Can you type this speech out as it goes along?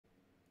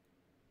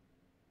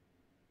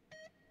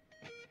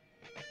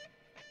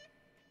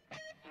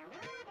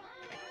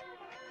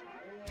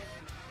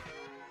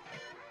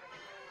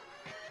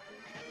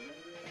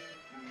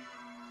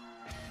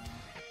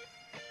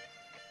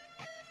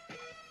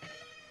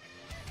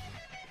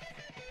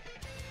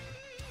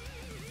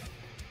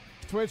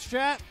Twitch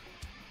chat,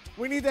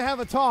 we need to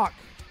have a talk.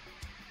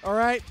 All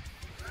right?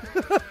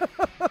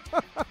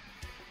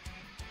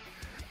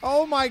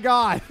 Oh my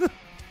God.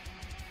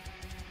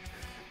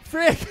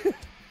 Frick.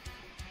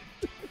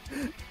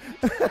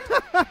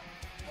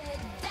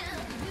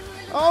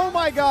 Oh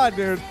my God,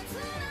 dude.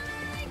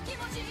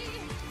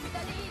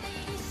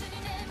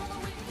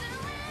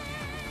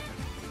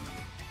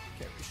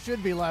 Okay, we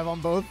should be live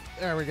on both.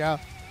 There we go.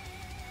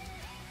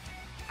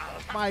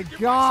 My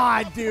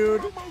God,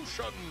 dude.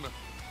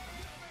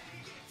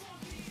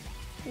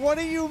 What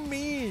do you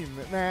mean,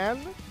 man?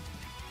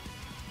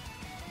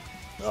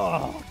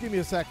 Oh, give me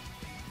a sec.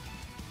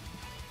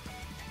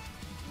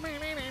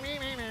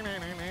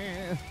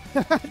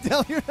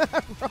 Tell you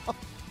that wrong.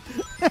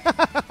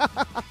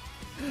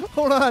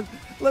 Hold on.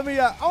 Let me,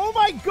 oh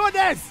my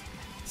goodness!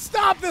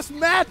 Stop this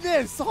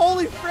madness!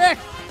 Holy frick!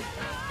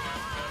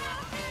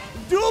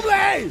 Double!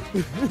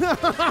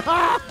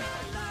 I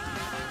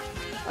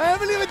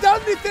haven't even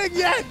done anything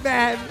yet,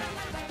 man!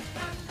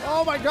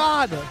 Oh my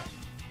God!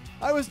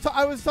 I was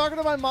talking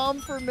to my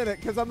mom for a minute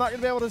because I'm not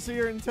gonna be able to see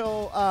her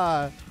until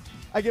I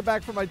get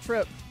back from my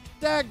trip.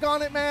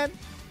 Daggone it, man!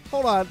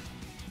 Hold on.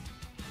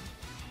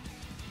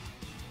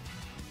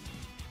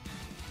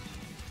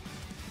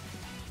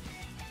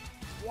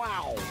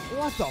 Wow!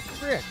 What the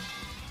frick?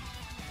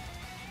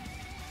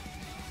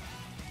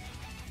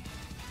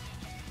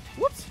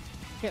 Whoops!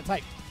 Can't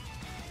type.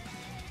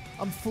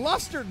 I'm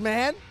flustered,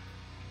 man.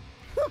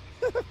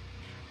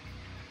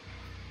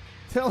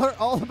 Tell her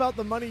all about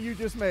the money you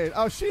just made.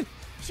 Oh, she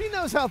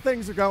knows how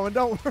things are going.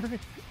 Don't worry.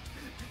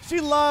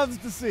 She loves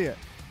to see it.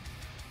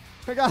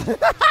 I got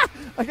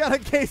a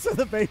case of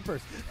the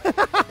vapors.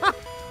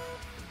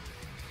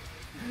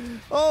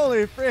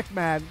 Holy frick,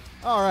 man.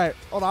 All right.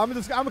 Hold on.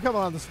 I'm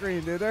coming on the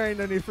screen, dude. There ain't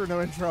no need for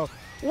no intro.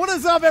 What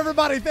is up,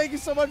 everybody? Thank you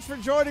so much for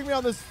joining me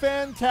on this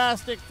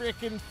fantastic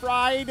freaking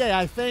Friday.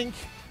 I think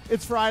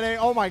it's Friday.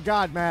 Oh my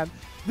God, man.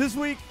 This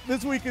week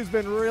has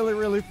been really,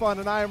 really fun,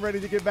 and I am ready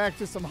to get back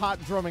to some hot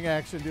drumming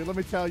action, dude. Let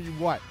me tell you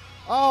what.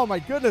 Oh my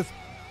goodness.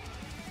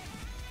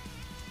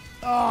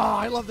 Oh,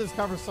 I love this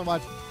cover so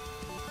much.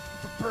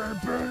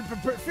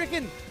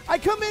 Freaking, I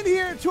come in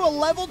here to a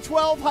level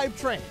 12 hype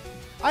train.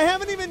 I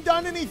haven't even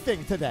done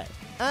anything today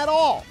at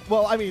all.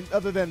 Well, I mean,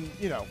 other than,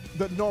 you know,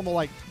 the normal,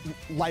 like,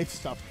 life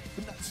stuff.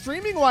 But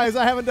streaming-wise,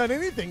 I haven't done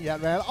anything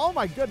yet, man. Oh,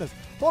 my goodness.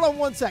 Hold on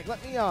one sec.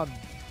 Let me,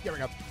 here we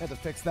go. Had to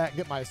fix that and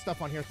get my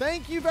stuff on here.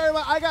 Thank you very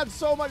much. I got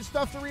so much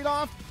stuff to read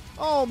off.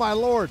 Oh, my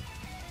Lord.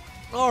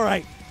 All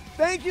right.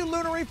 Thank you,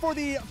 Lunary, for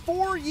the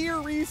 4-year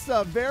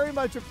resub. Very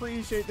much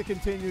appreciate the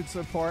continued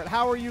support.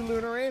 How are you,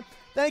 Lunary?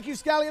 Thank you,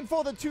 Scallion,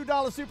 for the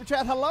 $2 super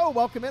chat. Hello.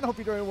 Welcome in. Hope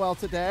you're doing well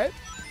today.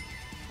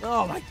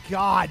 Oh, my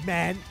God,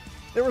 man.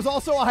 There was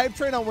also a hype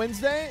train on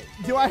Wednesday.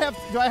 Do I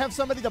have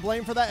somebody to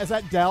blame for that? Is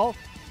that Dell?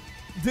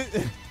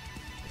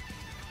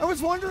 I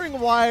was wondering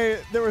why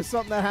there was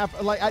something that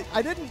happened. Like,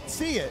 I didn't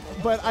see it,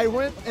 but I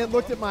went and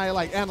looked at my,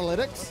 like,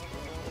 analytics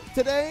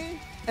today,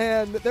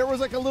 and there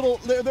was, like, a little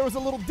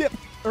dip,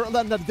 or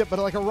not a dip, but,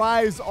 like, a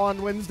rise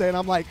on Wednesday, and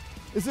I'm like,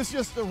 is this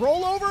just a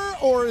rollover,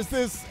 or is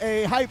this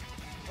a hype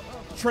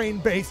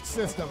train-based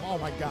system? Oh,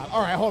 my God.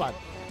 All right, hold on.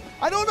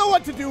 I don't know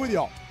what to do with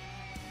y'all,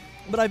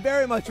 but I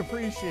very much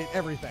appreciate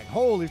everything.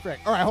 Holy frick.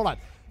 All right, hold on.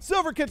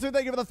 Silver Kitsu,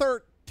 thank you for the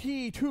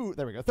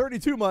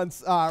 32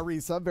 months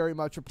resub. Very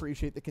much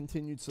appreciate the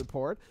continued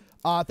support.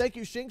 Thank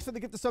you, Shinx, for the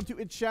gift of sub to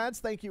It Chats.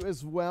 Thank you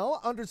as well.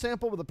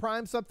 Undersample with the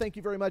Prime sub. Thank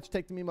you very much.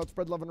 Take the emote,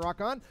 spread love, and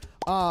rock on.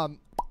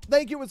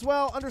 Thank you as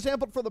well.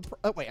 Undersampled for the...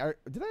 wait,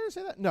 did I already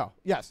say that? No.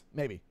 Yes,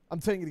 maybe. I'm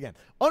saying it again.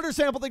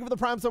 Undersampled, thank you for the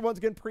Prime sub. Once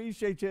again,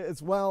 appreciate you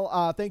as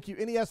well. Thank you,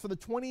 NES, for the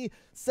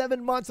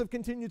 27 months of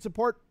continued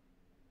support.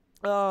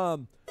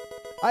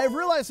 I have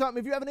realized something.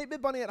 If you have an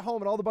 8-bit bunny at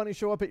home and all the bunnies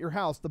show up at your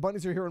house, the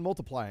bunnies are here and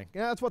multiplying.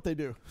 Yeah, that's what they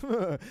do.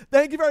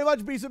 Thank you very much,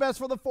 BSubS,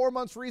 for the 4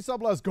 months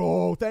resub. Let's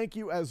go. Thank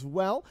you as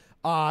well.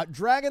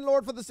 Dragon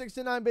Lord for the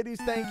 69 biddies.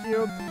 Thank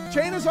you.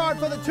 Chainazard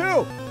for the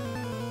 2.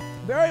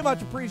 Very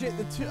much appreciate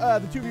the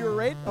 2-viewer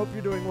rate. Hope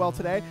you're doing well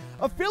today.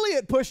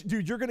 Affiliate push.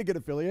 Dude, you're going to get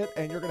affiliate,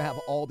 and you're going to have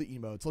all the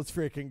emotes. Let's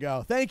freaking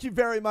go. Thank you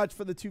very much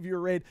for the 2-viewer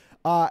rate,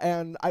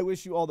 and I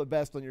wish you all the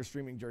best on your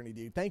streaming journey,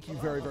 dude. Thank you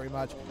very, very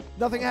much.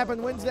 Nothing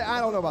happened Wednesday. I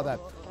don't know about that.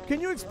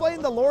 Can you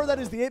explain the lore that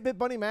is the 8-bit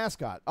bunny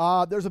mascot?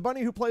 There's a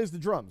bunny who plays the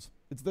drums.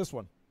 It's this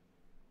one.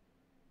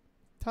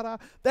 Ta-da.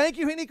 Thank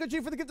you,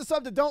 Hinikochi, for the gift of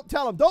sub to Don't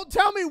Tell Him. Don't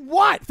tell me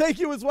what! Thank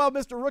you as well,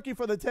 Mr. Rookie,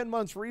 for the 10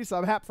 months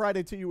resub. Happy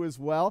Friday to you as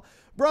well.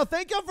 Bro,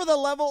 thank you for the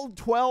level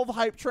 12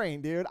 hype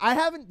train, dude. I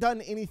haven't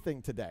done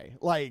anything today.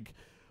 Like,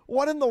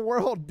 what in the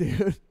world,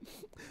 dude?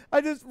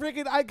 I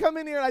come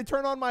in here and I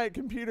turn on my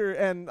computer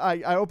and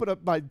I open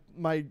up my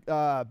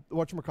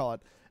whatchamacallit,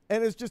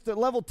 and it's just at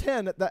level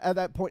 10 at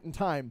that point in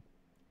time.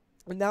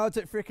 And now it's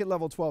at freaking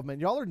level 12, man.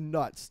 Y'all are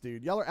nuts,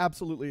 dude. Y'all are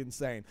absolutely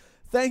insane.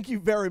 Thank you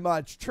very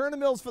much. Cherna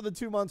Mills for the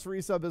 2 months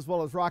resub, as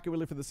well as Rocky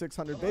Willie for the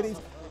 600 biddies.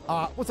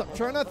 What's up,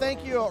 Cherna?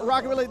 Thank you.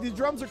 Rocky Willie, these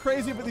drums are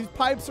crazy, but these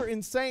pipes are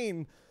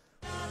insane.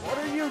 What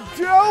are you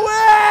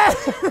doing?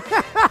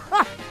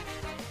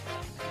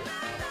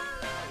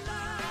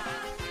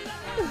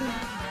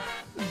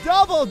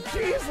 level.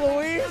 Jeez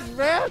Louise,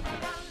 man.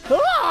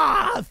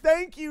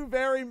 Thank you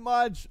very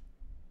much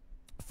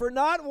for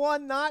not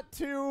one, not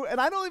two, and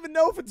I don't even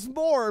know if it's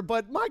more,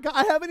 but my God,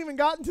 I haven't even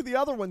gotten to the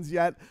other ones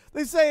yet.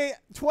 They say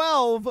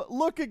 12,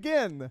 look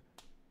again.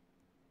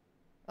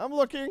 I'm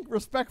looking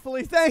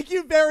respectfully. Thank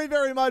you very,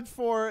 very much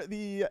for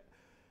the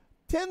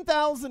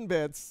 10,000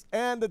 bits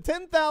and the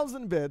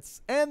 10,000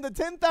 bits and the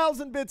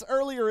 10,000 bits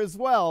earlier as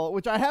well,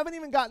 which I haven't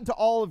even gotten to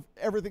all of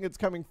everything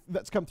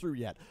that's come through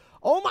yet.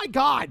 Oh my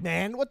God,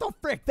 man. What the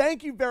frick?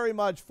 Thank you very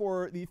much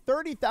for the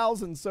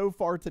 30,000 so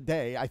far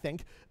today, I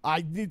think.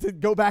 I need to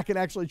go back and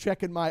actually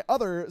check in my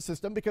other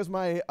system because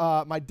my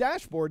my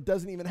dashboard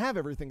doesn't even have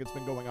everything that's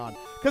been going on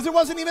because it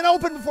wasn't even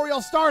open before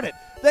y'all started.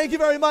 Thank you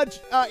very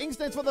much.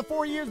 Inkstance for the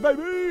 4 years,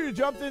 baby.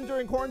 Jumped in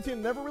during quarantine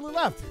and never really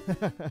left.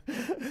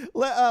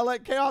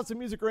 Let chaos and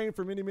music reign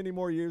for many, many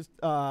more years.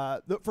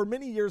 For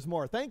many years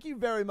more. Thank you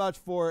very much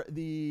for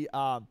the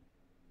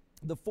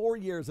 4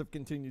 years of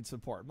continued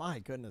support. My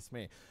goodness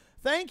me.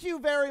 Thank you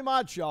very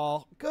much,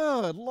 y'all.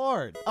 Good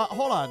Lord.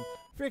 Hold on.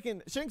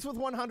 Freaking Shinx with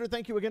 100.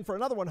 Thank you again for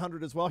another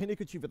 100 as well.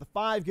 Hinikuchi with the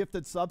 5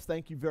 gifted subs.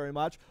 Thank you very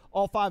much.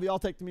 All 5 of y'all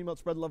take the emote,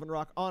 spread love and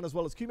rock on, as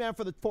well as Q-Man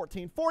for the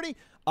 1440.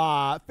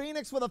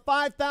 Phoenix with a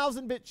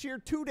 5,000-bit cheer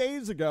 2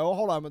 days ago.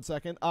 Hold on one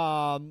second.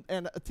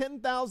 And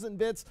 10,000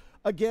 bits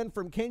again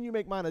from Can You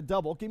Make Mine a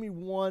Double? Give me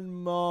one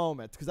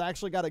moment because I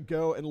actually got to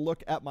go and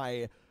look at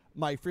my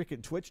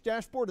freaking Twitch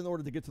dashboard in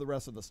order to get to the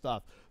rest of the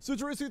stuff.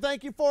 Sucharusu,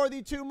 thank you for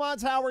the 2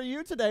 months. How are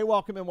you today?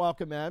 Welcome in,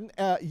 welcome in.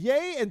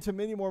 Yay, and to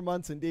many more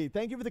months indeed.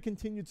 Thank you for the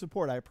continued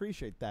support. I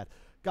appreciate that.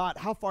 God,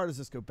 how far does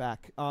this go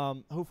back?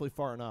 Hopefully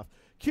far enough.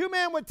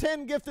 Q-Man with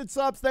 10 gifted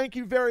subs. Thank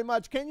you very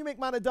much. Can You Make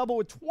Mine a Double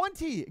with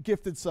 20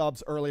 gifted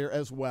subs earlier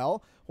as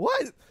well?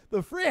 What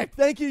the frick?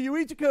 Thank you,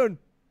 Yuichi-kun,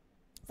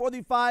 for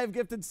the 5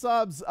 gifted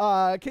subs.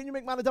 Can You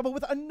Make Mine a Double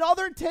with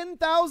another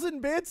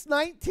 10,000 bits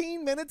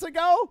 19 minutes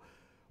ago?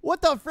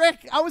 What the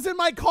frick? I was in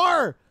my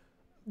car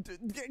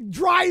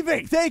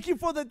driving. Thank you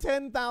for the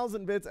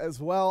 10,000 bits as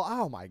well.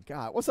 Oh, my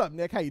God. What's up,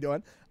 Nick? How you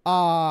doing?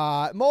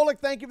 Moloch,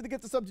 thank you for the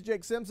gift sub to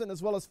Jake Simpson,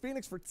 as well as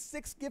Phoenix for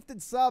 6 gifted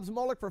subs.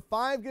 Moloch for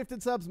 5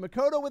 gifted subs.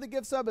 Makoto with a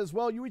gift sub as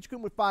well.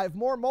 Yuichi-kun with 5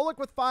 more. Moloch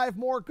with 5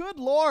 more. Good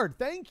Lord.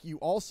 Thank you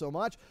all so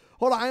much.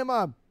 Hold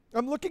on.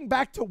 I'm looking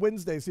back to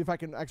Wednesday, see if I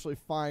can actually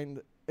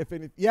find if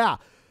any. Yeah.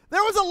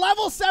 There was a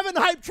level 7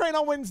 hype train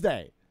on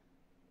Wednesday.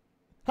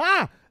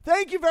 Ha!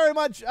 Thank you very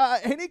much.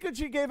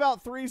 Hinikuchi gave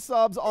out 3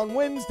 subs on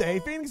Wednesday.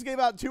 Phoenix gave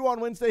out 2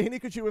 on Wednesday.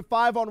 Hinikuchi with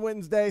 5 on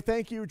Wednesday.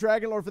 Thank you,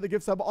 Dragonlord, for the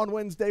gift sub on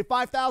Wednesday.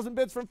 5,000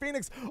 bits from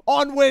Phoenix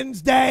on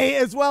Wednesday,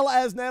 as well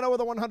as Nano with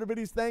the 100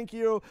 biddies. Thank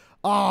you.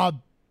 Oh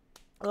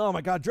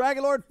my God.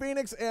 Dragonlord,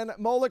 Phoenix, and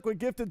Moloch with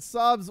gifted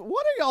subs.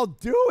 What are y'all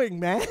doing,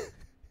 man?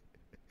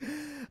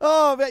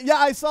 Oh, man. Yeah,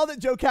 I saw that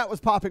Joe Cat was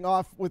popping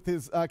off with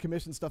his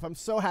commission stuff. I'm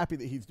so happy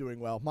that he's doing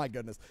well. My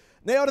goodness.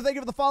 Naota, thank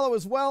you for the follow,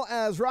 as well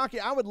as Rocky.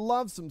 I would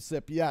love some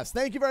sip. Yes.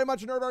 Thank you very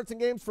much, Nerd Arts and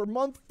Games, for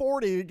month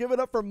 40. Give it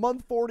up for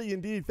month 40,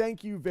 indeed.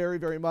 Thank you very,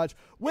 very much.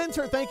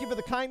 Winter, thank you for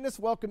the kindness.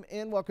 Welcome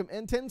in, welcome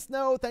in. Tin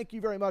Snow, thank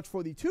you very much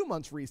for the 2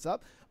 months resub.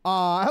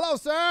 Hello,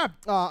 sir.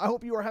 I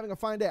hope you are having a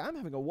fine day. I'm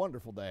having a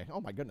wonderful day. Oh,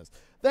 my goodness.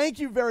 Thank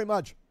you very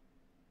much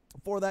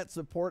for that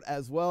support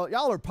as well.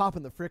 Y'all are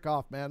popping the frick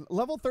off, man.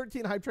 Level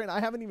 13 hype train. I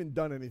haven't even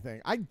done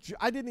anything. I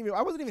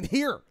wasn't even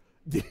here.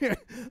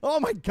 Oh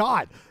my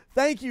God.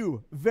 Thank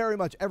you very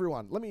much,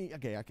 everyone.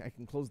 Okay, I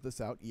can close this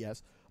out.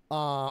 Yes.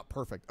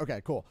 Perfect. Okay,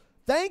 cool.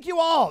 Thank you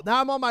all.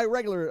 Now I'm on my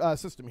regular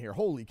system here.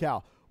 Holy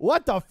cow.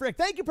 What the frick?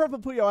 Thank you, Purple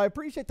Puyo. I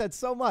appreciate that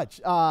so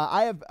much.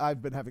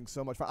 I've been having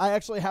so much fun. I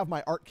actually have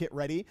my art kit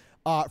ready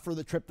for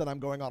the trip that I'm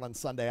going on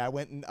Sunday. I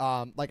went and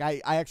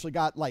I actually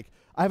got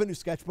I have a new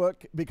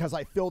sketchbook because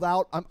I filled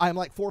out. I'm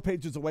like 4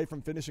 pages away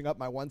from finishing up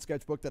my one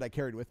sketchbook that I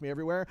carried with me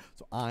everywhere.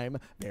 So I'm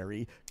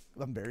very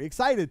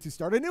excited to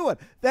start a new one.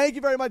 Thank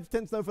you very much,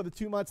 Tin Snow, for the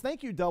 2 months.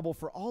 Thank you, Double,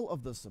 for all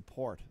of the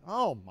support.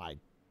 Oh my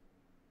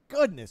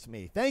goodness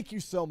me. Thank you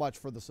so much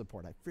for the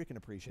support. I freaking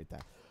appreciate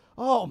that.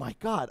 Oh my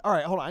God. All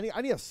right, hold on.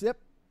 I need a sip.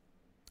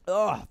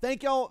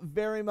 Thank y'all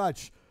very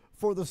much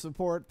for the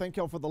support. Thank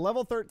y'all for the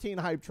level 13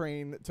 hype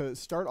train to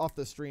start off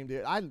the stream,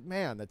 dude.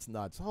 Man, that's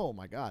nuts. Oh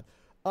my God.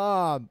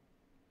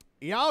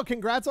 Y'all,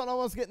 congrats on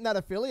almost getting that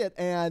affiliate,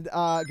 and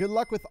good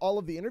luck with all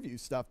of the interview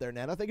stuff there,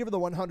 Nano. Thank you for the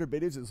 100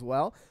 biddies as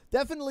well.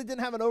 Definitely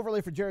didn't have an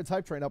overlay for Jared's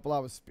hype train up while I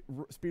was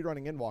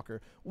speedrunning Endwalker.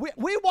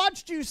 We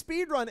watched you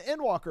speedrun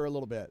Endwalker a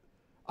little bit.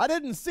 I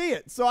didn't see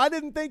it, so I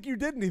didn't think you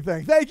did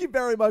anything. Thank you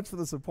very much for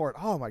the support.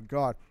 Oh my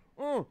God.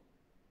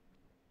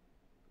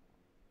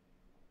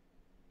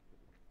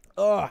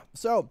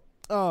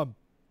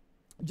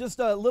 Just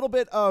a little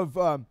bit of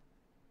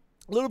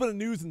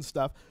news and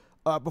stuff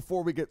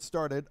before we get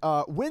started.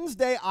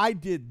 Wednesday, I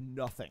did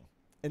nothing,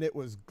 and it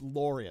was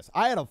glorious.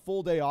 I had a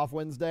full day off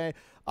Wednesday.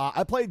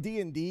 I played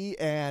D&D,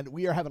 and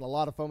we are having a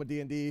lot of fun with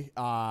D&D.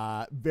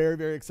 Very,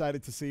 very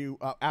excited to see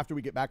after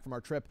we get back from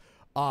our trip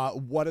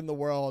what in the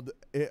world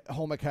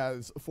Homic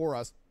has for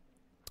us.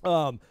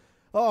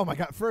 Oh my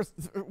god! First,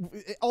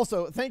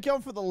 also, thank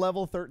y'all for the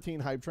level 13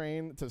 hype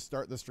train to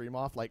start the stream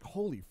off. Like,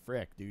 holy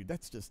frick, dude,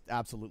 that's just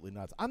absolutely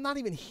nuts. I'm not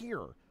even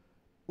here.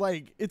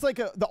 Like, it's like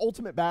the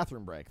ultimate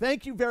bathroom break.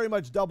 Thank you very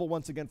much, Double,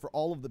 once again, for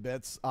all of the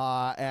bits,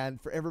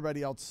 and for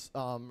everybody else,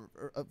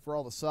 for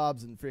all the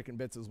subs and freaking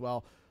bits as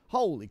well.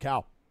 Holy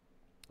cow,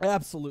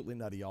 absolutely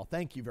nutty, y'all.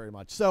 Thank you very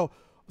much. So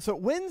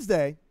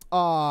Wednesday,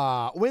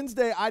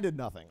 I did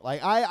nothing.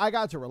 Like, I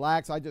got to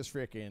relax. I just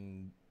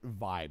freaking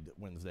vibed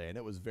Wednesday, and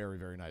it was very,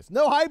 very nice.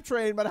 No hype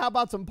train, but how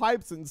about some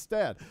pipes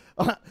instead?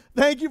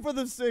 Thank you for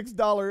the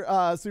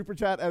 $6 super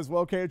chat as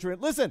well, Catherine.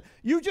 Listen,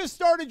 you just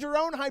started your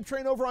own hype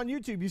train over on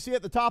YouTube. You see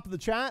at the top of the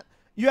chat,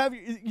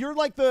 you're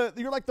like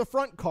the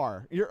front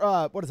car.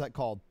 You're what is that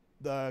called?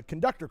 The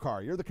conductor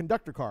car. You're the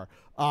conductor car,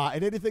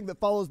 and anything that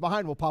follows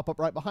behind will pop up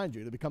right behind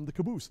you to become the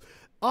caboose.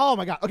 Oh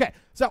my god. Okay,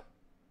 so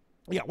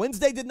yeah,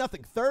 Wednesday did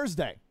nothing.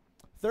 Thursday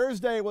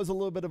was a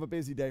little bit of a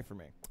busy day for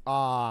me.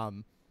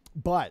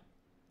 But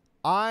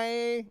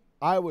I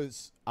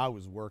was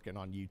working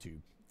on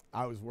YouTube.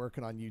 I was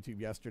working on YouTube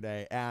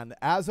yesterday, and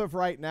as of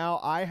right now,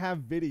 I have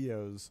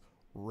videos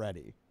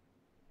ready.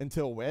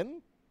 Until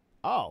when?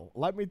 Oh,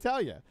 let me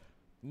tell you.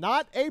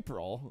 Not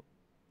April,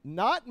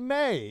 not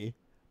May,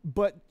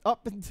 but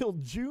up until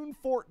June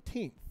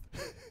 14th.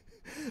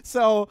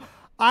 So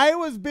I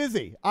was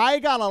busy. I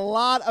got a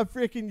lot of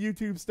freaking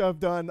YouTube stuff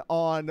done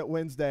on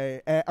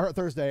Wednesday or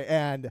Thursday,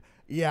 and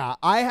yeah,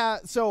 I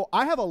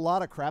have a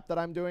lot of crap that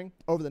I'm doing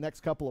over the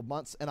next couple of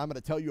months, and I'm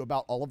going to tell you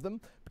about all of them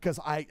because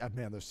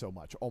man, there's so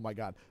much. Oh my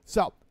god.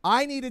 So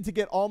I needed to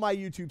get all my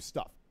YouTube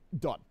stuff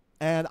done,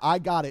 and I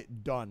got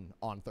it done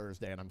on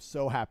Thursday, and I'm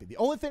so happy. The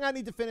only thing I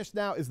need to finish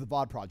now is the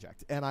VOD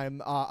project, and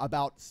I'm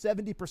about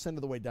 70%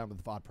 of the way done with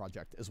the VOD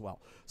project as well.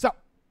 So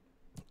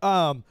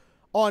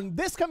on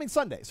this coming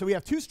Sunday, so we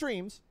have 2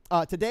 streams,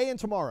 today and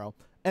tomorrow,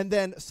 and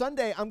then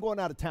Sunday I'm going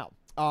out of town.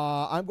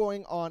 I'm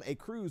going on a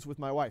cruise with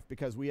my wife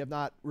because we have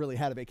not really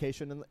had a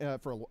vacation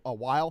for a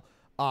while,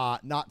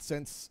 not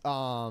since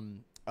what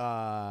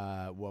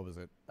was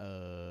it?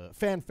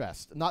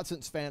 FanFest. Not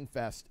since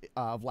FanFest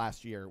of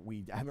last year.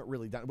 We haven't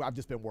really done. I've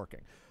just been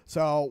working.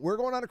 So we're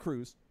going on a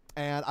cruise,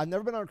 and I've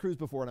never been on a cruise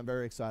before, and I'm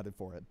very excited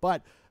for it.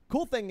 But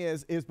cool thing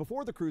is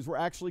before the cruise, we're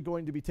actually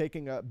going to be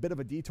taking a bit of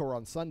a detour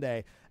on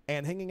Sunday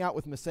and hanging out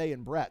with Masay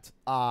and Brett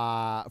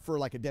for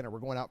like a dinner. We're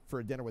going out for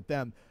a dinner with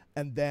them.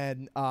 And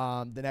then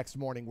the next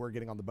morning, we're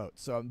getting on the boat.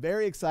 So I'm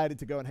very excited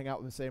to go and hang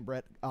out with Masay and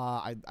Brett.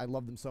 I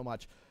love them so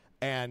much.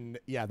 And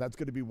yeah, that's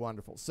going to be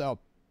wonderful. So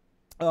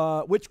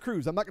which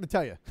cruise? I'm not going to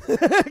tell you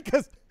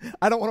because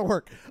I don't want to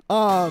work.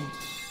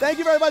 Thank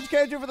you very much,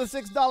 Kendra, for the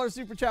 $6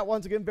 super chat.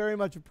 Once again, very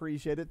much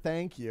appreciated.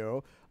 Thank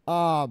you.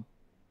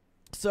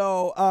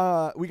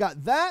 So we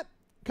got that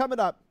coming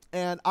up.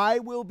 And I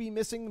will be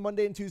missing the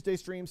Monday and Tuesday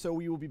stream, so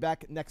we will be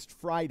back next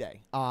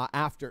Friday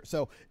after.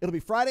 So it'll be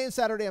Friday and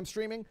Saturday I'm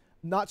streaming,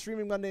 not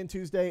streaming Monday and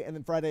Tuesday, and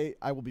then Friday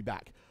I will be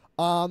back.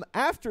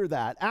 After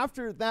that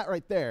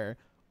right there,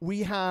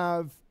 we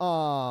have,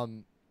 oh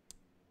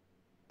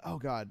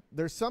God,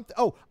 there's something.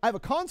 Oh, I have a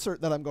concert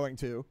that I'm going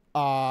to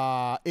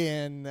at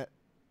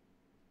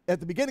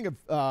the beginning of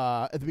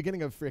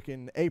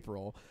freaking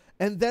April.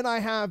 And then I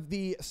have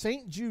the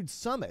St. Jude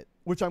Summit,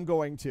 which I'm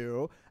going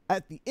to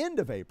at the end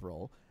of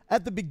April.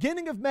 At the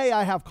beginning of May,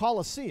 I have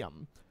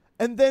Coliseum.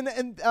 And then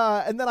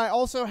I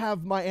also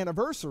have my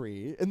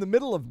anniversary in the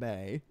middle of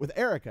May with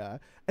Erica.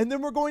 And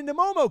then we're going to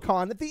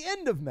MomoCon at the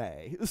end of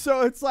May.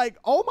 So it's like,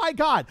 oh my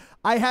God,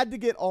 I had to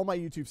get all my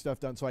YouTube stuff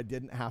done so I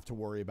didn't have to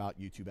worry about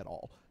YouTube at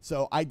all.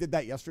 So I did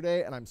that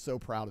yesterday, and I'm so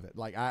proud of it.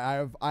 Like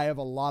I have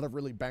a lot of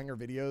really banger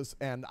videos,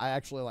 and I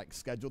actually like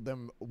scheduled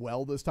them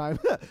well this time.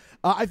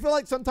 I feel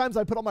like sometimes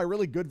I put all my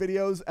really good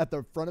videos at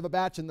the front of a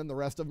batch, and then the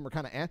rest of them are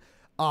kind of eh.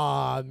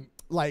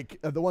 Like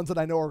the ones that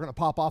I know are going to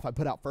pop off, I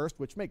put out first,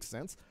 which makes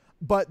sense.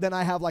 But then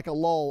I have like a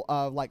lull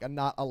of like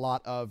not a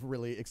lot of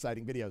really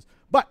exciting videos.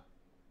 But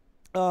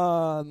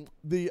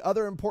the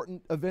other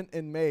important event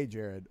in May,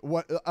 Jared,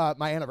 what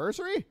my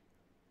anniversary?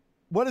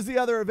 What is the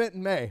other event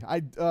in May?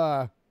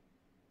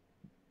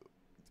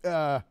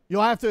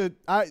 You'll have to.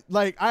 I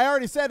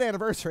already said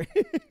anniversary.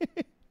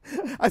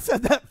 I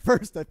said that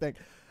first, I think.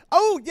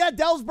 Oh yeah,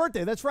 Dell's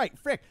birthday. That's right.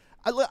 Frick,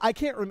 I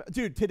can't remember,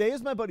 dude. Today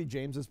is my buddy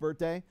James's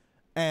birthday.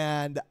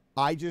 And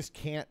I just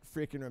can't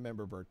freaking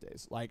remember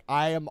birthdays. Like,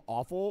 I am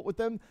awful with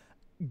them.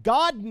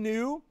 God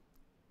knew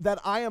that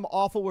I am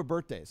awful with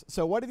birthdays.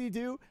 So what did he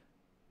do?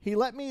 He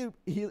let me,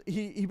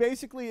 he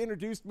basically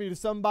introduced me to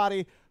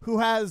somebody who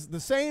has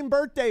the same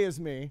birthday as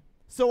me,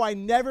 so I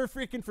never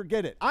freaking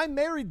forget it. I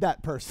married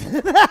that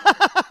person.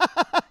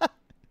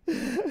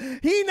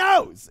 He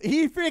knows.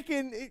 He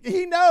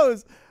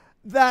knows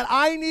that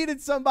I needed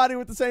somebody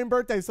with the same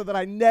birthday so that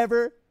I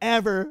never,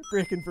 ever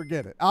freaking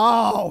forget it.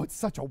 Oh, it's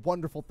such a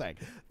wonderful thing.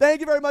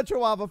 Thank you very much,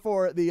 Owava,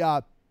 for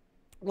the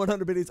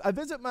 100 biddies. I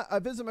visit my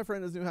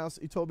friend in his new house.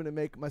 He told me to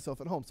make myself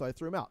at home, so I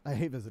threw him out. I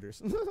hate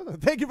visitors.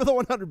 Thank you for the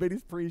 100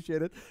 biddies.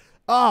 Appreciate it.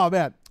 Oh,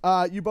 man.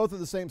 You both are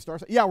the same star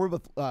sign. Yeah, we're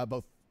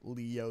both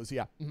Leos.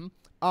 Yeah.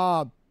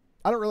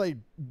 I don't really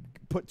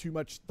put too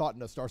much thought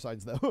into star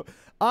signs though.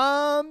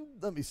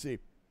 Let me see.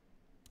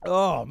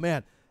 Oh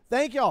man,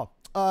 thank y'all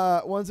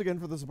once again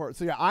for the support.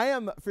 So yeah, I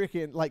am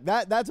freaking like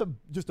that. That's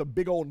just a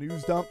big old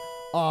news dump.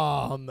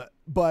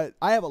 But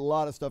I have a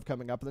lot of stuff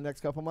coming up in the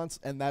next couple months,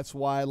 and that's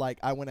why like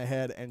I went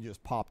ahead and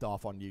just popped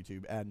off on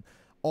YouTube, and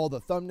all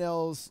the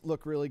thumbnails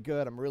look really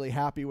good. I'm really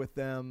happy with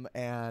them,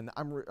 and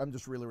I'm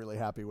just really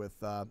happy with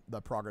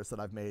the progress that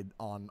I've made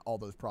on all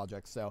those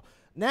projects. So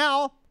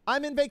now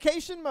I'm in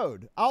vacation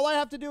mode. All I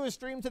have to do is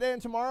stream today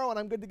and tomorrow, and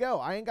I'm good to go.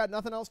 I ain't got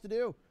nothing else to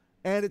do.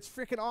 And it's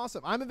freaking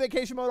awesome. I'm in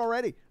vacation mode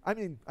already. I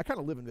mean, I kind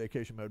of live in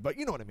vacation mode, but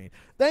you know what I mean.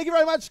 Thank you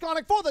very much,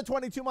 Skonic, for the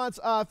 22 months.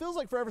 Feels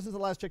like forever since I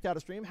last checked out a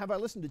stream. Have I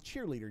listened to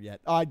Cheerleader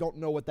yet? I don't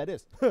know what that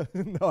is.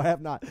 No, I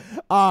have not.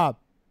 I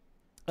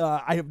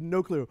have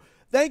no clue.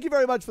 Thank you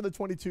very much for the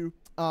 22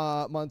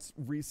 months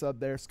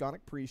resub there, Skonic.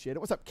 Appreciate it.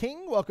 What's up,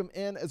 King? Welcome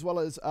in, as well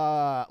as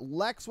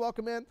Lex.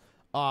 Welcome in.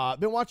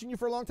 Been watching you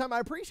for a long time. I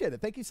appreciate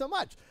it. Thank you so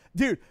much.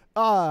 Dude,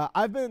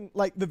 I've been,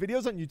 like, the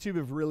videos on YouTube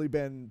have really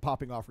been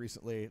popping off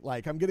recently.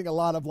 Like, I'm getting a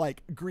lot of,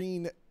 like,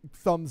 green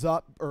thumbs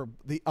up, or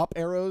the up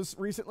arrows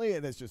recently,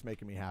 and it's just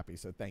making me happy.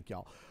 So thank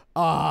y'all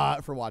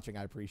for watching.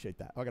 I appreciate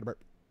that. Oh, I got a burp.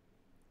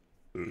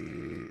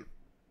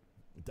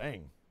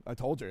 Dang. I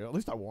told you. At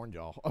least I warned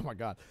y'all. Oh, my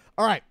God.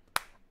 All right.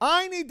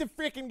 I need to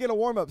freaking get a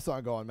warm-up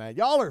song going, man.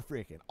 Y'all are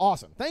freaking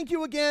awesome. Thank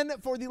you again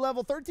for the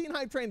level 13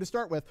 hype train to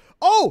start with.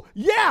 Oh,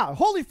 yeah.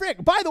 Holy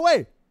frick. By the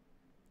way,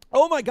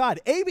 oh, my God.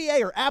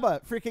 A.B.A. or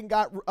A.B.A. freaking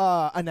got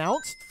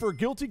announced for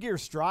Guilty Gear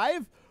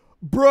Strive.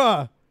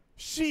 Bruh.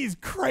 She's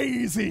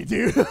crazy,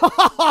 dude.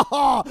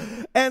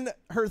 And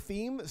her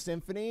theme,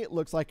 Symphony,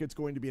 looks like it's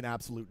going to be an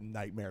absolute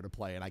nightmare to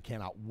play, and I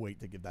cannot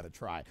wait to give that a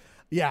try.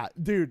 Yeah,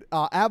 dude.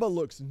 A.B.A.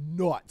 looks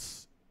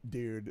nuts,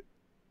 dude.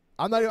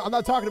 I'm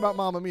not talking about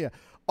Mamma Mia.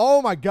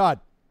 Oh my God.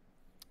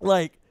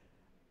 Like,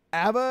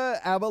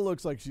 A.B.A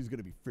looks like she's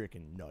gonna be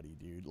freaking nutty,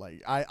 dude.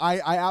 Like, I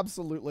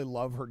absolutely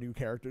love her new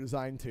character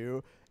design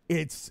too.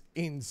 It's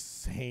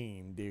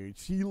insane, dude.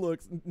 She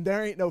looks,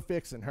 there ain't no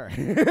fixing her.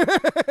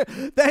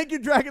 Thank you,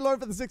 Dragon Lord,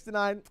 for the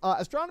 69.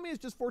 Astronomy is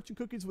just fortune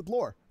cookies with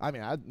lore. I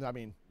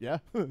mean, yeah.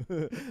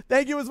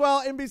 Thank you as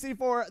well, NBC,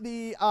 for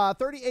the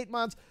 38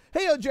 months.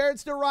 Hey, yo, Jared,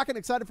 still rocking.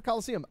 Excited for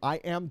Coliseum. I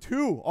am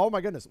too. Oh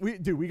my goodness.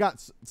 We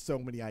got so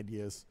many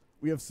ideas.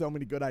 We have so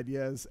many good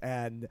ideas,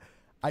 and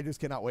I just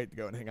cannot wait to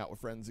go and hang out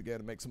with friends again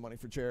and make some money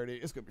for charity.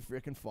 It's gonna be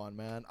freaking fun,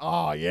 man.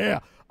 Oh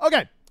yeah.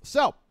 Okay,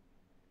 so.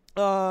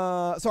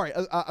 Sorry,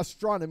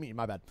 astronomy,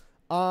 my bad.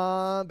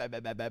 Yes.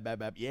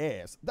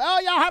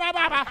 Oh, yeah.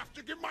 I have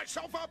to give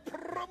myself a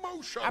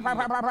promotion.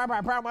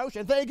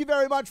 Promotion. Thank you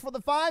very much for the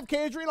 5.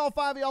 Kadrian, all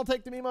 5 of y'all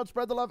take the emote,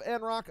 spread the love,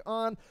 and rock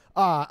on.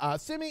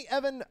 Simi,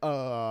 Evan,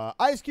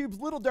 Ice Cubes,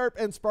 Little Derp,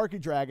 and Sparky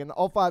Dragon.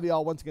 All 5 of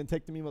y'all, once again,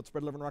 take the emote,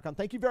 spread the love, and rock on.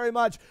 Thank you very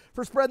much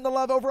for spreading the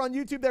love over on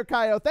YouTube there,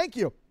 Kaio. Thank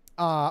you.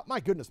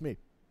 My goodness me.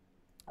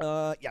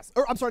 Yes.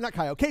 Or, I'm sorry, not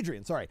Kaio.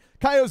 Kadrian, sorry.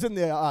 Kaio's in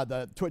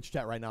the Twitch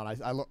chat right now,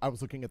 and I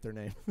was looking at their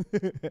name.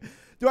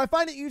 Do I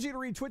find it easier to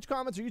read Twitch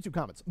comments or YouTube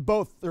comments?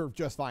 Both are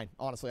just fine,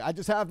 honestly. I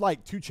just have,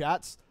 like, 2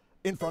 chats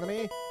in front of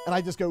me, and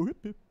I just go,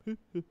 you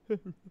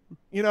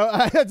know,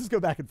 I just go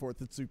back and forth.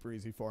 It's super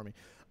easy for me.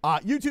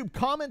 YouTube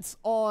comments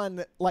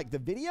on, like, the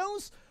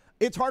videos,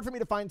 it's hard for me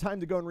to find time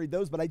to go and read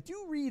those, but I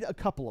do read a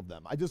couple of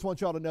them. I just want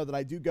y'all to know that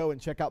I do go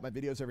and check out my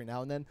videos every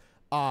now and then.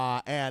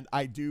 And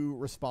I do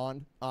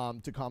respond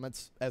to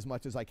comments as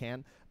much as I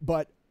can,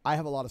 but I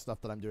have a lot of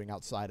stuff that I'm doing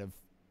outside of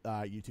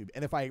YouTube.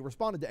 And if I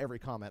responded to every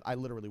comment, I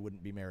literally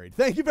wouldn't be married.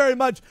 Thank you very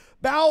much.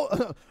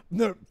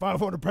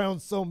 500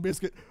 pounds some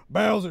biscuit.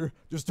 Bowser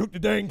just took the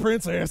dang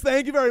princess.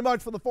 Thank you very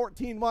much for the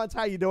 14 months.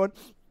 How you doing?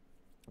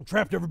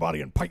 Trapped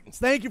everybody in Pythons.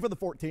 Thank you for the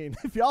 14.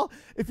 If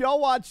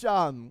y'all watch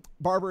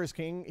Barbarous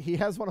King, he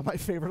has one of my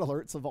favorite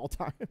alerts of all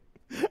time.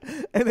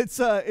 And it's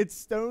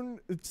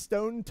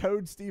Stone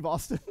Toad Steve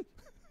Austin.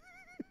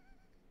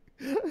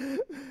 You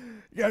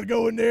gotta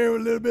go in there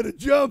with a little bit of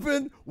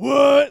jumping.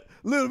 What?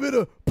 A little bit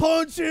of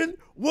punching.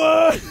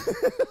 What?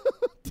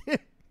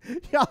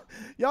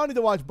 Y'all need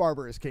to watch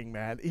Barbarous King,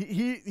 man.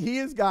 He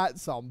has got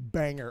some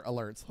banger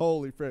alerts.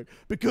 Holy frick.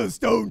 Because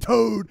Stone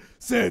Toad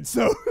said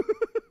so.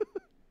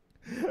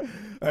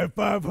 I have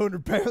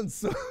 500 pounds.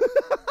 So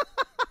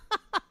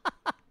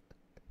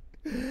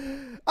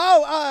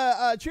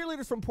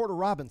cheerleaders from Porter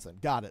Robinson.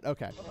 Got it.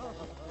 Okay.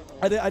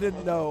 I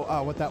didn't know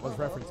what that was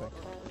referencing.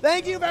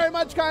 Thank you very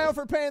much, Kyle,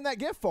 for paying that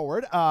gift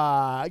forward.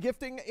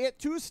 Gifting it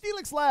to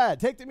Steelix Lad.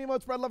 Take the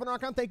emote, spread love, and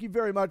rock on. Thank you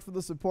very much for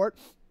the support.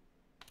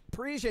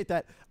 Appreciate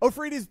that.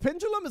 Ofrides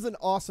Pendulum is an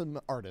awesome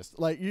artist.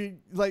 Like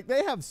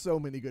they have so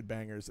many good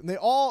bangers, and they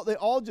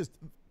all just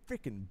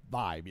freaking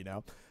vibe, you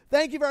know.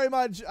 Thank you very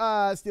much,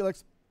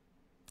 Steelix,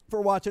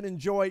 for watching.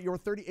 Enjoy your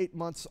 38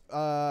 months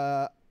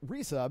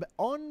resub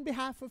on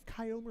behalf of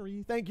Kyle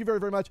Marie. Thank you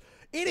very, very much.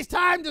 It is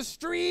time to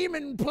stream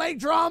and play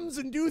drums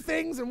and do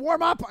things and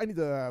warm up. I need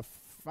to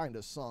find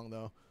a song,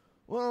 though.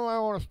 What do I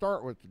want to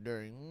start with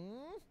today?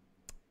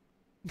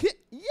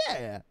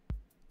 Yeah.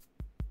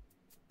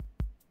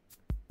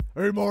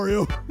 Hey,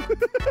 Mario.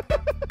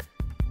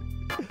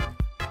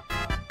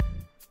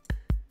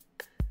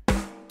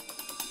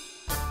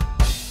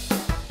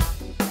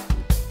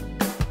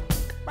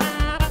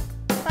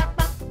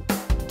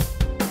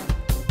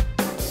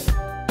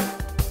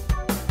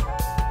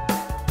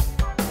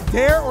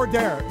 Dare or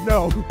dare?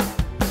 No.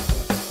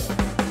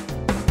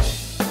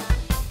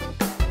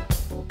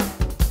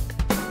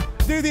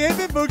 Dude, the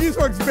 8-bit boogies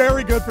works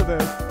very good for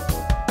this.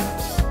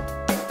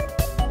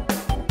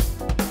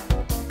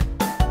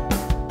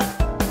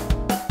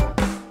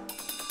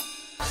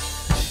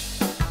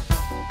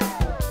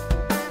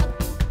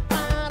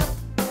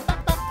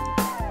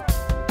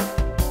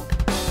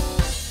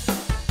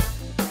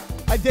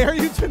 I dare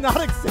you to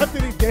not accept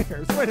any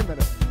dares. Wait a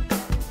minute.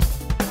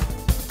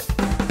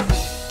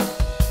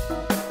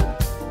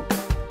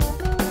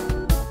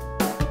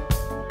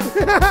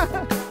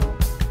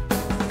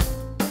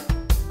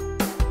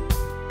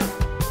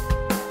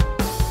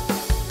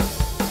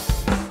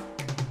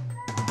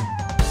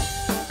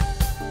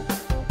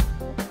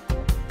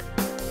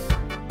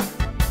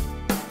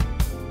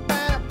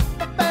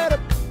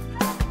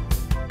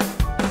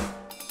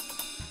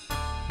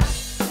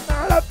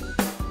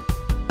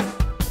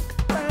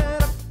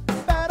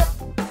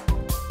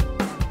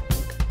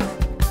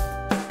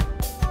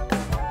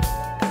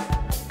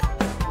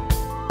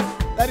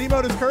 That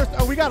emote is cursed.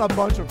 Oh, we got a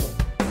bunch of them.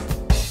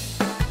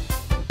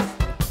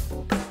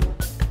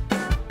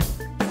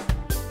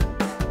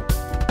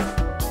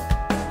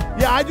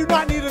 Yeah, I do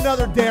not need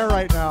another dare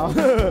right now.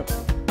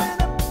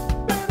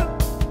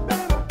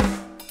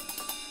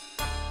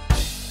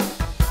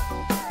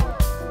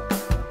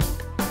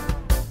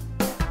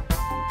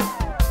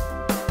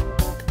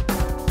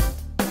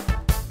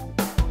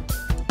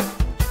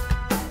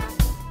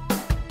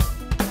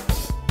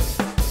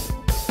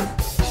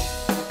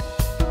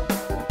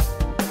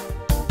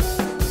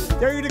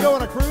 Dare you to go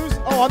on a cruise?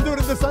 Oh, I'm doing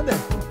it this Sunday.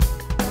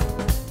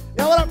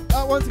 Yeah, what up?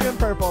 Once again,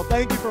 Purple,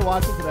 thank you for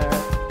watching today.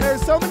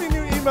 There's so many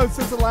new emotes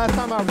since the last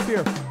time I was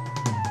here.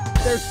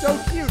 They're so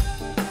cute.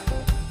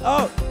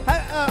 Oh,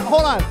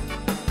 hold on.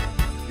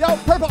 Yo,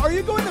 Purple, are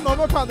you going to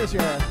MomoCon this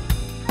year?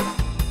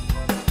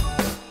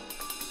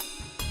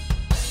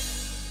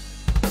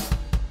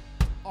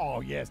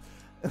 Oh, yes.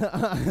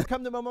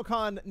 Come to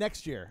MomoCon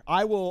next year.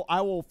 I will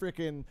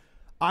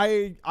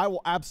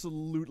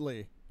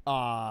absolutely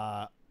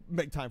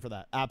make time for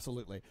that.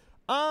 Absolutely.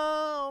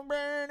 Hold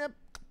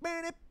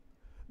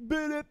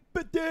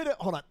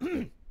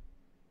on.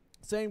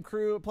 Same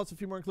crew, plus a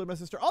few more, including my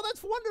sister. Oh,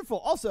 that's wonderful.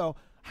 Also,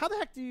 how the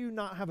heck do you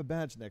not have a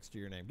badge next to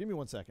your name? Give me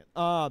 1 second.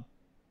 I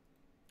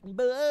mean,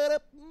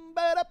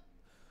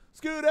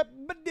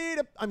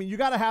 you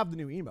gotta have the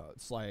new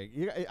emotes. Like,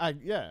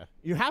 yeah,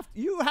 you have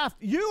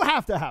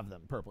to have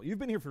them. Purple. You've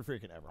been here for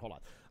freaking ever. Hold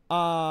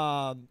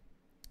on.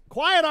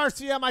 Quiet,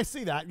 RCM. I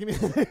see that. Give me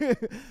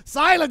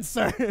silence,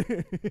 sir.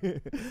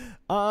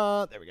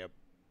 There we go.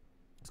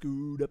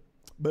 Scoot up,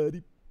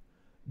 buddy.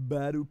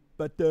 There we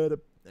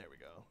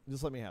go.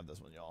 Just let me have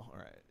this one, y'all. All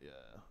right. Yeah.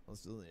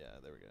 Let's do. Yeah.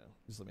 There we go.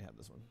 Just let me have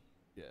this one.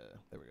 Yeah.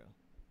 There we go.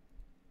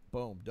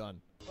 Boom.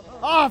 Done.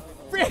 Oh,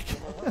 frick!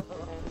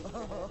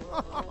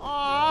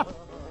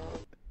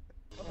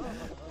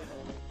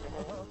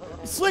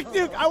 Slick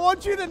Duke, I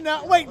want you to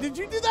know. Wait, did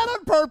you do that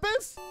on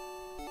purpose?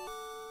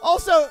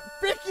 Also,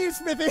 frick you,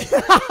 Smithy.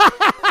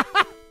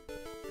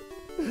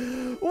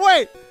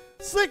 Wait,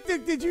 Slick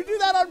Duke, did you do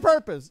that on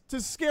purpose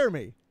to scare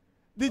me?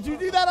 Did you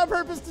do that on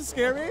purpose to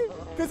scare me?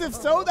 Because if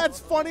so, that's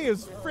funny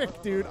as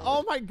frick, dude.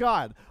 Oh my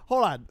god.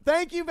 Hold on.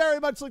 Thank you very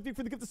much, Slick Duke,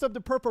 for the gift of sub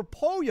to Purple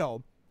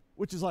Poyo,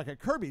 which is like a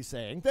Kirby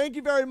saying. Thank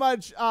you very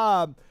much,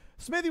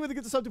 Smithy, with the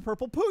gift of sub to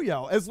Purple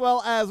Puyo, as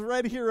well as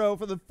Red Hero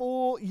for the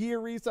full year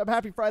resub.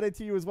 Happy Friday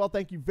to you as well.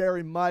 Thank you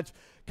very much.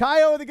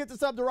 Kaio with the gift of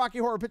sub to Rocky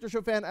Horror Picture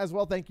Show fan as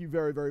well. Thank you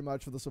very, very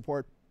much for the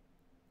support.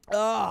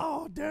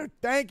 Oh, dude,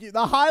 thank you.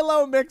 The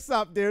high-low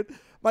mix-up, dude.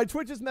 My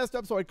Twitch is messed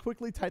up, so I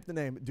quickly typed the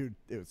name. Dude,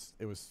 that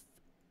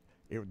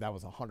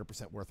was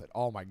 100% worth it.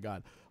 Oh, my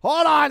God.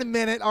 Hold on a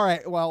minute. All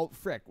right. Well,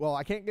 frick. Well,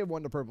 I can't give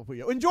one to Purple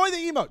Puyo. Enjoy the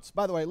emotes.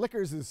 By the way,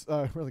 Liquors is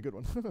a really good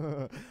one.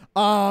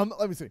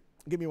 Let me see.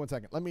 Give me 1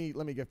 second. Let me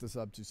gift this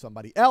up to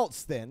somebody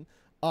else then.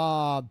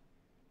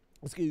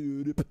 Let's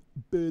go.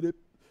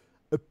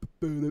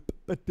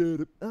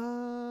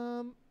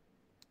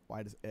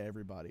 Why does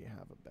everybody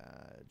have a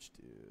badge,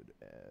 dude?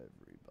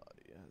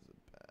 Everybody has a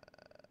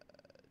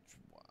badge.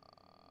 Wow.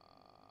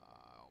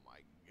 Oh my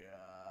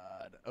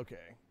god.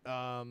 Okay.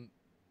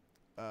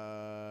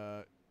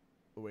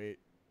 Wait.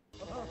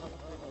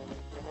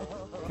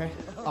 Okay.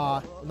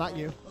 Not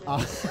you.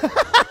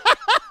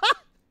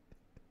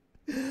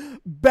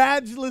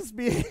 Badgeless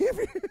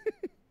behavior.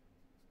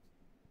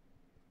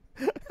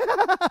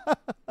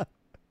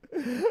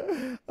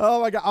 Oh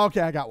my god.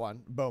 Okay, I got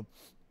one. Boom.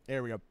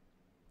 There we go.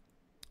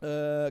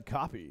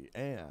 Copy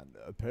and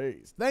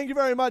paste. Thank you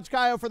very much,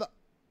 Kaio, for the.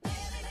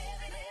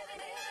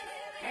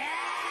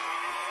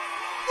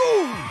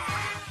 Ooh.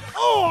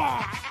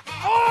 Oh.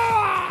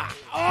 Oh.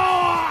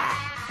 Oh.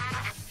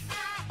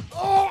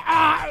 Oh.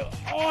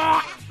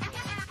 Oh.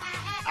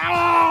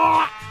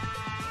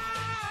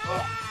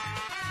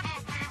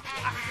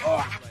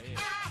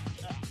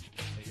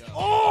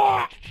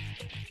 Oh.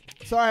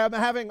 Sorry, I'm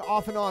having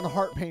off and on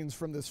heart pains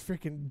from this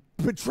freaking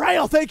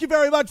betrayal. Thank you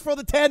very much for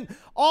the 10.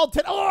 All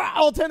 10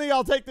 of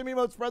y'all take the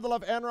emote, spread the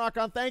love, and rock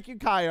on. Thank you,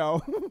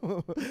 Kaio.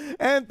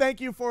 And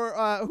thank you for,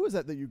 who is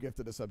that you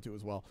gifted a sub to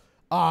as well?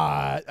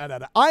 I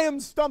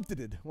am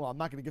stumpted. Well, I'm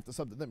not going to gift a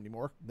sub to them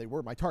anymore. They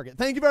were my target.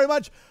 Thank you very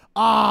much,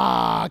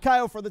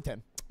 Kaio, for the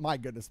 10. My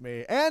goodness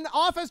me. And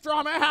Office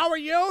Drama, how are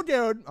you,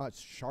 dude? Oh, it's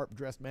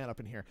sharp-dressed man up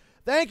in here.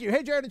 Thank you.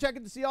 Hey, Jared, and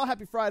checking to see y'all.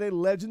 Happy Friday,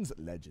 legends.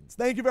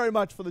 Thank you very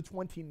much for the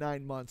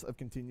 29 months of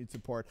continued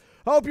support.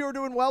 Hope you are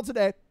doing well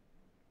today,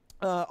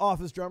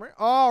 Office Drummer.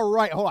 All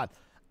right, hold on.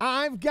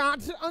 I've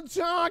got a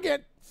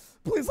target.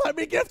 Please let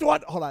me gift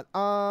one. Hold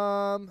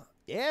on.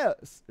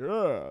 Yes.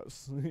 There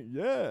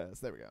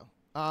we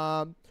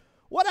go.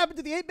 What happened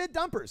to the 8-bit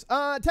dumpers?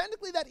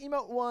 Technically, that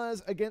emote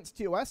was against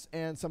TOS,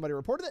 and somebody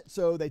reported it,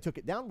 so they took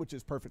it down, which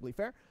is perfectly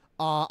fair.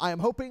 I am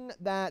hoping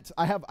that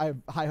I have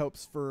high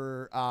hopes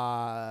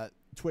for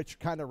Twitch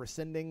kind of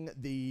rescinding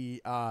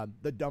the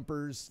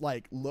dumpers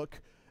like look,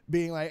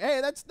 being like,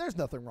 hey, there's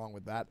nothing wrong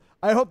with that.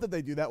 I hope that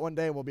they do that one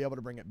day and we'll be able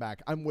to bring it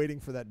back. I'm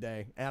waiting for that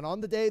day, and on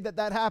the day that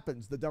that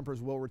happens, the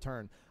dumpers will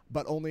return,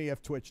 but only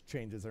if Twitch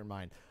changes their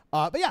mind.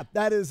 But yeah,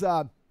 that is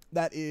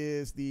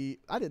the.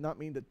 I did not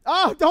mean to.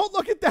 Oh, don't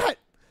look at that.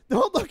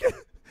 Don't look at.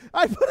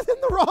 I put it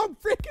in the wrong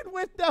freaking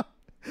window.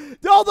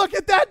 Don't look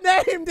at that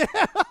name.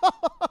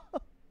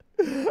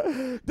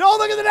 Don't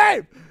look at the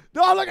name.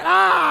 Don't look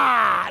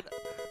at.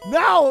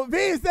 No,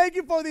 V's, thank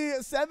you for the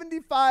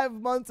 75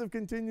 months of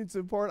continued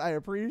support. I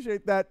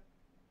appreciate that.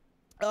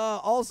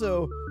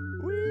 Also,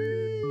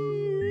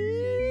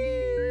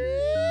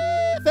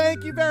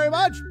 thank you very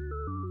much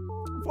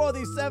for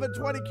the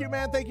 720Q,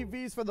 man. Thank you,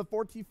 V's, for the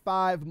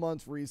 45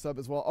 months resub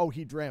as well. Oh,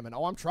 he dramming.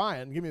 Oh, I'm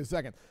trying. Give me a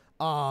second.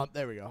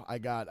 There we go. I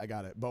got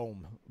it.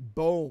 Boom.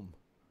 Boom.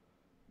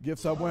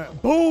 Gift sub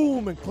went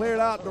boom and cleared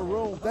out the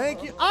room.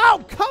 Thank you.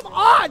 Oh, come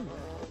on.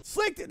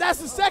 Slick, that's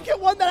the second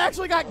one that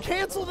actually got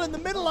canceled in the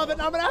middle of it,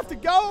 and I'm going to have to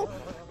go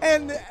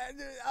and,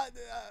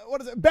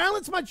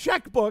 balance my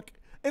checkbook,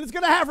 and it's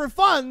going to have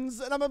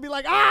refunds, and I'm going to be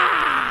like,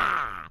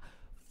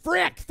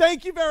 frick.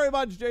 Thank you very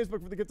much,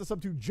 Jacebook, for the gift the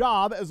sub to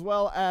Job, as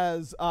well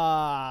as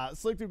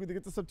Slick Dude with the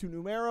gift the sub to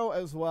Numero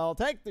as well.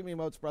 Take the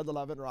emote, spread the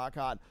love, and rock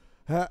on.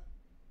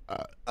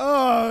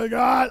 Oh,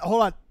 God.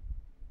 Hold on.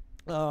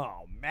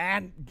 Oh,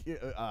 man.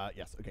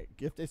 Yes, okay.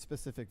 Gift a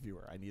specific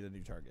viewer. I need a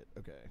new target.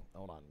 Okay,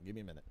 hold on. Give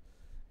me a minute.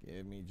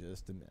 Give me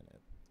just a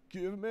minute.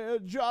 Give me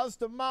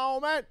just a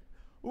moment.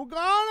 We're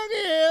gonna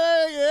give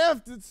a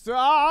gift to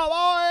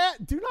stop.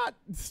 Do not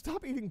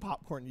stop eating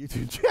popcorn,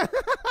 YouTube channel.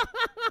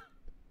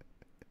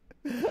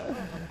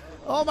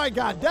 Oh my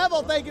God.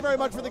 Devil, thank you very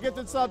much for the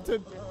gifted sub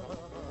to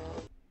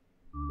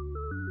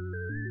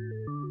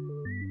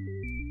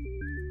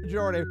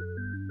Jordy.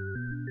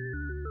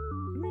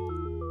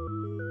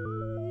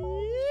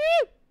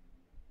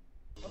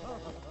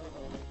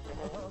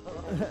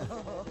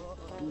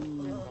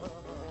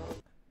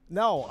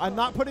 No, I'm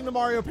not putting the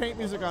Mario Paint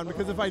music on,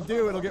 because if I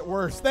do, it'll get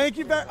worse. Thank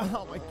you very.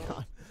 Oh my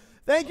God.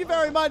 Thank you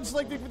very much,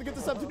 Slick Dick, for the gift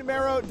sub to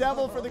Numero,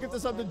 Devil for the gift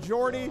sub to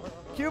Jordy,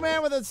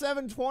 Q-Man with a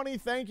 720.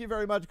 Thank you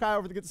very much,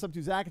 Kyle, for the gift sub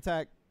to Zack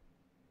Attack,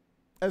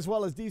 as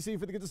well as DC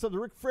for the gift sub to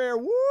Rick Flair.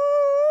 Woo!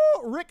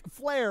 Rick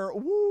Flair.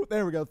 Woo!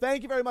 There we go.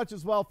 Thank you very much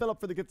as well, Philip,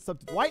 for the gift sub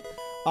to Dwight,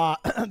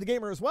 the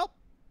gamer as well.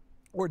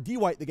 Or D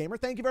White the gamer.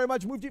 Thank you very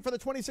much. Moved you for the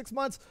 26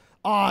 months.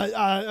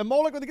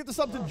 Moloch with the gift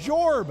sub to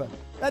Jorb.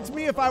 That's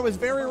me if I was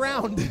very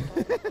round.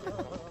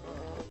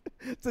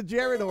 It's a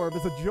Jared orb.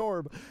 It's a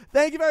Jorb.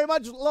 Thank you very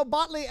much,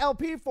 Lobotly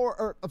LP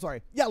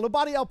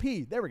Lobotly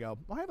LP. There we go.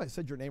 Why have I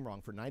said your name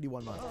wrong for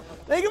 91 months?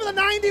 Thank you for the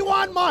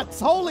 91 months.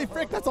 Holy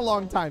frick, that's a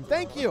long time.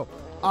 Thank you.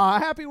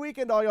 Happy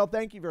weekend, all y'all.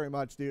 Thank you very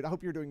much, dude. I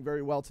hope you're doing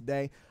very well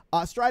today.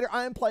 Strider,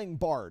 I am playing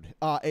Bard,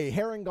 a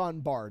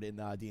Herringon Bard in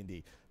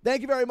D&D.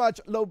 Thank you very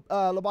much,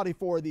 Lobotly,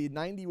 for the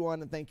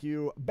 91, and thank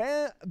you,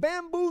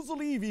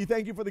 Bamboozleevy.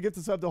 Thank you for the gift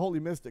of sub to Holy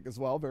Mystic as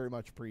well. Very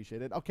much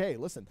appreciated. Okay,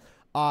 listen.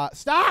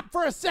 Stop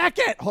for a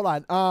second.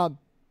 Hold on.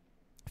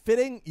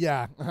 Fitting?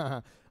 Yeah.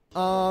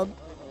 Oh,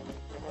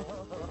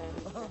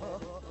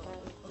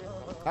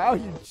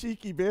 you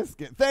cheeky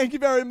biscuit. Thank you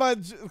very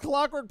much.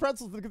 Clockwork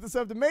Pretzels for the gift of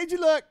sub to Made You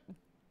Look.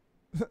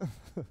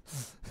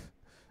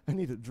 I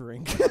need a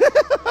drink.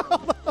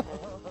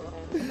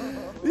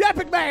 The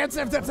Epic Man,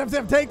 take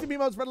the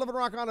emotes, spread love and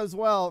rock on as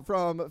well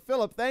from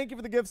Philip. Thank you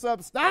for the gift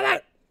sub.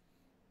 Stop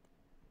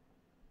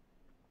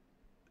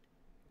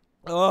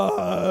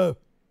it!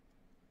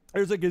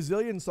 There's a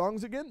gazillion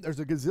songs again.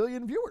 There's a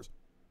gazillion viewers.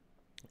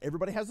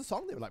 Everybody has a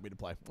song they would like me to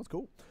play. That's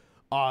cool.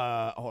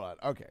 Hold on.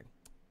 Okay.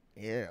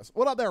 Yes.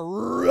 What up there,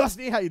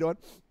 Rusty? How you doing?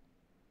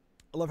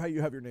 I love how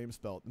you have your name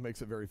spelled. It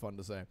makes it very fun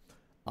to say.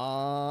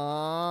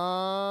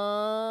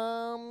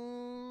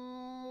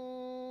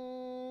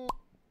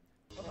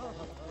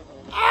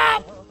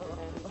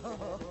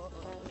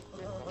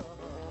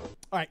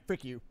 All right,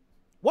 frick you.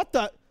 What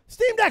the?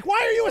 Steam Deck,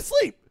 why are you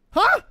asleep?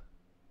 Huh?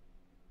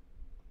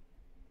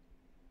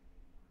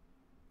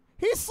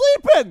 He's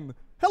sleeping.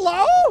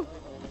 Hello?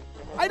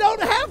 I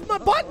don't have my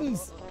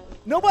buttons.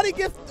 Nobody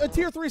gift a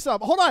tier 3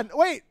 sub. Hold on.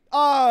 Wait.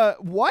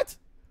 What?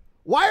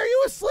 Why are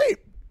you asleep?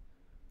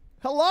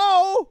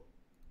 Hello?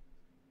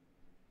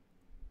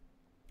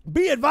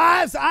 Be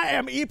advised, I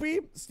am EP.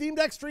 Steam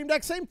Deck, Stream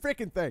Deck, same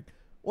freaking thing.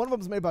 One of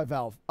them is made by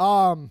Valve.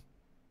 Hello?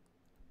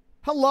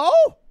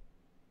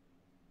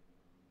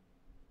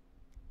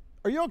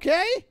 Are you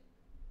okay?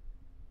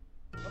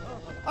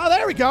 Oh,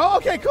 there we go.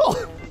 Okay, cool.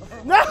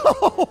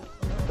 No!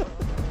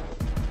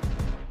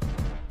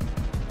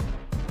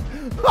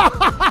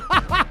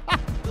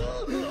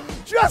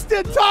 Just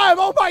in time.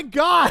 Oh my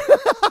god.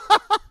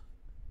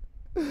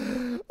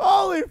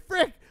 Holy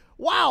frick.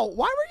 Wow,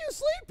 why were you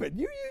sleeping?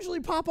 You usually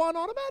pop on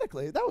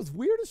automatically. That was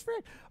weird as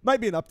frick. Might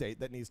be an update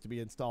that needs to be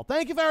installed.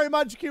 Thank you very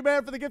much,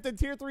 Q-Man, for the gifted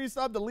tier 3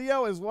 sub to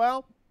Leo as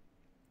well.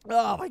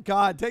 Oh my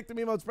god, take the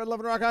memo, spread love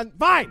and rock on.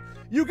 Fine,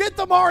 you get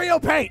the Mario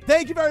paint.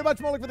 Thank you very much,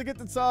 Molik, for the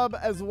gifted sub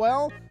as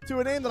well to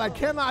a name that I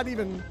cannot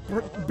even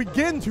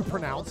begin to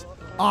pronounce.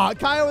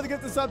 Kaya with a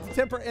gifted sub to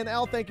Temper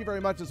NL. Thank you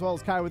very much, as well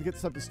as Kaya with a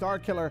gifted sub to Star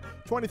Killer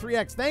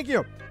 23X. Thank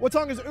you. What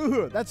song is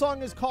Uhu? That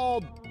song is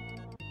called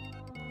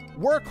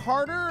Work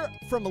Harder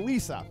from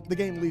Lisa, the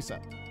game Lisa.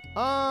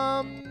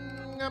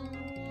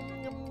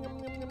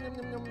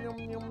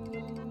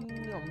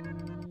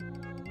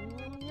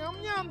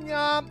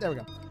 There we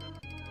go.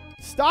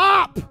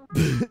 Stop!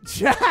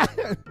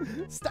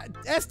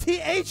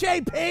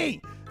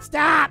 S-T-H-A-P!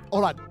 Stop!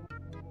 Hold on.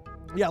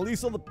 Yeah,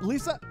 Lisa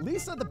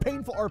the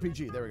Painful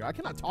RPG. There we go. I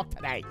cannot talk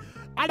today.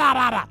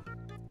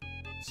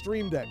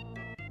 Stream Deck.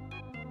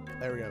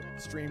 There we go.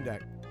 Stream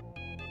Deck.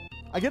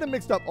 I get them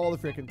mixed up all the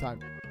freaking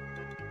time.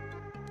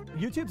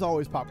 YouTube's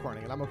always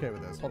popcorning, and I'm okay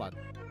with this. Hold on.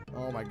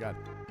 Oh my god.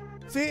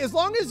 See, as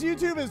long as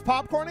YouTube is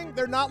popcorning,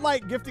 they're not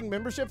like gifting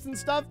memberships and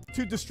stuff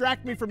to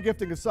distract me from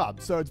gifting a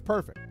sub, so it's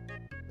perfect.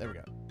 There we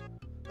go.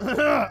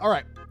 All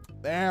right.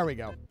 There we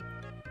go.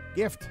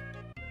 Gift.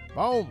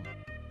 Boom.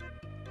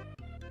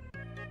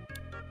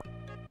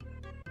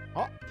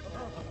 Oh.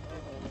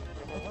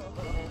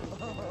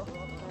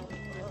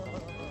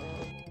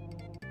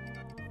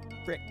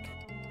 Frick.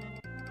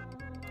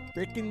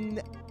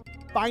 Frickin'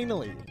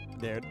 finally,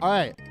 dude. All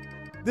right.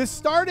 This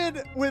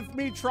started with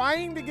me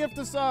trying to gift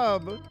a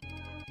sub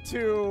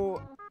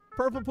to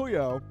Purple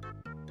Puyo,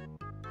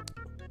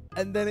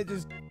 and then it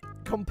just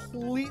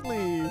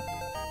completely...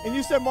 And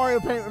you said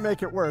Mario Paint would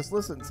make it worse.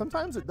 Listen,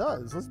 sometimes it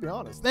does. Let's be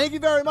honest. Thank you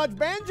very much,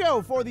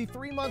 Banjo, for the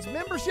 3 months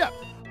membership.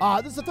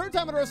 This is the third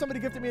time in a row somebody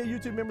gifted me a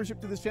YouTube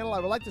membership to this channel. I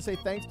would like to say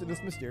thanks to this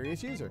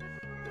mysterious user.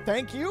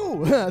 Thank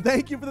you.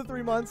 Thank you for the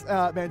 3 months,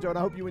 Banjo, and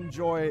I hope you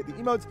enjoy the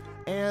emotes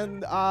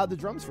and the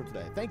drums for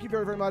today. Thank you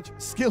very, very much.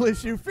 Skill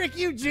issue. Frick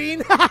you,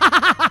 Gene.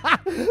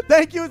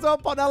 Thank you as well,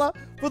 Panella,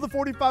 for the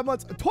 45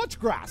 months.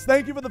 Touchgrass.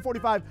 Thank you for the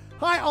 45.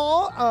 Hi,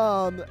 all.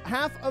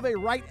 Half of a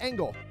right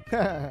angle.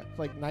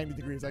 Like 90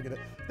 degrees. I get it.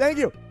 Thank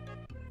you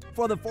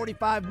for the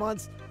 45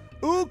 months.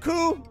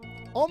 Uku.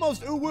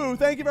 Almost uwu.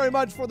 Thank you very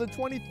much for the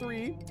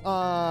 23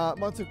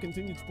 months of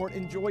continued support.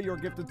 Enjoy your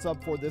gifted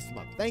sub for this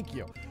month. Thank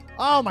you.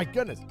 Oh my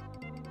goodness.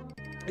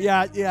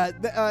 Yeah.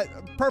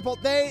 Purple,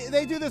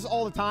 they do this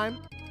all the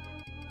time.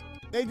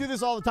 They do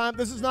this all the time.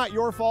 This is not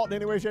your fault in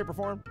any way, shape, or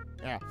form.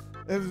 Yeah.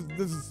 This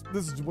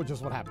is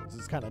just what happens.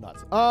 It's kind of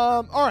nuts.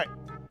 All right.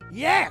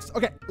 Yes.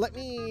 Okay. Let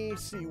me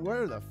see.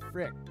 Where the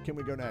frick can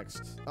we go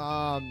next?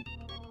 Or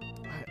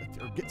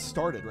get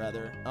started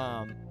rather.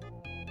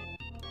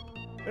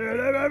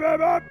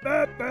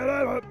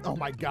 Oh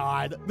my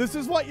god. This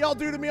is what y'all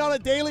do to me on a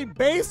daily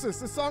basis.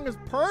 This song is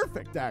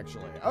perfect,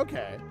 actually.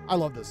 Okay. I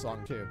love this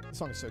song, too. This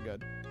song is so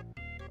good.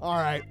 All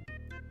right.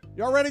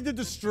 Y'all ready to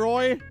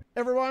destroy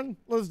everyone?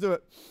 Let's do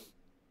it.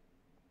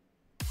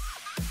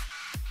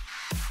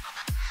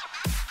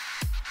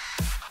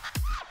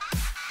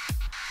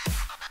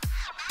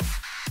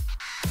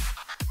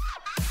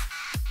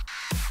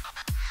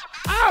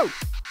 Ow!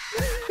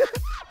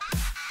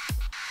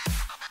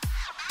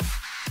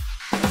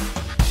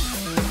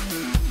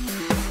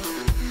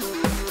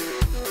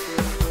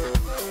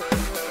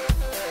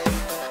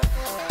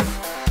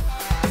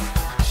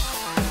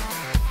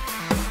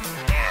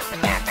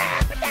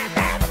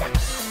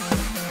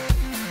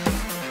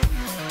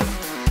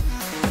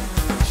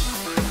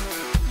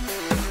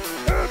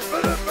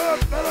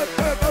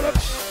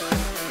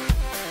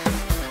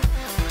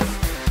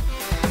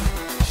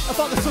 I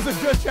thought this was a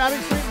good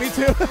chatting stream. Me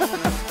too.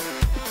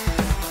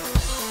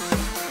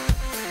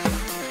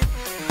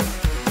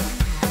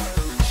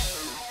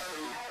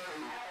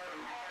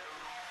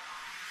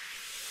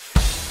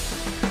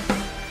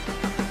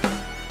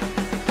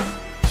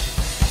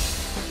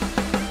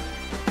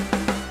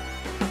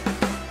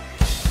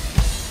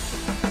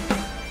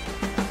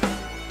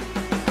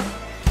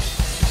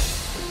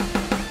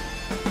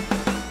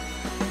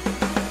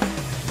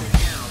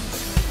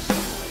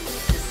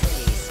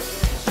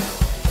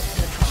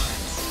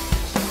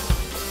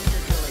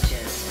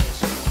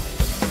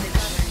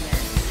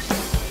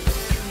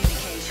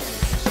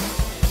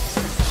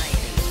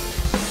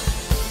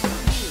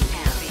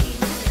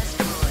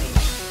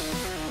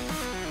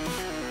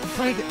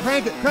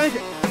 Crank it, crank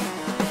it.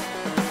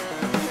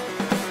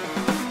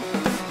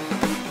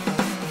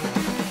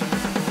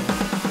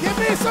 Give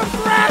me me some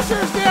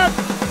thrashers,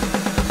 dude!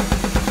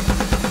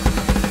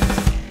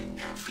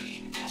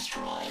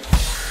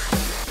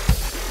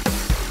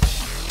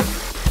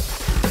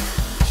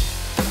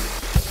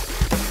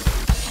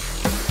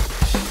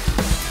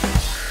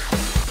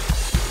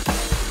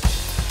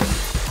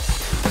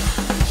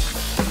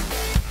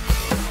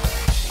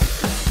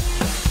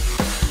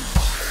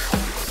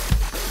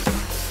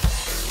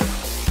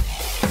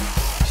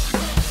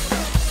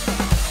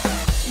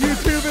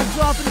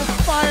 Dropping the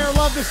fire.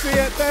 Love to see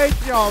it.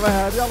 Thank y'all,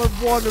 man. Y'all are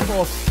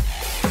wonderful.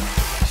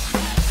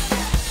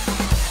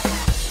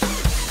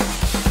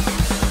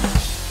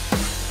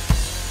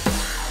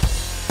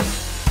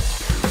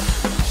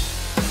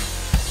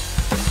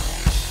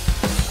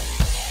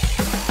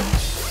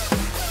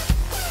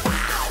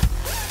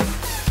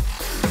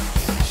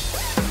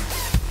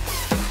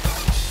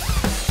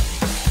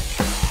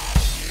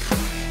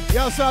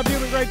 Yo,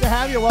 Subhuman, great to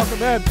have you.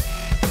 Welcome in.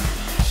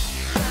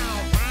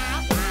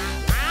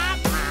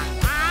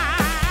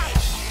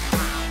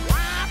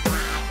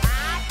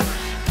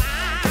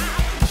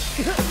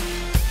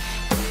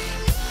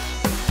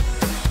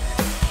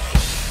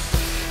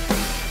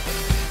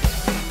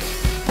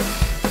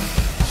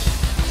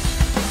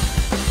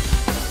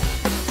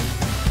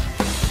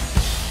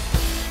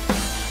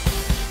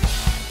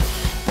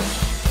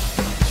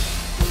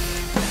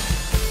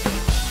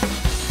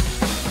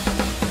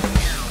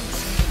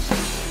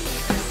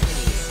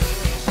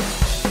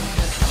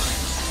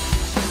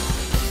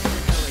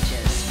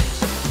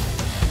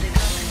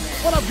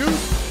 What up,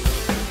 Goose?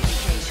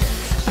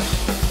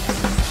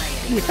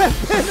 You have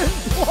been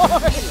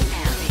employed!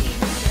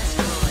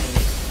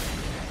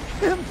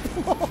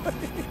 Employed!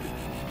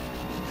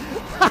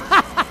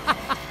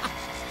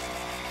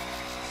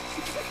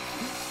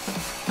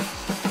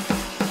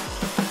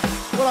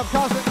 What up,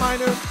 Cosmic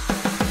Miner?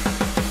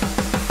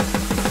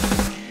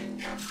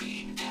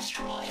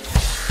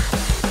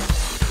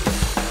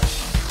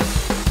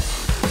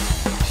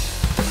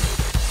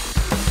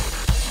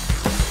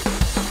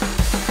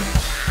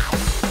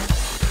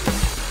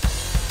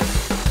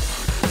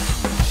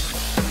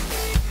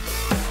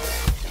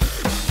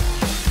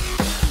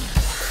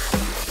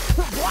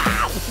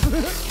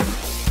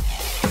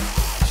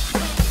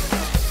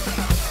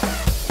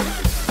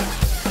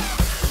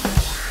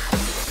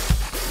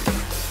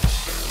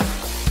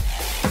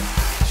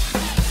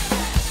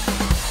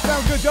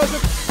 Sounds good,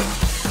 Joseph.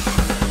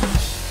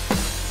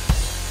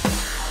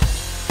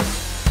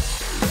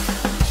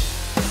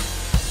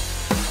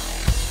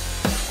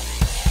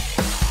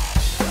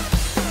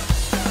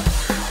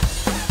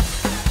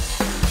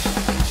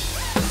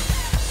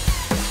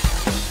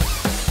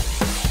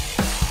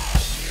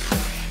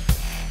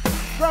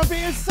 Grumpy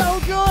is so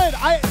good.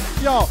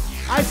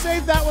 I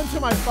saved that one to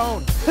my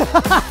phone.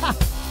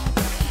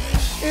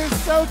 It's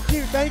so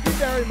cute. Thank you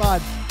very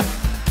much.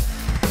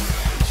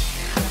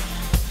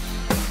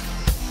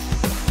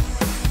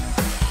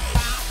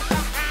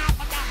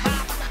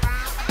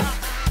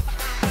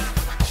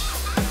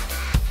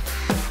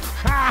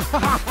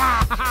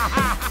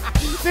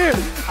 Dude,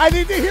 I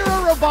need to hear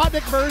a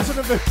robotic version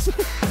of this.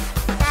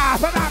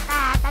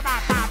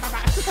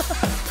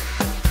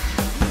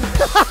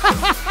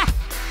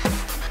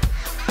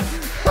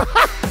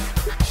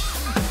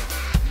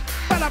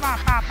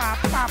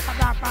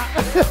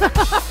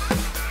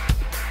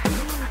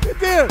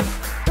 Dude,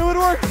 it would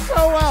work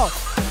so well.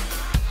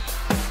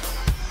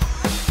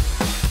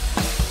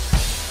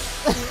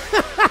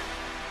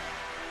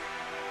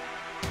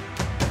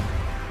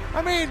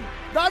 I mean,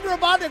 Dr.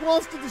 Robotnik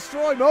wants to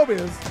destroy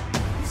Mobius,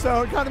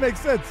 so it kind of makes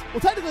sense. Well,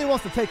 technically he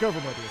wants to take over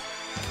Mobius.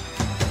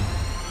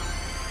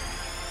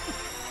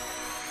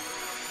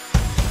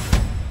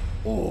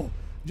 Oh,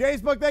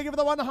 Jay's book, thank you for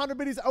the 100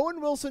 biddies.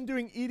 Owen Wilson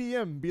doing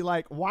EDM. Be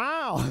like,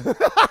 wow.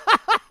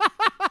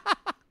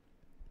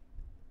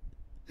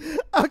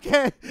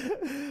 Okay.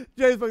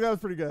 Jay's book, that was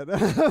pretty good.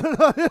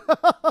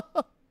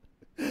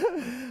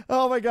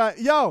 Oh my God.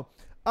 Yo,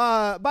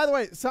 by the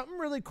way, something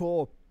really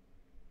cool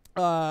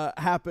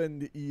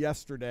happened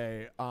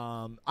yesterday.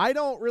 I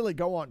don't really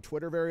go on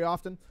Twitter very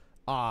often,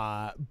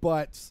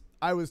 but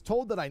I was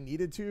told that I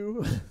needed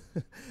to.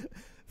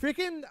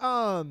 Freaking,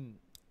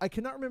 I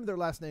cannot remember their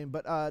last name,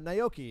 but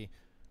Naoki,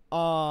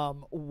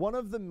 one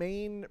of the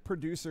main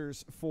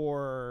producers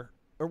for,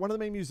 or one of the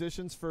main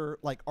musicians for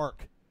like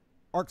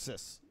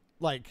Arxis,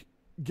 like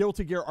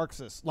Guilty Gear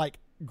Arxis, like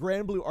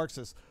Grand Blue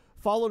Arxis,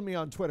 followed me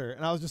on Twitter,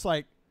 and I was just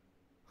like,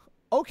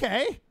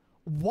 okay,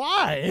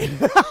 why?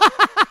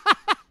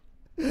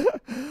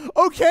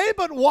 Okay,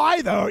 but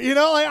why though? You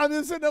know, like I'm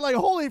just sitting there like,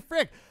 holy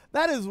frick,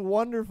 that is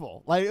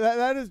wonderful. Like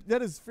that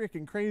is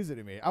freaking crazy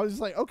to me. I was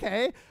just like,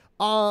 okay,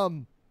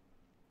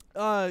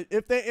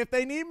 if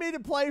they need me to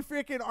play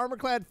freaking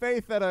Armorclad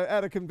Faith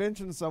at a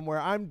convention somewhere,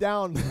 I'm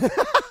down.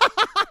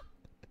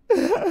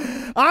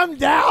 I'm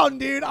down,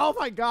 dude. Oh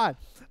my God.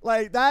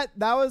 Like that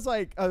was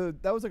like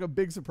a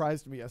big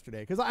surprise to me yesterday,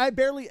 because I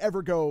barely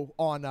ever go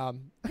on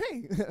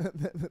hey,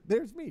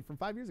 there's me from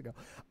 5 years ago.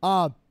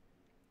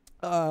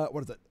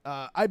 what is it?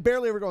 I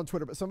barely ever go on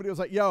Twitter, but somebody was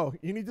like, yo,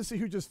 you need to see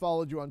who just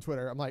followed you on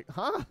Twitter. I'm like,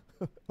 huh?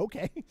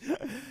 Okay.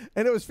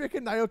 And it was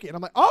freaking Naoki. And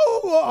I'm like,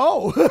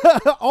 oh,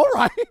 all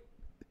right.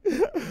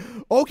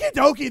 Okie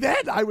dokie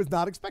then. I was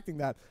not expecting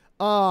that.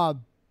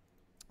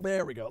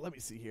 There we go. Let me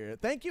see here.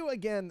 Thank you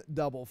again,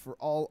 Double, for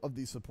all of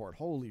the support.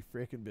 Holy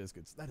freaking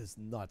biscuits. That is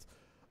nuts.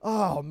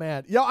 Oh,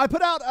 man. Yo, I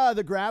put out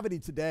the Gravity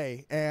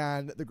today,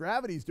 and the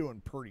Gravity's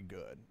doing pretty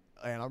good.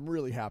 And I'm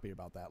really happy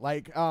about that.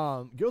 Like,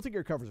 Guilty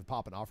Gear covers are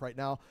popping off right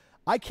now.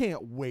 I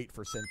can't wait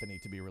for Symphony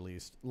to be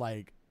released.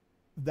 Like,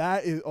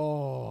 that is,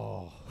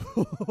 oh.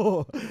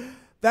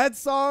 That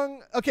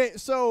song. Okay,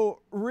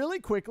 so really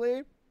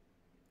quickly,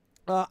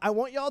 I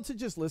want y'all to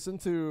just listen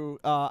to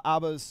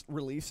A.B.A.'s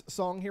release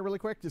song here really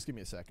quick. Just give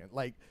me a second.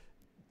 Like,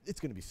 it's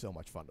going to be so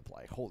much fun to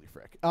play. Holy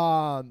frick.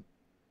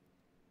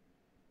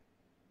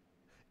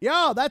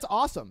 Yeah, that's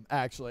awesome,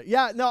 actually.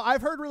 Yeah, no,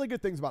 I've heard really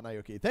good things about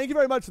Naoki. Thank you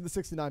very much for the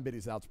 69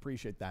 biddies, Outs.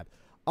 Appreciate that.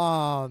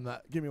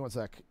 Give me one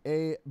sec.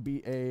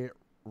 A.B.A.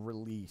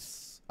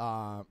 release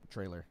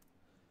trailer.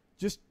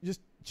 Just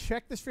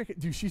check this freaking...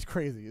 Dude, she's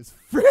crazy as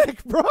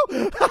frick, bro.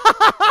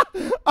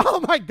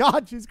 Oh, my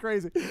God, she's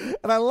crazy.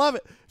 And I love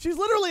it. She's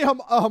literally a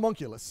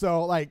homunculus.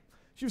 So, like,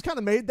 she was kind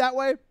of made that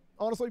way,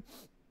 honestly.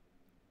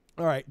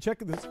 All right, check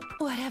this.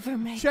 Whatever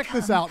may check come,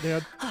 this out,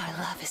 dude. Our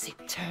love is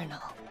eternal.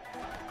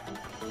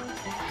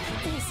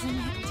 Isn't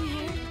it,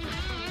 dear?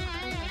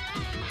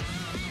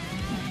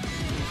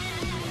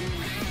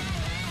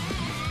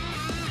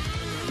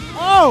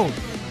 Oh!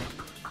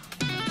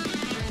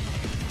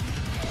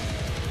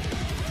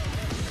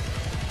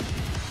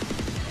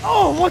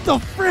 Oh, what the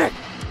frick?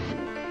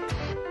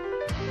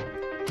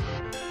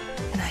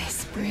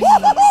 Nice breeze.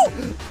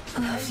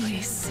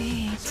 Lovely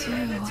sea, too.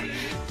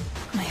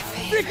 My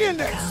favorite Freaking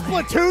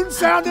color. Splatoon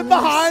sounding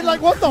behind.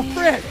 Like, what the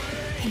frick?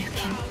 You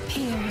can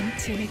peer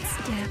into its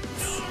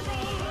depths.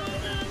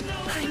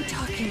 I'm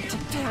talking to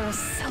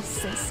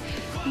Paracelsus,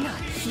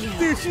 not you.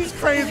 Dude, she's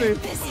crazy. I'm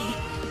busy.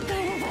 Go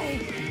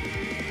away.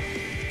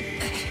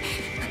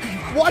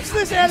 Watch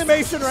this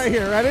animation right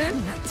here. Ready?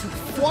 I'm not too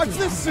Watch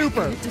filthy. this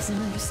super. It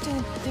doesn't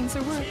understand what things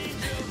are worth.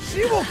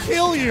 She will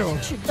kill you.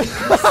 Should be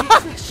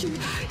concentration.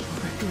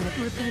 Regret,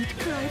 repent,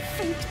 cry,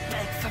 faint,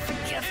 beg for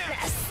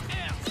forgiveness.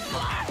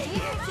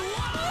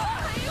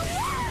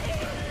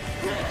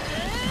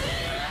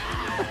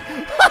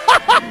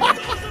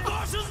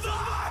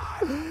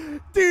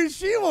 Dude,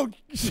 she will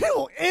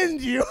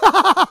end you.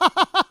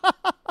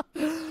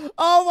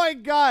 Oh my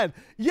God.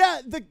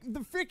 Yeah, the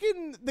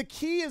freaking the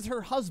key is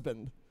her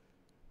husband.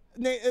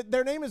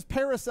 Their name is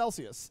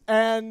Paracelsus.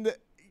 And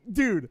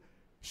dude,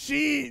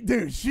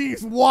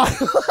 she's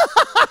wild.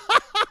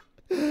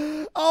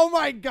 Oh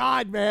my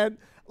God, man.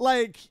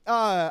 Like,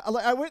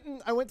 I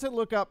went to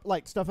look up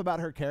like stuff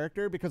about her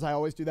character because I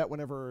always do that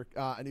whenever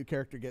a new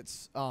character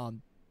gets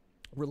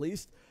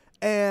released.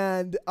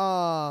 And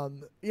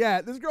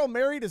yeah, this girl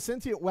married a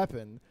sentient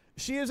weapon.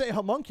 She is a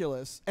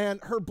homunculus,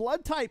 and her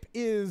blood type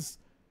is,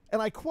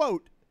 and I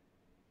quote,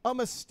 a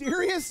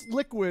mysterious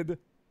liquid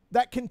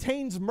that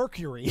contains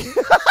mercury.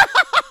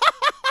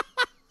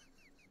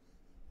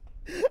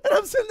 And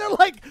I'm sitting there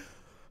like,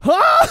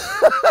 huh?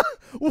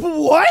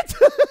 What?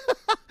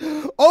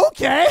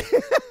 Okay.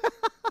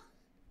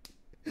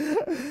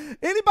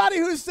 Anybody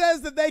who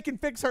says that they can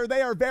fix her,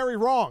 they are very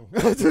wrong.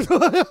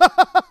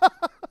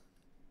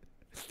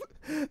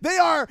 They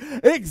are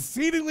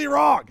exceedingly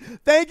wrong.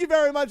 Thank you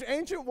very much,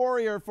 Ancient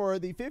Warrior, for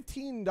the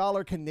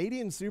 $15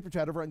 Canadian super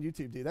chat over on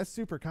YouTube, dude. That's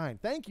super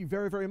kind. Thank you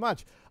very, very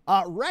much.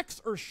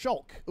 Rex or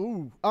Shulk?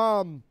 Ooh.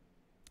 I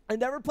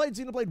never played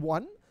Xenoblade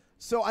 1,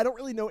 so I don't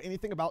really know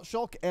anything about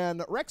Shulk,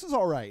 and Rex is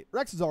all right.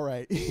 Rex is all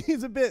right.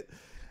 He's a bit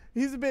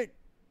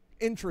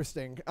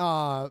interesting.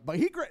 But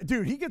he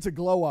gets a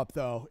glow up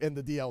though in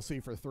the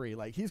DLC for 3.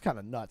 Like, he's kind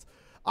of nuts.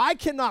 I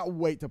cannot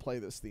wait to play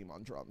this theme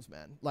on drums,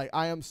 man. Like,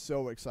 I am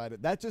so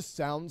excited. That just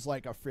sounds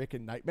like a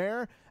freaking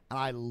nightmare, and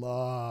I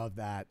love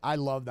that. I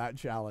love that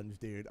challenge,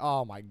 dude.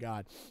 Oh my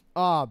God.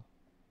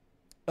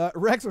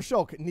 Rex or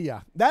Shulk?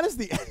 Nia. That is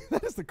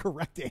the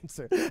correct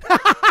answer.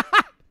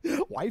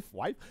 Wife.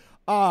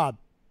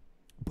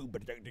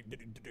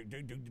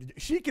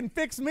 She can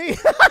fix me.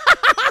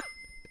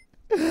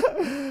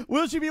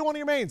 Will she be one of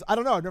your mains? I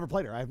don't know. I've never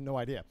played her. I have no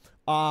idea.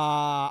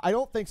 I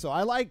don't think so.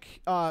 I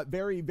like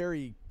very,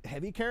 very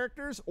heavy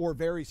characters or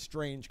very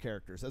strange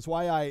characters. That's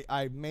why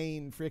I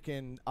main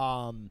freaking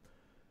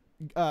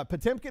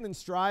Potemkin and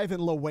Strive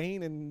and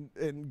Lawayne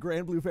in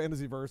Grand Blue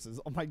Fantasy Versus.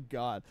 Oh my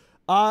God.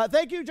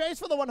 Thank you, Jace,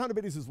 for the 100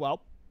 biddies as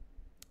well.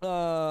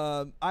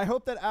 I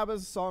hope that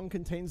ABBA's song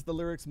contains the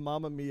lyrics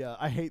Mamma Mia.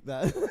 I hate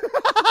that.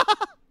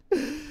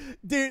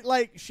 Dude,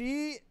 like,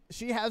 she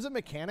has a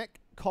mechanic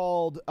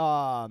called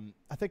I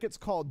think it's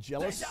called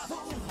Jealous.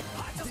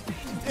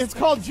 It's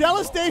called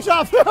Jealous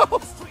Deja Vu.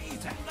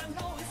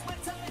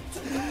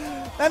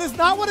 That is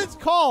not what it's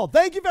called.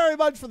 Thank you very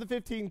much for the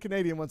 15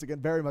 Canadian once again.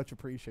 Very much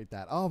appreciate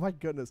that. Oh my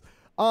goodness.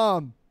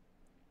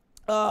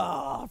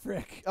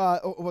 Frick.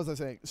 What was I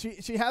saying?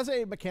 She has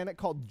a mechanic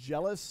called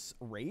Jealous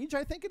Rage,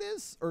 I think it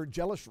is, or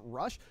Jealous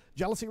Rush,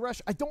 Jealousy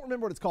Rush. I don't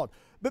remember what it's called.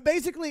 But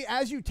basically,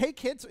 as you take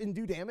hits and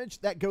do damage,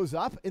 that goes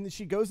up, and then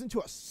she goes into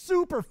a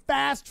super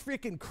fast,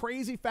 freaking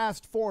crazy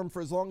fast form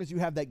for as long as you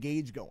have that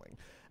gauge going.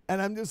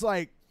 And I'm just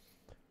like,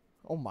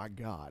 oh my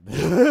god,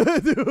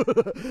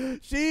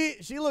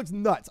 she looks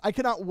nuts. I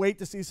cannot wait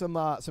to see some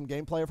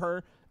gameplay of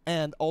her.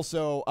 And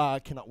also,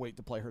 cannot wait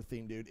to play her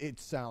theme, dude.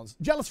 It sounds...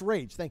 Jealous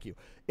Rage, thank you.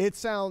 It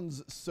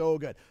sounds so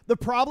good. The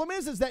problem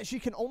is that she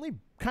can only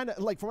kind of...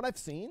 Like, from what I've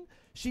seen,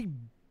 she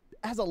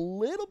has a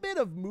little bit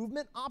of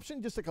movement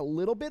option, just like a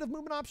little bit of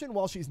movement option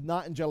while she's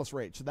not in Jealous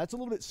Rage. So that's a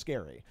little bit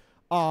scary.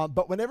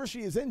 But whenever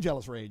she is in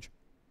Jealous Rage,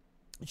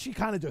 she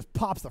kind of just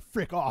pops the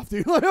frick off,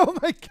 dude. Like, oh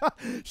my god.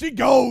 She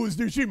goes,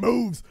 dude. She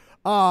moves.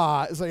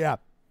 So, yeah.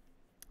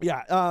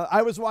 Yeah,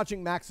 I was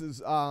watching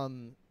Max's,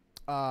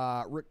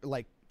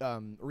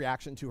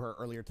 reaction to her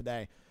earlier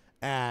today,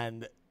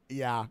 and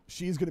yeah,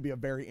 she's going to be a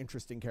very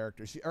interesting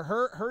character.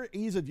 Her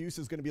ease of use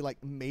is going to be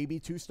like maybe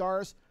 2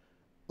 stars,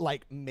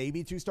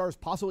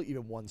 possibly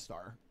even 1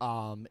 star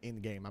in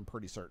game. I'm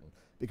pretty certain,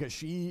 because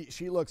she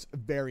looks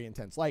very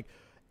intense. Like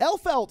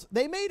Elphelt,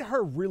 they made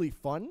her really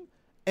fun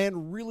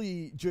and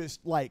really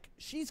just like,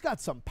 she's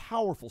got some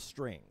powerful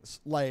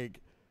strings.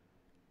 Like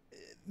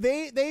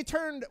they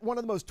turned one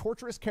of the most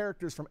torturous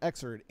characters from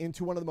Xrd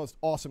into one of the most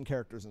awesome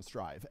characters in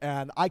Strive,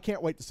 and I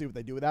can't wait to see what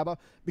they do with A.B.A,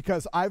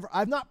 because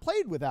I've not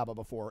played with A.B.A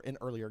before in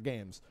earlier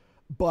games,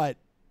 but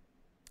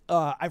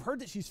I've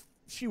heard that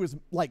she was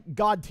like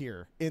god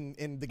tier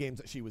in the games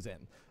that she was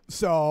in.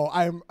 So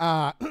I'm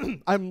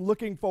I'm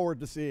looking forward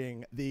to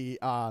seeing the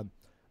I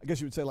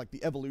guess you would say like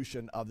the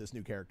evolution of this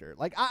new character.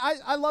 Like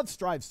I love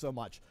Strive so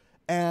much,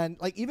 and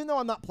like even though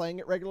I'm not playing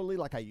it regularly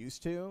like I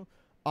used to,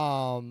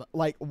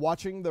 like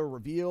watching the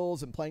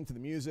reveals and playing to the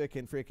music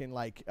and freaking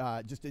like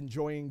just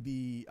enjoying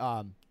the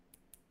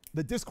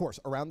discourse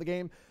around the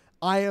game,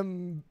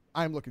 I'm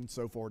looking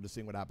so forward to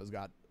seeing what A.B.A's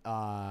got,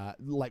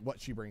 like what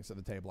she brings to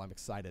the table. I'm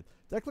excited.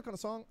 Did I click on a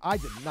song? I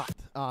did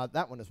not.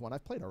 That one is one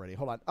I've played already.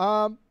 Hold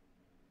on.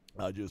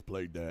 I just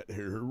played that.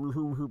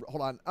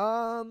 Hold on.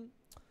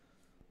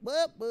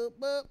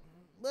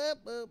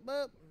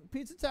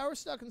 Pizza Tower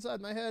stuck inside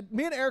my head.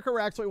 Me and Erica were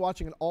actually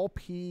watching an all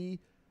P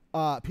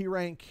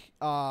rank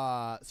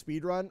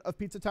speed run of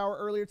Pizza Tower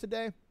earlier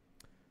today.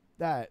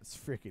 That's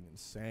freaking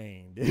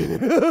insane, dude.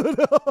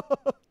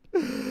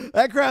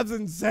 That crap's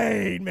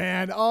insane,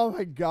 man. Oh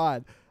my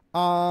god.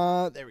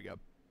 There we go.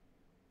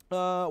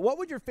 What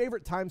would your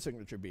favorite time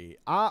signature be?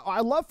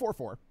 I love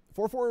 4-4.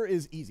 4-4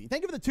 is easy.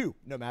 Thank you for the 2,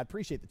 Nomad.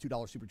 Appreciate the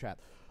 $2 super chat.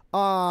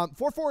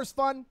 4-4 is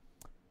fun.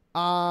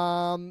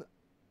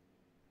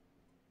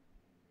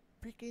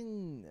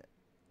 Freaking,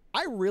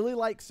 I really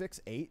like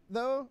 6-8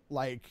 though.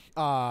 Like,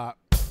 I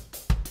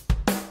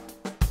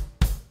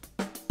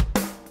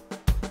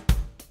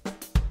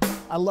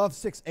love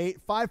 6-8.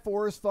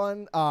 5-4 is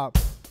fun.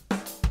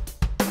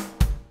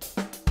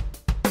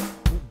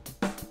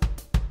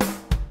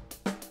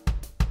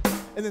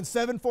 And then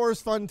 7-4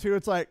 is fun too.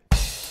 It's like,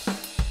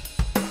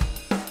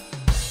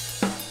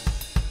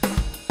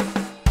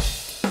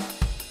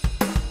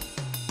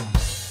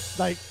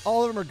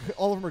 all of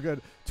them are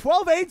good.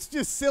 12-8's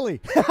just silly.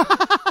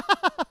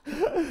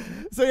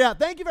 So yeah,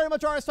 thank you very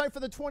much, RS Type, for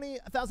the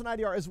 20,000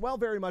 IDR as well.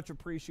 Very much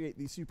appreciate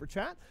the super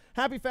chat.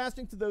 Happy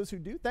fasting to those who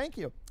do. Thank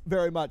you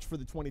very much for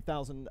the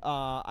 20,000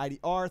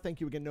 IDR. Thank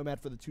you again, Nomad,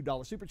 for the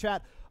 $2 super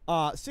chat.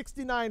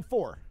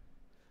 69-4.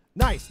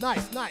 Nice.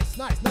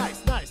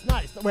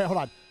 Wait, hold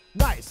on.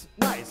 Nice.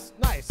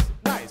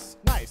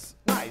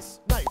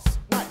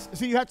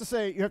 So you have to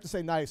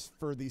say nice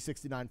for the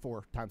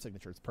 69-4 time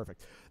signature. It's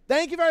perfect.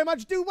 Thank you very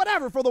much. Do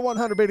whatever for the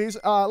 100 biddies.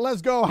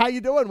 Let's go. How you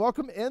doing?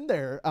 Welcome in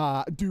there,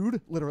 dude.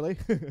 Literally.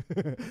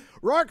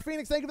 Rock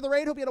Phoenix, thank you for the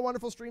raid. Hope you had a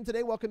wonderful stream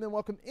today.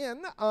 Welcome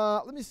in.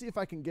 Let me see if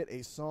I can get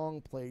a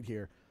song played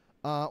here.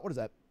 What is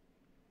that?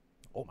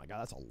 Oh my god,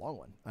 that's a long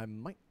one. I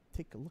might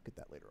take a look at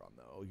that later on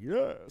though.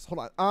 Yes.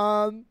 Hold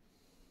on.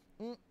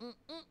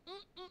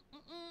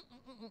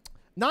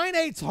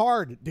 9-8's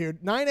hard,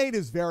 dude. 9-8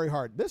 is very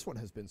hard. This one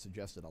has been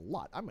suggested a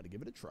lot. I'm going to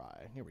give it a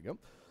try. Here we go.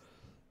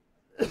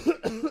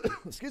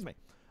 Excuse me.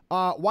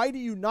 Why do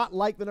you not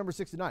like the number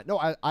 69? No,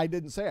 I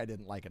didn't say I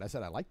didn't like it. I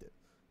said I liked it.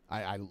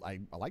 I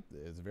liked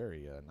it. It's a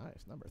very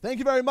nice number. Thank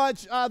you very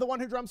much, the one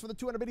who drums for the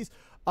 200 biddies.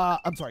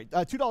 I'm sorry,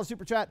 $2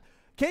 super chat.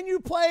 Can you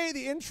play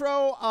the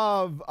intro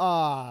of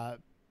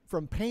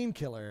from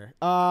Painkiller?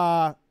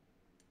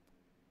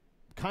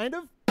 Kind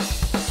of.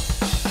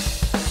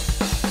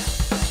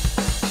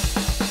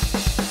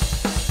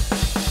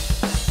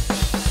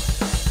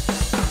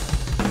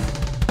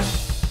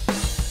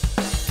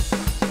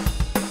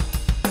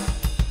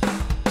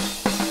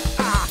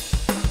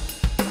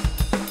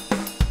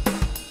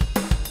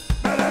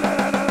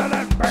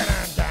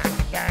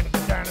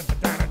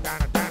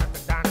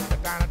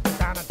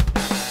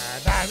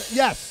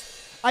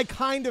 Yes, I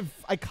kind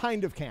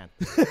of can.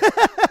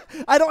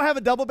 I don't have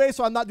a double bass,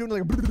 so I'm not doing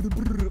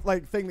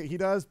like thing that he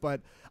does,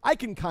 but I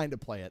can kind of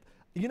play it.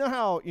 You know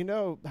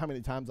how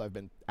many times I've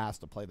been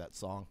asked to play that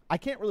song? I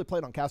can't really play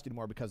it on cast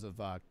anymore because of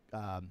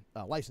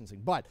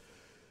licensing, but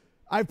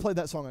I've played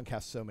that song on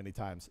cast so many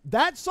times.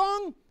 That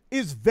song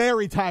is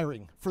very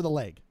tiring for the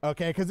leg,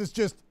 okay? Because it's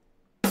just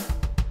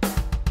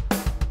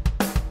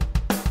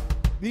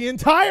the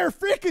entire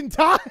freaking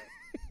time.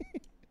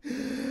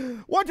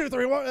 1, 2,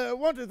 3,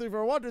 1, 2, 3,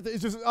 4, 1, 2, 3.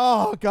 It's just,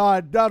 oh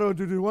God, 1,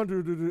 2,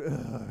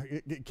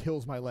 3. It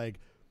kills my leg.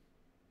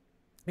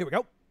 Here we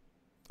go.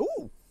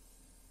 Ooh.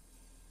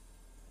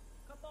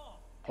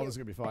 Oh, this is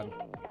gonna be fun.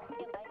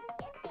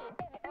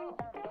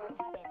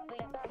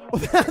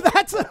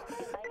 That's a.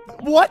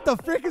 What the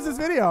frick is this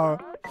video?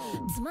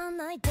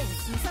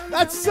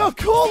 That's so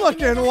cool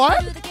looking.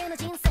 What?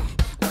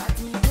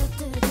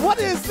 What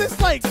is this,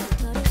 like,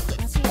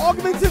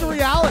 augmented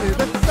reality?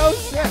 That's so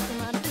sick.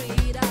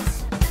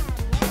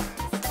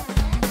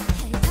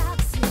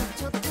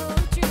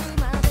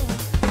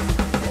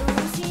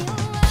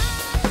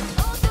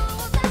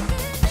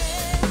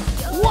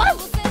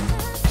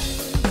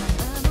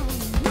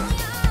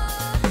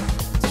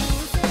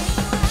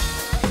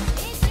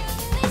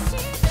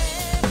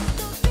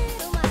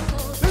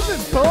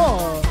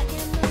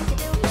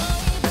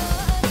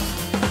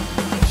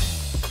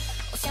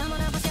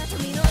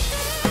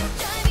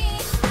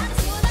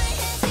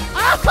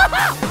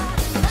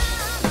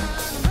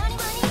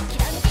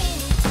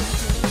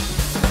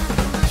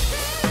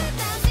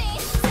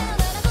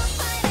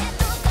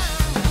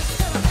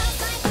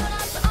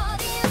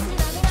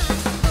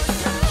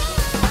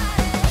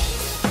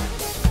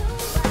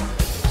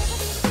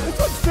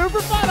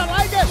 Super fun, I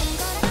like it.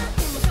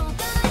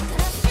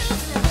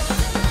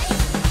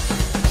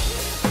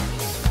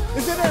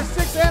 Is it our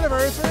 6th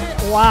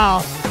anniversary?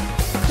 Wow.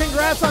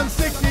 Congrats on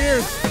 6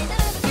 years.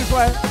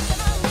 Suisei.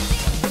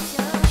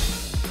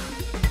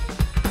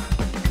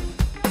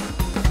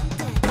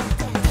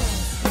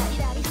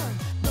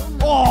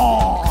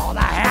 Oh, the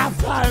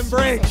halftime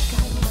break.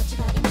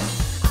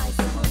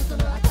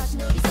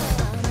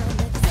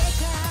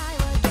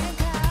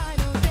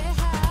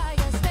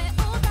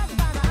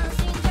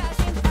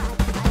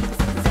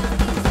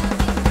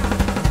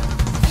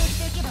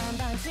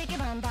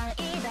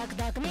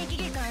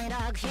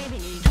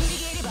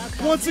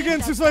 Once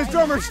again, Suisei's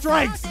drummer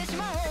strikes.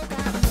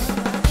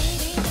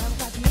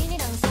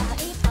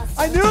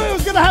 I knew it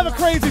was going to have a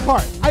crazy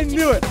part. I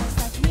knew it.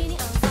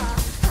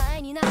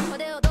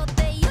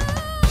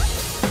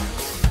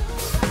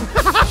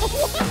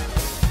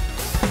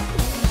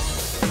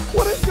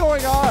 What is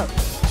going on?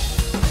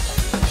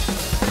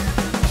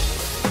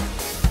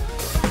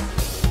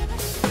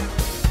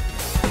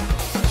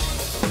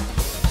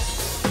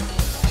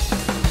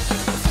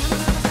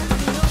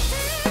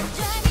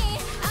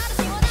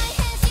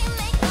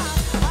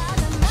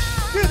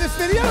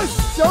 Video is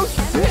so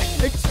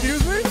sick.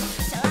 Excuse me?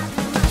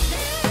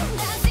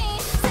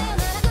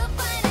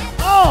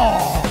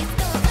 Oh!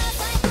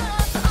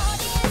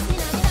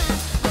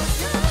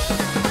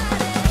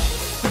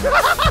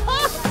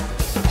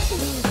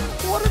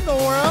 What in the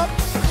world?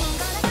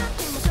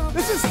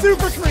 This is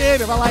super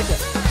creative. I like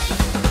it.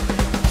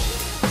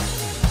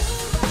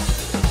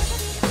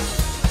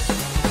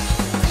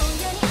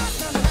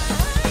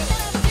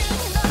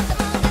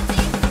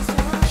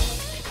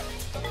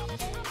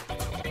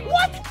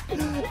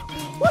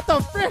 What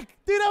the frick?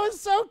 Dude, that was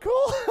so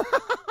cool.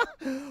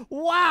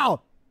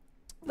 Wow.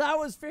 That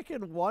was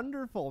freaking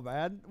wonderful,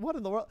 man. What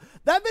in the world?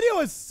 That video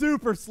is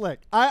super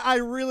slick. I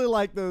really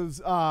like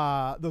those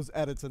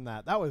edits in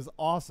that. That was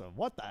awesome.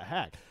 What the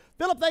heck?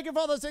 Philip, thank you for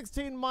all the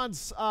 16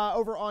 months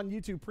over on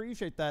YouTube.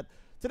 Appreciate that.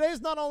 Today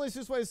is not only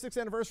Suisei's 6th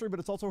anniversary, but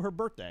it's also her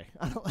birthday.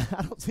 I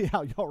don't see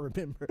how y'all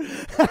remember.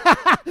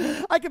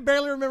 I can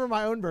barely remember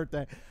my own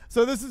birthday.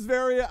 So this is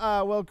very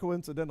well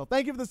coincidental.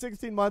 Thank you for the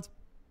 16 months.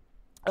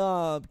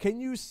 Can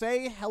you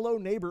say hello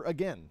neighbor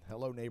again?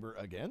 Hello neighbor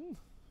again?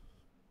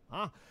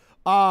 Huh?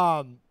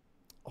 Hold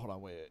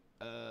on, wait.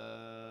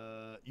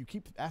 You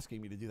keep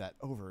asking me to do that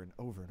over and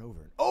over and over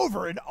and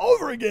over and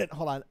over again.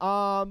 Hold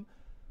on.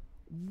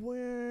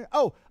 Where?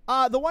 Oh,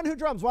 the one who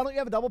drums. Why don't you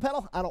have a double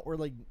pedal? I don't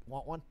really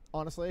want one,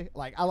 honestly.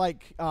 Like I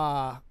like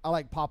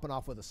popping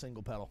off with a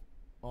single pedal,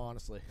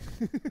 honestly.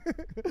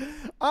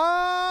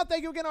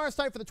 Thank you again, RS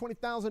Type, for the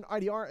 20,000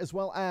 IDR, as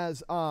well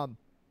as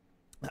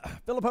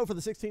Philip Ho for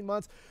the 16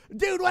 months.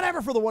 Dude,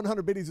 whatever, for the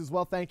 100 biddies as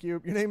well. Thank you.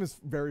 Your name is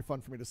very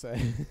fun for me to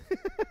say.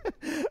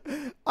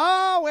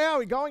 Oh, where are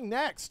we going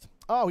next?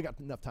 Oh, we got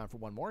enough time for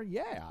one more.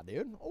 Yeah,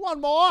 dude. One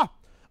more.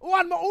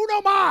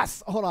 Uno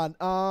más. Hold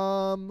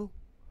on.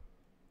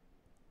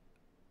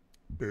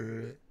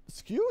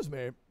 Excuse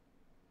me.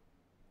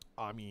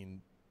 I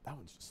mean, that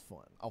one's just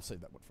fun. I'll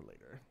save that one for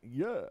later.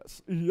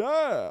 Yes.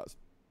 Yes.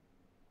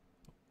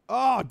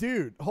 Oh,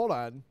 dude. Hold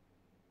on.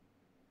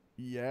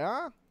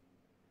 Yeah.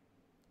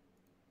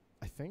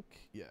 I think,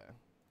 yeah.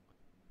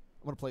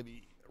 I'm going to play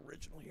the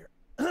original here.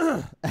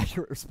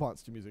 Accurate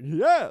response to music.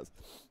 Yes.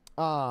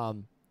 I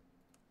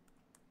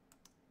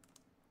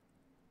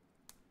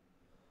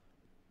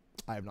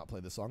have not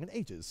played this song in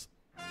ages.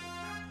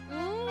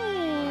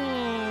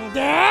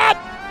 Dad!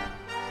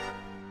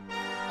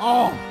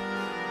 Oh.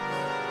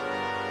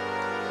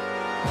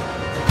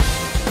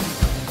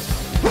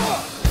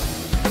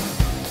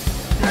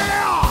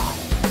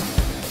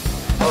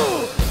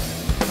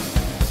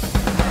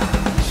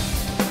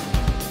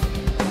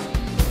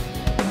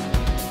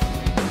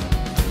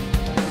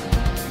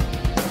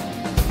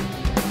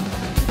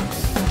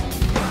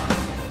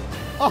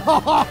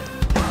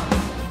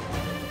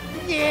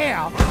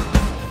 Yeah!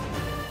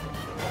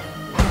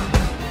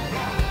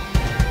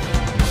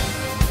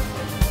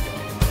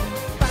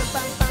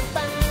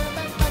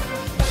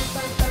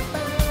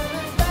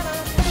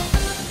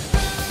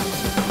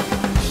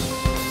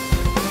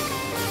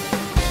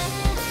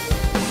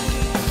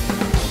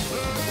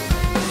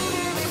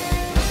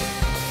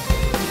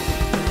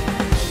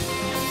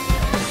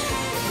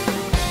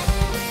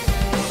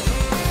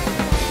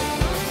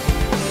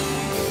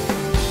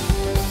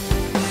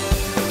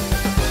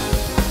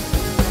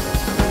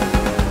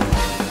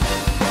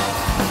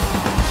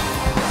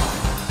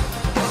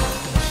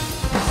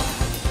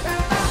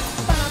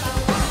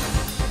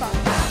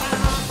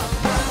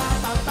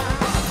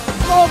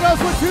 Goes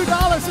with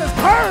 $2 says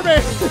Kirby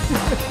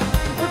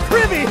or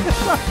Kirby.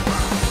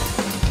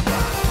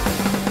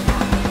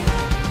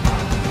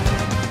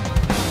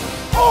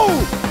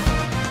 Oh!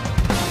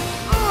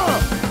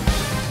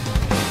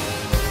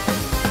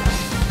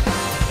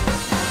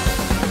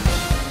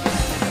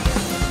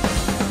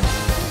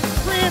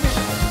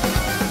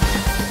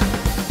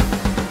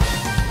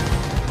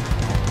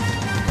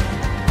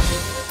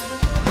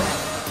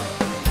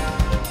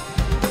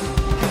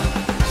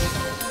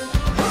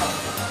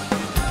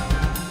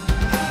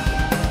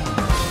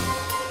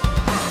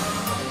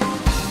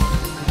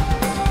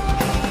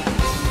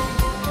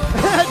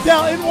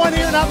 In one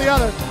ear, not the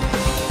other.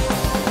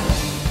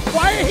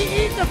 Why are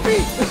he eating the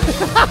feet?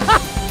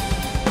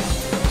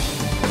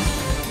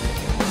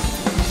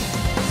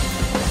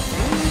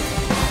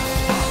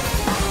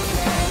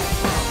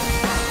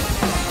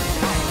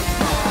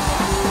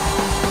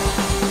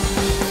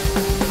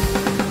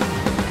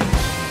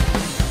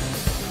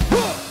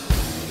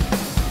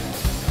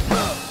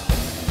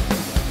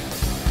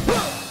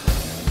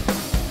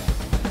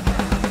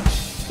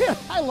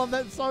 I love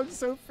that song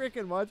so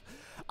freaking much.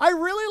 I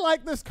really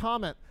like this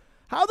comment.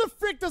 How the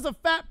frick does a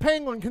fat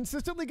penguin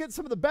consistently get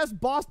some of the best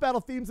boss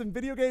battle themes in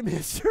video game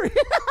history?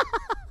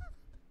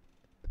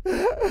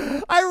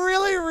 I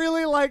really,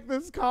 really like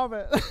this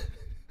comment.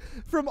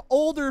 From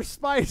Older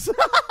Spice.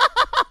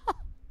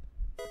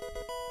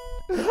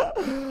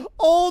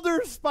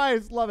 Older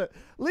Spice, love it.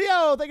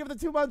 Leo, thank you for the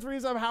 2 months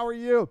resub. How are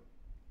you?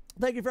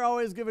 Thank you for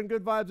always giving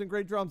good vibes and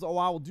great drums. Oh,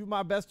 I will do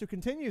my best to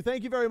continue.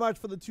 Thank you very much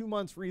for the 2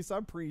 months resub.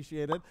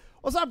 Appreciate it.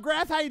 What's up,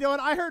 Grath? How you doing?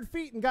 I heard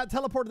feet and got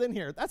teleported in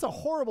here. That's a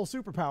horrible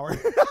superpower.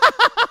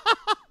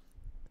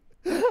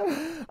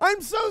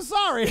 I'm so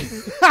sorry.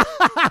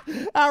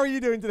 How are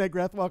you doing today,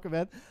 Grath? Welcome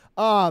in.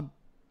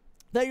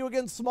 Thank you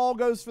again, Small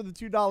Ghost, for the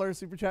 $2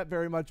 super chat.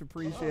 Very much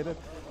appreciated.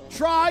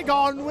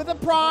 Trigon with a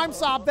prime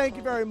sub. Thank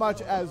you very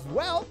much as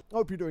well.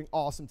 Hope you're doing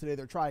awesome today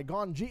there,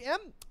 Trigon GM.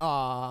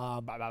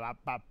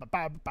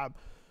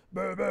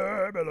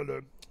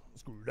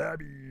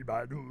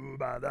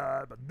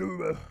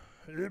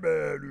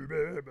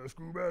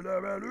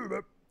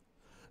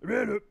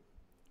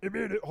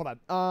 Hold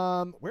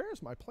on.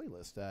 Where's my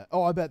playlist at?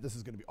 Oh, I bet this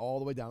is going to be all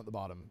the way down at the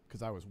bottom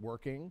because I was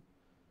working.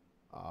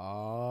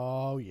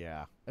 Oh,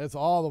 yeah. It's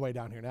all the way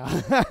down here now.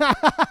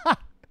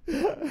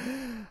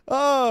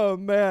 Oh,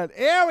 man.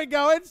 Here we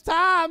go. It's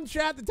time,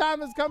 chat. The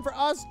time has come for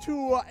us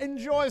to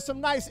enjoy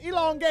some nice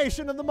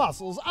elongation of the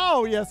muscles.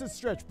 Oh, yes. It's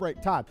stretch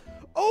break time.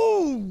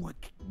 Oh,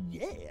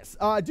 yes.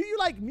 Do you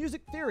like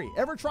music theory?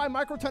 Ever try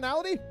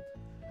microtonality?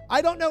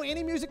 I don't know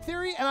any music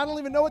theory, and I don't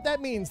even know what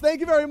that means.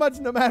 Thank you very much,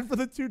 Nomad, for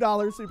the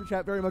 $2 super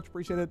chat. Very much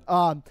appreciated.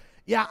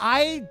 Yeah,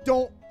 I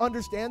don't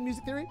understand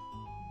music theory.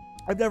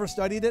 I've never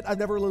studied it. I've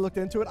never really looked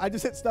into it. I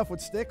just hit stuff with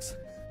sticks,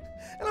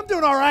 and I'm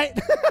doing all right.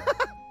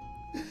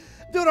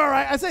 Doing all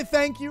right. I say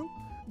thank you.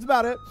 That's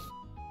about it.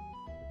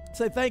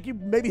 Say thank you.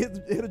 Maybe hit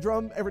a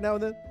drum every now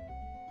and then.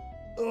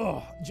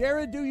 Ugh.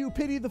 Jared, do you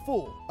pity the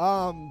fool?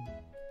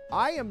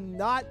 I am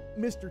not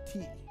Mr.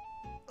 T.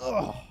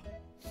 Ugh.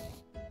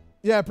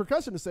 Yeah,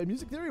 percussionist say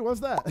music theory.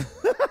 What's that?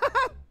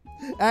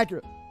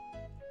 Accurate.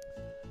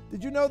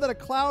 Did you know that a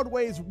cloud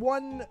weighs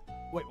 1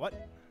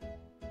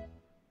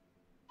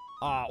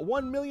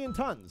 million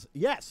tons?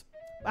 Yes.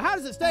 But how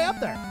does it stay up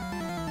there?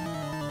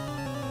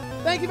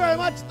 Thank you very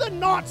much. The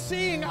not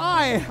seeing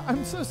eye.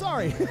 I'm so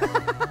sorry.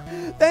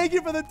 Thank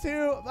you for the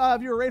 2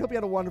 viewer rate. Hope you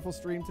had a wonderful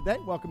stream today.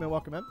 Welcome in,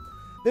 welcome in.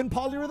 Then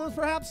polyrhythms,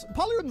 perhaps?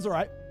 Polyrhythms are all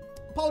right.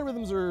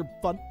 Polyrhythms are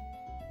fun.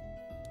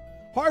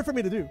 Hard for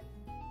me to do.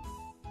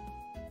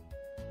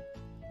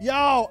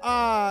 Yo,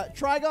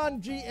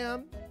 Trigon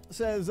GM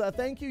says,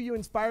 thank you. You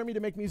inspire me to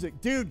make music.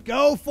 Dude,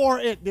 go for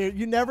it, dude.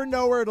 You never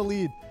know where to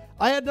lead.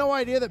 I had no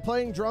idea that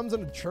playing drums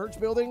in a church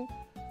building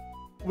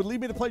would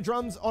lead me to play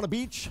drums on a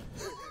beach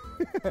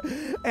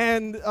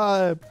and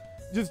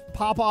just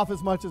pop off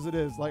as much as it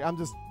is. Like, I'm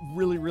just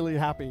really, really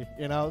happy,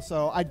 you know?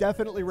 So I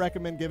definitely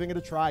recommend giving it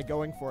a try,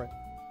 going for it.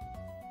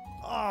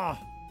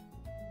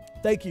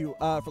 Thank you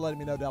for letting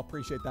me know, Del.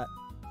 Appreciate that.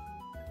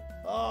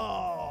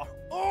 Oh.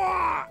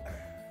 Oh.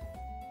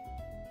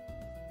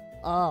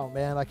 Oh,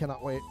 man, I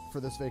cannot wait for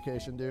this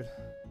vacation, dude.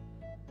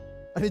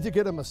 I need to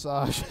get a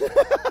massage.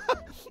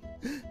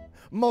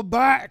 My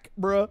back,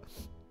 bruh.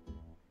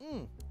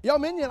 Yo,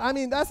 Minion, I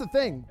mean, that's the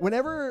thing.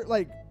 Whenever,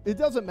 like, it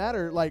doesn't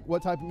matter, like,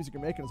 what type of music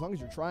you're making, as long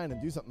as you're trying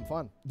and do something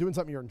fun. Doing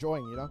something you're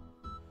enjoying, you know?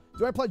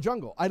 Do I play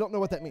jungle? I don't know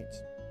what that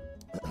means.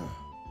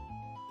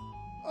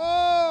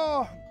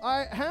 Oh,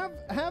 I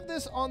have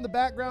this on the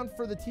background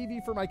for the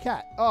TV for my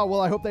cat. Oh,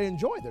 well, I hope they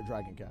enjoy their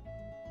dragon cat.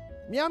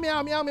 Meow,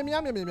 meow, meow, meow,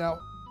 meow, meow, meow, meow.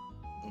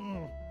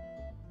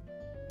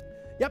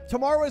 Yep,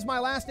 tomorrow is my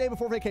last day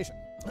before vacation.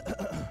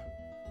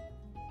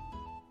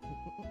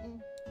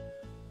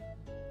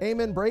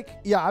 Amen break.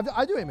 Yeah,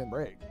 I do amen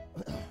break.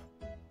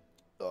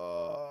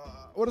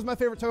 What is my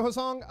favorite Toho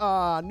song?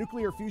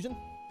 Nuclear Fusion.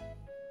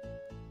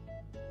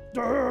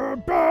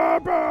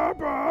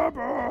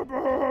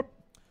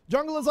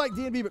 Jungle is like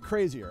D&B but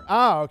crazier.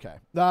 Ah, okay.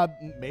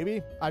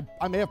 Maybe.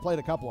 I may have played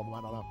a couple of them.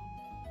 I don't know.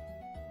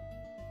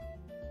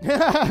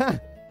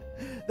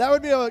 That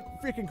would be a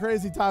freaking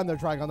crazy time they're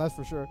trying on, that's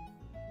for sure.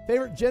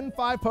 Favorite Gen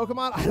 5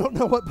 Pokemon? I don't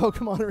know what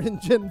Pokemon are in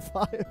Gen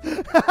 5.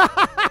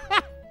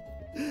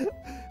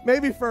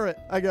 Maybe Furret,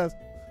 I guess.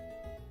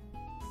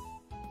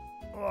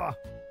 Ugh.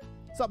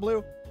 What's up,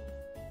 Blue?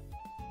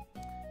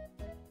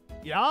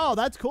 Yo,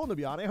 that's cool,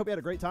 Nubiani. I hope you had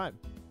a great time.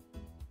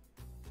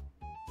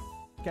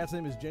 Cat's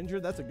name is Ginger.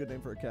 That's a good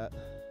name for a cat.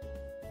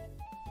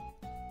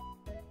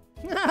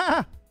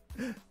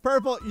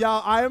 Purple. Yeah,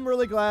 I am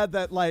really glad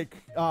that, like,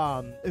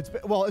 it's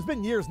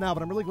been years now,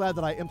 but I'm really glad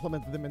that I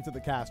implemented them into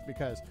the cast,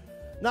 because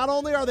not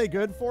only are they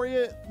good for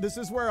you, this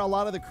is where a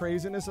lot of the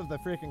craziness of the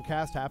freaking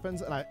cast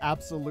happens, and I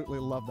absolutely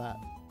love that.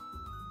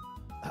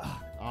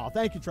 Oh,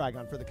 thank you,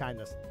 Trigon, for the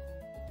kindness.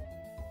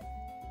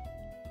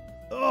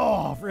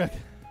 Oh, frick.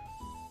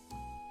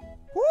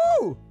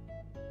 Woo!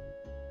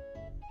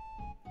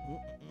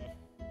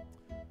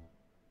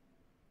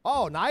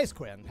 Oh, nice,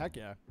 Quinn. Heck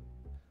yeah.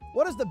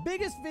 What is the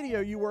biggest video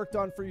you worked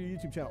on for your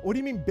YouTube channel? What do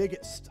you mean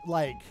biggest?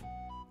 Like,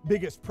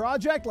 biggest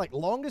project? Like,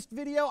 longest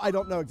video? I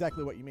don't know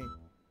exactly what you mean.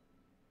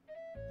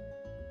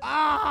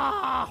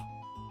 Ah!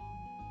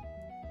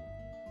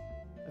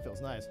 That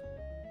feels nice.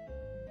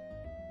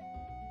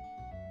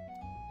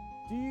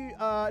 Do you,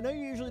 I know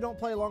you usually don't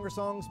play longer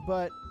songs,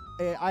 but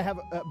I have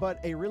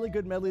a really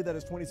good medley that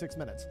is 26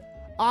 minutes.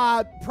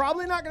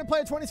 Probably not going to play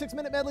a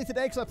 26-minute medley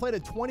today because I played a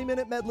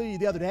 20-minute medley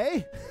the other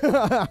day.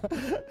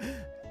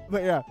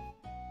 But yeah.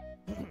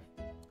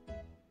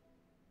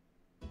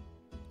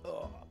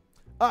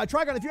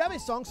 Trigon, if you have a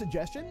song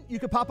suggestion, you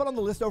could pop it on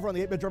the list over on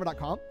the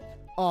 8bitdrummer.com.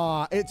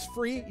 It's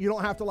free. You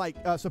don't have to, like,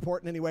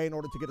 support in any way in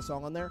order to get a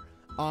song on there.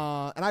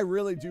 And I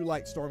really do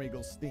like Storm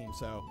Eagle's theme.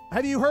 So,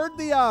 have you heard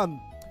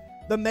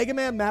the Mega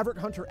Man Maverick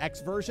Hunter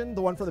X version,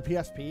 the one for the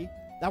PSP?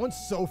 That one's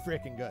so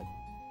freaking good.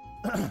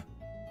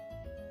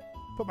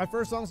 Put my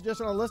first song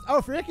suggestion on the list.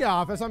 Oh, freak you,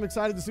 Office. I'm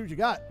excited to see what you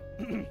got.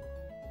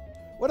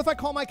 What if I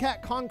call my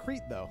cat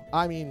Concrete, though?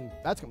 I mean,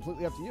 that's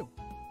completely up to you.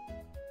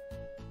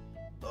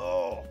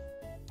 Oh.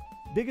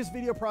 Biggest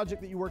video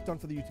project that you worked on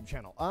for the YouTube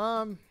channel?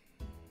 Honestly,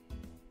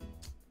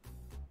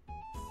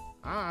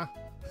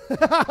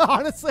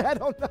 I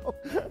don't know.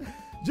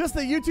 Just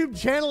the YouTube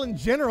channel in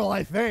general,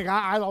 I think.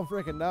 I don't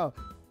freaking know.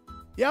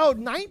 Yo,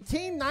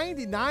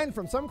 1999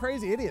 from some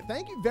crazy idiot.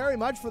 Thank you very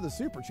much for the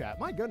super chat.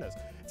 My goodness.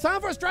 It's time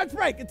for a stretch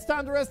break. It's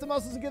time to rest the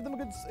muscles and give them a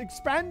good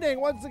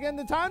expanding. Once again,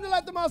 the time to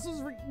let the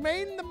muscles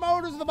remain the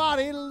motors of the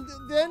body,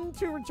 then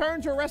to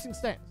return to a resting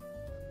stance.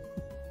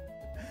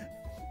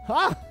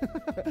 Huh?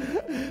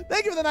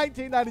 Thank you for the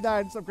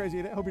 1999. Some crazy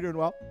idiot. Hope you're doing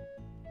well.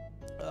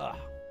 Ugh.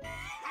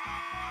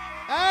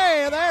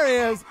 Hey, there he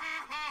is.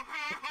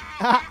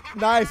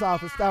 Nice,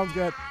 Office. Sounds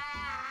good.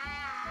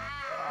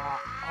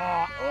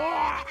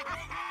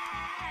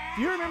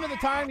 Do you remember the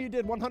time you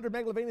did 100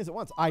 Megalovanias at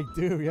once? I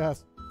do,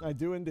 yes. I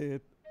do indeed.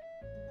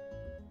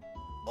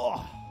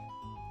 Oh.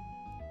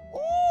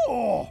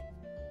 Oh.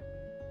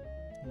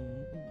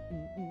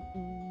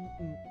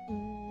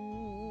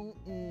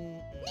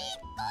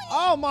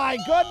 Oh my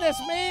goodness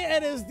me,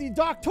 it is the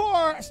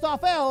Dr.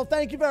 Stoffel.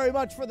 Thank you very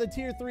much for the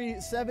tier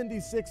 3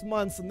 76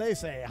 months. And they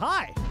say,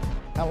 hi.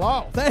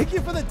 Hello. Thank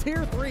you for the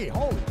tier 3.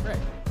 Holy frick.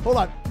 Hold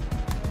on.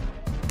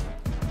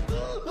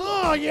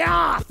 Oh,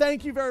 yeah.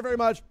 Thank you very, very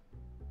much.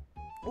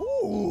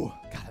 Ooh.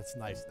 God, that's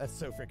nice. That's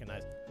so freaking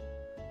nice.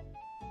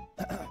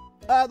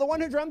 The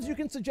one who drums, you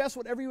can suggest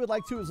whatever you would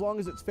like to as long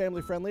as it's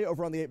family friendly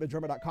over on the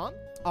 8bitdrummer.com.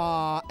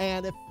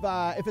 And if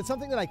it's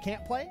something that I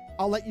can't play,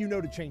 I'll let you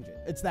know to change it.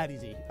 It's that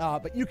easy.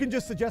 But you can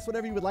just suggest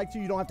whatever you would like to.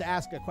 You don't have to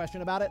ask a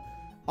question about it.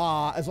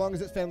 As long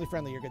as it's family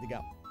friendly, you're good to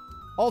go.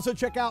 Also,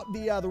 check out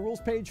the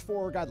rules page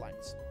for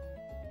guidelines.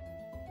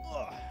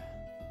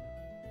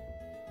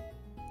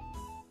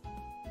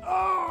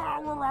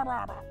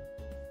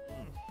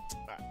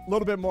 A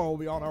little bit more, we'll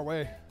be on our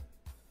way.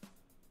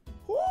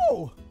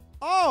 Woo!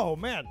 Oh,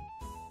 man.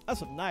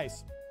 That's a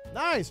nice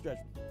stretch.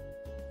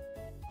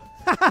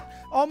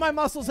 All my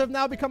muscles have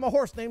now become a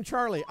horse named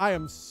Charlie. I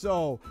am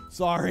so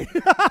sorry.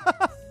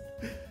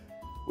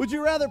 Would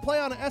you rather play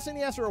on an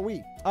SNES or a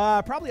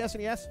Wii? Probably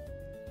SNES.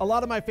 A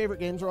lot of my favorite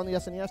games are on the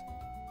SNES.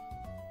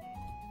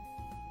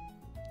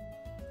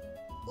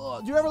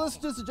 Do you ever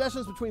listen to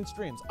suggestions between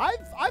streams?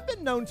 I've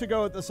been known to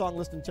go at the song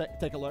list and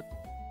take a look.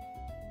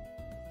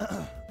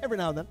 Every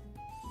now and then.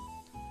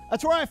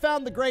 That's where I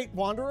found the Great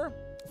Wanderer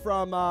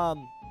from, oh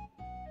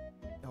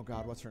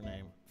God, what's her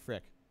name?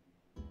 Frick.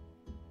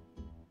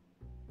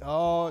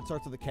 Oh, it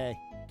starts with a K.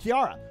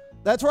 Kiara.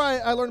 That's where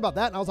I learned about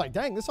that, and I was like,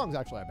 dang, this song's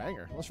actually a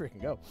banger. Let's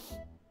freaking go.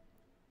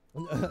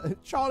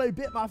 Charlie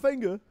bit my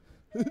finger.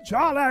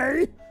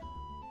 Charlie!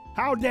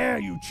 How dare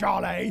you,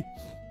 Charlie?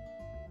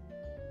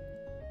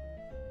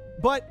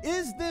 But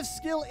is this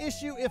skill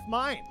issue if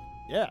mine?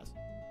 Yes.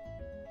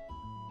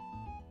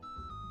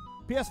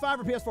 PS5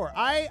 or PS4?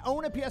 I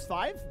own a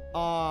PS5,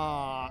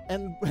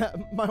 and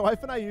my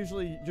wife and I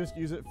usually just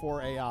use it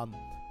for a,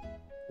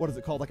 what is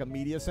it called, like a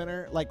media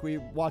center. Like, we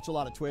watch a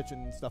lot of Twitch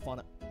and stuff on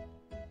it.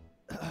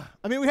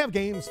 I mean, we have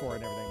games for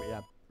it and everything, but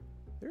yeah.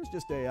 There's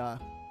just a,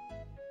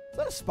 is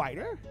that a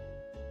spider?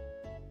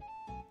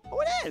 Oh,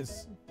 it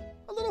is!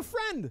 A little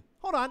friend.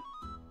 Hold on.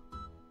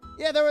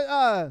 Yeah, there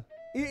was,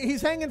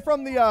 he's hanging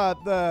from the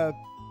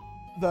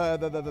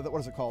what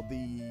is it called?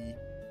 The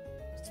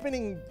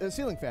spinning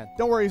ceiling fan.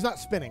 Don't worry, he's not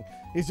spinning.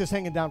 He's just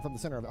hanging down from the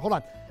center of it. Hold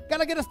on.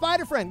 Gotta get a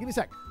spider friend. Give me a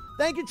sec.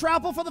 Thank you,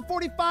 Trapple, for the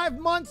 45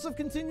 months of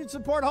continued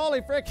support.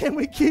 Holy frick, can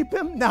we keep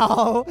him?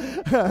 No.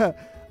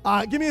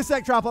 Give me a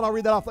sec, Trapple, and I'll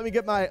read that off. Let me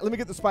get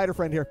the spider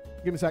friend here.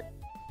 Give me a sec.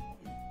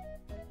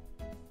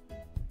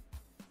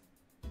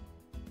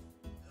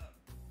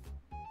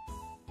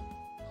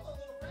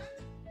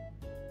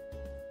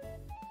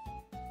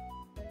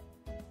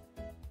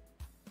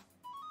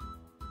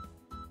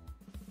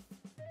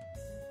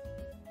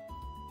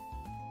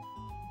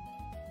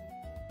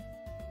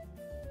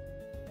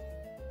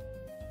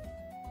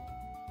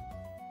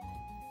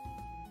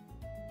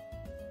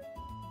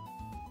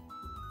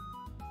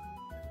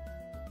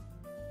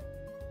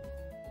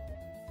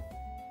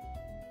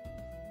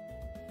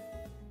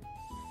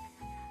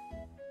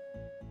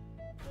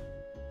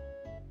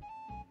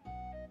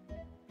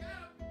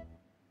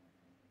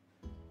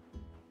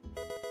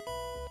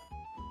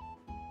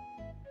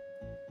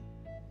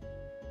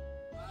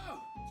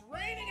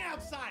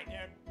 Outside,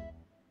 dude.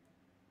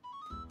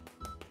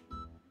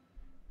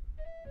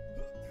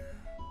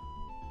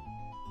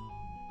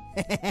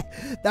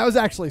 That was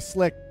actually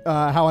slick,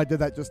 how I did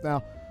that just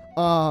now.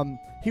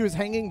 He was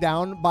hanging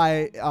down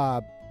by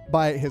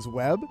his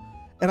web,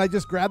 and I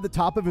just grabbed the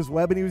top of his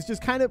web, and he was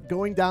just kind of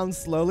going down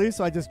slowly,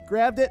 so I just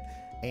grabbed it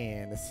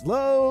and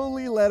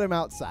slowly let him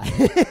outside.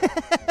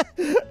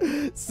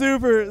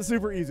 Super,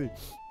 super easy.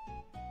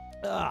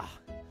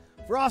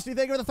 Frosty,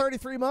 thank you for the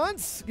 33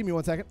 months. Give me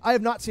 1 second. I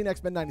have not seen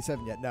X-Men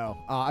 97 yet. No.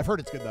 I've heard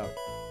it's good, though.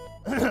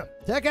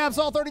 Tech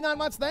Absol, 39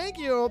 months. Thank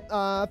you.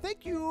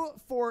 Thank you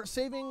for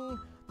saving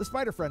the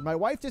spider friend. My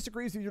wife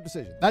disagrees with your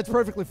decision. That's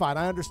perfectly fine.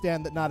 I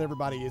understand that not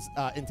everybody is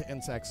into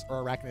insects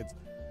or arachnids.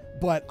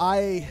 But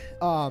I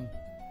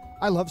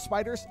love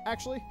spiders,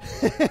 actually.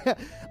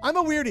 I'm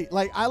a weirdie.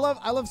 Like, I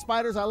love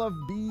spiders. I love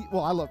bees.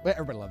 Well,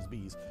 everybody loves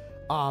bees.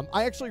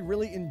 I actually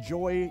really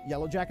enjoy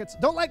yellow jackets.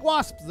 Don't like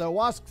wasps, though.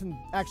 Wasps can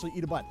actually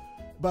eat a butt.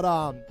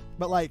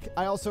 But like,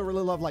 I also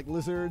really love like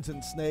lizards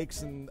and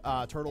snakes and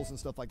turtles and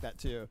stuff like that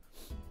too.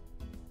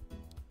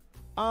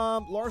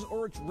 Lars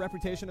Ulrich's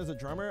reputation as a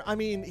drummer. I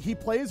mean, he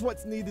plays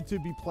what's needed to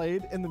be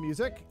played in the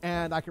music,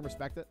 and I can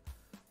respect it.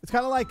 It's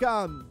kind of like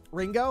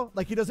Ringo.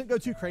 Like, he doesn't go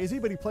too crazy,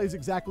 but he plays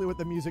exactly what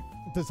the music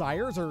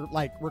desires or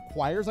like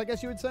requires, I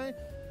guess you would say.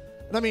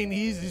 And I mean,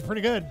 he's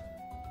pretty good.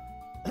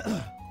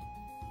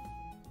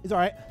 He's all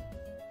right.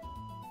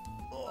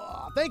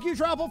 Thank you,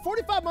 Travel.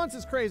 45 months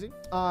is crazy.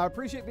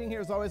 Appreciate being here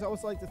as always. I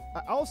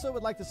also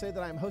would like to say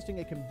that I am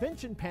hosting a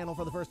convention panel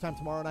for the first time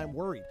tomorrow, and I'm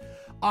worried.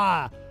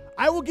 I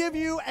will give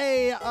you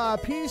a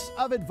piece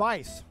of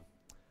advice.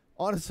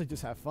 Honestly,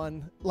 just have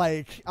fun.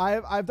 Like,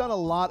 I've done a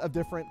lot of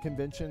different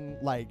convention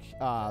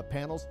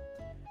panels,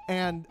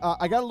 and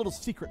I got a little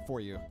secret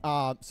for you.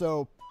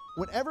 So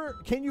whenever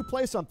can you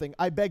play something,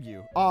 I beg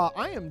you.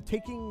 I am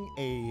taking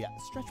a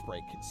stretch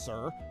break,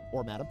 sir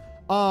or madam.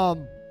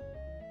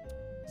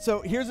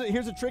 So here's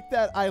a trick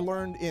that I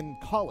learned in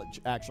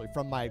college, actually,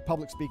 from my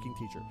public speaking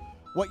teacher.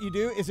 What you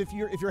do is if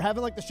you're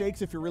having like the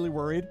shakes, if you're really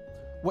worried,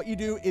 what you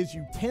do is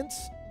you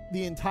tense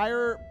the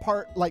entire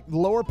part, like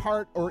lower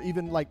part or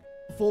even like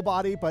full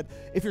body. But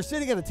if you're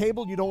sitting at a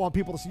table, you don't want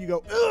people to see you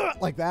go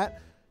like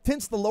that.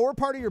 Tense the lower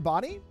part of your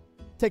body,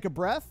 take a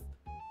breath,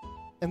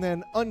 and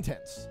then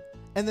untense.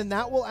 And then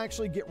that will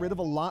actually get rid of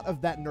a lot of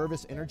that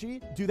nervous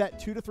energy. Do that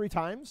 2 to 3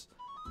 times,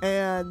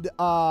 and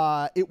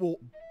it will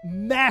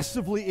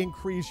massively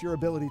increase your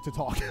ability to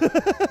talk.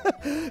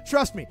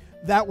 Trust me,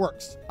 that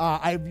works.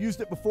 I've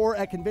used it before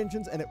at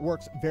conventions, and it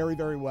works very,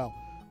 very well.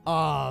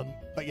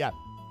 But yeah,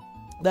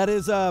 that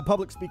is a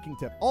public speaking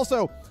tip.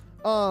 Also,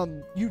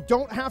 you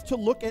don't have to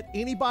look at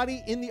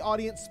anybody in the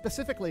audience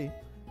specifically.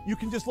 You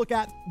can just look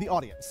at the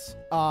audience.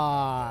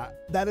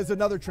 That is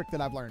another trick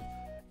that I've learned.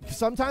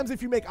 Sometimes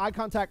if you make eye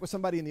contact with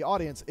somebody in the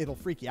audience, it'll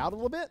freak you out a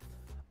little bit.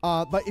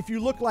 But if you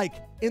look like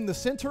in the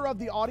center of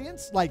the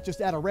audience, like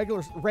just at a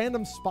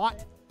random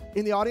spot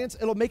in the audience,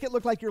 it'll make it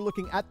look like you're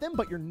looking at them,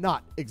 but you're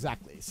not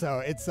exactly. So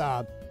it's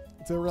a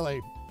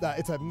really,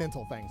 it's a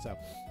mental thing. So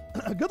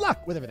good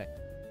luck with everything.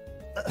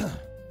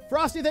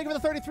 Frosty, thank you for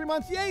the 33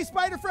 months. Yay,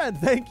 Spider Friend.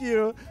 Thank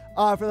you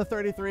for the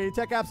 33.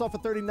 Tech Absol for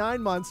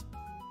 39 months.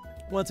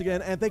 Once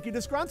again, and thank you to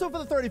Scronto for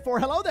the 34.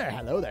 Hello there.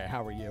 Hello there.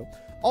 How are you?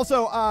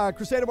 Also,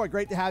 Crusader Boy,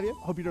 great to have you.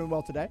 Hope you're doing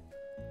well today.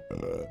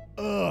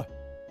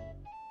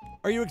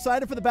 Are you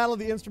excited for the Battle of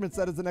the Instruments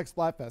that is the next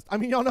Splatfest? I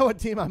mean, y'all know what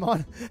team I'm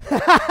on.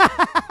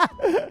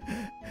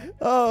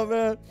 Oh,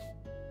 man.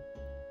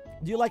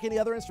 Do you like any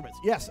other instruments?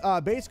 Yes,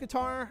 bass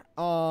guitar,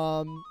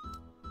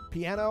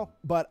 piano,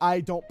 but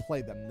I don't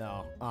play them,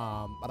 no.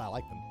 But I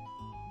like them.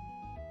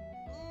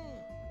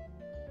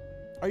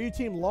 Are you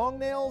team long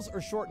nails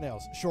or short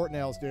nails? Short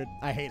nails, dude.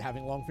 I hate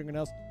having long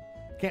fingernails.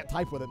 Can't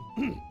type with it.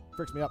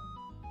 Freaks me up.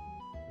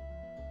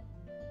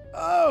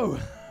 Oh.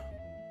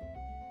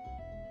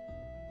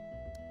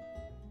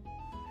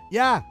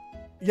 Yeah.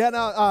 Yeah,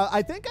 no,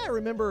 I think I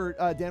remember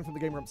Dan from the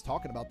Game Rooms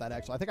talking about that,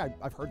 actually. I think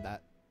I've heard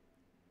that.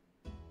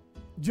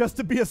 Just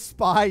to be a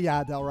spy.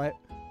 Yeah, Del, right?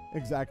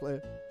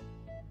 Exactly.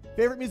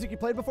 Favorite music you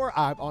played before?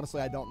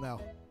 Honestly, I don't know.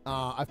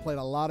 I've played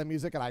a lot of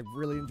music, and I've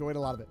really enjoyed a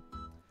lot of it.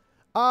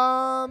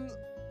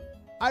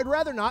 I'd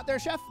rather not there,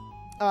 Chef.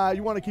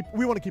 We want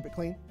to keep it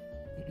clean.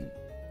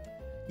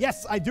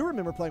 Yes, I do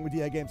remember playing with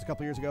DA games a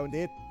couple years ago,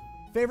 indeed.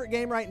 Favorite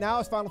game right now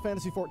is Final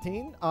Fantasy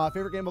XIV.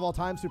 Favorite game of all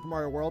time, Super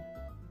Mario World.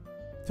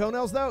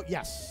 Toenails, though?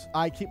 Yes.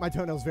 I keep my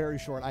toenails very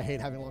short. I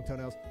hate having long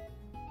toenails.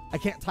 I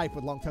can't type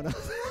with long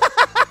toenails.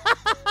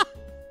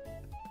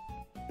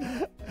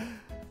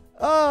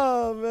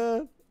 Oh,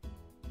 man.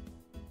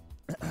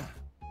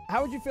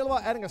 How would you feel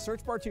about adding a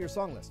search bar to your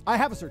song list? I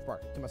have a search bar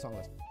to my song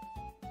list.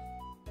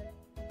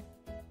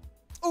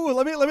 Oh,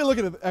 let me look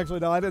at it. Actually,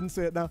 no, I didn't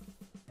see it now.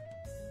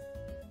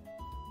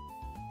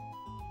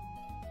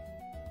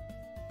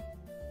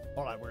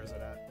 Hold on, where is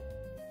it at?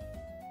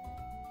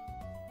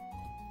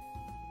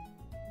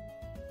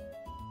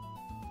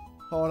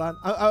 Hold on.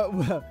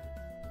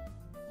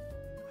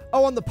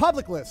 Oh, on the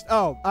public list.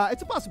 Oh,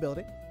 it's a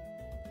possibility.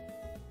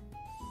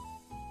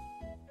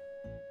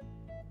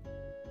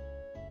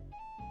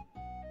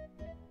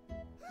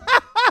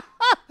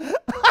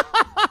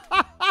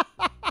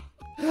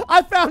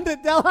 I found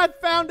it, Del. I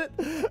found it.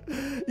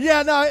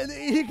 Yeah, no,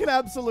 he can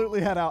absolutely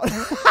head out.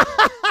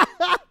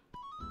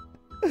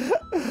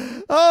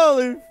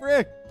 Holy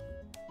frick.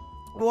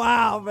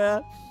 Wow,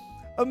 man.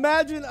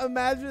 Imagine. Just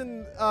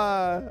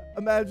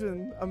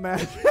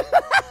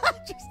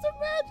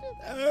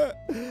imagine.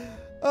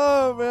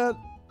 Oh, man.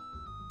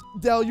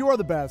 Del, you are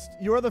the best.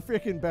 You are the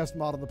freaking best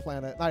mod on the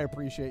planet. I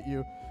appreciate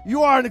you.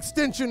 You are an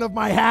extension of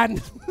my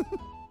hand.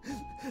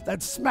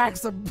 That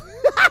smacks of...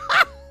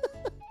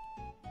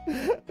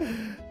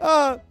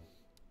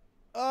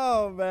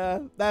 Oh,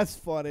 man. That's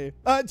funny.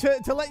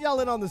 To let y'all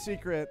in on the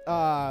secret,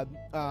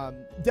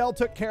 Del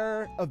took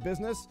care of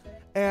business,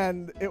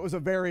 and it was a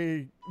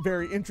very,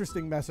 very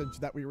interesting message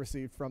that we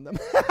received from them.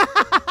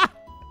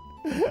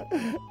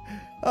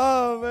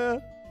 Oh,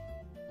 man.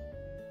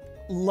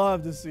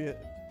 Love to see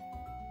it.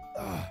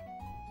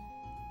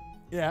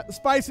 Yeah,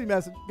 spicy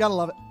message. Gotta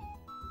love it.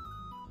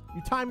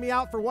 You time me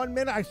out for 1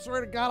 minute, I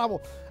swear to God,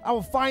 I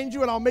will find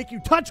you and I'll make you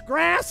touch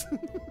grass.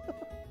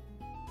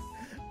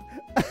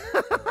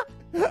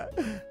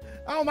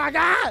 Oh my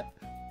God!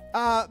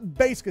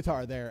 Bass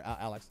guitar there,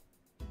 Alex.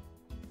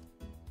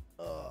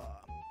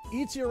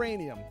 Eats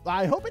uranium.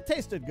 I hope it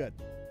tasted good.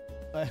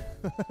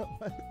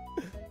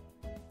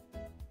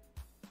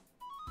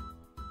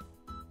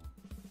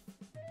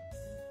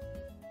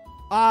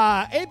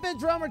 8-bit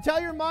drummer,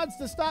 tell your mods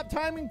to stop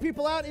timing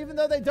people out even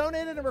though they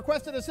donated and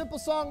requested a simple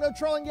song. No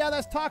trolling. Yeah,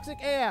 that's toxic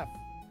AF.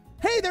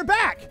 Hey, they're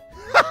back!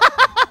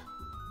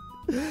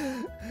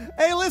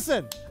 Hey,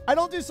 listen. I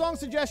don't do song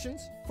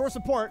suggestions for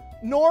support,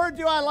 nor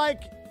do I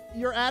like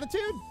your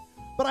attitude,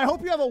 but I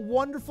hope you have a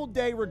wonderful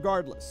day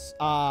regardless.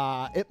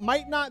 It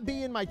might not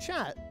be in my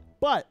chat,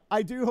 but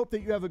I do hope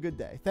that you have a good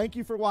day. Thank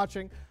you for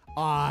watching.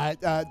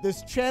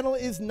 This channel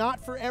is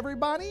not for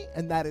everybody,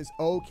 and that is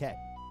okay.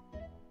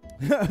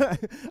 I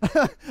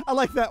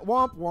like that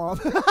womp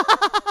womp.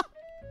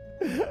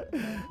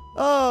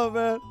 Oh,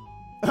 man.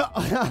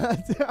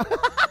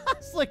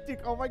 Slick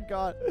Duke, oh my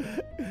God.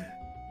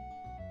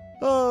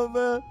 Oh,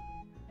 man.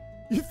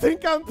 You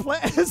think I'm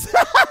playing? Is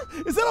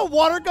that a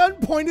water gun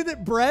pointed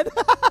at bread?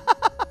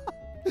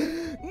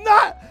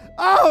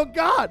 Oh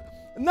God.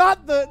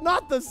 Not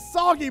the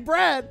soggy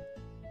bread.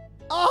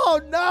 Oh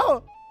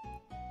no.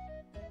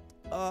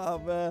 Oh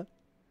man.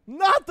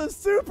 Not the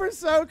super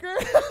soaker.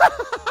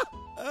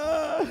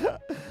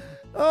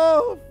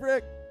 Oh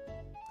frick.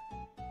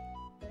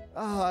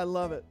 Oh, I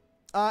love it.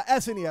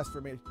 SNES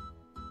for me.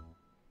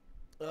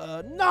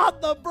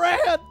 Not the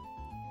bread.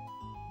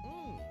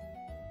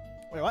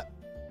 Wait, what?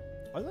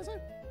 What did I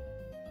say?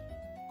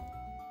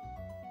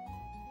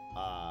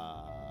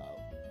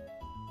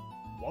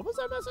 What was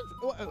that message?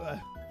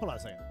 Hold on a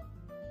second.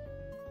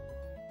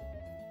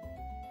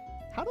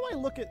 How do I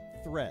look at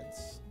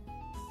threads.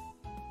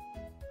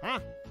 Huh?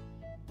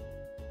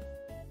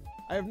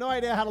 I have no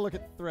idea how to look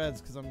at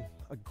threads because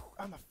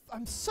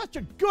I'm such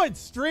a good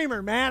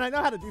streamer, man. I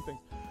know how to do things.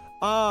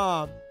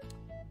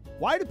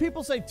 Why do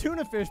people say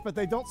tuna fish but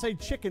they don't say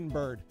chicken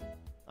bird?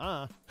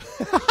 I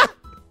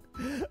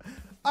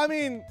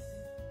mean,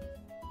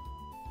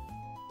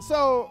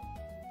 so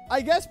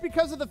I guess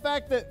because of the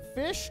fact that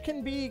fish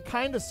can be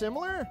kind of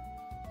similar,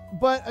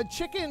 but a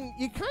chicken,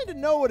 you kind of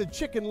know what a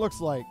chicken looks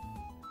like.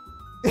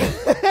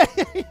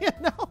 You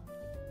know?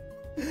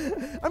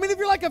 I mean, if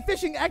you're like a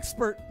fishing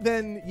expert,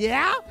 then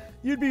yeah,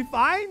 you'd be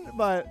fine.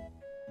 But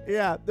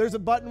yeah, there's a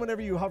button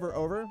whenever you hover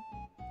over.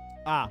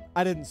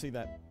 I didn't see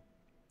that.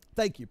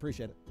 Thank you.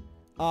 Appreciate it.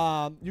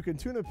 You can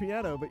tune a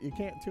piano, but you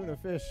can't tune a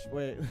fish.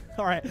 Wait.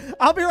 All right.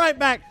 I'll be right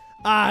back.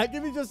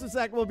 Give me just a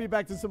sec. We'll be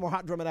back to some more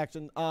hot drumming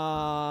action.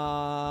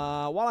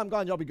 While I'm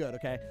gone, y'all be good,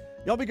 okay?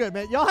 Y'all be good,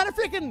 man. Y'all had a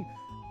freaking...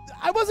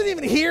 I wasn't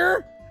even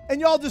here, and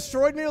y'all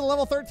destroyed me with a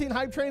level 13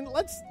 hype train.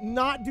 Let's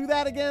not do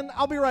that again.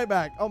 I'll be right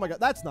back. Oh, my God.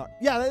 That's not...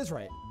 Yeah, that is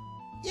right.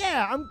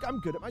 Yeah, I'm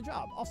good at my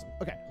job. Awesome.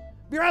 Okay.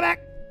 Be right back.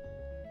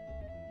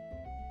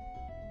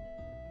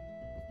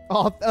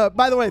 Oh,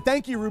 by the way,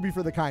 thank you, Ruby,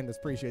 for the kindness.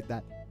 Appreciate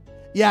that.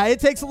 Yeah, it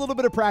takes a little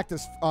bit of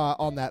practice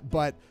on that,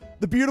 but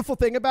the beautiful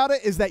thing about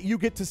it is that you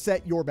get to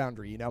set your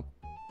boundary, you know?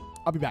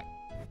 I'll be back.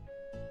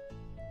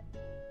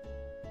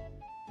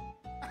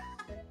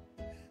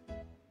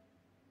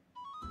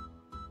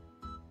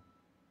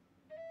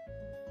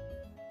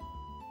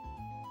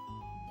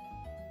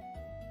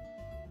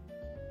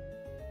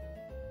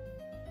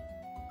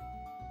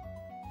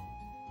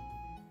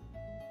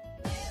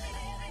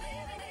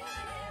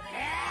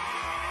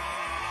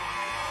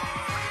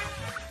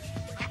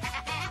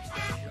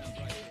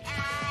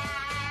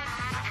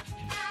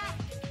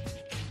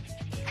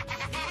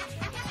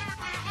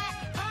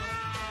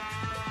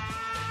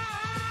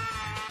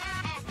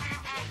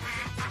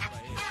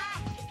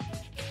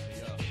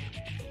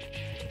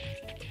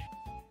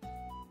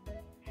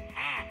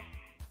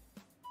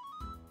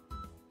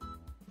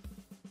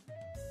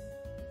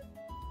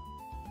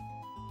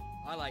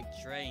 I like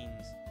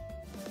trains.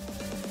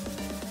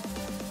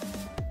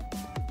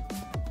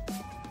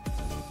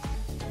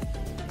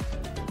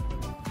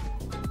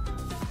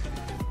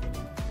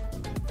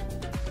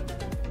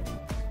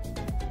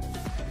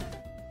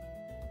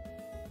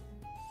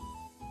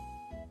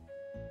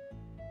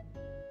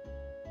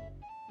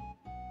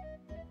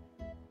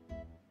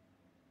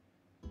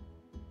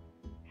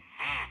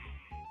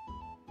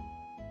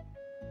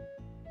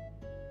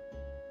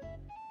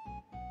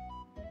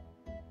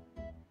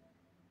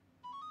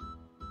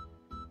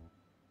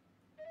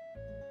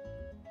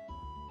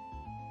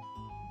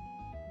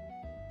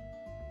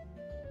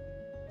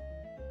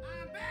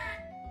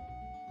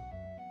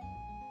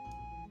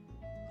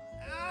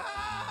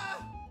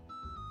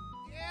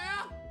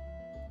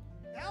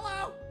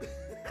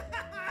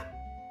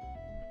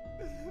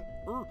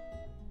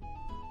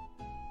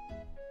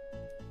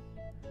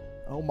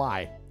 Oh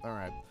my. All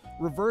right.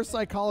 Reverse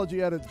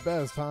psychology at its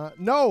best, huh?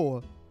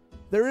 No.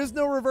 There is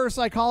no reverse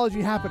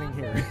psychology happening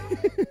here.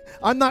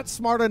 I'm not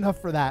smart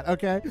enough for that,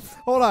 okay?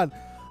 Hold on.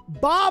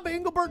 Bob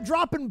Engelbert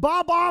dropping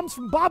Bob Bombs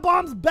from Bob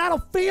Bombs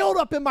Battlefield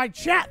up in my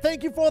chat.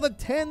 Thank you for the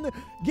 10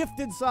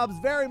 gifted subs.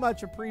 Very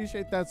much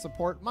appreciate that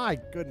support. My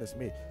goodness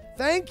me.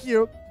 Thank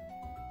you.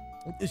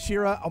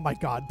 Shira, oh my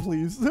God,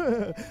 please.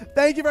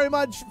 Thank you very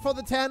much for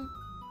the 10.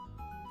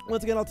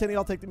 Once again, I'll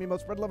take the Mimo.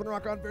 Spread love and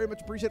rock on. Very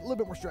much appreciate it. A little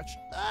bit more stretch.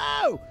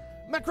 Oh!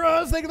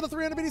 Macros, thank you for the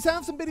 300 biddies.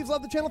 Have some biddies.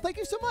 Love the channel. Thank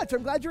you so much.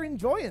 I'm glad you're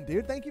enjoying,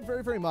 dude. Thank you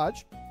very, very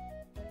much.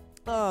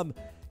 Can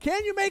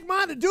you make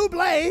mine a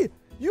double?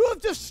 You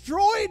have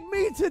destroyed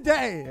me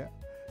today.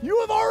 You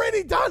have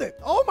already done it.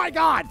 Oh, my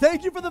God.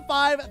 Thank you for the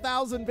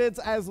 5,000 bits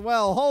as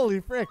well. Holy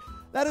frick.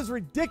 That is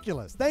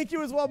ridiculous. Thank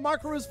you as well,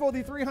 Macros, for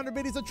the 300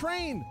 biddies. A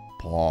train.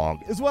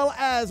 Pog. As well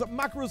as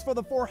Macros for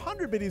the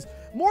 400 biddies.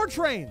 More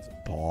trains.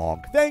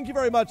 Pog. Thank you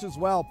very much as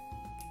well.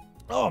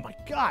 Oh, my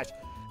gosh.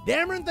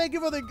 Dameron, thank you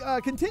for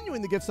the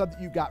continuing the gift sub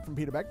that you got from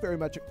Peter Beck. Very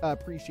much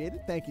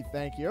appreciated. Thank you,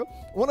 thank you.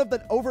 One of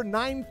the over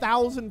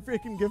 9,000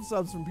 freaking gift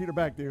subs from Peter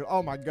Beck, dude.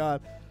 Oh, my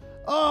God.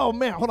 Oh,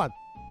 man. Hold on.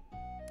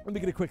 Let me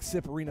get a quick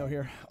sip of Reno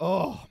here.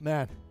 Oh,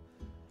 man.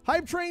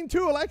 Hype Train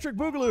 2 Electric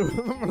Boogaloo.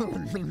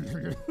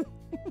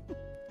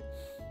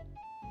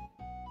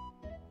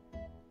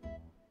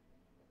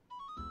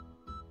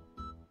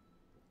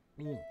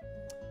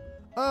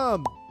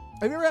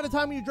 Have you ever had a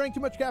time when you drank too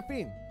much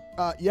caffeine?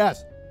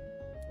 Yes.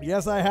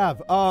 Yes, I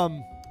have. I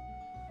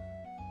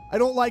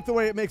don't like the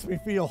way it makes me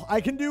feel.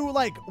 I can do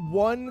like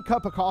 1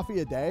 cup of coffee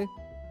a day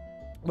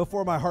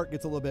before my heart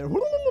gets a little bit.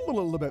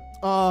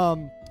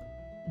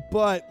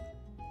 But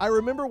I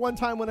remember one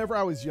time whenever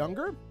I was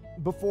younger,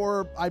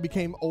 before I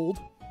became old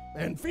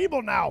and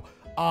feeble now,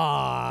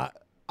 I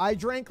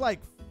drank like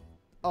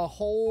a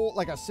whole,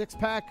 like a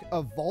 6-pack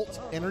of Volt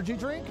energy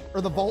drink,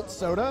 or the Volt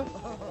soda,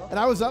 and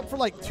I was up for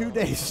like 2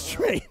 days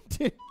straight,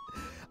 dude.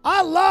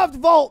 I loved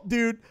Volt,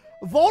 dude.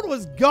 Volt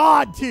was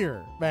god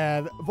tier,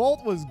 man.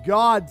 Volt was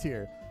god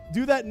tier.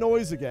 Do that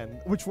noise again.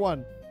 Which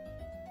one?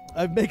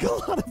 I make a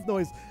lot of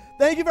noise.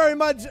 Thank you very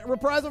much,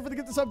 Reprisal, for the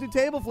Get the Sub to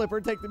Table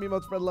Flipper. Take the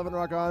emote, spread love, and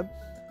rock on.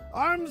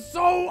 I'm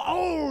so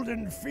old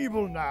and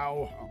feeble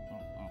now.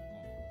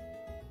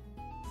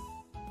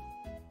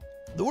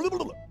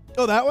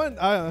 Oh, that one?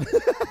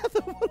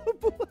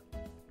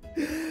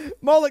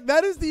 Moloch,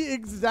 that is the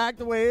exact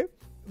way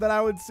that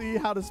I would see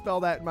how to spell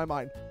that in my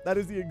mind. That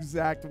is the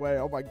exact way.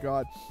 Oh, my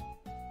God.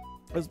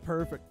 That's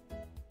perfect.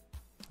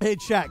 Hey,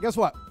 chat, guess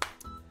what?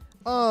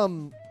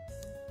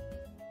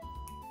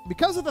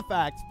 Because of the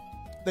fact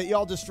that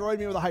y'all destroyed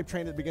me with a hype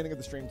train at the beginning of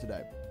the stream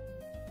today,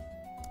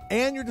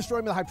 and you're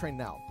destroying me with a hype train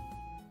now,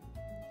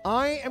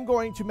 I am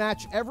going to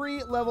match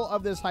every level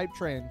of this hype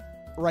train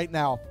right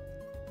now.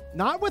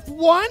 Not with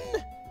one,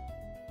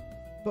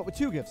 but with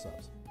 2 gift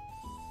subs.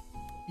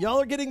 Y'all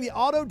are getting the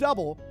auto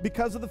double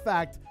because of the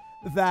fact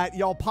that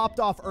y'all popped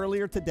off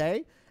earlier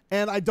today,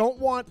 and I don't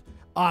want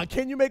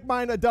can you make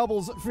mine a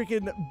doubles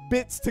freaking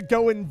bits to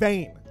go in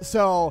vain.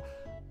 So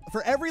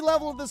for every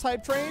level of this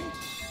hype train,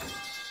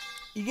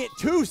 you get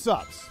 2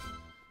 subs.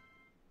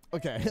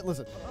 Okay,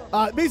 listen.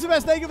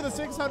 BCBS, thank you for the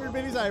 600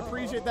 biddies. I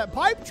appreciate that.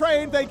 Pipe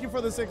Train, thank you for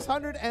the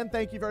 600. And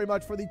thank you very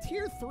much for the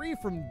tier 3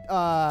 from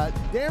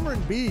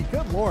Dameron B.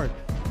 Good Lord.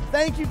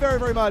 Thank you very,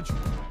 very much.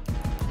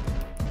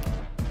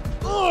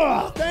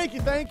 Ugh, thank you,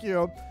 thank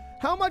you.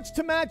 How much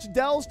to match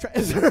Dell's train?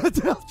 Is there a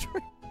Dell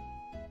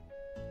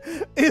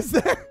train? Is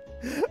there?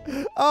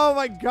 Oh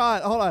my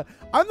God, hold on.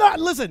 I'm not,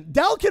 listen,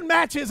 Dell can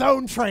match his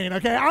own train,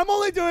 okay? I'm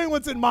only doing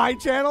what's in my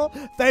channel.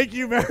 Thank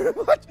you very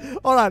much.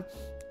 Hold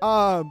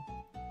on.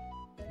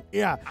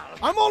 Yeah,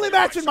 I'm only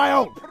matching my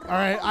own, all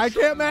right? I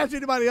can't match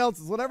anybody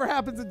else's. Whatever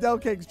happens in Del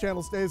Cake's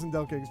channel stays in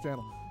Del Cake's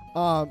channel.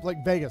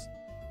 Like Vegas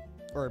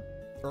or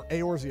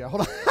Eorzea.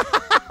 Hold on.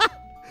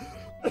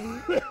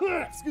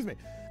 Excuse me.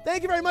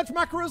 Thank you very much,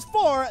 Macaroos,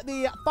 for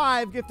the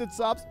 5 gifted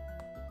subs.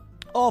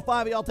 All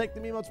 5 of y'all take the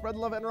emote, spread the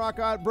love, and rock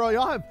on. Bro,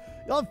 y'all have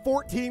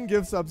 14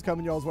 gift subs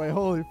coming y'all's way.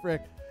 Holy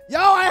frick. Yo,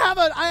 I have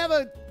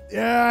a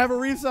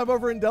resub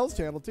over in Dell's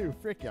channel too.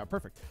 Frick yeah,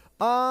 perfect.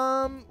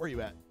 Where you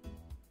at?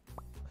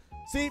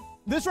 See,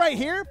 this right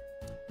here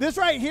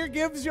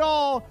gives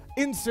y'all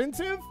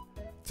incentive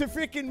to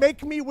freaking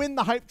make me win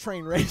the hype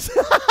train race.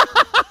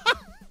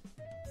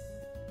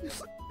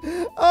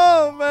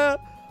 Oh, man.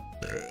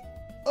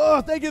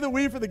 Oh, thank you, the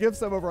Wii, for the gift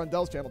sub over on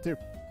Dell's channel, too.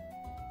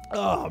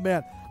 Oh,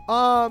 man.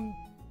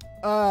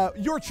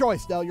 Your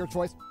choice, Dell, your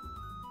choice.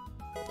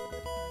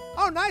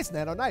 Oh, nice,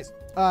 Nano, nice.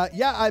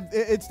 Yeah,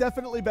 it's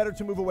definitely better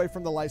to move away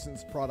from the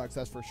licensed products,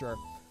 that's for sure.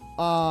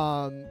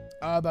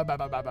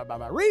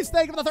 Reese,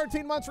 thank you for the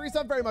 13 months. Reese,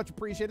 I very much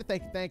appreciate it.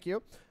 Thank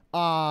you.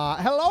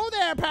 Hello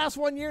there, past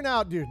 1 year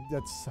now. Dude,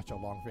 that's such a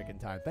long freaking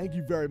time. Thank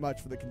you very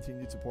much for the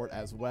continued support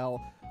as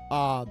well.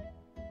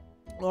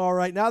 All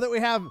right, now that we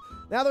have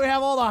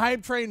all the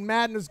hype train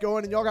madness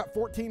going and y'all got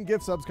 14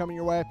 gift subs coming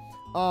your way,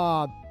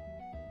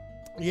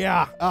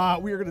 yeah,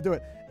 we are going to do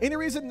it. Any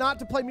reason not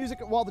to play music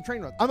while the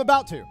train runs? I'm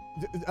about to.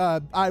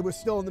 I was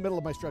still in the middle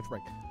of my stretch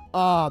break.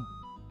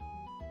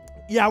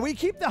 Yeah, we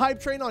keep the hype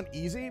train on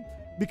easy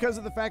because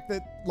of the fact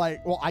that,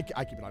 like, well, I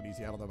keep it on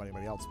easy. I don't know about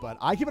anybody else, but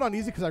I keep it on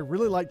easy because I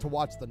really like to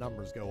watch the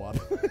numbers go up.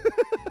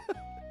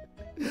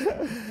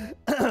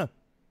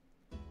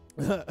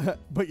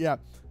 But yeah.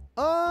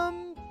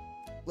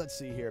 Let's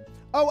see here.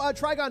 Oh,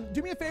 Trigon,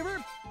 do me a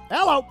favor.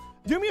 Hello.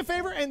 Do me a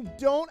favor and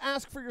don't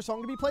ask for your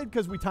song to be played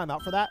because we time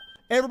out for that.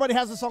 Everybody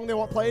has a song they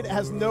want played. It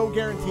has no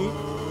guarantee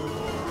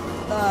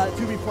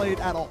to be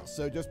played at all.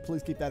 So just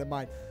please keep that in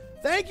mind.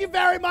 Thank you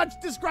very much,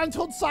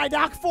 Disgruntled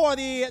Psyduck, for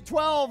the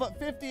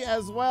 12.50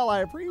 as well. I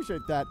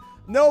appreciate that.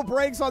 No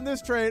breaks on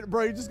this train.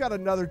 Bro, you just got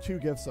another 2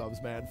 gift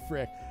subs, man.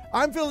 Frick.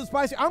 I'm feeling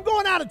spicy. I'm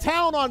going out of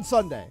town on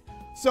Sunday.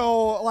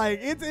 So, like,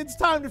 it's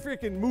time to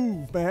freaking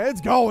move, man.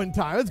 It's going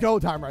time. It's go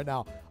time right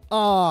now.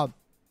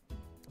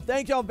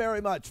 Thank y'all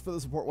very much for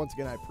the support once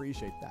again. I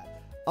appreciate that.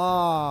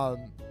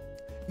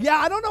 Yeah,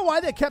 I don't know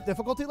why they kept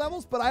difficulty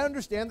levels, but I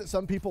understand that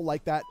some people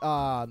like that.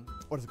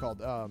 What is it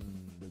called?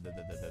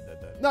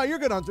 No, you're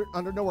good,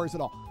 Under. No worries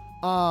at all.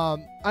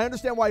 I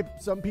understand why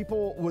some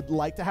people would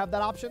like to have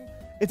that option.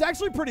 It's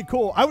actually pretty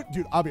cool.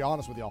 Dude, I'll be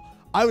honest with y'all.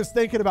 I was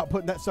thinking about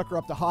putting that sucker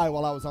up to high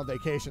while I was on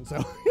vacation,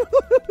 so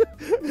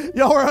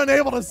y'all were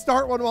unable to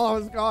start one while I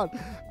was gone.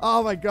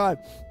 Oh my God.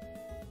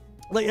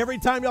 Like every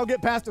time y'all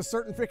get past a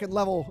certain freaking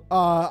level,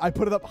 I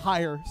put it up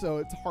higher, so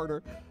it's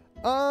harder.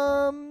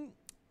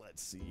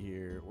 Let's see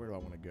here. Where do I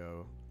want to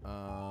go?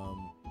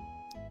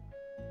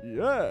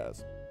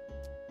 Yes.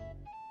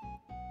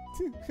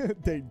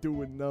 They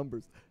doing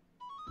numbers.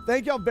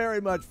 Thank y'all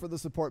very much for the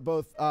support,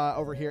 both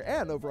over here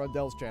and over on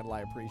Dell's channel.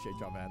 I appreciate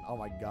y'all, man. Oh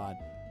my God.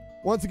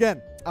 Once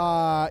again,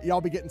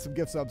 y'all be getting some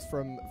gift subs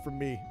from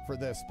me for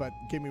this, but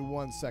give me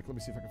 1 sec. Let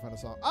me see if I can find a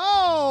song.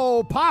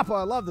 Oh, Papa,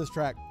 I love this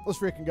track. Let's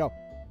freaking go.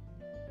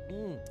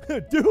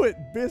 Do it,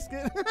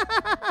 biscuit.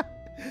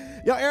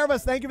 Yo,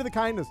 Erebus, thank you for the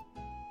kindness.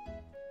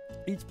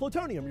 Eats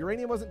plutonium.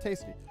 Uranium wasn't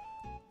tasty.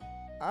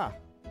 Ah.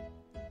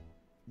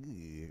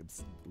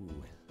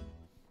 Ooh.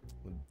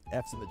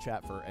 F's in the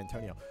chat for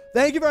Antonio.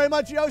 Thank you very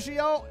much,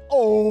 Yoshio.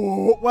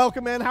 Oh,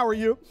 welcome in. How are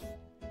you?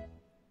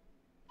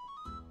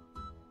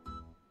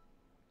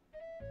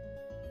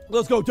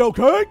 Let's go, Doe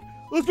Cake!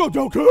 Let's go,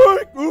 Doe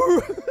Cake!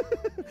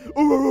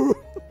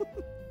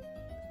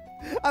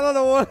 I don't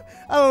know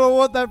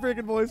what that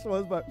freaking voice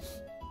was, but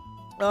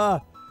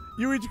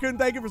Yuichi-kun,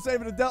 thank you for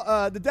saving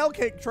the Del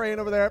Cake train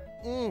over there.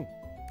 All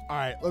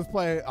right, let's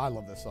play. I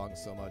love this song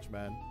so much,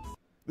 man.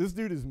 This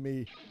dude is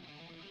me.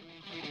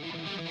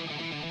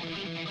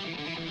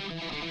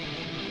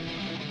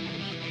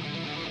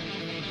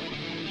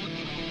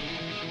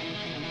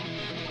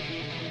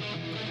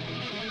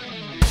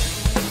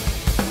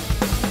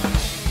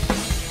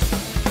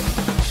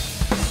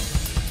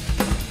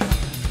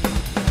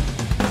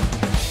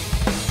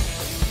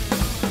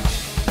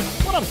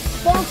 What up,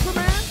 sponsor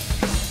man?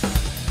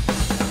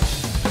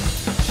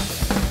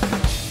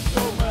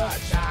 So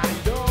much I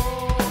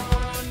don't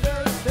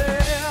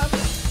understand.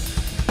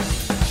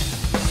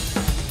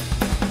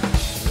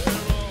 There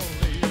are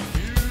only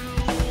few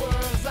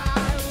words I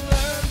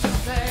learned to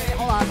say.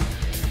 Hold on.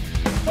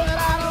 But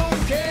I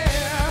don't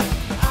care.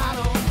 I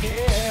don't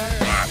care.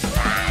 That's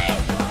right.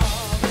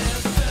 Above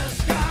is the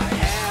sky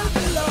and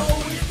below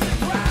is the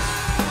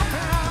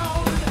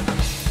ground.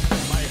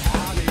 My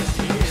heart is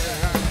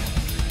here.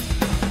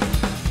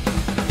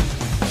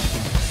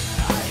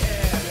 I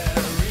had a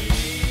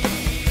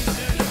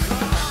reason to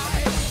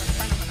cry.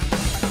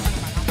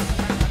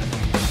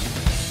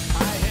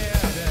 I had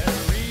a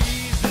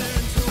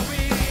reason to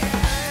be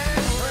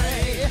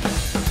angry.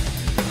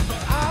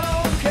 But I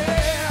don't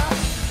care.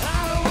 I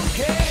don't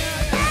care.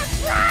 That's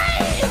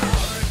right.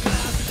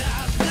 Hourglass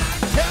does not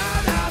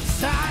turn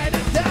upside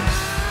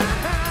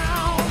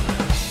down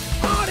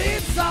on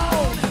its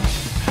own.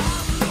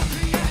 I'm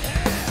looking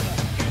ahead.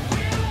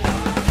 It will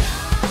work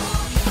out.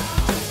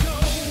 Just go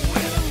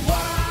with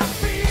what I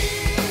feel.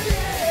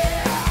 Yeah.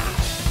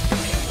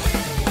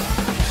 It will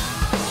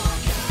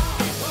work out.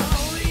 If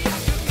only I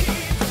could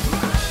keep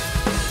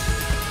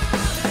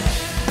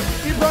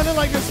Keep running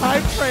like this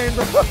hype train,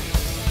 bro.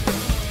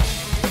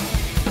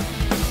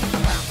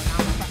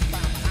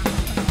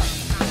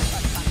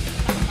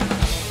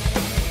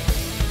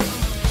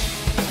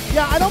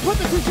 Yeah, I don't put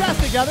the two tracks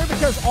together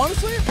because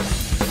honestly,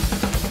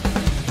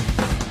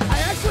 I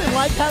actually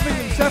like having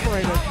them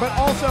separated, but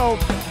also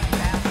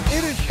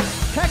it is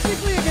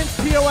technically against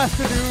TOS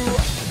to do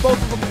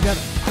both of them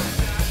together.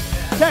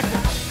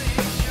 Technically.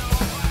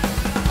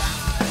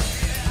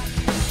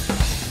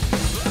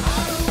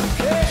 I don't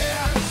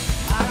care.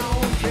 I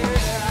don't care.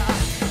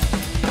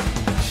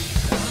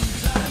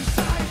 Sometimes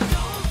I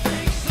don't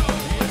think so.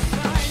 Yes,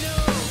 I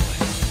know.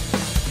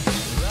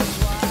 That's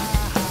why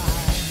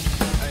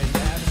I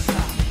never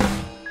stop.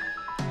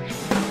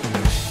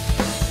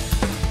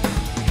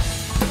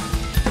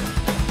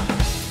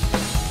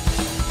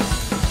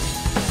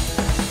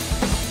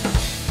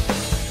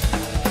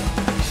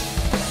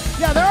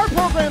 Yeah, there are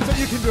programs that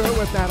you can do it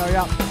with, Nano,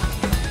 yeah.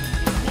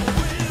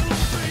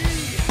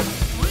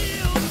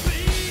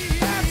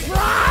 That's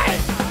right.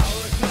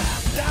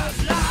 Hourglass does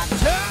not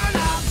turn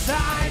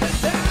upside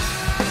down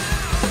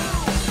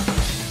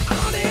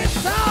on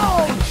its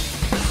own.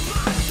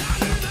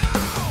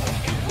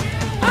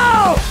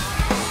 Oh!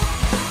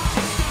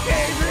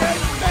 Adrian,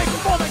 thank you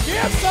for the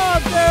gift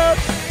sub, dude!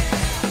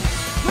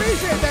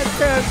 Appreciate that,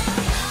 kid.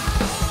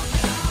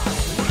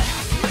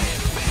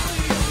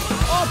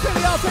 Oh,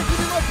 Penny, I'll take you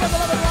to my friend,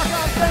 11 rock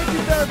on. Thank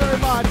you very, very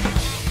much.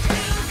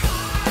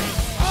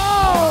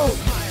 Oh!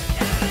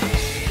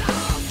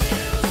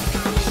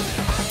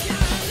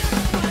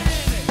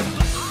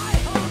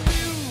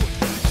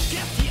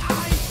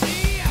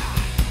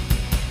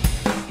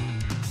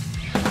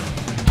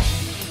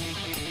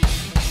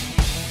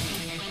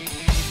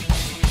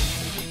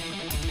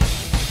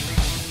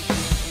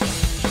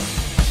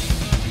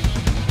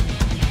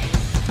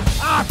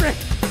 Ah, frick!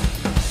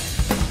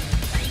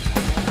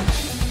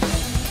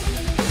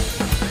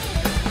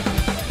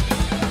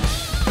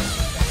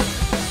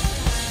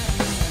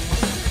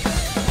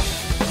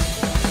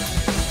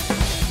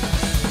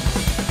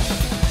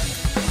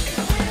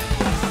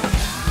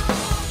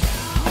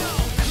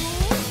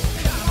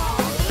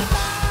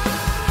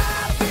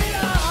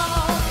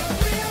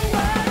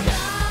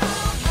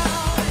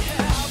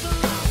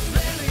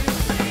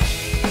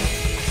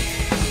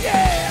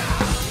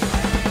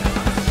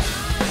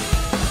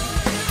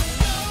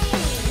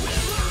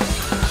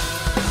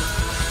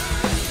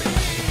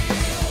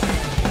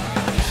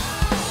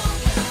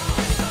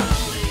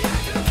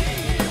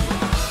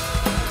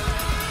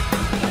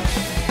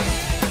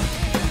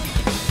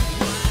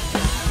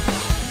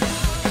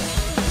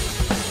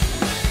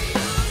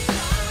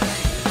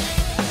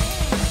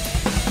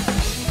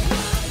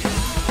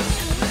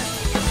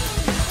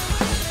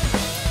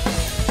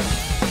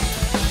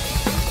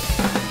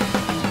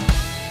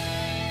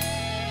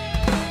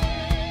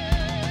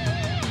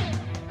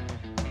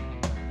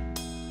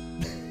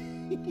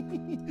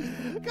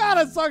 God,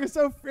 that song is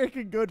so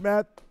freaking good,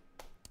 man.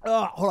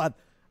 Oh, hold on.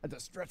 I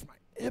just stretch my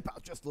hip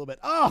out just a little bit.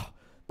 Oh,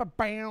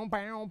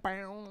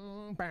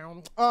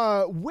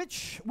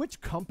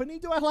 which company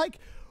do I like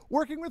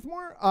working with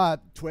more?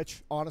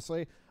 Twitch,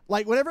 honestly.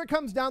 Like, whenever it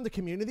comes down to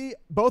community,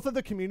 both of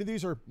the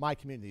communities are my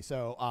community.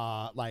 So,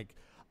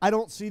 I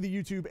don't see the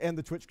YouTube and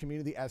the Twitch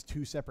community as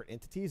two separate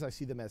entities. I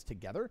see them as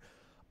together.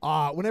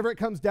 Whenever it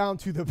comes down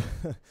to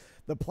the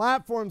the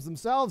platforms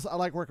themselves, I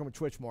like working with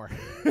Twitch more.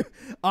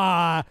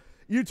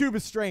 YouTube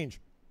is strange,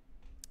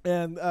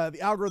 and the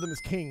algorithm is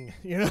king.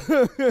 You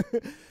know.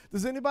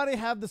 Does anybody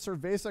have the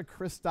Cerveza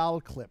Cristal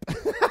clip?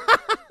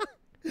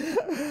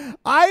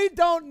 I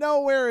don't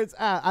know where it's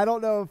at. I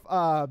don't know if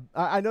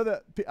I know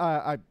that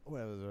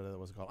what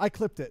was it called? I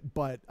clipped it,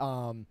 but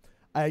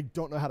I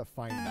don't know how to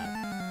find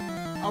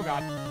that. Oh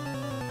God.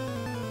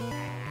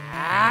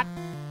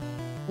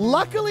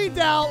 Luckily,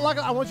 Dal,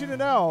 I want you to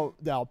know,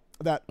 Dal,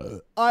 that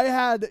I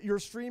had your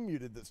stream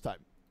muted this time,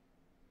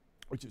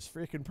 which is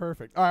freaking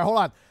perfect. All right, hold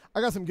on.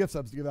 I got some gift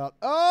subs to give out.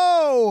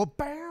 Oh,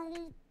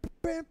 bam,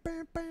 bam,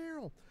 bam,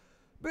 bam.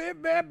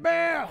 Bam, bam,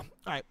 bam.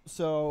 All right,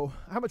 so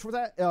how much was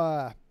that?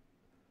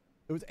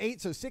 It was 8,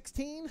 so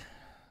 16.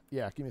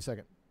 Yeah, give me a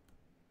second.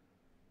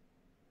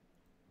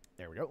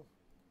 There we go.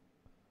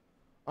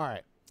 All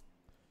right.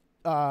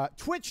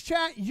 Twitch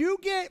chat, you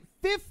get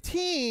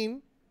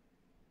 15.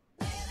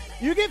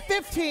 You get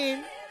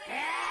 15.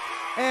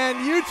 And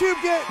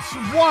YouTube gets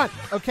 1,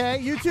 okay?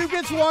 YouTube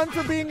gets 1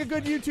 for being a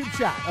good YouTube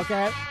chat,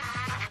 okay?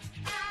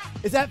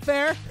 Is that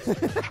fair?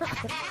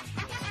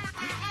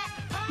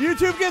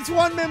 YouTube gets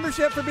 1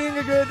 membership for being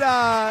a good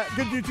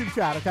good YouTube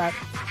chat, okay?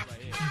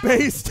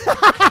 Based.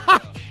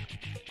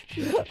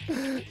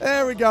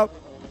 There we go.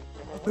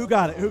 Who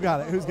got it? Who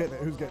got it? Who's getting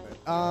it? Who's getting it?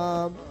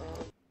 Hold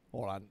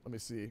on. Let me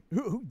see.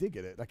 Who did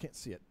get it? I can't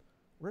see it.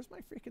 Where's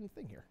my freaking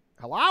thing here?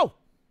 Hello?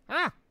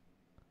 Ah.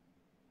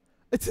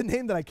 It's a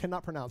name that I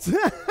cannot pronounce.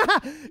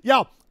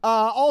 Yo,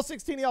 all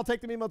 16 of y'all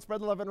take the memo,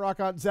 spread the love, and rock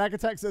on. Zack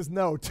Attack says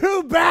no.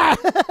 Too bad.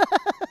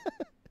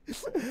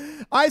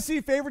 I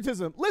see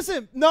favoritism.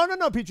 Listen, no,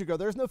 Pichugo.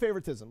 There's no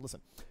favoritism.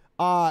 Listen,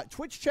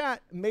 Twitch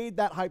chat made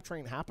that hype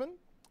train happen.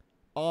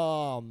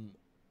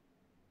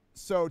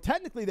 So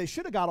technically they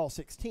should have got all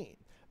 16.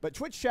 But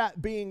Twitch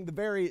chat, being the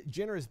very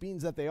generous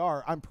beings that they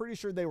are, I'm pretty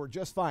sure they were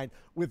just fine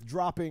with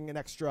dropping an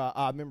extra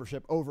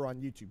membership over on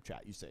YouTube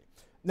chat, you see.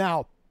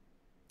 Now,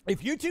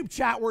 if YouTube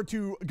chat were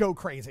to go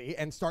crazy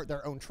and start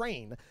their own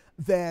train,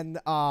 then,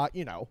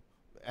 you know,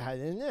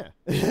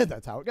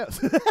 that's how it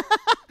goes.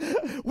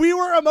 We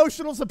were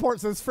emotional support,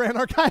 says Fran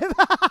Archive.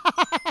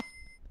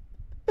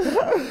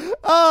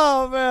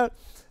 Oh, man.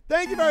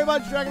 Thank you very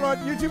much, Dragonlord.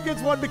 YouTube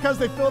gets 1 because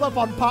they filled up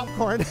on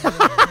popcorn.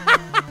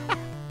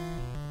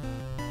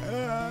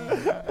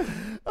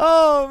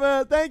 Oh,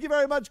 man. Thank you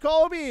very much,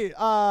 Colby,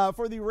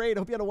 for the raid.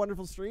 Hope you had a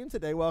wonderful stream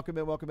today. Welcome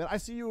in, welcome in. I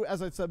see you,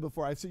 as I said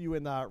before, I see you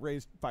in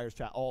Raised Fires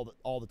chat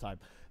all the time.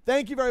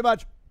 Thank you very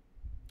much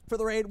for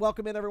the raid.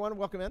 Welcome in, everyone.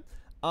 Welcome in.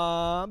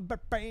 Yo,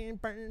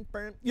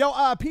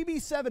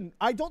 PB7,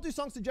 I don't do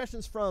song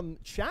suggestions from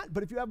chat,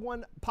 but if you have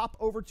one, pop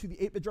over to the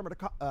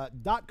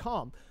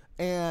 8bitdrummer.com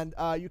and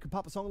you can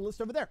pop a song on the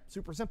list over there.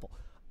 Super simple.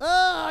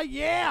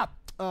 Yeah.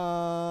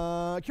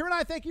 Kira and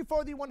I, thank you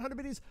for the 100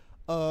 biddies.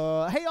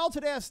 Hey, all,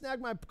 today I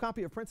snagged my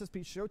copy of Princess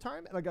Peach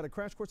Showtime, and I got a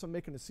crash course on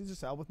making a Caesar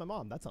salad with my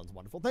mom. That sounds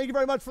wonderful. Thank you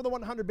very much for the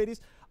 100 biddies,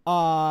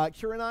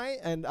 Kira and I,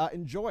 and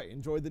enjoy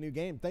the new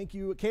game. Thank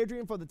you,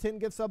 Kadrian, for the 10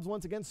 gift subs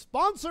once again.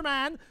 Sponsor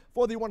Man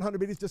for the 100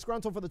 biddies.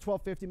 Disgruntled for the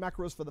 1250.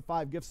 Macros for the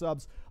 5 gift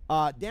subs.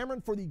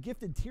 Dameron for the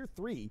gifted tier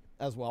 3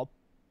 as well.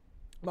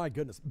 My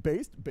goodness,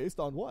 based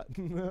on what?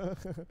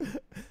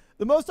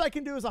 The most I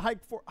can do is a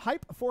hype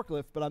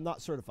forklift, but I'm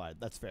not certified.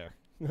 That's fair.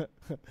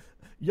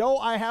 Yo,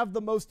 I have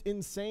the most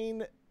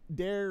insane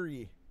dare.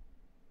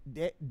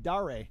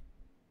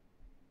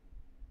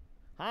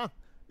 Huh?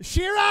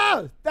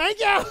 Shira! Thank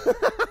you!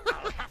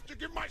 I'll have to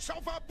give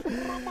myself a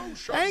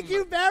promotion. Thank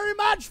you very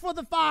much for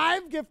the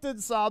 5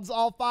 gifted subs.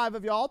 All 5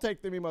 of y'all.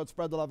 Take the emote,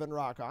 spread the love, and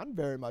rock on.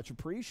 Very much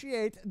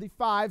appreciate the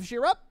 5,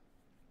 Shira.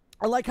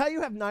 I like how you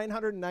have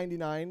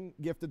 999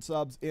 gifted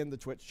subs in the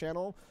Twitch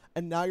channel,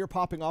 and now you're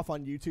popping off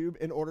on YouTube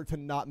in order to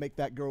not make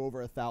that go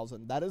over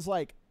 1,000. That is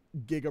like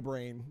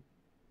gigabrain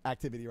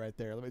activity right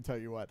there. Let me tell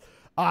you what.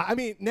 I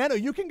mean, Nano,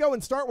 you can go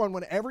and start one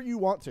whenever you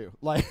want to.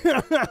 Like,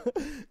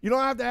 you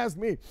don't have to ask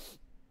me.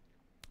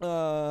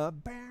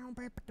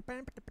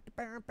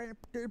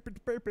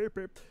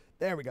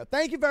 There we go.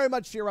 Thank you very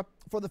much, Shira,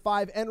 for the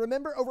 5. And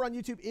remember, over on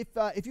YouTube,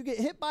 if you get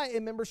hit by a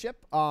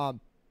membership, what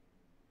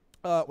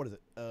is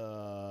it?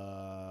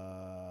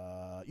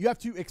 You have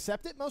to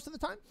accept it most of the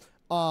time.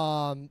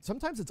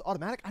 Sometimes it's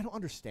automatic. I don't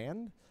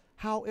understand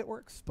how it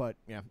works, but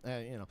yeah,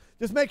 you know,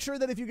 just make sure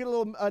that if you get a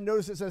little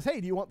notice that says,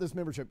 hey, do you want this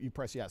membership? You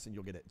press yes and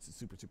you'll get it. It's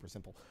super, super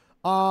simple.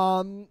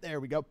 There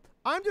we go.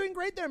 I'm doing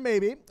great there,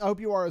 maybe. I hope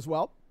you are as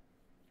well.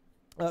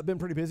 Been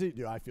pretty busy.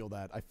 Dude, I feel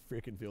that. I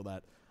freaking feel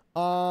that.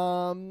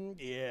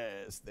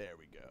 Yes, there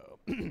we go.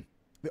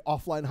 The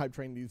offline hype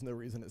train needs no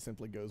reason. It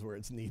simply goes where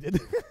it's needed.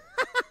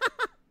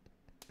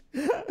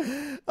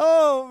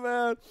 Oh,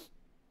 man.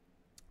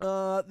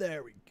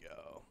 There we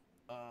go.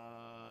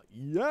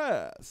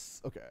 Yes.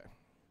 Okay.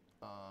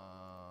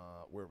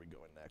 Where are we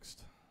going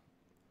next?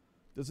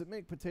 Does it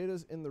make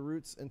potatoes in the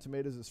roots and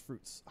tomatoes as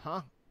fruits?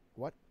 Huh?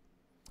 What?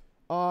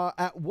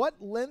 At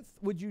what length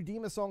would you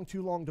deem a song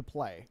too long to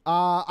play?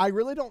 I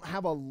really don't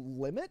have a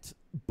limit,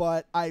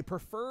 but I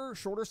prefer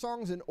shorter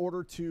songs in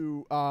order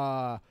to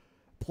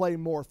play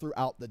more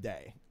throughout the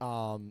day.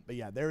 But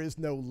yeah, there is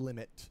no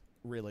limit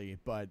really,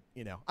 but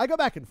you know, I go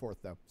back and forth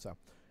though, so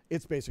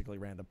it's basically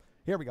random.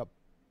 Here we go.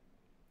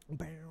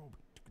 There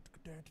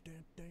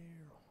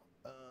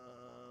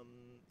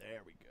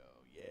we go.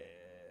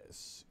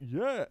 Yes.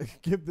 Yeah.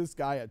 Give this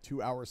guy a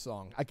 2-hour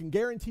song. I can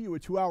guarantee you a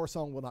 2-hour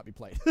song will not be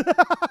played.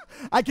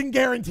 I can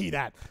guarantee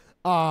that.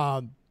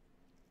 There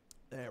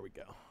we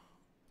go.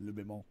 A little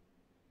bit more.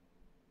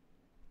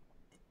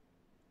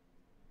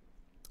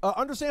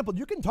 Undersampled,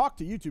 you can talk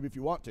to YouTube if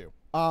you want to.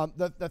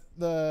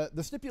 The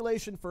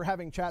stipulation for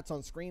having chats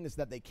on screen is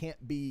that they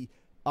can't be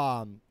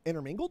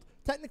intermingled,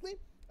 technically.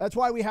 That's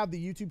why we have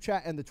the YouTube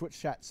chat and the Twitch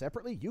chat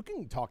separately. You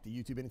can talk to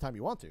YouTube anytime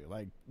you want to.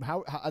 Like,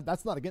 how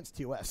that's not against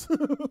TOS.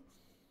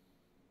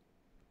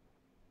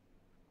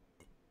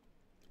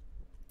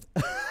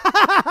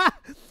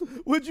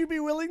 Would you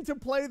be willing to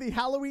play the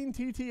Halloween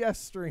TTS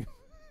stream?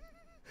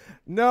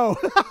 No.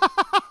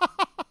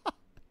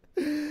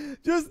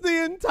 Just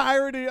the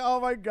entirety.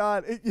 Oh my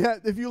god. Yeah,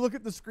 if you look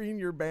at the screen,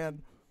 you're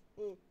banned.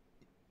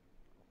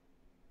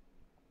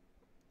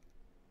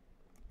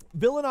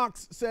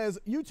 Villainox says,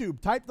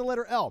 YouTube, type the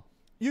letter L.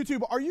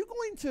 YouTube, are you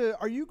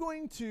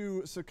going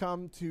to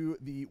succumb to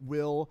the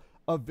will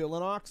of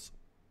Villainox?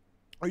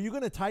 Are you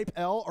going to type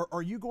L, or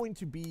are you going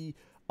to be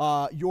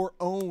your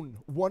own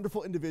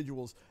wonderful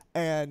individuals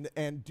and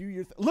do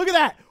your look at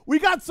that. We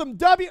got some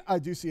W. I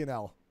do see an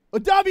L. A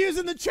W's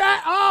in the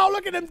chat. Oh,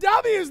 look at them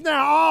W's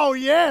now. Oh,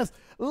 yes.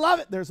 Love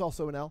it. There's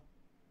also an L.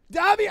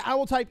 W. I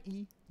will type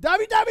E.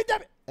 W, W,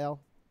 W. L.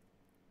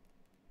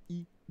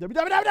 E. W,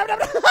 W, W, W,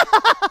 W.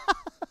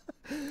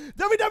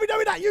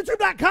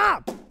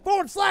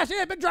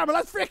 www.youtube.com/big drama.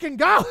 Let's freaking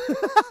go.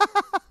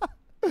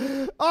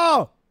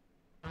 Oh.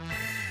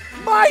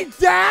 My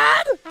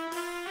dad?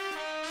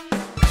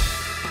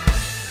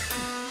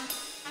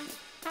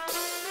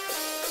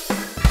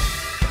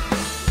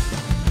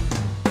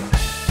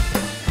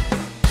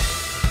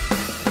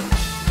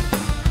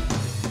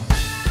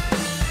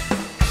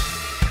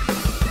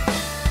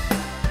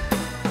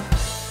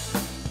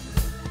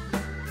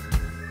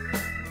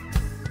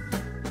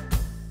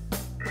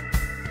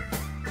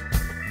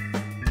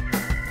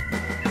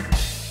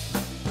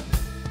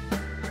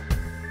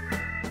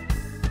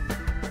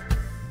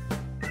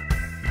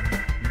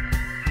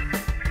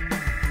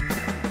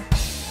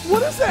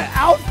 What is that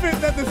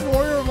outfit that this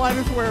Warrior of Light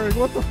is wearing?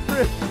 What the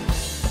frick?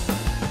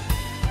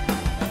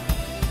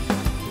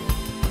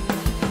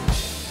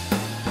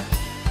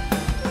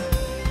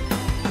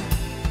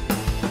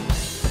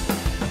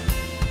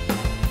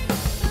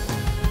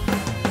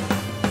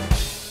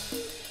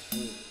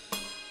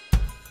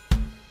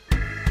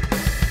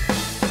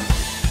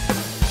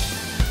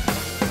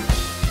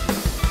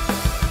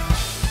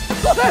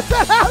 What's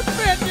that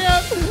outfit, dude?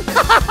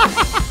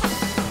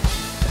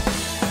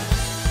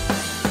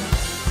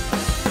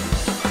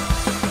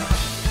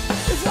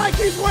 Like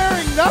he's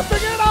wearing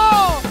nothing at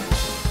all.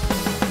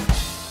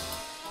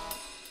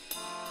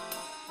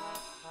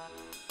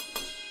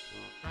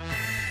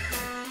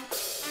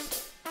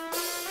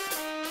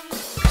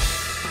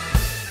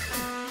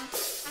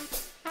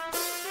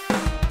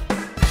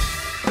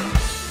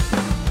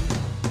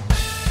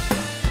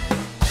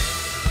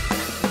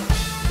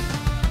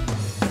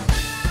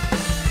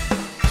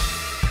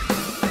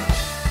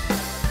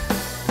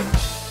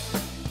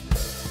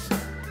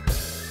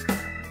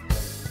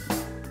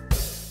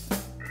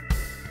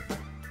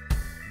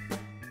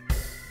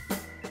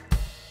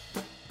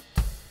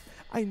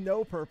 I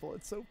know purple.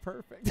 It's so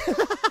perfect.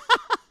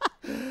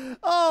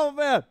 Oh,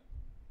 man.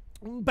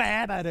 I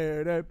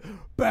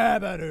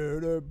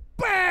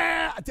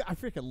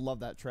freaking love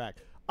that track.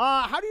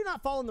 How do you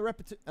not fall in the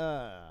repetition?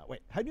 How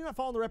do you not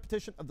fall in the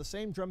repetition of the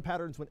same drum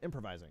patterns when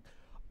improvising?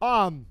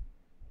 Honestly,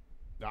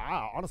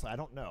 I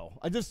don't know.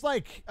 I just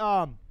like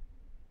I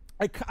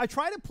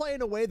try to play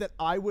in a way that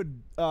I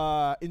would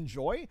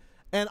enjoy,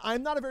 and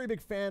I'm not a very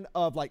big fan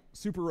of like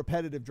super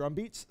repetitive drum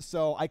beats,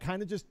 so I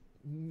kind of just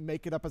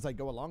make it up as I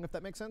go along, if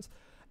that makes sense.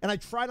 And I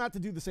try not to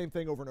do the same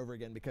thing over and over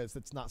again because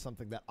it's not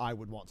something that I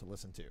would want to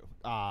listen to.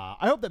 I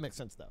hope that makes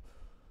sense, though.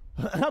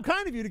 How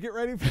kind of you to get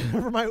ready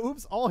for my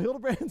Oops All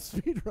Hildebrand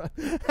speedrun.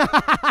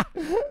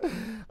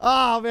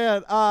 Oh,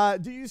 man.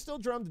 Do you still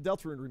drum the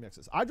Deltarune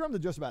remixes? I drum to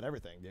just about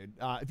everything, dude.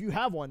 If you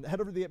have one,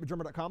 head over to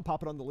the8bitdrummer.com,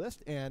 pop it on the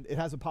list, and it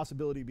has a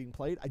possibility of being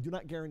played. I do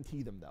not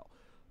guarantee them, though.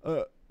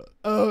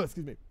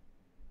 Excuse me.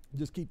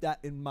 Just keep that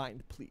in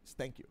mind, please.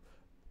 Thank you.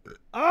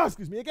 Oh,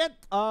 excuse me again.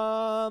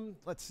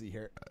 Let's see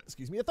here.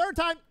 Excuse me a third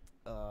time.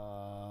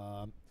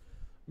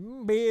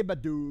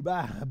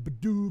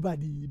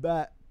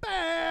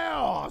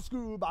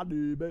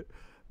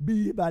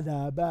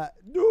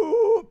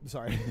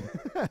 Sorry.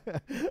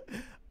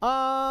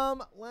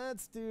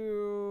 Let's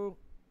do.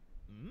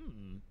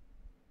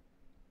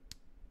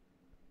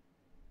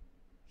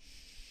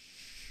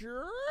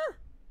 Sure.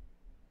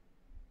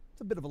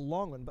 It's a bit of a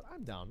long one, but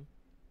I'm down.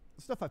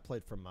 The stuff I've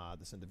played from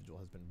this individual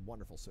has been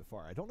wonderful so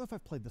far. I don't know if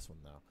I've played this one,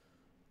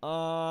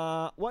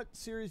 though. What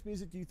series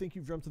music do you think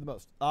you've drummed to the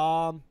most?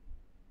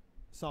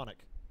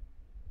 Sonic.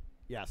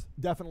 Yes,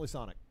 definitely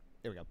Sonic.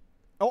 Here we go.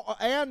 Oh,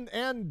 and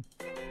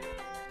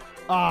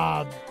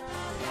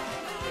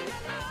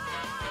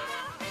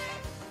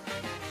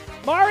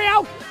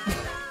Mario!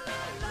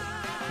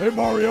 Hey,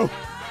 Mario.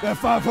 That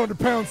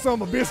 500-pound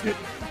son of a biscuit,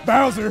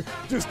 Bowser,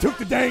 just took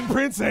the dang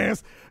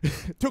princess,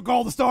 took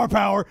all the star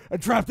power, and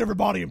trapped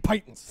everybody in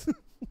paintings.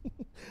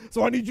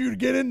 So I need you to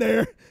get in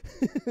there,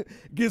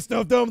 get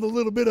stuff done with a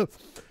little bit of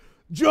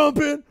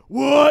jumping,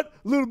 what?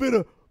 A little bit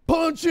of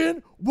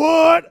punching,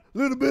 what? A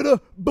little bit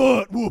of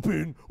butt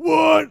whooping,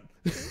 what?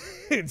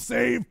 And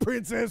save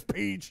Princess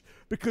Peach,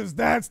 because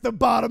that's the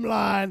bottom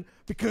line,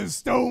 because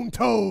Stone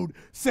Toad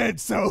said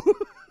so.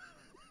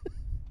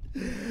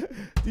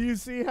 Do you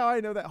see how I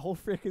know that whole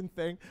freaking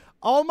thing?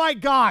 Oh my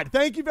God.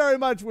 Thank you very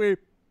much, Wee,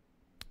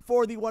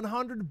 for the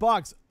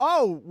 $100.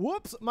 Oh,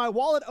 whoops. My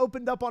wallet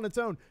opened up on its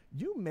own.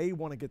 You may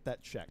want to get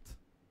that checked.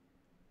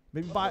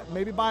 Maybe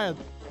buy a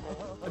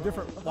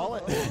different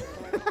wallet.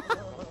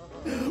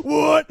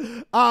 What?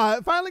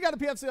 Finally got a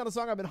PFC on a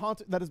song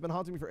that has been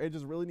haunting me for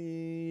ages. Really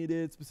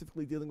needed,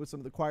 specifically dealing with some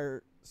of the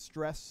choir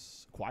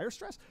stress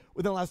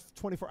within the last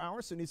 24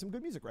 hours. So need some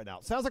good music right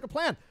now. Sounds like a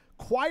plan.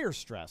 Choir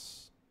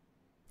stress.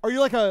 Are you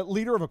like a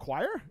leader of a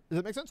choir? Does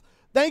that make sense?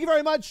 Thank you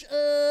very much,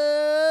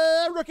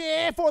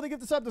 Rookie, for the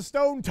gift of sub to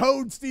Stone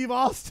Toad Steve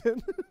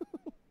Austin.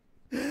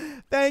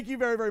 Thank you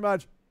very, very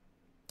much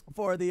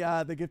for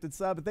the gifted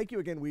sub. And thank you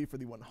again, Wee, for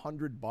the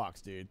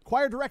 $100, dude.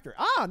 Choir director.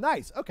 Ah,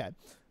 nice. Okay.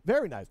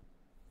 Very nice.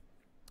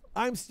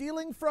 I'm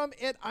stealing from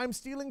it. I'm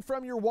stealing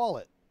from your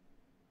wallet.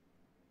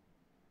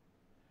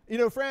 You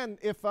know, Fran,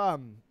 if go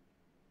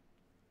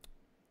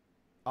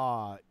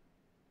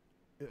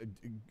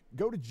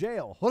to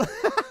jail.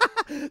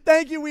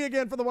 Thank you, Wee,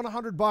 again for the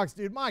 $100,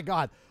 dude. My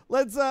God.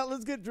 Let's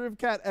get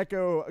driftcat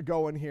Echo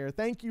going here.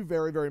 Thank you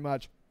very, very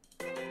much.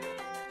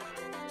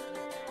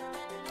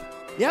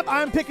 Yep,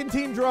 I'm picking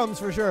team drums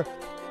for sure.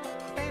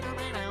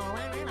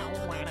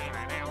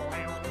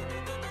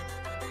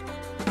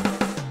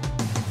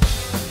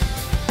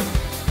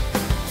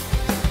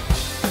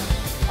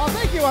 Oh,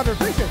 thank you, Under.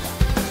 Appreciate that.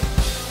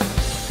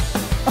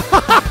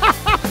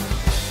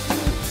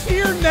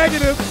 Sheer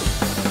negative.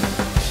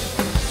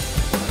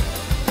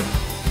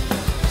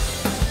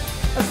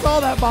 I saw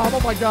that, Bob. Oh,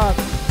 my God.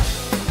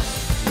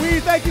 We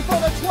thank you for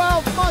the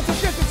 12 months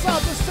of gifted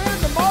subs to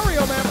send to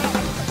Mario, man.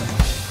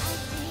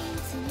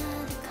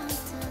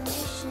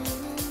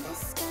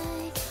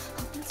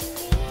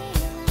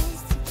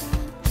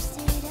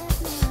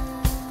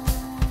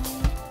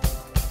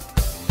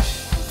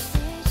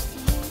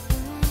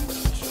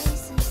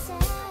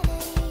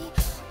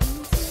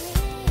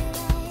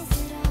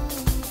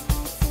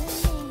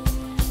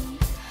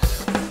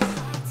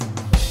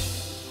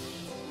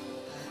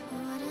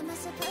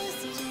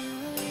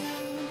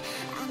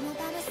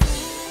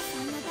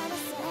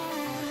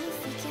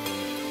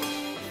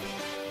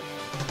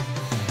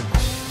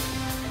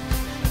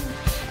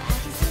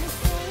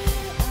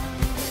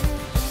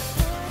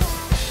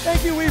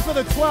 For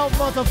the 12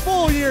 months, a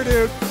full year,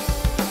 dude.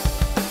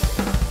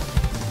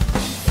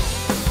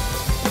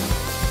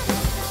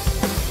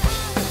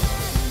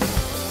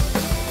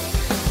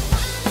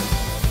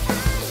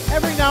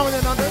 Every now and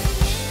then, Under.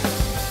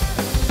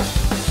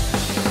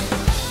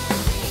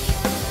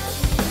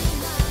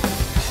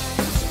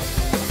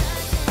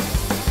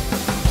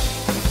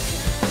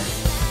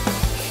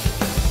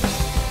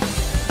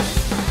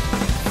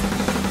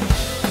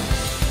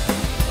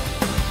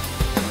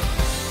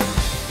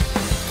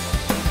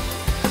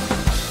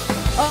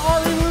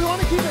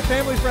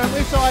 Family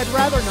friendly, so I'd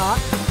rather not.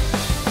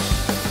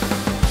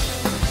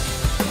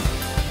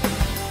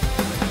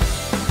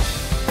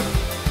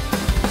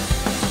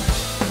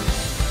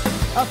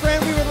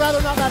 Fran, we would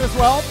rather not that as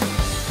well.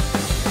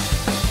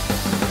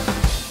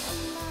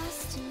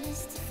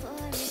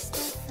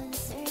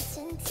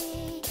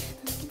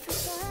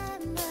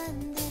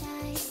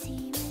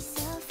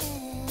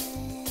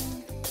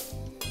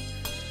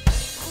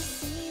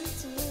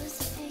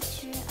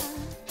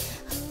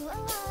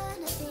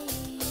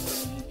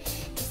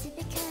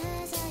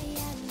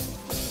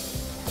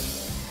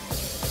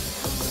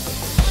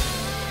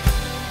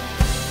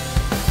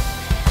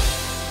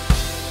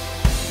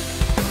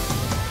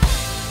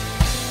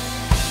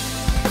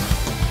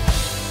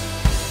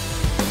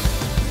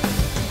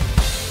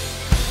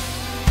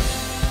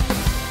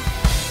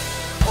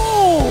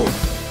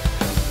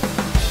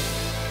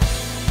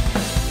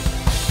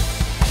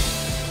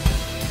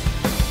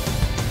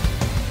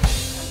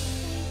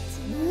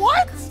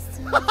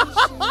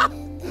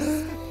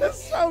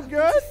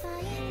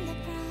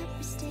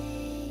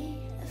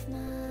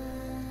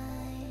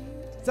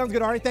 Sounds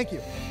good, Ari. Thank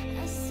you.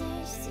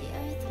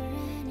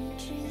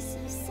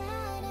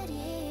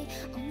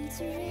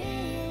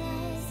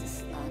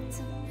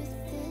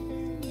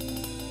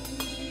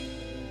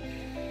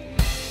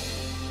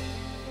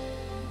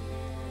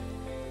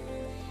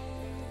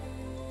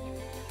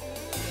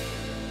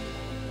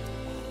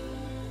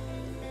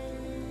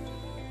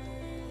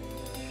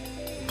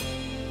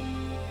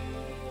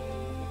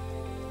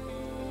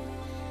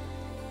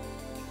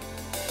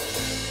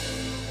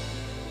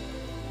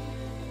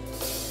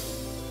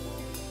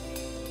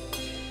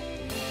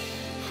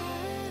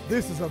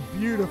 This is a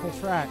beautiful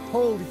track.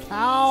 Holy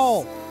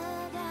cow.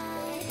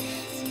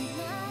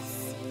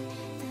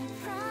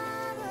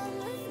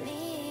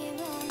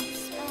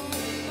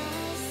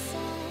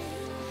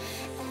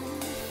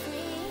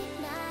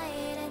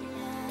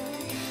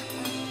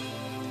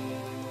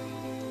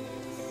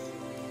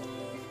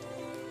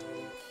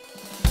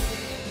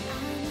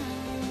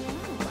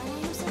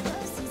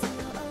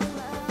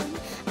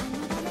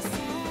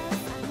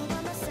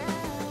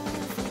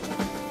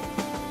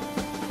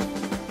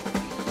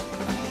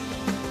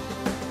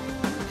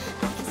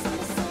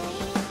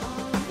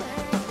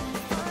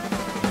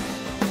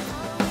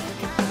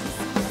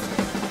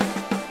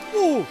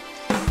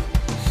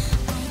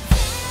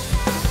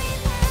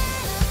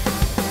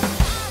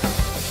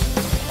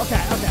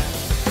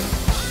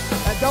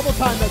 Double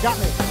time that got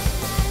me.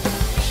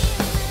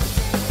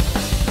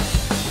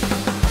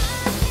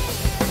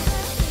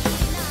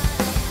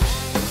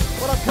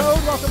 What up,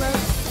 Code? Welcome in.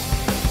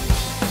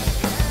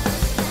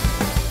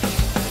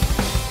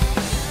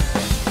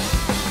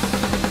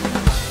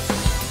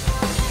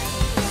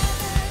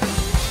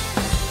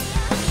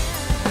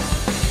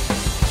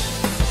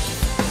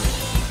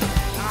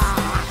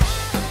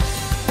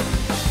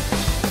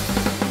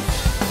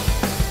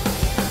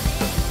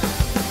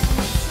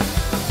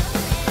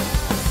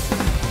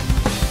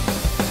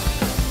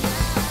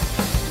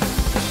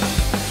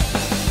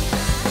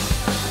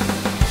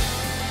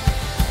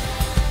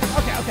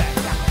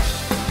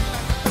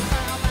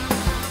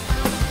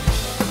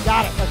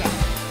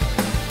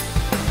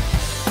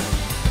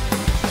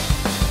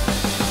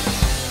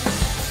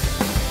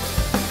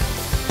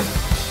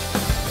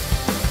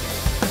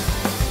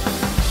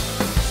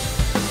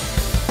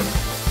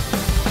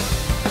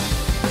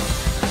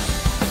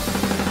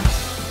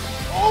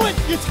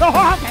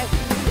 Oh, okay.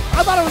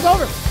 I thought it was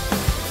over.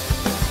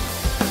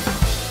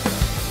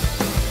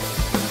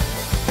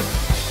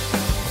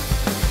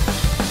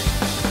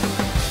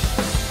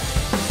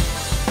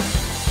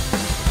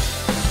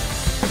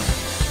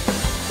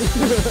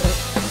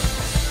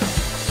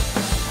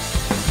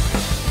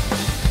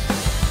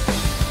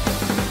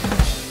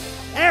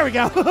 There we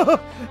go.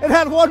 It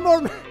had one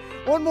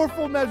more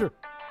full measure.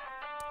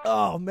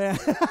 Oh man.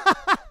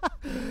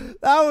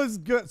 That was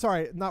good.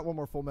 Sorry, not one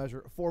more full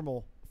measure. Four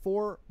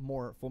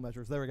more full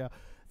measures. There we go.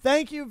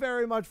 Thank you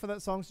very much for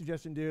that song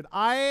suggestion, dude.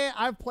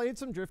 I've played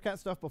some driftcat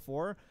stuff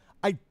before.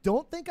 I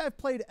don't think I've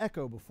played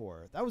Echo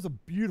before. That was a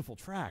beautiful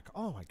track.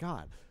 Oh my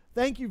god.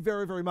 Thank you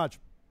very, very much.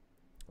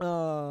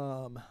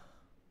 I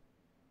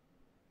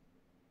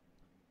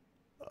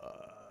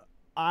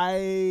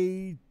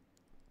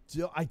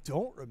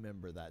don't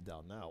remember that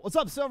down now. What's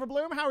up,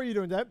 Silverbloom? How are you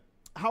doing, Deb?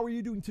 How are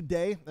you doing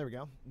today? There we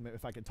go.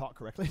 If I can talk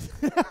correctly.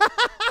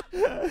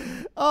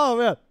 Oh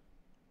man.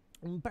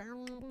 Let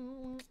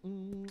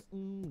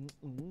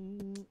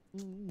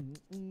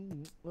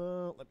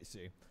me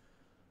see.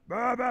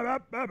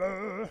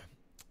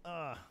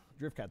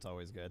 Driftcat's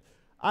always good.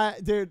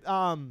 Dude,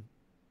 like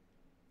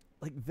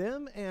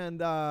them and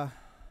dang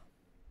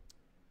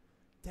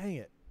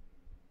it.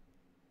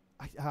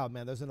 Oh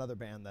man, there's another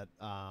band that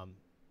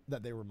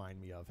that they remind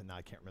me of, and now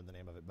I can't remember the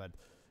name of it, but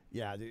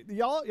yeah, dude,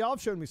 y'all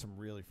have shown me some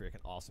really freaking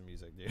awesome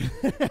music, dude.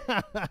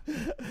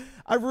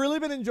 I've really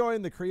been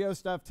enjoying the Creo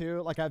stuff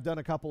too. Like I've done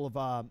a couple of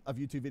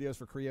YouTube videos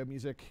for Creo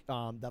music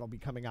that'll be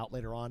coming out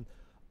later on.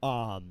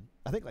 I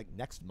think like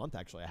next month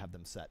actually I have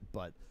them set.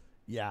 But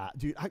yeah,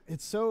 dude,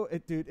 it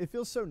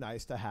feels so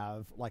nice to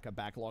have like a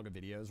backlog of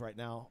videos right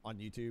now on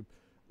YouTube.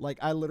 Like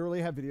I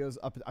literally have videos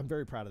up. I'm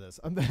very proud of this.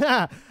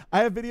 I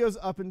have videos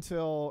up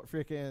until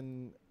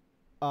freaking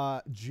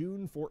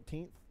June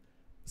 14th.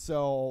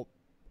 So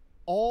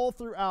all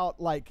throughout,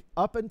 like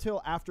up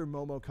until after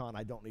MomoCon,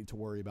 I don't need to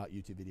worry about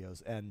YouTube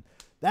videos, and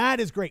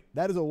that is great.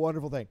 That is a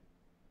wonderful thing,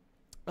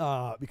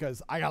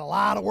 because I got a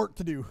lot of work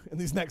to do in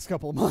these next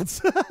couple of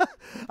months.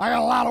 I got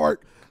a lot of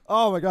work.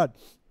 Oh my god.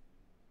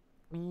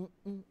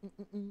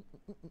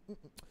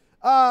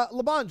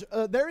 Labange,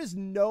 there is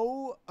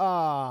no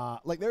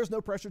there's no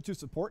pressure to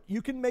support.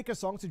 You can make a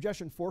song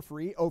suggestion for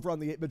free over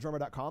on the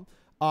 8bitdrummer.com.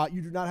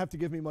 You do not have to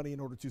give me money in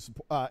order to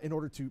support. In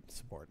order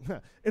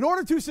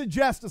to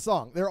suggest a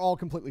song. They're all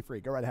completely free.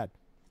 Go right ahead.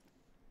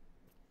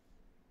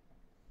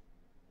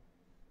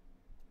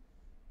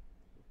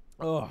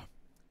 Ugh.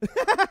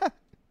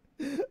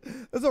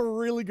 That's a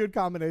really good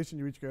combination,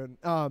 you each good.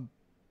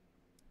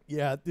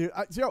 Yeah, dude.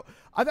 So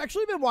I've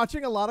actually been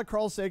watching a lot of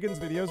Carl Sagan's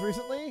videos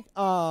recently.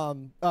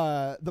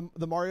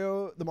 The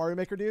Mario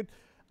Maker dude.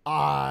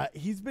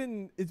 It's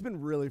been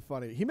really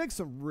funny. He makes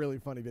some really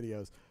funny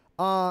videos.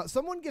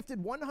 Someone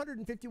gifted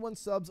 151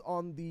 subs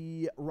on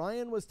the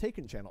Ryan Was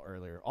Taken channel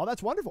earlier. Oh,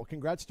 that's wonderful.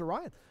 Congrats to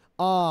Ryan.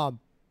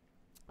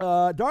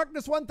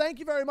 Darkness One, thank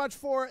you very much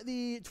for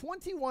the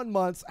 21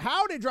 months.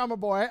 Howdy, Drama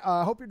Boy.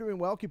 Hope you're doing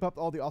well. Keep up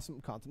all the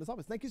awesome content as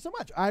always. Thank you so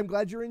much. I'm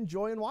glad you're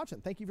enjoying watching.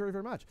 Thank you very,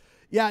 very much.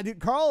 Yeah, dude,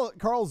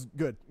 Carl's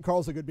good.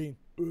 Carl's a good bean.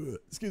 Ugh,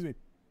 excuse me.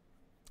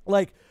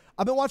 Like,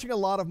 I've been watching a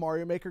lot of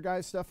Mario Maker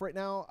guys stuff right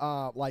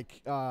now.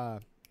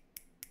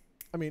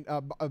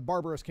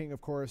 Barbarous King, of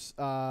course.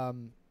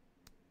 Grand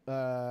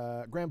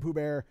Pooh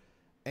Bear.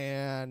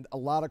 and a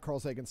lot of Carl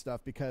Sagan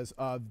stuff because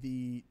of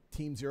the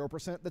Team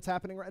 0% that's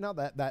happening right now.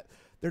 That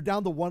they're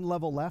down to one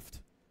level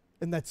left,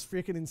 and that's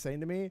freaking insane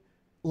to me.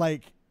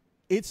 Like,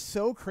 it's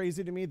so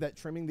crazy to me that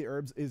trimming the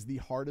herbs is the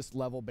hardest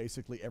level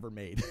basically ever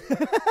made.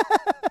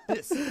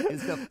 This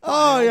is the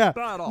Oh final yeah.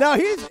 battle. Now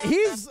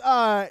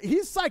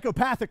he's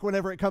psychopathic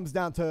whenever it comes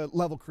down to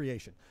level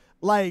creation.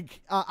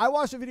 Like I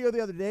watched a video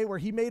the other day where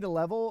he made a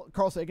level,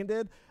 Carl Sagan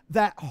did,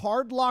 that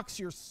hard locks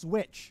your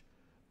Switch.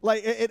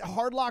 Like it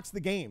hard locks the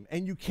game,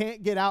 and you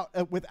can't get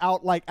out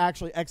without like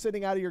actually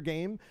exiting out of your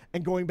game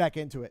and going back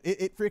into it.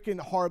 It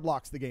freaking hard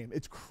locks the game.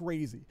 It's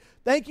crazy.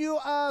 Thank you,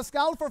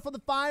 Scalifer, for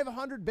the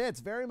 500 bits.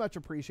 Very much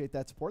appreciate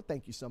that support.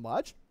 Thank you so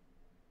much.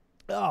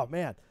 Oh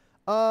man.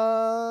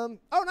 Oh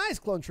nice,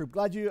 Clone Troop.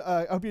 Glad you.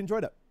 I hope you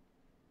enjoyed it.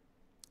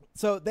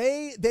 So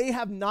they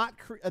have not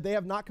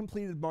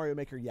completed Mario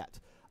Maker yet.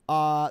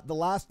 The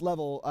last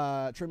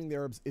level, trimming the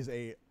herbs, is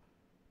a.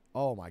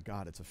 Oh my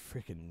god, it's a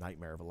freaking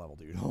nightmare of a level,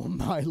 dude. Oh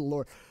my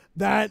lord.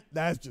 That's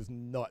just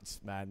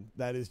nuts, man.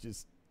 That is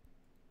just,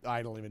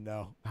 I don't even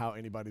know how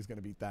anybody's going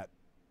to beat that.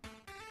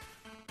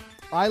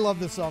 I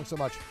love this song so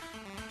much.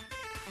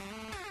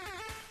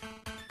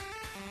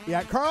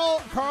 Yeah,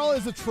 Carl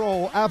is a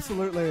troll,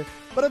 absolutely.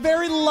 But a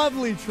very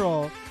lovely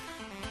troll.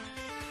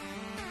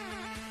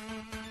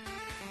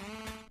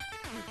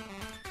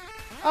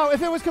 Oh,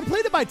 if it was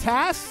completed by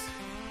tasks,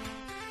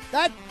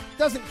 that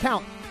doesn't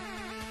count.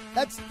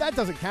 That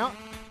doesn't count.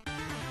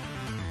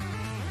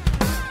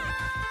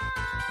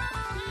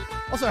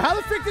 Also, how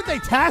the frick did they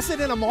task it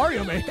in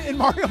Mario Maker?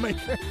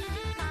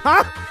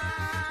 Huh?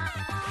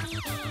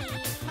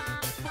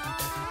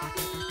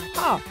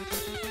 Huh.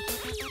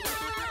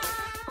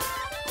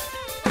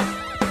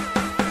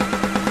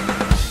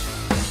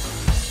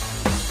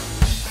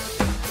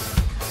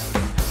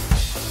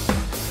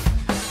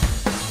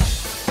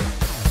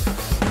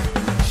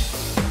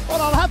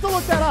 Hold on, I'll have to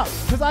look that up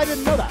because I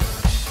didn't know that.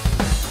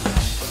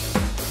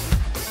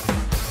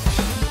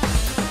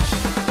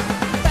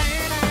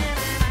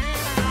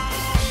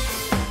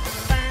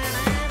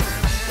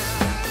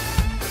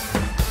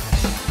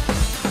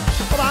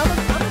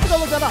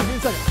 That up. Give me a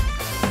second.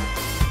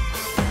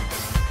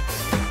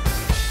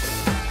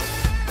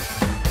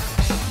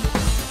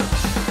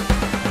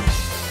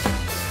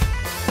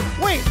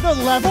 Wait, the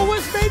level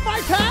was made by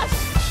tasks?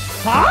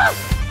 Huh?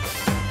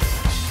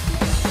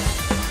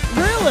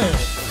 Really?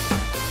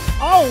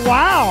 Oh,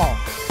 wow.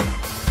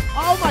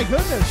 Oh, my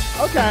goodness.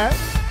 Okay.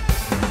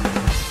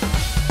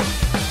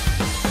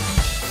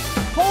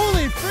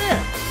 Holy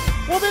frick.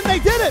 Well, then they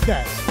did it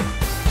then.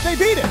 They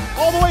beat it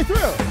all the way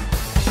through.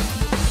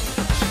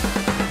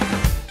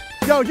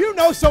 Yo, you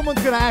know someone's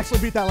going to actually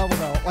beat that level,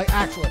 though. Like,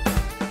 actually.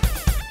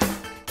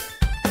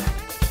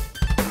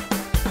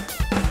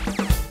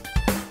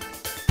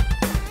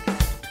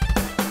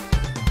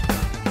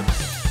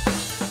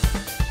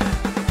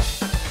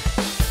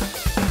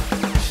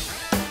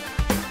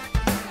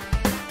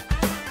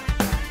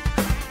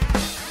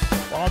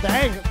 Well,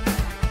 dang.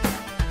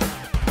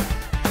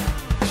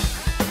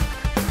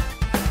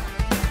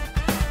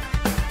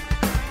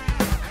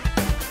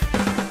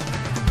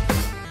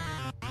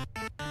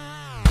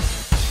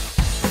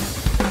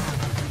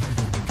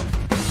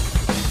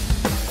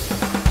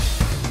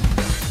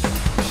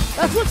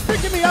 That's what's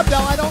freaking me up,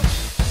 Del. I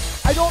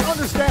don't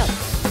understand.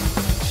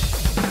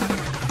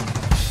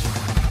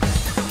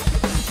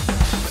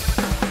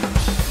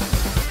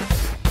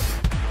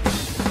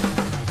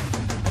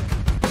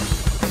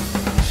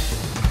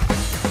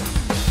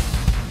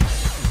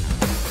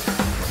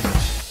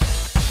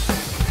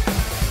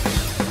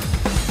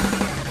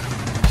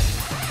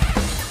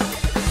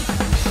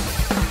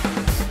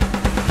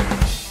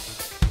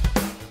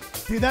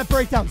 Dude, that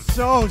breakdown's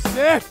so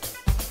sick.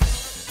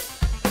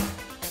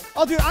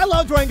 Oh, dude, I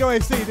love Durango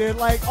AC, dude.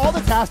 Like, all the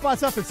taskbot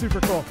stuff is super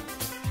cool.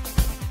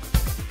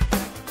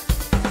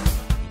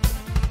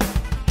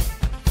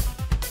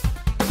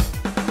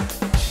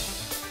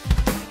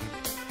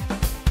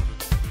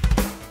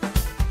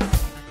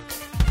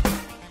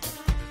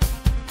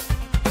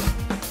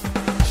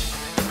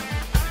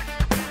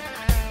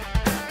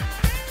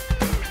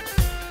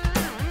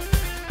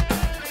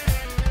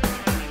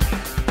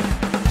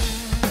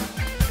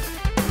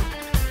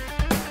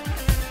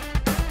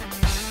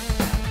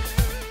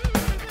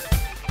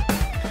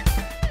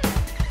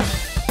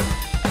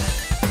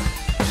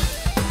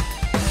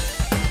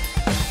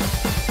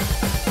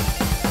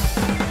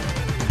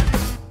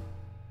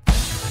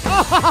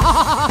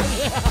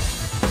 Yeah.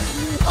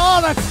 Oh,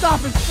 that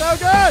stuff is so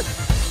good.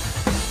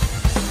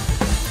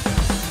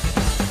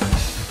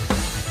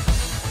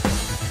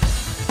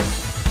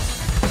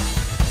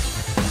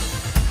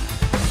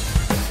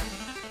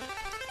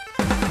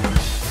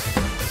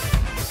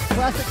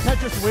 Classic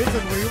Tetris wins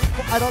and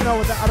I don't know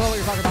what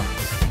you're talking about.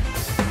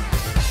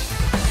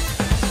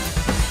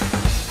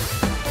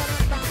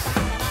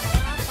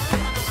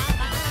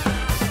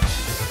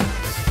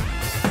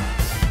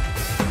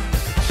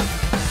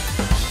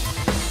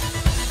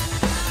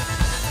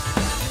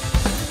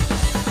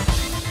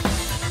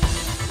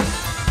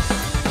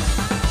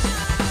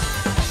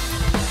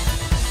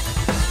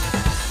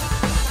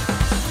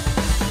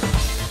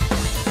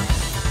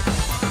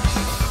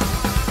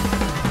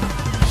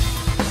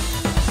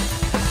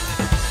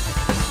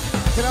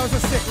 Okay, that was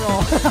a sick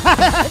roll.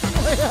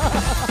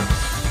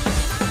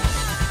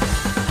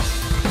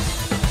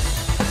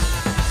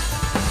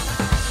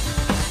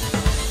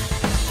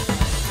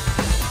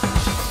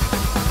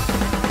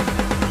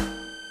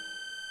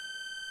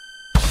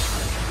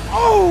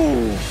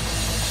 Oh!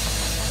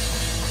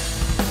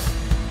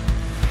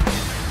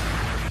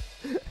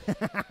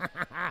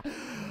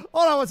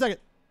 Hold on one second.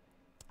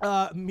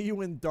 Me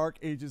when Dark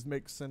Ages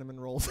make cinnamon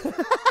rolls.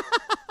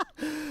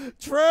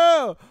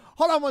 True.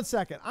 Hold on one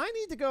second. I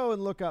need to go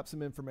and look up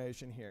some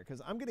information here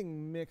because I'm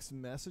getting mixed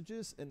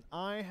messages, and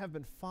I have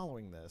been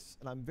following this,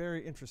 and I'm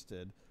very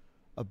interested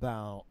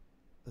about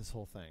this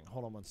whole thing.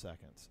 Hold on one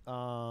second.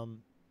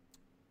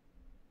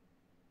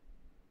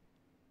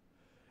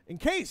 In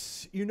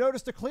case you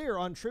noticed a clear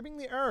on trimming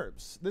the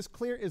herbs, this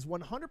clear is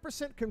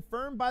 100%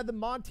 confirmed by the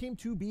mod team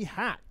to be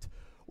hacked.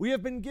 We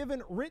have been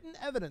given written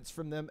evidence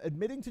from them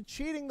admitting to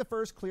cheating the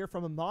first clear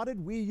from a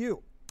modded Wii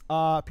U.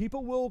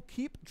 People will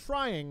keep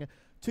trying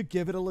to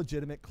give it a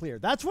legitimate clear.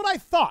 That's what I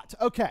thought.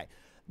 Okay,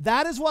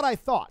 that is what I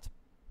thought.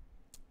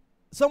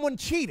 Someone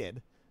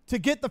cheated to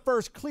get the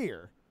first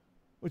clear,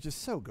 which is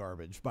so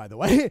garbage, by the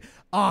way.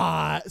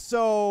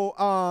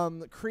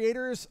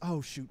 Creators.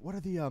 Oh shoot, what are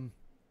the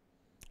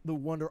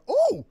wonder?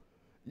 Oh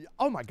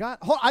my God!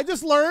 I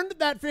just learned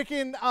that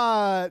freaking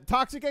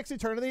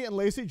ToxicxEternity and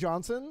Lacey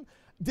Johnson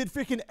did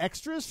freaking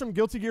extras from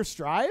Guilty Gear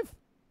Strive.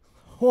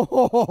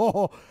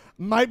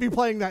 Might be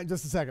playing that in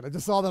just a second. I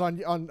just saw that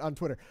on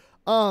Twitter.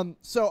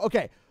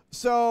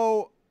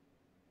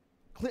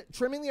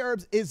 Trimming the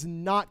herbs is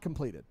not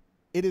completed.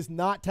 It is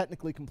not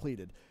technically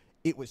completed.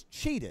 It was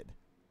cheated.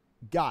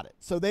 Got it.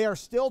 So they are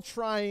still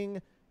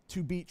trying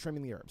to beat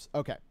trimming the herbs.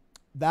 Okay.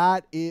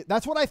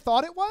 That's what I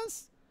thought it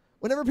was.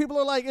 Whenever people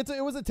are like,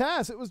 it was a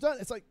task, it was done.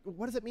 It's like,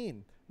 what does it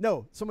mean?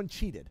 No, someone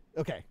cheated.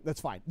 Okay,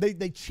 that's fine.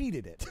 They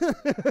cheated it.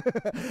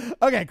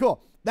 Okay,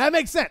 cool. That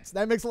makes sense.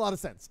 That makes a lot of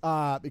sense.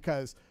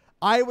 Because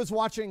I was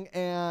watching,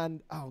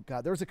 and oh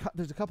God, there's a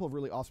couple of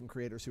really awesome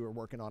creators who are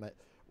working on it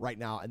right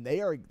now, and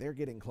they're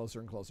getting closer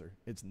and closer.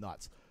 It's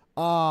nuts.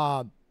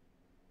 TAS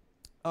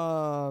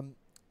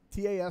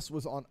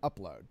was on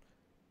upload.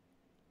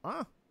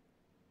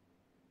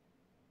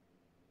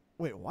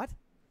 Wait, what?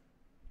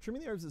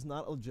 Trimming the herbs is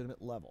not a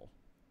legitimate level.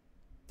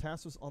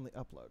 Task was on the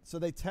upload. So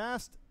they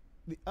tasked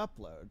the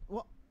upload.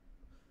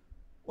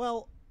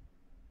 Well,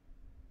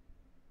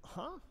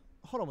 huh?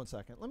 Hold on one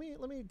second. Let me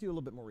do a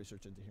little bit more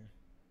research into here.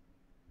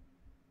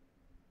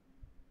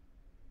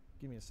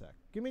 Give me a sec.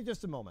 Give me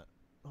just a moment.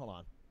 Hold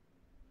on.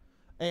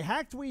 A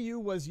hacked Wii U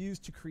was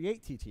used to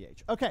create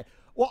TTH. Okay.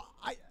 Well,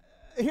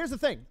 here's the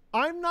thing.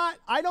 I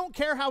don't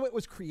care how it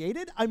was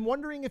created. I'm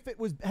wondering if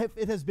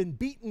it has been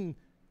beaten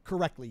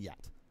correctly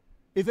yet.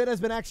 If it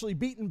has been actually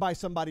beaten by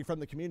somebody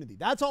from the community.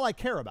 That's all I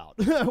care about.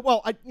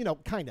 Well,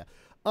 kind of.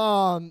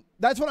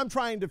 That's what I'm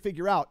trying to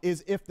figure out,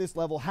 is if this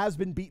level has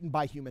been beaten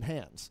by human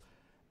hands.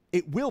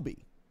 It will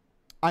be.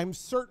 I'm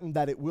certain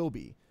that it will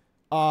be.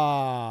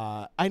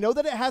 I know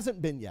that it hasn't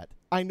been yet.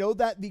 I know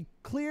that the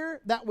clear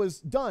that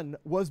was done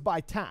was by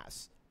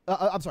TAS.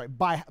 I'm sorry,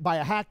 by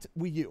a hacked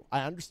Wii U.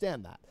 I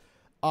understand that.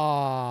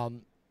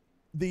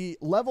 The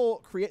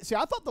level See,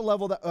 I thought the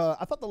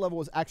level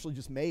was actually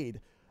just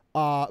made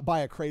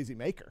by a crazy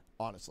maker,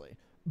 honestly.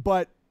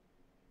 But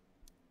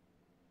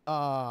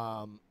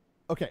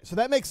okay, so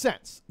that makes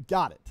sense.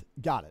 Got it.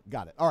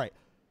 All right.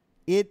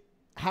 It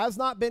has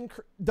not been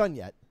done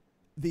yet.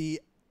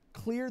 The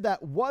clear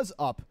that was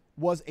up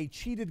was a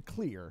cheated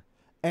clear,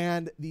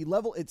 and the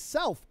level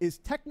itself is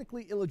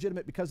technically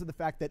illegitimate because of the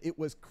fact that it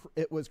was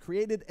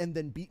created and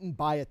then beaten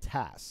by a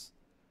TAS.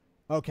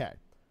 Okay.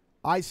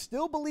 I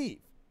still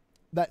believe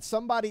that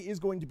somebody is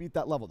going to beat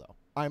that level, though.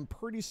 I'm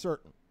pretty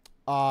certain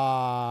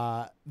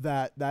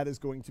that is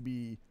going to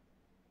be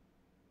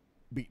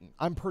beaten.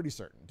 I'm pretty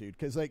certain, dude,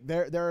 because like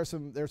there are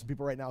some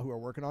people right now who are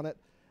working on it,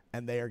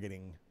 and they're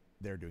doing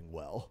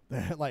well.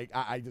 Like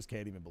I just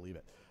can't even believe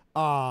it.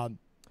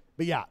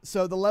 But yeah,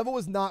 so the level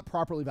was not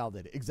properly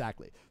validated.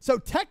 Exactly. So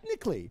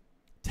technically,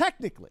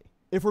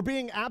 if we're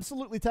being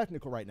absolutely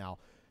technical right now,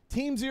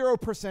 Team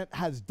 0%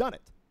 has done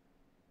it.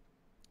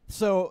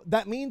 So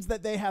that means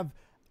that they have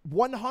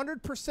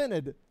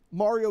 100%ed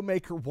Mario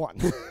Maker 1.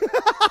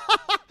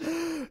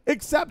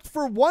 Except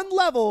for one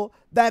level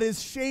that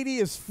is shady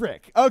as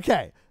frick.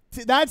 Okay,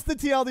 that's the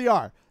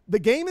TLDR. The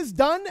game is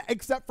done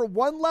except for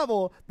one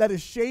level that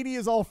is shady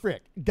as all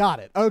frick. Got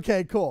it.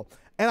 Okay, cool.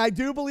 And I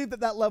do believe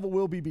that level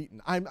will be beaten.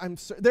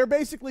 They're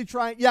basically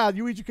trying, yeah,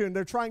 Yuichi-kun,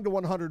 they're trying to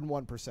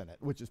 101% it,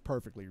 which is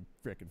perfectly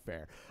freaking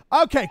fair.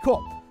 Okay,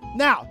 cool.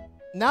 Now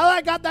that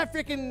I got that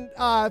freaking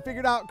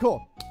figured out,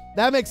 cool.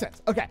 That makes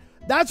sense. Okay,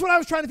 that's what I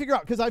was trying to figure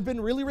out, because I've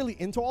been really, really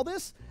into all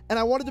this, and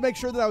I wanted to make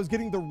sure that I was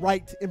getting the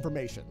right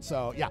information.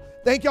 So yeah,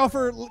 thank y'all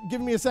for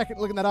giving me a second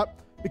looking that up,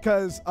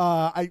 because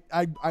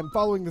I'm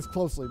following this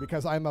closely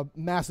because I'm a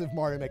massive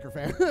Mario Maker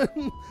fan.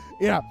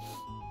 Yeah.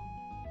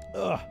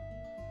 Ugh.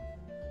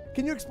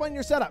 Can you explain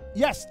your setup?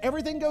 Yes,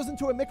 everything goes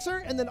into a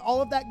mixer, and then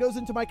all of that goes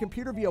into my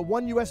computer via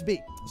one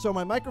USB. So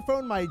my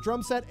microphone, my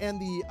drum set, and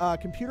the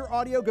computer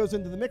audio goes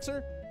into the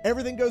mixer,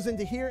 Everything goes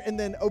into here, and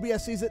then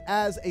OBS sees it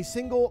as a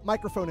single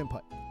microphone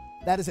input.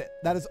 That is it.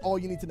 That is all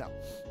you need to know.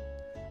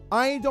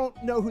 I don't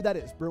know who that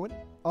is. Bruin,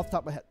 off the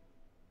top of my head.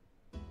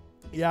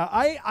 Yeah,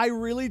 I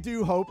really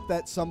do hope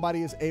that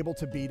somebody is able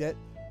to beat it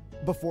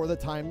before the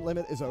time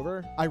limit is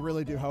over. I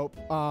really do hope.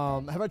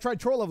 Have I tried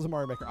troll levels of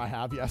Mario Maker? I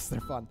have. Yes,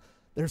 they're fun.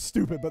 They're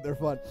stupid, but they're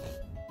fun.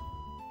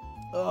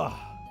 Ugh.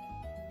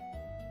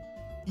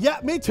 Yeah,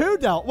 me too,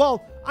 Del.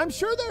 Well, I'm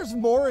sure there's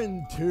more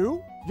in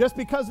 2, just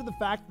because of the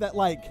fact that,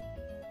 like,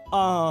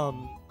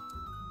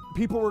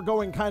 people were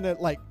going kind of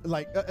like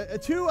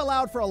 2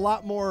 allowed for a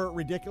lot more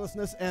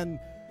ridiculousness, and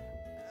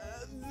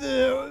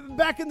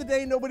back in the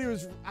day, nobody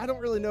was, I don't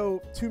really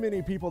know too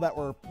many people that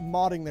were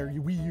modding their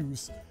Wii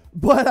U's,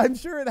 but I'm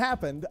sure it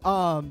happened.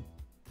 But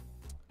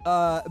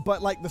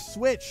like the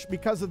Switch,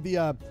 because of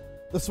the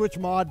Switch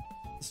mod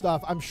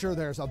stuff, I'm sure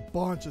there's a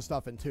bunch of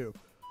stuff in 2,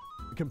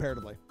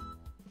 comparatively.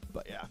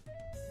 But yeah.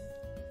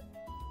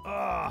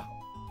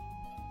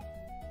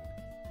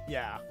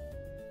 Yeah.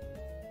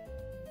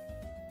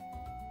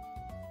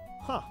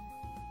 Huh.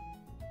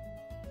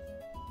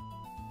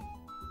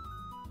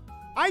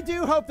 I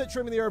do hope that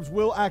trimming the herbs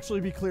will actually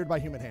be cleared by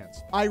human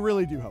hands. I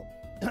really do hope.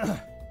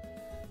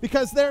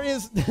 Because there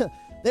is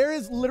there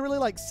is literally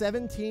like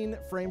 17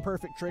 frame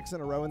perfect tricks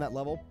in a row in that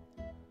level.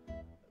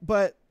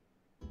 But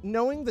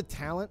knowing the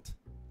talent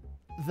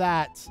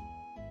that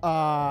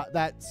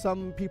that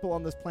some people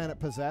on this planet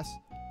possess,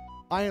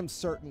 I am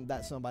certain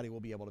that somebody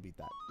will be able to beat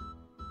that.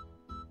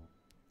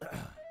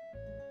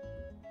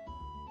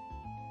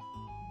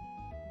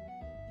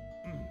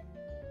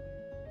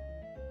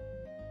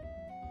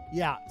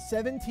 Yeah,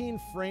 17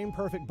 frame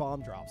perfect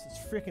bomb drops. It's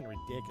freaking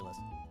ridiculous.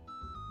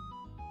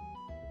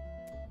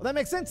 Well, that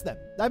makes sense then.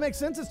 That makes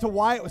sense as to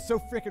why it was so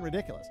freaking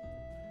ridiculous.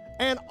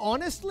 And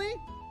honestly,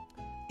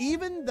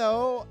 even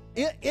though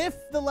if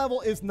the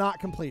level is not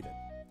completed,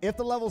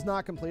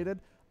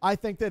 I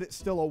think that it's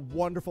still a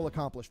wonderful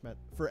accomplishment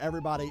for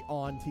everybody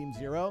on Team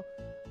 0%.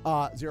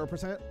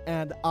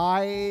 And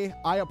I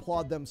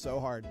applaud them so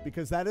hard,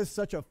 because that is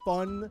such a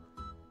fun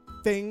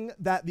thing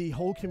that the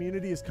whole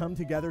community has come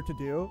together to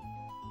do.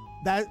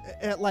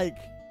 That like,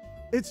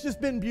 it's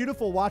just been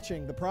beautiful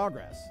watching the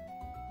progress,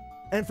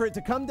 and for it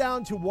to come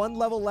down to 1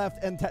 level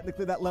left, and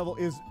technically that level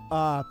is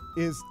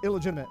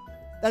illegitimate.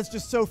 That's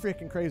just so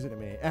freaking crazy to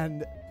me.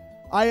 And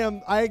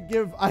I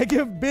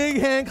give big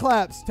hand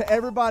claps to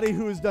everybody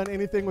who has done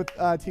anything with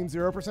Team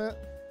 0%,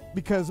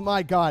 because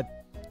my God,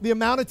 the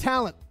amount of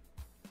talent,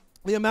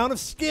 the amount of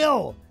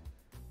skill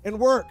and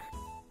work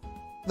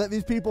that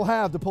these people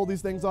have to pull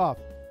these things off.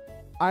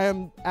 I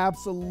am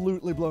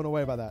absolutely blown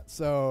away by that.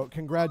 So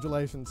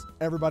congratulations,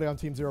 everybody on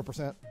Team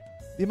 0%.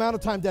 The amount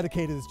of time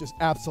dedicated is just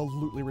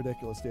absolutely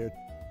ridiculous, dude.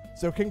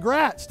 So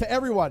congrats to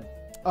everyone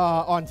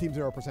on Team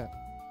 0%.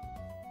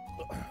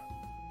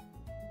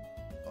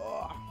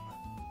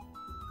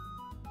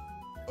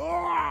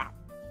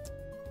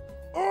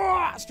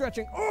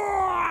 Stretching.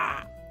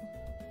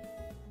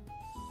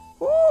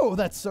 Oh,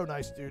 that's so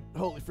nice, dude.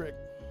 Holy frick.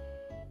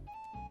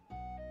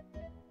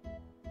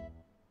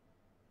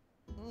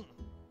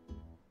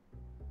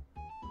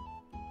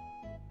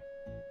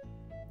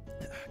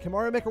 Can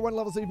Mario Maker 1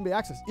 levels even be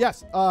accessed?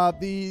 Yes.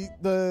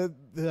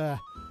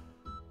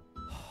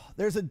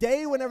 There's a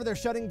day whenever they're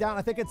shutting down.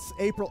 I think it's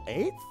April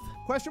 8th?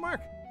 Question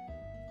mark.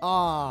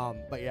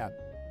 But yeah.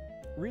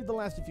 Read the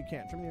last if you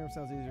can. Trim the arm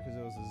sounds easier because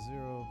it was a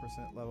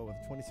 0% level with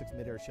 26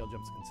 mid-air shell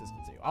jumps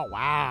consistency. Oh,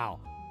 wow.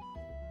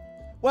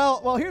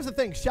 Well, here's the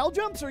thing. Shell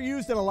jumps are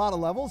used in a lot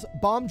of levels.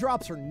 Bomb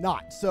drops are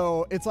not.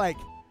 So it's like,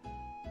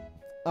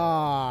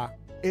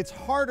 it's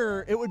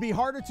harder. It would be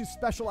harder to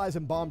specialize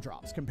in bomb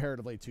drops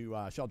comparatively to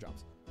shell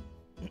jumps.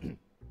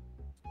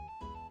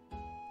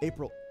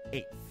 April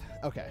 8th.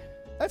 Okay.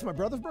 That's my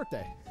brother's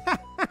birthday.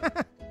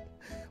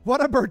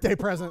 What a birthday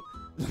present.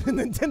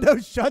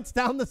 Nintendo shuts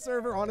down the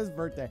server on his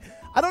birthday.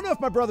 I don't know if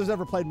my brother's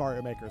ever played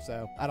Mario Maker,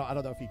 so I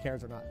don't know if he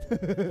cares or not.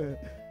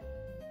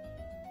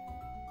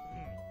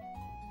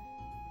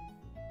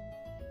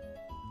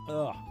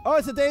 Ugh. Oh,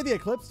 it's the day of the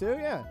eclipse too?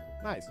 Yeah.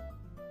 Nice.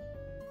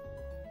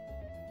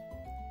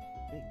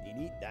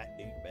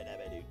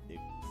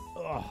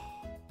 Ugh.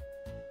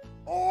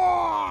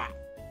 Oh!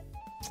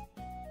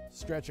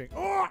 Stretching.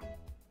 Oh!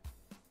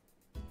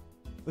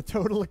 The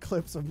total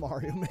eclipse of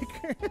Mario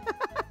Maker.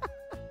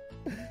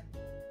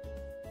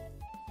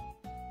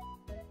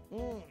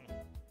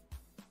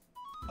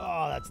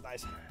 Oh, that's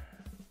nice.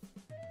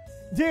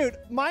 Dude,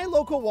 my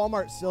local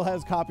Walmart still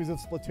has copies of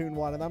Splatoon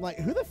 1, and I'm like,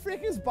 who the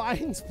frick is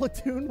buying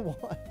Splatoon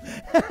 1?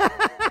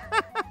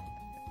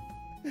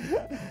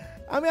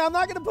 I mean, I'm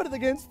not going to put it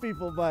against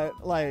people,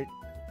 but, like,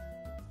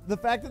 the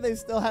fact that they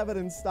still have it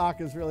in stock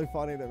is really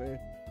funny to me.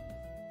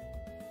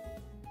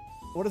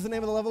 What is the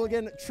name of the level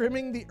again?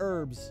 Trimming the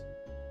herbs.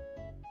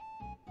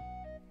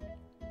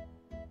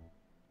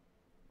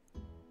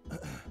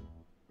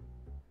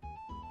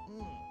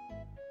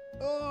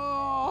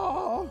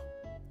 Oh,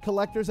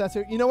 collectors, that's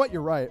it. You know what?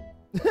 You're right.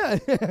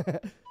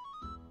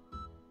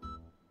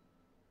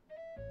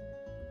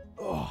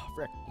 Oh,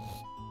 frick.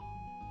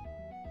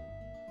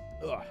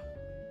 Ugh.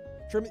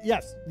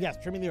 Yes,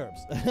 trimming the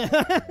herbs.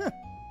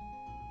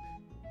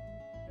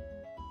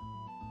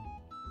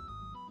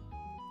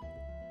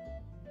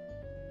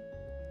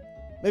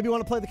 Maybe you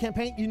want to play the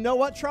campaign? You know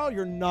what, Charl?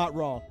 You're not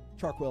wrong.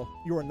 Charquill,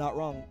 you are not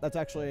wrong. That's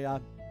actually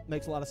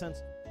makes a lot of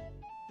sense.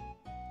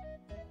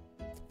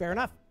 Fair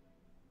enough.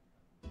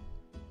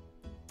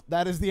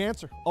 That is the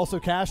answer. Also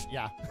cash?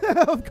 Yeah,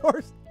 of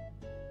course.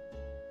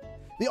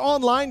 The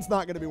online's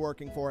not going to be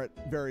working for it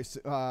very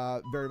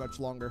much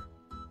longer.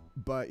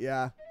 But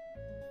yeah.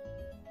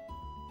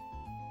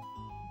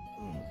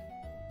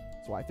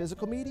 That's why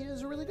physical media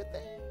is a really good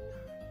thing.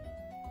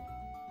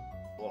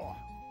 Oh.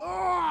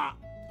 Oh.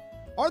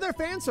 Are there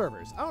fan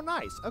servers? Oh,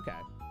 nice. Okay.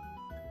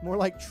 More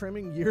like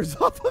trimming years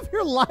off of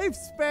your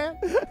lifespan.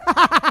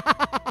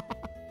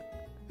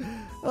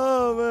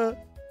 Oh, man.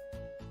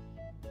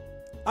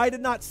 I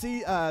did not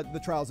see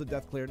the Trials of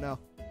Death Clear. No,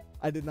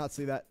 I did not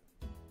see that.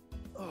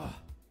 Ugh.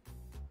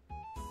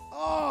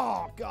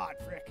 Oh, God,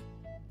 frick.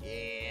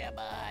 Yeah,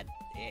 bud.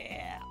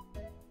 Yeah.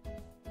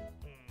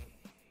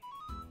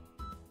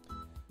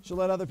 Should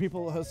let other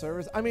people host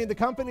servers. I mean, the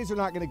companies are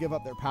not going to give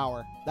up their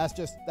power. That's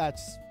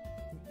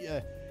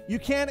yeah. You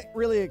can't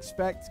really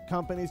expect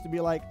companies to be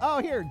like, oh,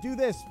 here, do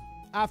this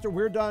after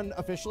we're done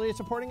officially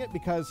supporting it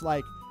because,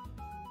 like,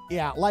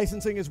 yeah,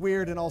 licensing is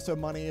weird and also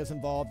money is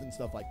involved and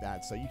stuff like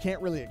that. So you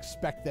can't really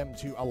expect them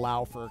to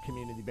allow for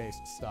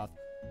community-based stuff.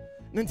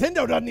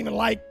 Nintendo doesn't even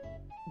like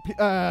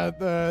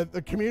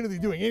the community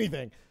doing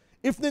anything.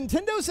 If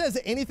Nintendo says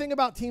anything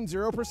about Team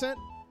 0%,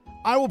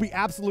 I will be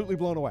absolutely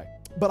blown away.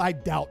 But I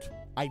doubt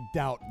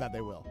that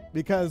they will.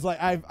 Because, like,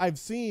 I've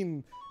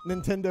seen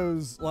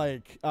Nintendo's,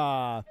 like,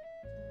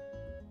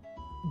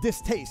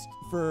 distaste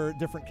for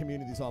different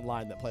communities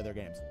online that play their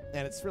games.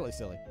 And it's really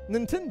silly.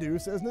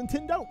 Nintendo says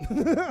Nintendo.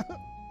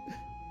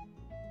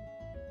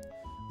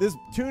 This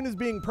tune is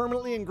being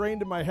permanently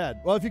ingrained in my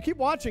head. Well, if you keep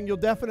watching, you'll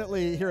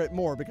definitely hear it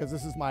more because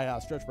this is my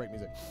stretch break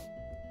music.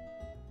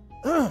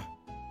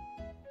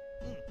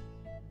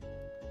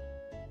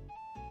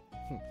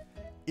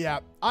 Yeah,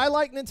 I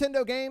like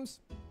Nintendo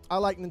games. I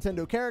like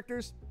Nintendo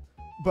characters.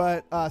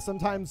 But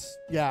sometimes,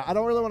 yeah, I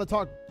don't really want to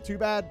talk too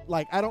bad.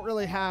 Like, I don't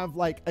really have,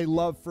 like, a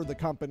love for the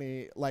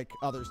company like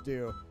others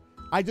do.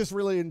 I just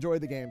really enjoy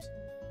the games.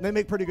 They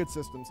make pretty good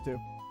systems, too.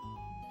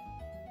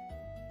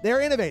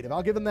 They're innovative.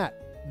 I'll give them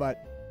that. But,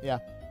 yeah.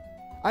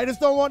 I just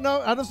don't want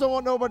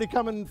nobody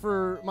coming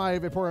for my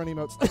Vaporeon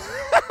emotes.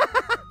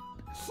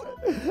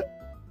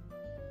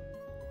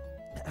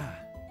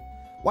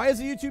 Why is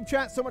the YouTube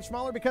chat so much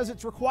smaller? Because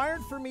it's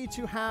required for me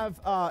to have,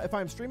 if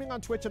I'm streaming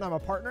on Twitch and I'm a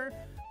partner,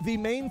 the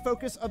main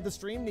focus of the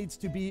stream needs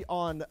to be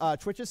on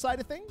Twitch's side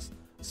of things.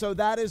 So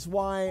that is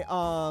why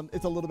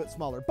it's a little bit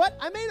smaller. But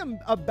I made them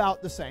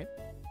about the same.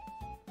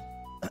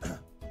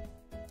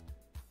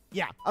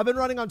 Yeah, I've been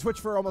running on Twitch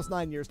for almost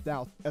 9 years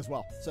now as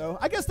well. So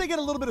I guess they get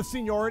a little bit of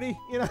seniority,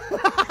 you know?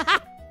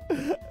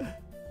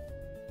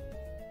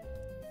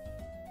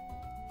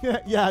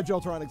 Yeah,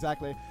 Jolteron,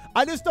 exactly.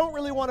 I just don't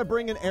really want to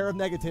bring an air of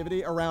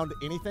negativity around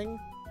anything,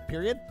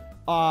 period.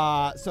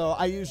 So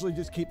I usually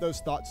just keep those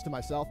thoughts to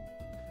myself.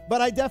 But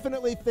I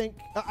definitely think,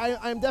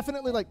 I'm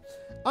definitely like,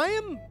 I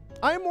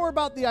am more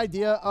about the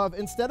idea of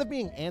instead of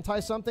being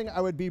anti-something, I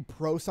would be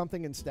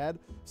pro-something instead.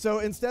 So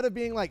instead of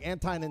being like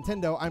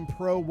anti-Nintendo, I'm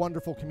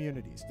pro-wonderful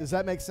communities. Does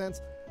that make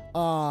sense?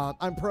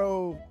 I'm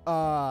pro,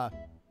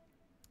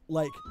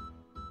 like,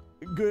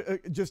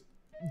 good, just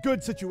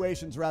good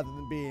situations rather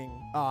than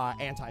being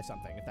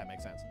anti-something, if that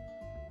makes sense.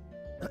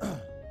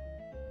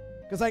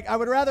 Because, like, I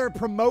would rather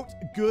promote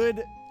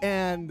good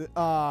and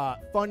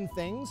fun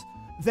things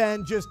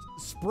than just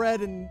spread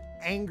an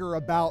anger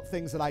about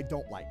things that I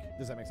don't like.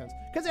 Does that make sense?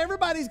 Because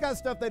everybody's got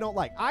stuff they don't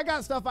like. I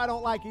got stuff I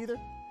don't like either,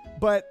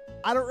 but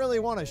I don't really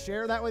want to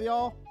share that with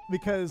y'all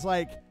because,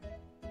 like,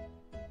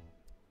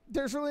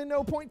 there's really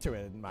no point to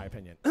it, in my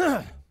opinion.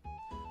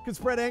 Could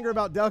spread anger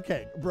about Del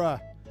Cake, bruh.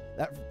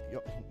 That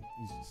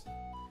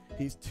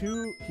he's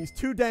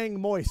too dang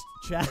moist,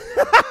 chat.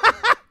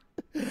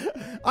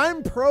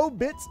 I'm pro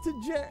bits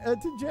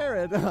to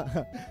Jared.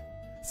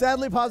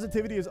 Sadly,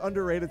 positivity is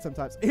underrated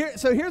sometimes.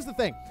 So here's the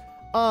thing.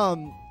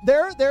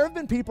 There have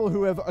been people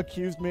who have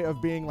accused me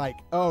of being like,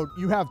 oh,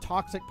 you have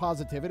toxic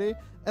positivity.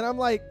 And I'm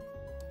like,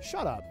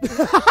 shut up.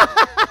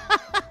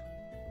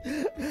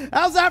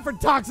 How's that for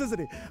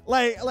toxicity?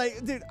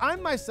 Like, dude,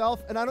 I'm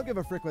myself, and I don't give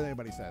a frick what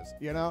anybody says,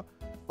 you know?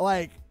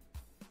 Like,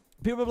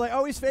 people are like,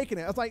 oh, he's faking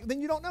it. I was like, then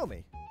you don't know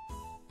me.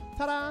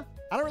 Ta-da.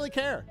 I don't really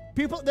care.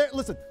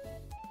 Listen,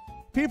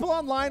 people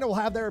online will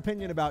have their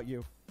opinion about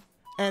you.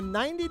 And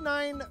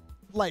 99...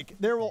 like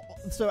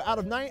so out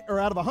of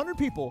 100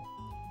 people,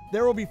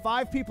 there will be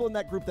 5 people in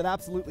that group that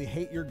absolutely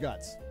hate your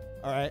guts.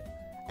 All right.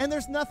 And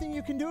there's nothing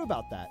you can do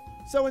about that.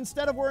 So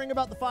instead of worrying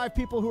about the 5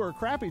 people who are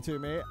crappy to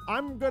me,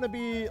 I'm going to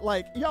be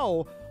like,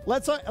 yo,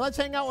 let's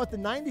hang out with the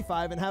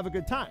 95 and have a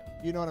good time.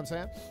 You know what I'm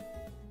saying?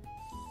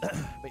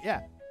 But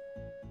yeah,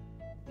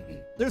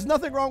 There's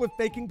nothing wrong with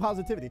faking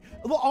positivity.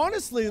 Well,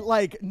 honestly,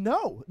 like,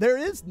 no, there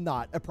is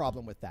not a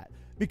problem with that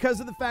because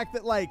of the fact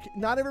that, like,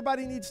 not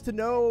everybody needs to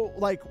know,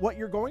 like, what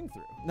you're going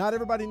through. Not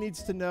everybody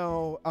needs to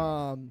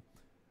know,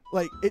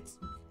 like, it's,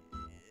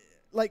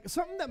 like,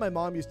 something that my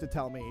mom used to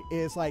tell me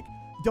is, like,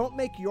 don't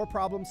make your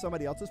problems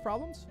somebody else's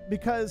problems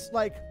because,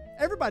 like,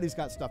 everybody's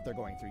got stuff they're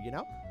going through, you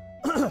know?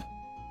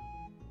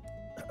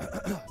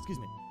 Excuse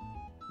me.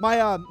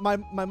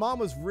 My mom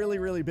was really,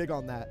 really big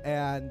on that,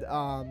 and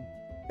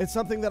it's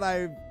something that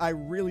I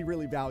really,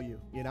 really value,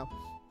 you know?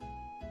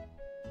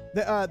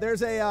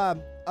 There's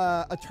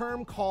a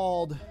term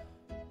called,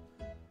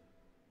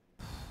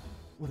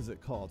 what is it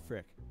called,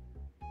 frick?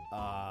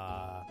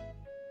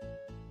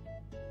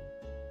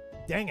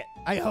 Dang it.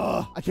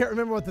 I can't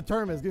remember what the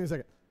term is. Give me a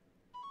second.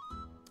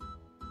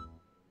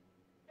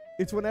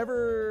 It's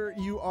whenever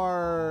you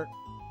are,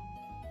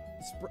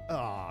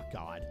 oh,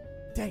 God.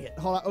 Dang it.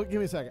 Hold on. Oh, give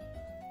me a second.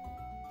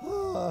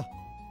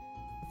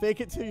 Fake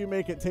it till you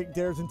make it. Take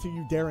dares until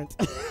you daren't.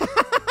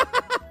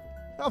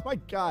 Oh my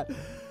God.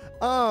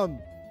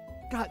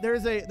 God,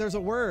 there's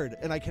a word,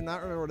 and I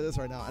cannot remember what it is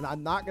right now, and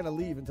I'm not gonna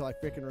leave until I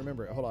freaking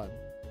remember it. Hold on.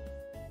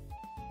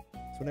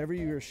 It's whenever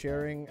you're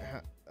sharing.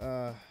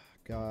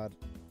 God.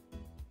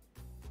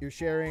 You're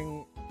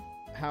sharing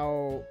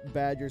how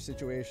bad your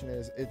situation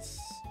is. It's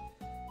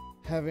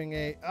having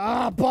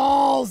a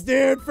balls,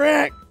 dude.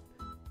 Frick.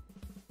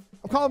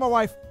 I'm calling my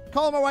wife.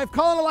 Calling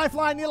a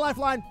lifeline. Need a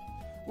lifeline.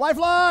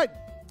 Lifeline.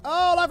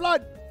 Oh,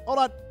 lifeline. Hold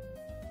on.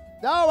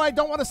 No, I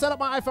don't want to set up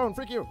my iPhone.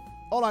 Freak you.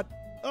 Hold on.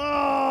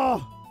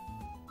 Oh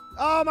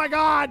my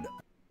God.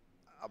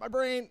 Oh, my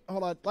brain.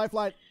 Hold on.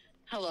 Lifeline.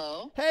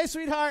 Hello. Hey,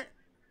 sweetheart.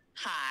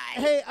 Hi.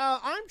 Hey,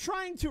 I'm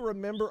trying to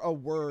remember a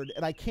word,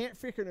 and I can't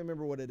freaking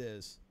remember what it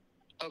is.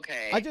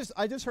 Okay. I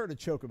just heard a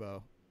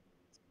chocobo.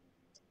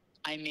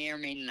 I may or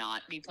may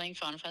not be playing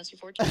Final Fantasy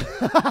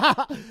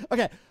XIV.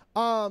 Okay.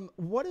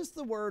 What is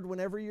the word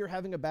whenever you're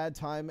having a bad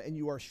time and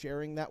you are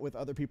sharing that with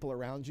other people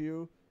around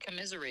you?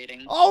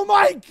 Commiserating. Oh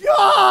my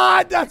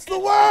God, that's the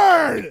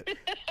word.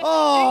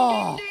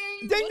 Oh,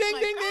 Ding, ding, ding, ding,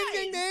 ding, ding.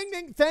 ding, ding,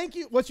 ding, ding. Thank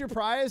you. What's your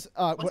prize?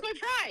 What's my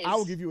prize? I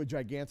will give you a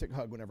gigantic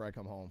hug whenever I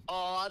come home.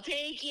 Oh, I'll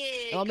take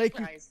it. And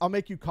I'll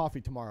make you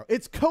coffee tomorrow.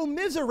 It's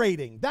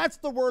commiserating. That's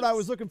the word I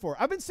was looking for.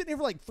 I've been sitting here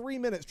for like 3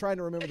 minutes trying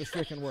to remember this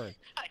freaking word.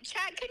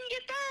 Chat couldn't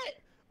get that.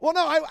 Well,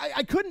 no,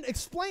 I couldn't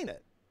explain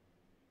it.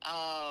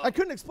 Oh. I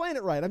couldn't explain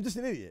it right. I'm just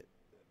an idiot.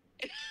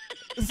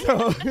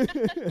 So,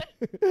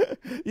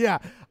 yeah.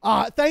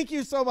 Thank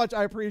you so much.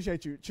 I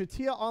appreciate you.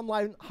 Chatia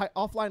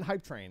offline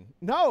hype train.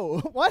 No,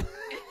 what?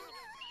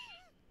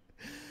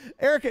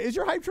 Erica, is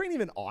your hype train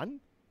even on?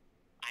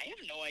 I have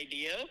no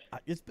idea.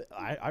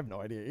 I have no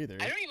idea either.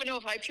 I don't even know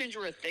if hype trains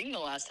were a thing the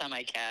last time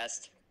I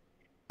cast.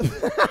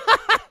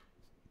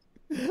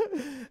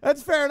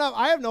 That's fair enough.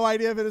 I have no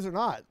idea if it is or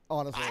not,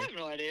 honestly. I have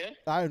no idea.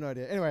 I have no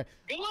idea. Anyway.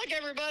 Good luck,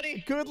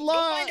 everybody. Good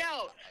luck. Go find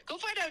out. Go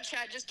find out,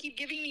 chat. Just keep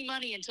giving me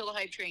money until the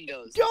hype train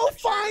goes. Go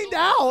find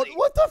out.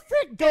 What the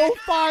frick? Go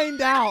find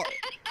out.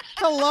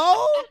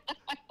 Hello?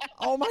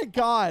 Oh my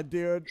God,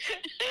 dude.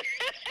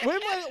 When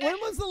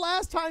was the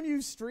last time you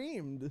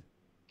streamed?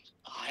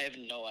 I have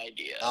no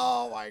idea.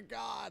 Oh my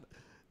God.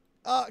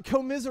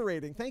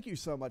 Commiserating. Thank you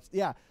so much.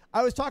 Yeah.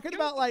 I was talking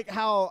about like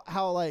how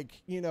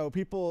like, you know,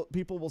 people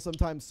will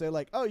sometimes say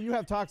like, oh, you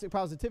have toxic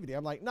positivity.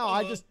 I'm like, no,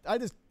 I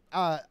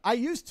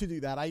used to do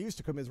that. I used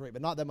to commiserate,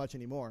 but not that much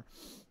anymore.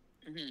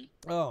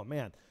 Mm-hmm. Oh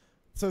man.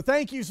 So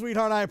thank you,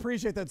 sweetheart. I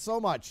appreciate that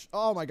so much.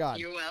 Oh my God.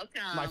 You're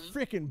welcome. My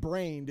freaking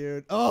brain,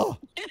 dude. Oh,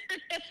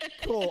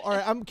 cool. All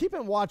right. I'm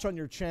keeping watch on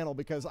your channel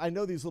because I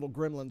know these little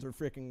gremlins are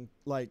freaking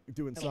like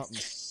doing something.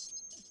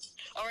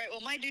 All right.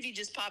 Well, my duty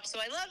just popped, so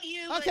I love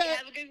you. Okay. But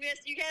have a good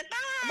rest of your guys.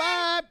 Bye.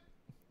 Bye.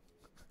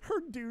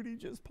 Her duty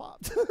just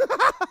popped.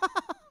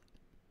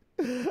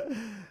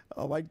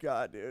 Oh my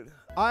God, dude.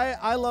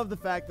 I love the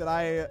fact that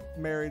I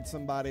married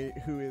somebody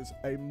who is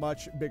a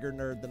much bigger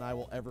nerd than I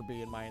will ever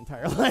be in my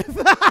entire life.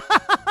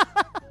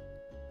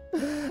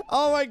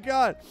 Oh my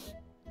God.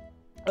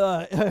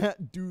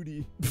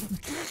 Duty.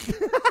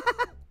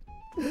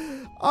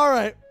 All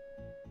right.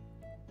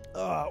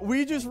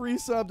 We just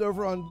resubbed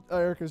over on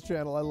Erica's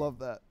channel. I love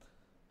that.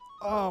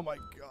 Oh my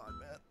God,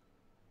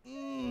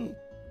 man.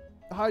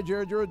 Hi,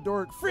 Jared. You're a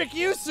dork. Frick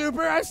you,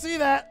 Super. I see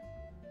that.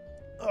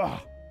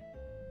 Ugh.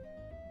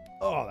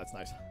 Oh, that's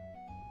nice.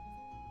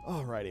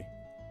 Alrighty.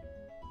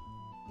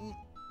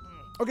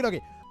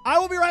 Okay. I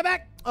will be right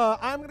back.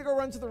 I'm going to go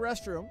run to the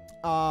restroom.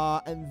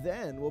 And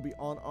then we'll be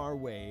on our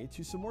way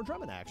to some more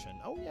drumming action.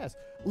 Oh, yes.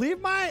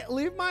 Leave my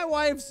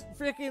wife's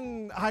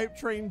freaking hype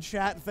train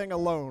chat thing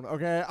alone,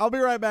 okay? I'll be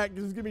right back.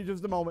 Just give me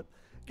just a moment.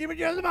 Give me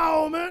just a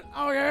moment.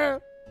 Okay.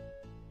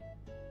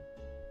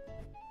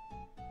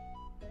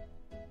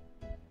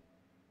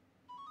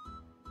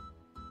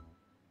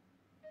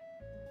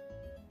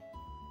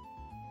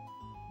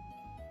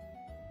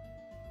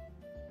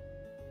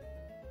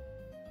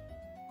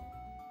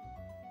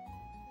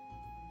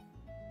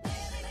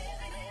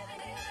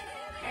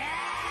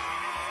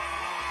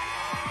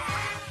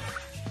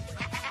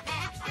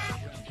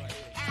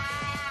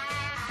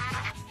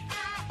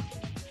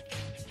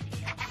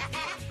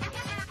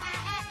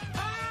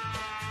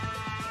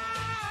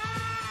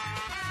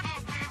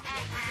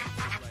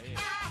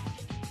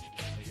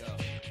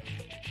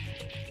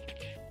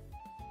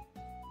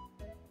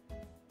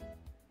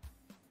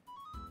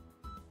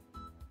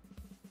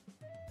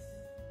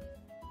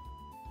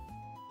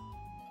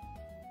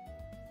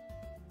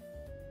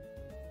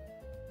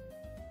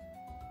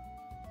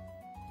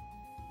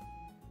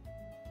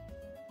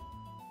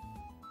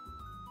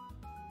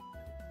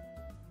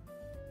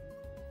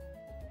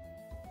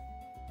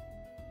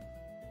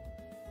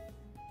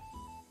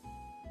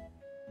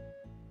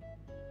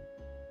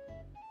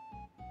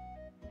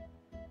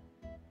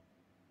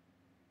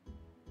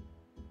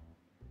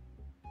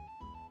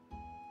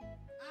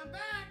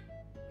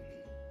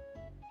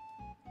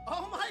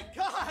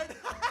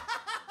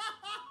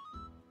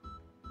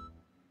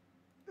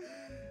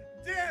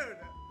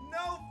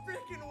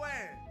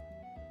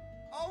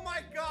 Oh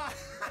my god.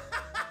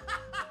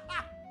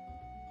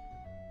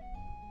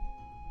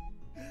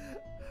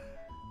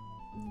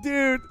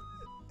 Dude,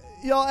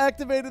 y'all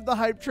activated the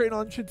hype train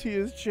on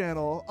Chatia's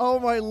channel. Oh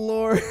my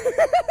lord.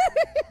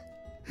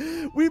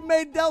 We've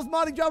made Dell's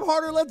modding job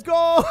harder. Let's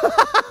go.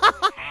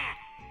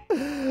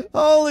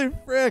 Holy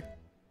frick.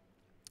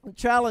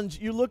 Challenge.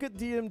 You look at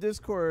DM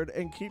Discord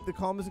and keep the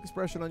calmest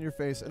expression on your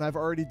face, and I've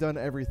already done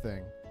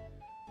everything.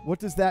 What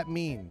does that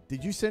mean?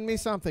 Did you send me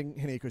something,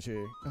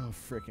 Hinekuchi? Oh,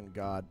 freaking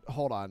God.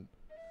 Hold on.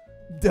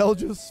 Dell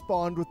just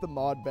spawned with the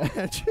mod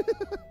badge.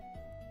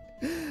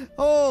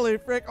 Holy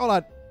frick. Hold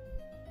on.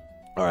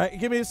 All right,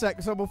 give me a sec.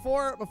 So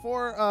before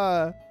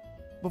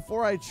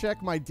I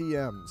check my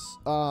DMs,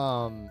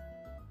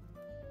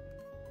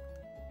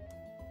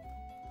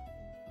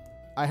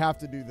 I have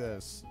to do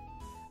this.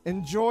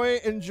 Enjoy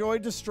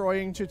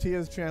destroying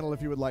Chatia's channel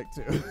if you would like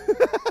to.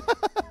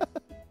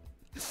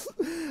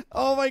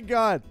 Oh my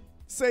god.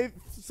 Say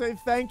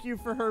thank you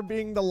for her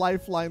being the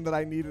lifeline that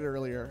I needed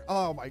earlier.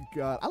 Oh my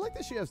god. I like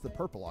that she has the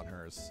purple on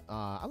hers.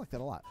 I like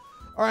that a lot.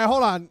 All right,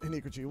 hold on,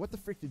 Hinekuchi. What the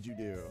frick did you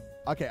do?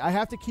 Okay, I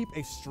have to keep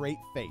a straight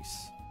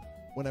face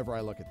whenever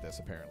I look at this,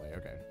 apparently.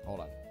 Okay, hold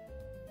on.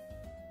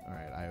 All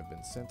right, I have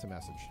been sent a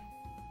message.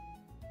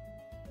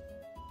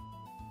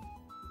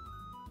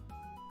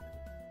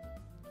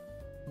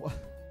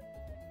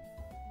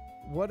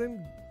 What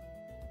in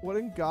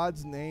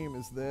God's name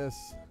is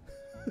this?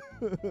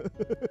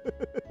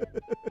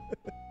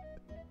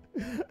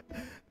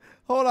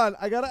 Hold on,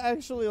 I gotta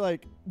actually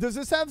like. Does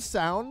this have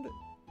sound?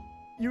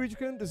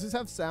 Yuichi-kun, does this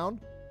have sound?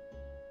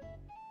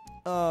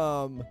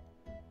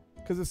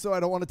 Because if so, I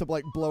don't want it to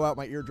like blow out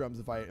my eardrums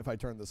if I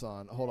turn this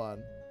on. Hold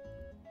on.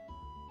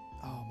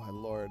 Oh my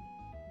lord.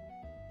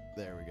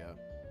 There we go.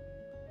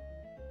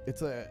 It's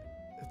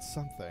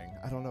something.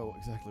 I don't know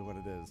exactly what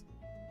it is.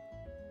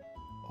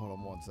 Hold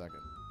on 1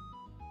 second.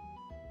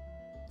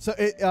 So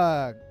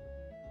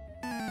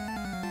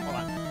hold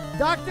on.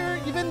 Doctor,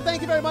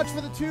 thank you very much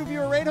for the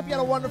 2-viewer raid. Hope you had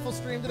a wonderful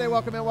stream today.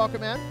 Welcome in,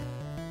 welcome in.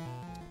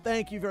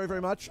 Thank you very,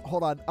 very much.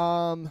 Hold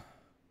on.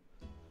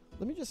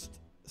 Let me just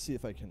see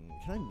if I can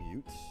I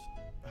mute?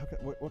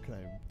 What can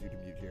I do to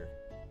mute here?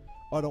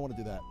 Oh, I don't want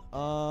to do that.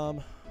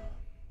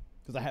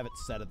 Because I have it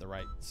set at the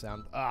right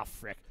sound. Ah,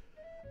 frick.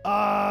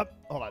 Hold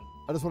on.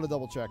 I just want to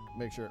double check,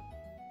 make sure.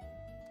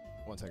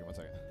 1 second.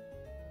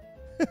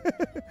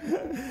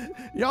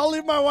 Y'all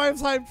leave my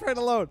wife's hype train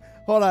alone.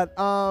 Hold on.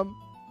 All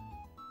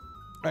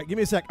right, give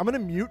me a sec. I'm going to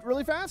mute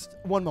really fast.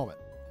 1 moment.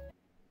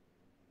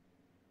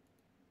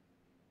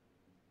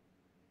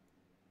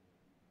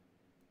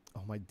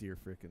 Oh, my dear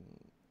frickin'.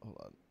 Hold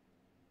on.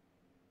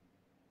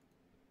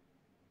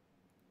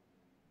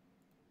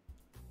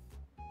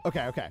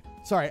 Okay.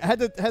 Sorry, I had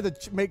to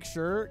make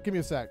sure. Give me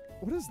a sec.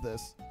 What is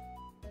this?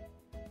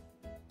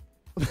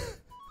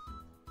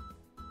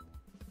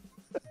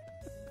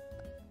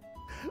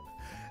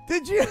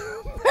 Did you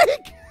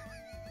make?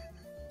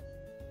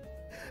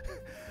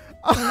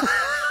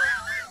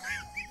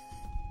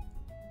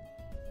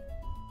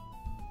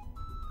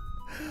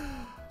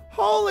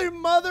 Holy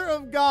mother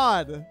of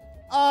God.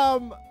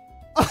 Hold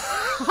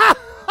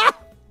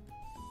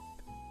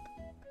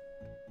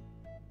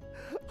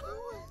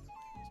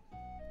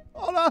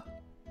on.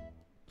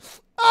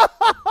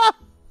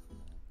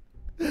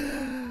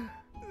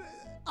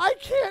 I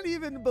can't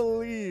even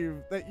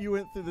believe that you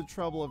went through the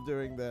trouble of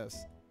doing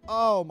this.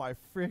 Oh my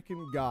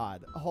freaking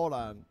God. Hold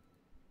on.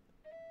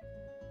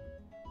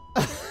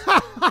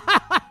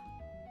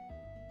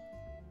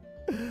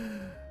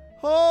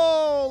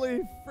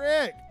 Holy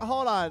frick.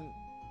 Hold on.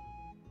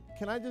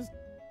 Can I just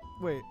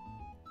wait?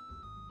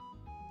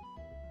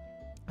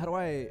 How do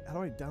I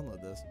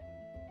download this?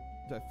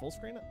 Do I full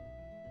screen it?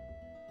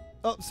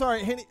 Oh,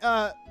 sorry,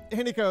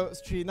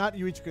 Hineko, not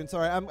Yuichi-kun.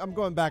 Sorry, I'm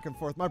going back and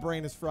forth. My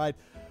brain is fried.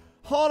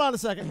 Hold on a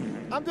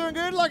second. I'm doing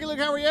good. Lucky Luke,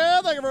 how are you?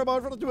 Thank you very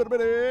much for the 200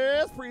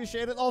 minutes.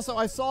 Appreciate it. Also,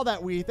 I saw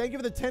that Thank you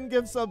for the 10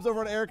 gift subs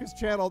over on Erica's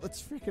channel.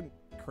 That's freaking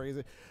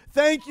crazy.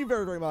 Thank you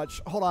very, very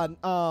much. Hold on.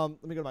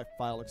 Let me go to my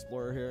file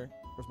explorer here.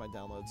 Where's my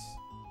downloads?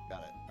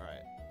 Got it. All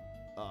right.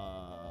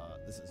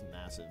 This is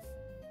massive.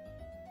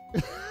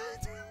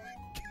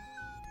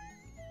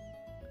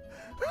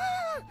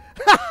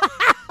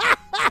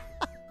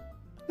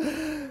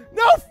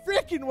 No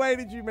freaking way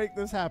did you make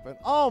this happen.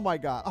 Oh my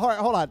God. All right,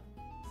 hold on.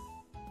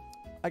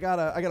 I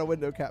gotta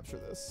window capture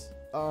this.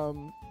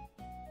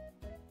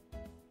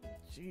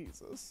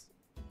 Jesus.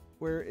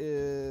 Where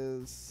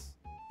is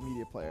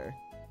media player?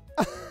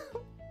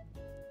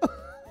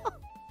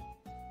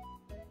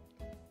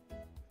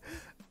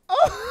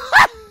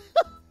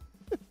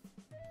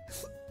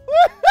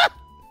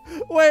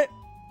 Wait.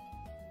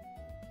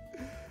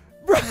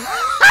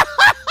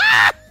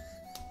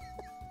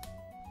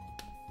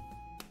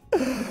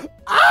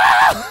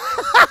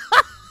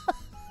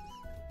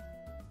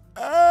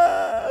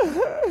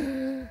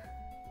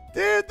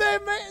 Dude, they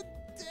made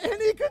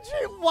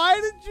Hinekuchi, why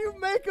did you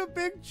make a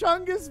big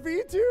Chungus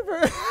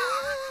VTuber?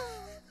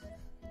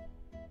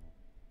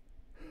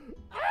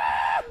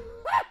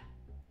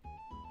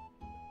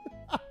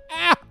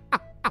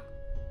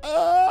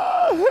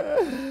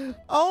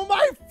 Oh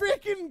my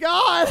freaking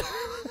god.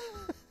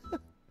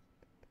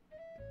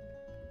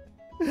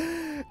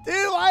 Dude,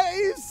 why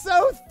he's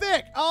so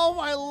thick? Oh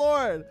my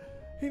lord.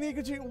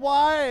 Hinikuchi,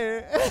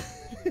 why?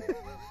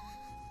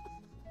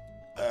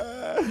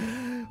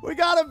 We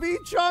gotta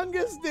beat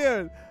Chungus,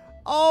 dude.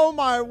 Oh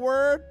my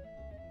word.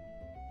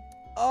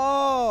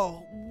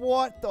 Oh,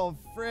 what the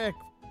frick?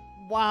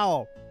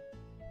 Wow.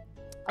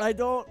 I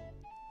don't.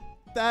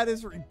 That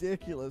is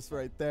ridiculous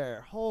right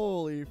there.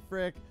 Holy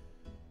frick.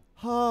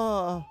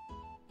 Huh.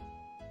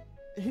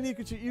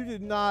 Hinikuchi, you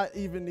did not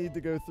even need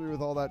to go through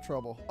with all that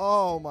trouble.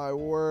 Oh my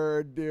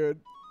word, dude.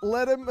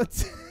 Let him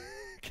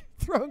attack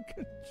throne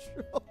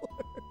controllers.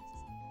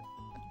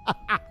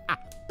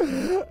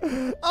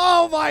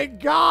 Oh my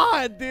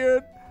god,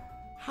 dude.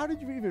 How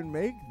did you even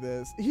make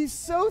this? He's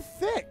so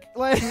thick.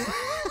 Like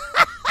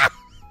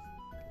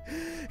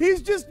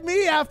he's just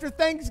me after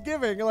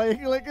Thanksgiving.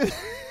 Like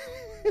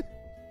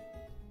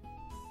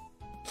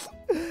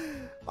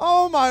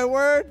oh my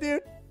word,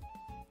 dude.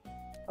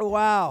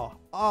 Wow.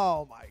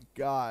 Oh my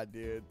god,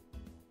 dude.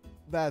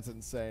 That's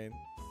insane.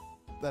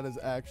 That is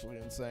actually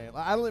insane.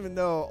 I don't even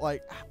know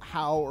like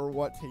how or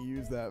what to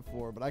use that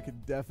for, but I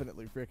could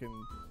definitely freaking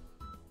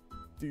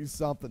do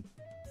something.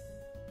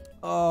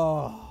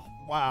 Oh,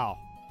 wow.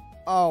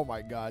 Oh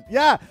my god.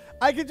 Yeah,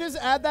 I could just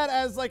add that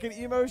as like an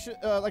emotion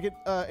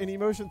an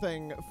emotion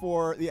thing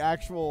for the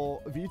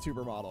actual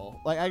VTuber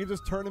model. Like I could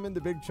just turn him into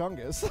Big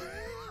Chungus.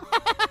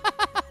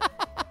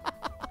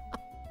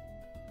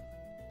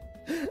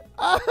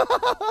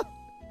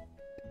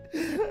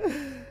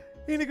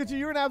 Hinikuchi,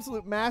 you're an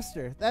absolute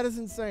master. That is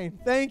insane.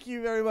 Thank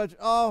you very much.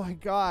 Oh my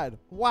god.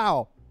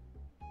 Wow.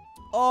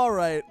 All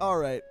right. All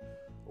right.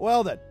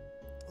 Well then.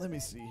 Let me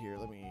see here.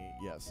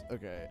 Yes.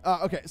 Okay.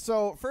 Okay.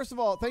 So first of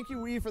all, thank you,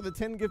 Wee, for the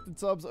 10 gifted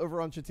subs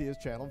over on Chatia's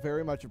channel.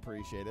 Very much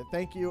appreciated.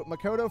 Thank you,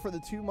 Makoto, for the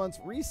 2 months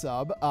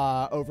resub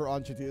over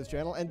on Chatia's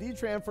channel, and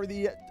D-Tram for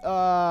the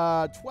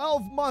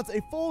 12 months, a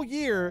full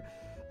year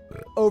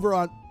over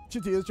on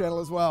Chatia's channel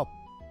as well.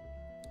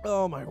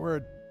 Oh my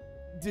word,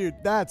 dude,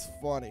 that's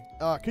funny.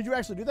 Could you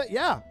actually do that?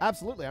 Yeah,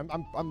 absolutely.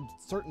 I'm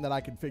certain that I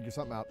could figure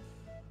something out.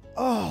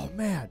 Oh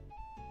man.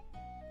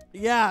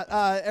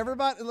 Yeah,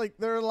 everybody, like,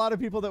 there are a lot of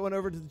people that went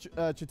over to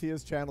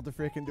Chatia's channel to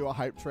freaking do a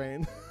hype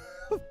train.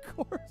 Of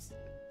course.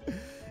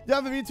 You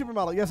have a VTuber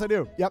model. Yes, I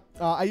do. Yep.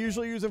 I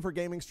usually use them for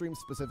gaming streams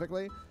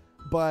specifically,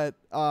 but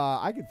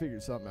I could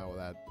figure something out with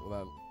that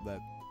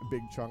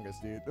Big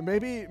Chungus, dude.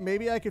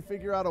 Maybe I could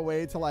figure out a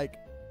way to, like,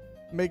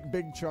 make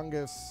Big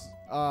Chungus,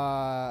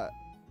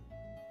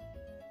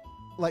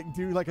 like,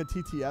 do, like, a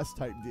TTS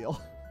type deal.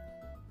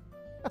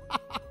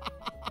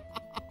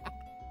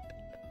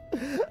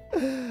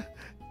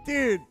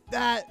 Dude,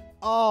 that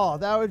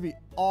would be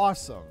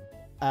awesome,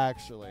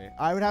 actually.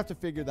 I would have to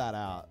figure that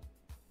out.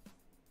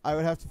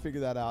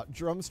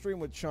 Drum stream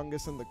with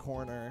Chungus in the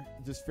corner,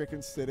 just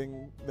freaking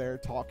sitting there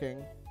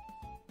talking.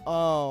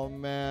 Oh,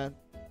 man.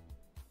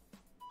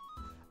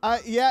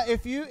 Yeah,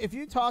 if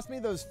you toss me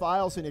those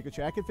files,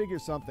 Hinikuchi, I could figure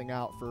something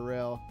out for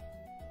real.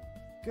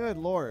 Good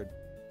lord.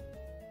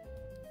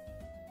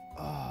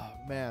 Oh,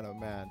 man, oh,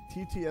 man.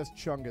 TTS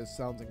Chungus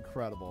sounds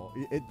incredible.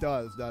 It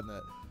does, doesn't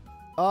it?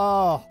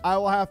 Oh, I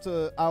will have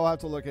to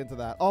look into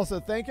that. Also,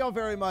 thank y'all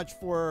very much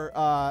for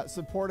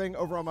supporting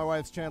over on my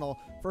wife's channel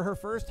for her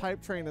first hype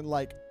train in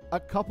like a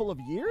couple of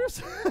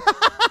years.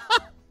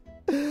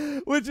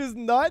 Which is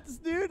nuts,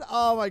 dude.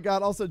 Oh my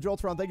god. Also,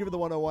 Joltron, thank you for the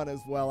 101 as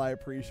well. I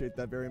appreciate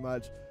that very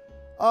much.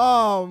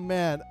 Oh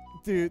man,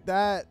 dude,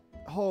 that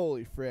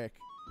holy frick.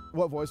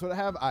 What voice would it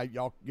have?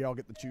 Y'all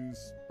get to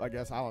choose, I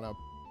guess. I don't know.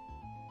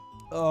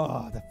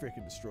 Oh, that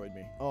freaking destroyed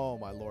me. Oh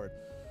my lord.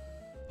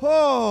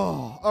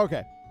 Oh,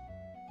 okay.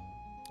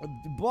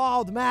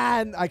 Bald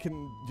man. I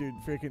can, dude,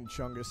 freaking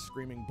Chungus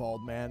screaming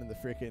bald man in the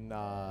freaking,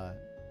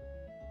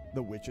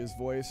 the witch's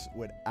voice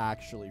would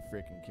actually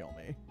freaking kill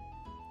me.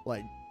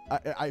 Like,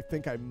 I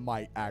think I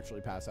might actually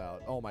pass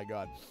out. Oh my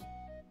god.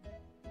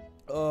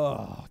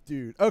 Oh,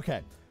 dude. Okay.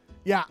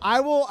 Yeah,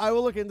 I will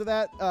look into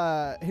that.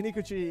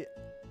 Hinikuchi,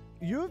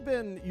 you have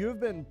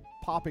been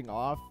popping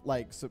off,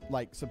 like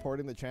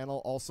supporting the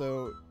channel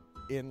also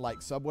in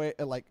like Subway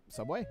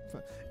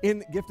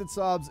in gifted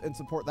subs and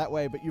support that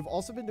way, but you've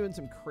also been doing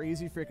some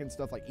crazy freaking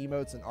stuff like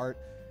emotes and art,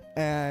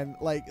 and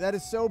like that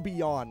is so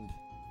beyond.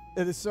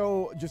 It is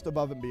so just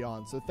above and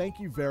beyond. So thank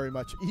you very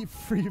much,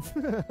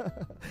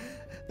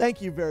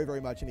 thank you very,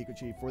 very much,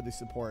 Hinikuchi, for the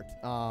support,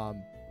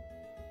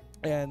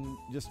 and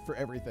just for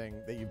everything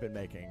that you've been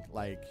making.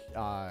 Like,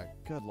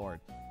 good lord,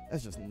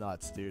 that's just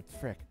nuts, dude.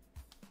 Frick.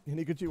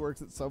 Hinikuchi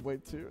works at Subway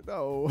too.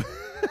 No.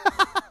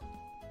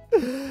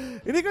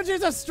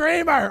 Hinikuchi's a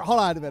streamer. Hold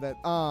on a minute.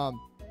 Oh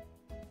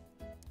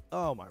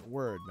my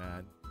word,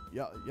 man.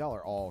 Y'all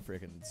are all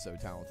freaking so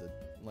talented.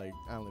 Like,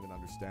 I don't even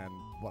understand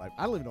what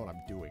I don't even know what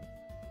I'm doing,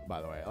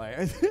 by the way.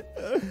 Like,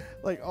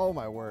 like, oh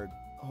my word.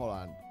 Hold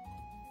on.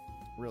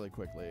 Really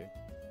quickly.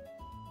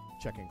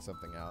 Checking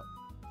something out.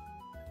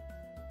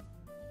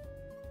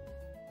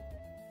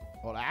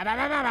 Hold on. Hold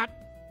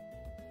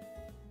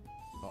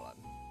on.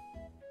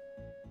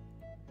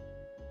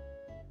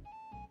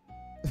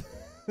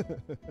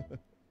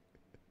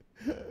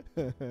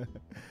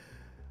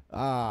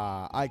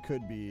 I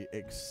could be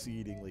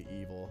exceedingly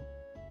evil.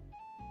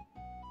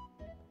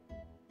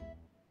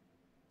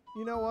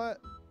 You know what?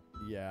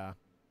 Yeah.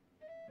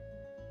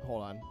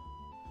 Hold on.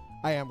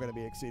 I am going to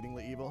be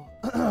exceedingly evil.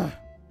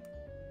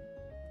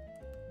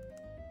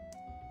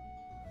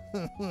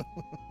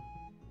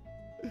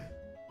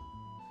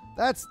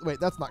 Wait,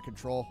 that's not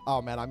control.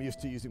 Oh man, I'm used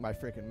to using my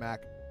freaking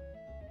Mac.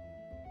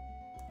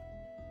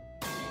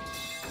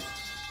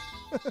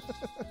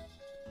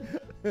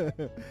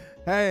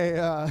 Hey,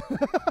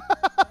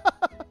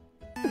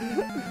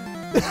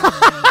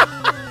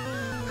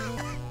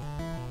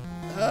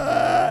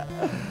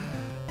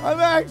 I'm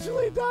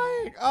actually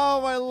dying.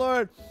 Oh my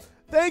lord.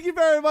 Thank you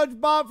very much,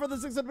 Bob, for the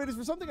 600 videos.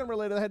 For something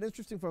unrelated, I had an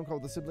interesting phone call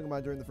with a sibling of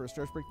mine during the first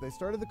church break. They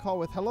started the call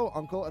with, "Hello,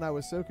 Uncle," and I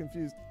was so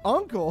confused.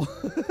 Uncle?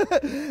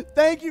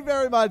 Thank you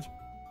very much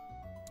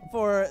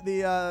for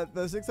the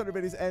 600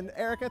 videos. And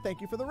Erica,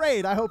 thank you for the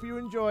raid. I hope you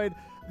enjoyed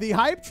the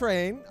hype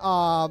train.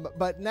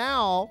 But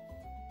now,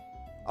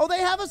 oh, they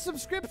have a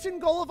subscription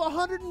goal of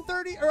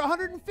 130 or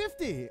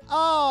 150.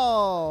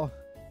 Oh,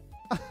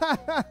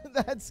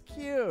 that's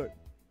cute.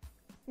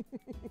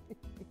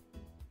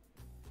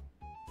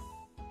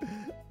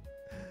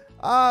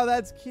 Oh,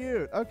 that's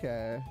cute.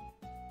 Okay.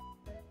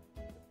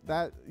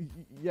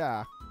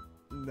 Yeah.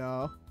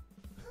 No.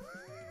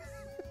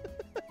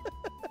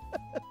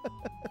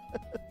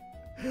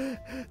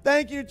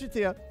 Thank you,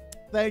 Chatia.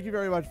 Thank you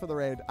very much for the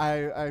raid.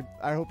 I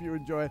hope you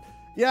enjoy it.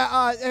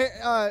 Yeah,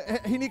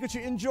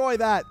 Hinikuchi, enjoy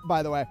that,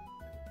 by the way.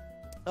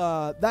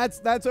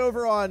 That's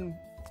over on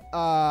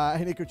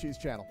Hinikuchi's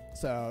channel.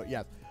 So,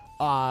 yes.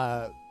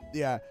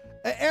 Yeah.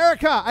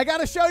 Erica, I got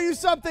to show you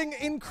something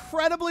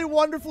incredibly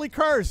wonderfully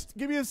cursed.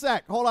 Give me a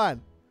sec. Hold on.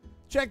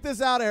 Check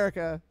this out,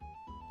 Erica.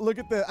 Look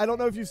at this. I don't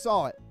know if you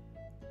saw it.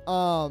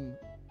 Oh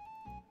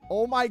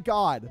my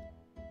God.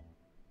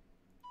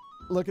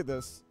 Look at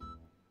this.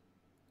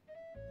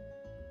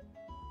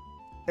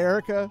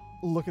 Erica,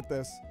 look at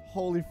this.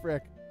 Holy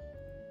frick.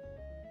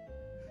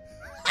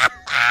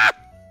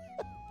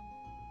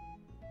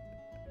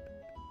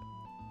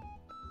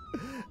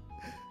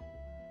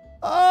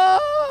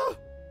 Oh!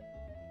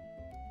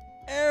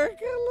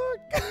 Erica, look.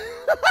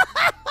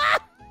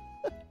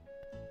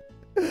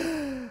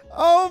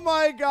 Oh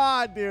my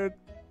God, dude.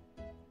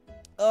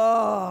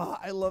 Oh,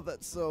 I love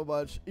that so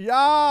much.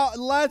 Yeah,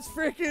 let's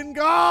freaking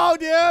go,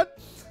 dude.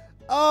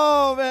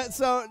 Oh, man.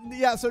 So,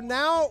 yeah, so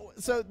now,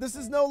 this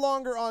is no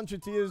longer on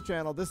Chatia's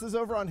channel. This is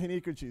over on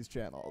Hinikuchi's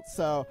channel.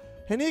 So,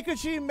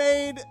 Hinikuchi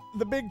made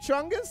the Big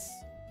Chungus.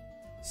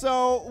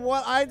 So,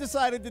 what I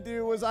decided to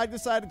do was I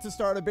decided to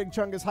start a Big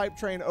Chungus hype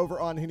train over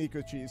on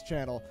Hinikuchi's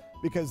channel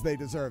because they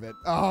deserve it.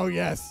 Oh,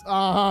 yes.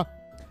 Uh-huh.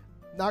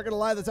 Not gonna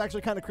lie, that's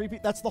actually kind of creepy.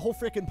 That's the whole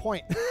freaking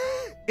point.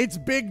 It's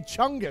Big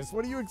Chungus.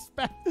 What do you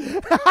expect?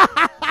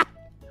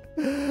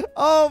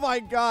 Oh, my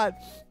God.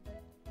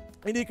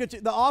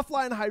 Hinikuchi, the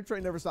offline hype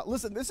train never stopped.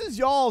 Listen, this is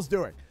y'all's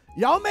doing.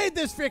 Y'all made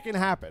this freaking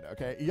happen,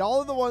 okay? Y'all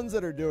are the ones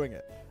that are doing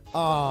it.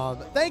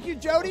 Thank you,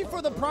 Jody,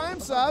 for the Prime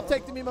sub.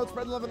 Take the emote,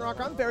 spread love, and rock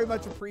on. Very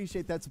much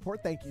appreciate that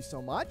support. Thank you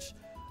so much.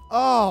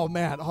 Oh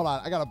man, hold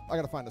on. I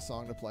gotta find a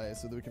song to play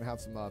so that we can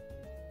have some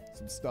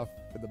stuff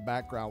in the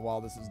background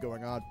while this is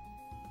going on.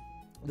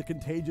 The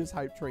contagious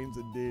hype trains,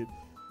 indeed.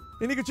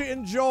 Hinikuchi,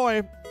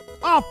 enjoy.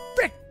 Oh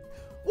frick!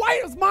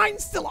 Why is mine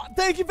still on?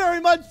 Thank you very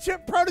much,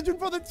 Chip Protogen,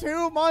 for the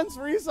 2 months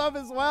resub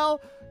as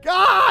well.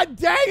 God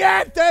dang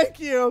it! Thank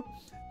you.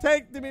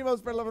 Take the Mimo,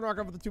 spread love and rock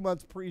on for the 2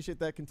 months. Appreciate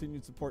that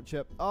continued support,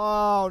 Chip.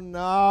 Oh,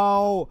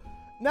 no.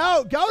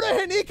 No, go to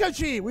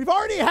Hinikuchi. We've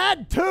already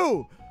had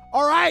 2.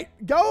 All right,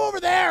 go over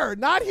there,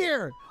 not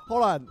here.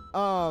 Hold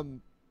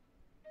on.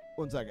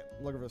 1 second.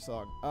 I'm looking for a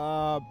song.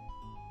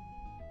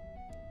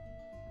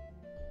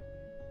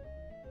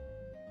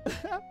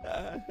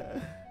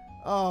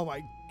 Oh,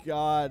 my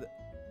God.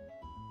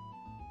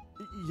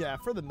 Yeah,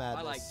 for the madness.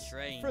 I like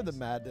trains. For the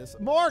madness.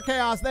 More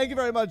chaos. Thank you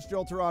very much,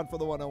 Joel Turan, for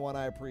the 101.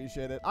 I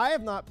appreciate it. I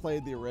have not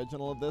played the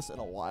original of this in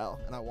a while,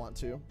 and I want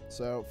to.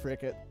 So,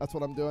 frick it. That's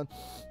what I'm doing.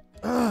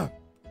 It's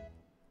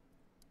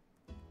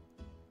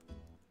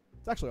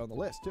actually on the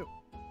list, too.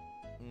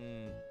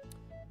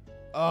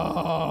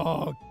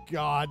 Oh,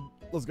 God.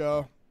 Let's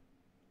go.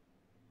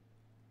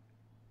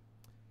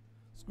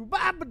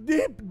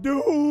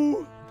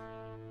 Scoop-a-dip-doo.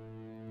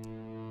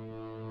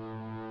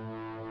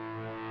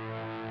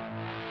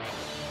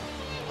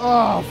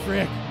 Oh,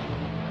 frick.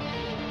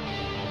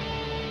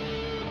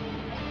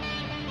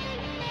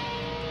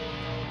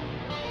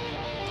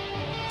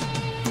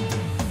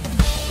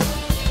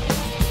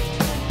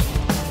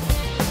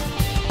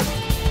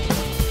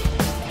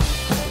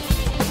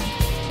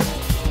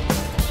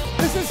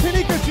 This is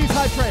Hinikuchi's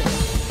hype train.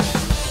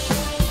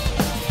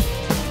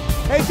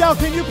 Hey, Del,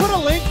 can you put a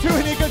link to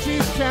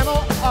Hinikuchi's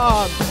channel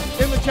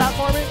in the chat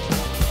for me?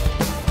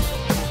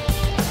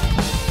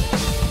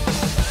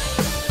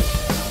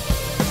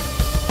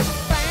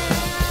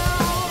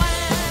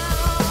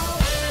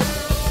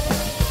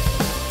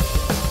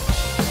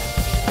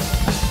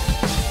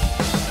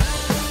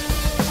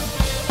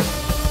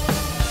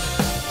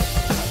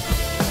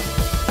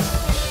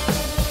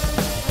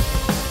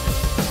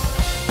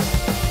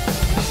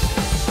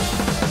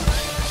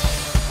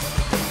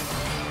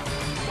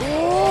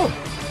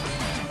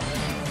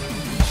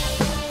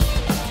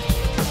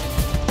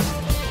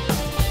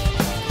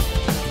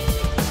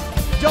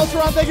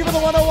 Jolteron, thank you for the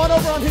 101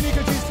 over on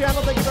Hideko G's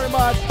channel. Thank you very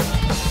much.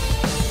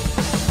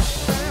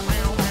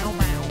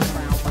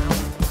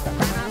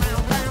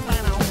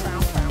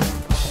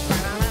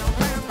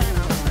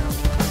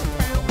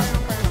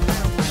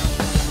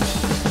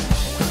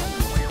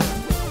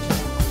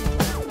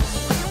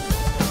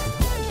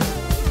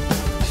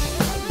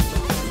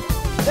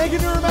 Thank you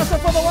to Remessa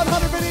for the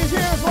 100 videos here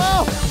as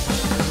well.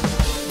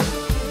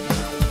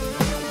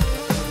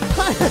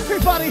 Hi,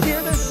 everybody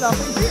here. There's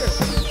nothing here.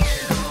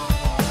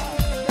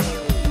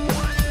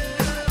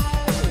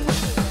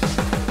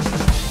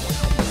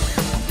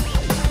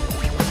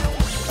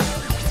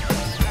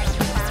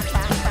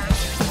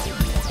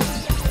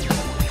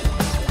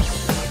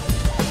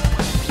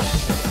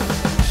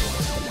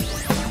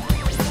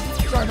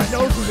 Sorry, my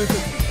nose was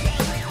missing.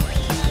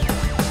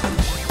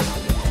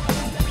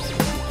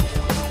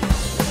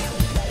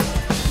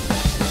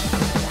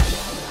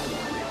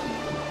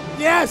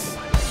 Yes!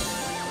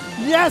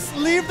 Yes!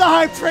 Leave the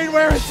hype train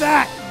where it's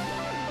at!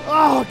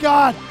 Oh,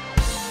 God!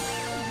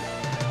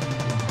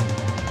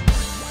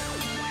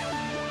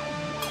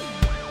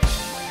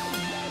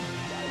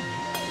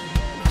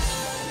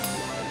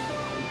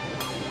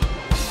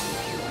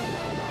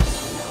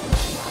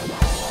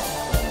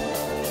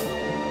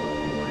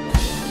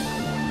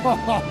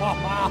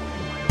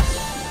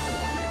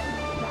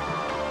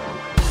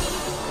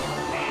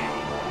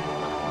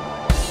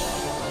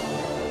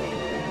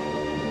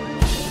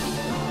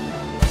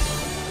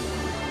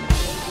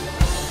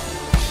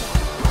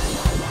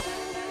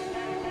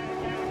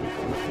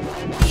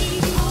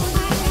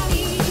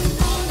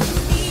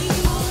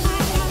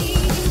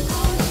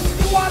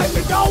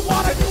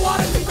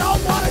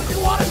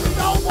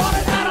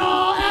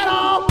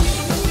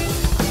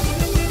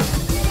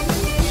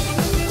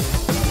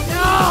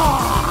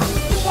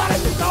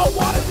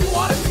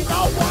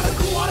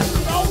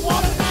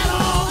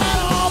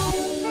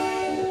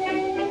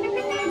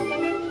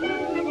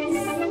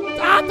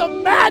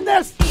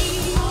 Madness!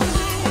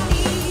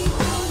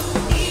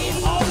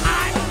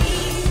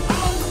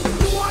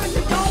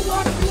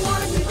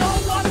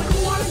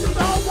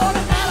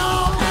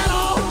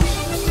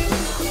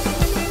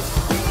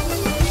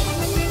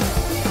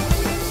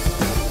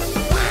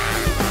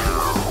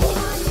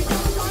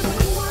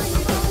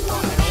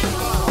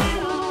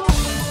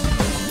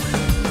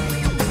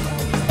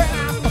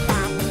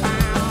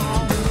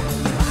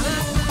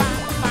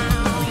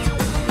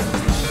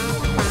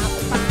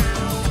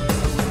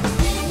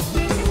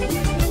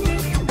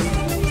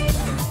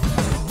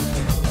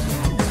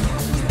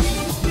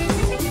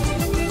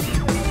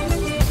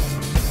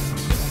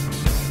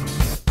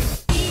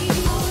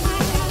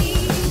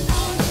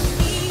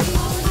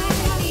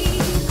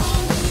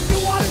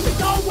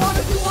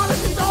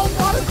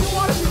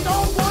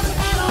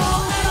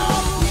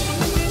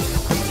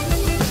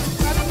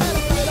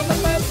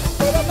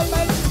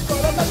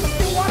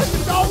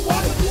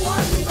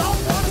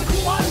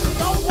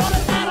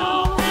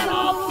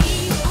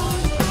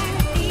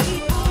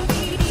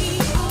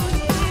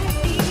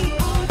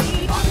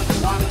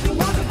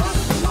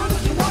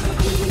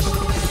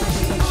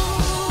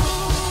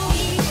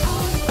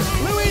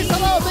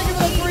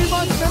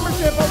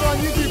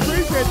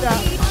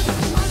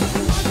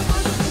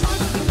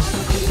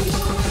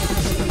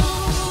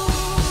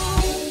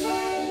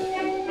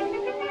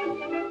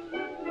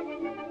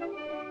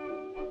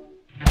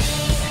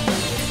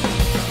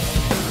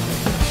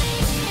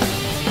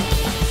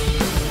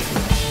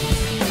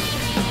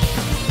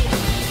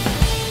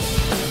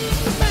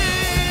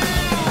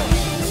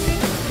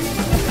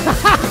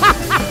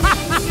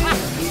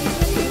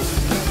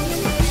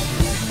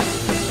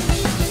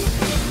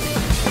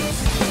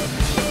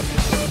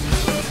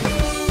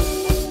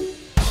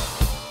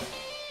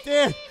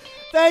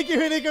 Thank you,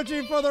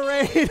 Hideko-G, for the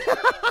raid.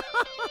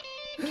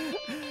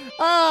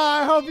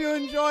 I hope you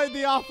enjoyed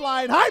the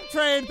offline hype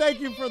train.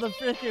 Thank you for the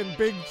freaking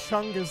big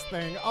Chungus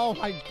thing. Oh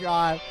my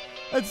God.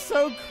 That's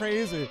so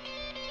crazy.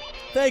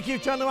 Thank you,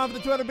 Chundaman, for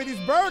the 200 biddies.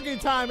 Burger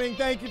timing.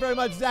 Thank you very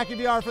much, Zachy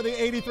VR, for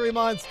the 83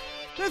 months.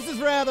 This is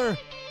rather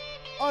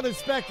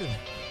unexpected.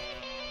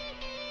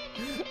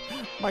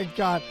 My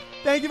God.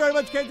 Thank you very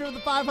much, Kendra, for the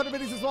 500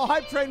 biddies as well.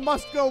 Hype train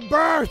must go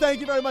burr.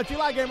 Thank you very much,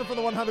 Eli Gamer, for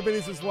the 100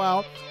 biddies as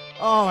well.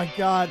 Oh my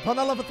God.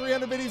 Ponella for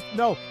 300 biddies.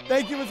 No.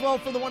 Thank you as well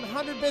for the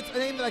 100 bits, a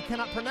name that I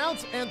cannot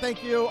pronounce. And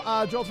thank you,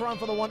 Jolteron,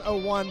 for the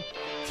 101.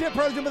 Chip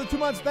Persian for the 2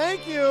 months.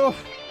 Thank you.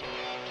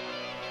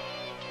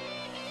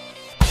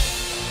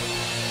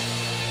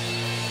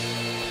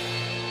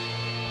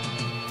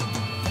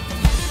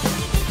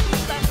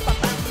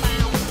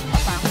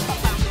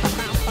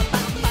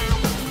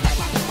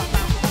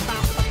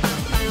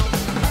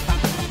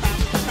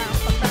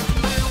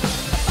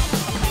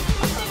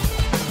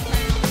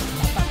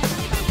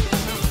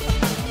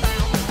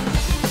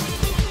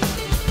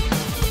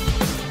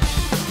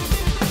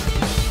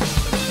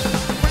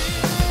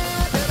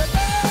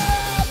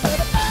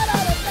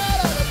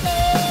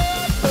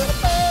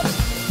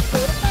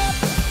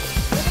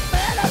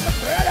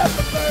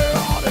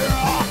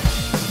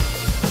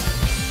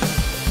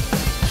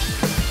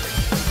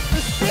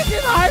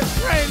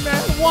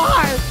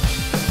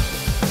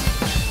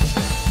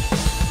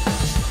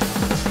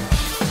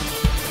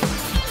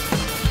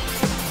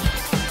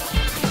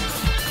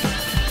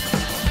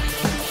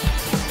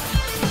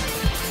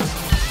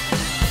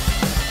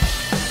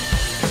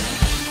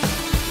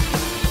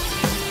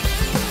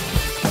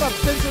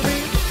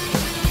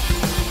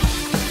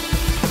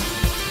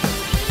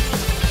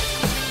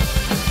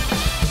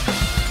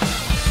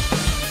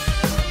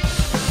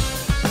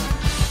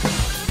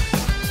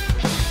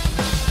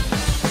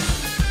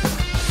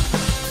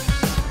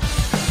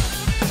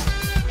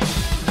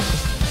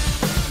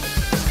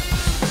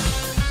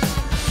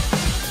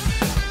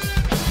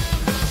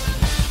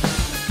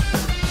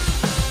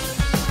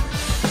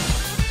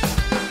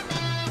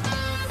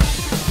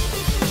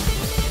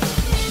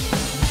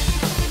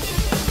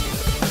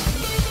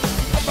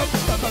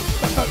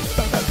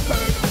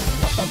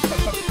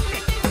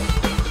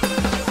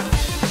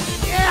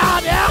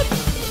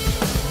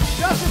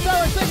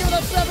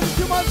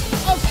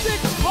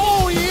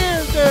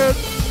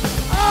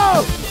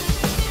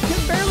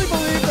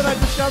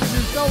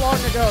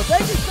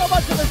 Thank you so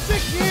much for the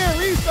 6-year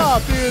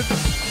resub, dude.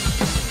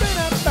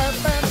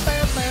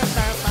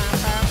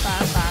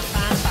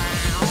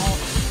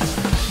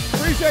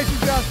 Appreciate you,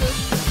 Justin.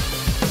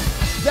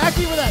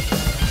 Jackie with that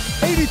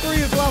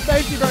 83 as well.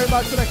 Thank you very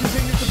much for that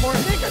continued support.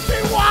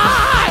 Nicotine,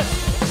 what?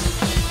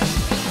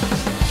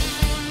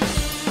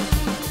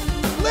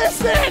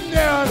 Listen,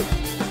 dude.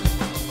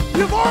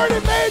 You've already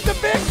made the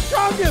big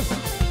strongest.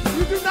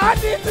 You do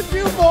not need to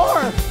do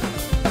more.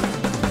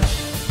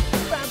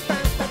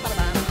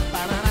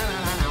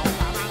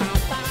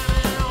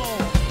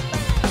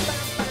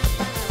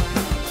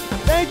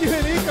 Thank you,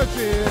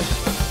 Hinikochi.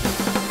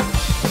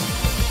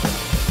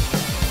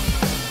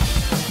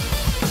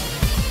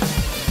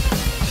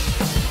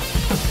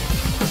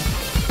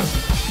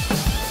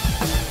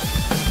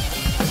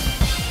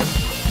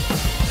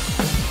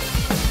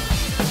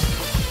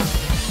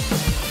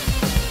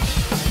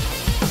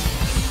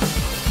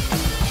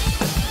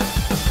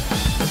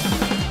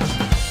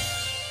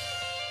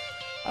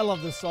 I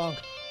love this song.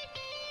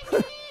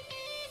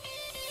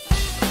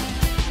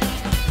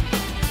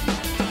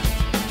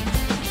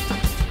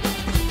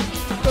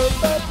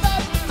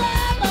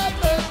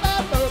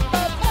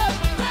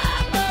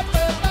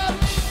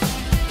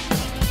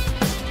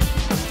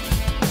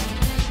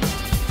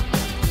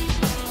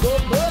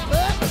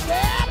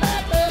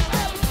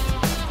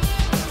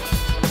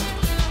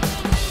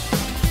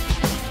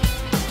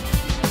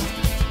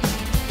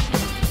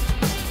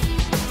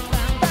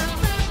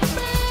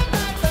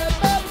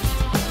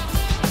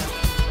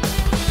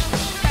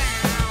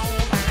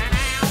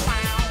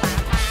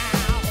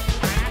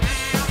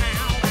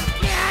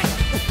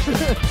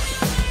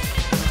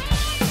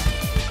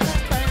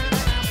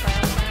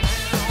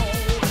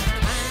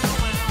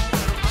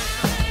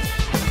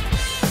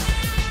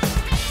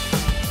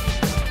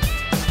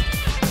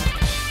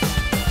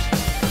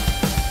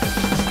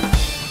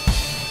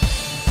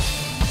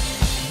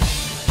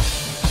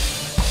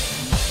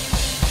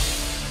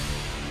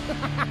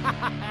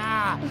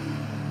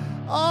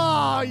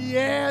 Oh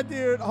yeah,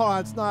 dude. Hold on,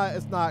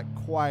 it's not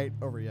quite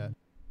over yet.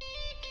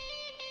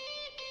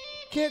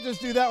 Can't just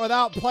do that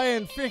without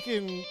playing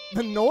freaking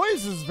the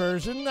Noises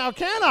version, now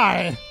can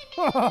I?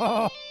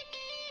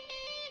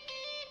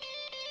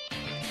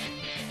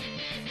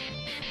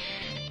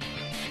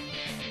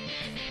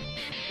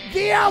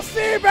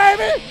 DLC,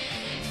 baby!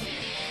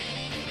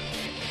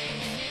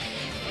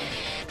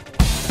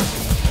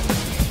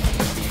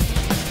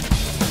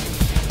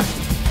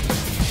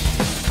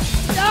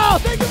 Yo,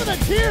 thank you for the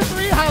tier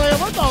 3 highlight.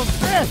 What the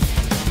frick?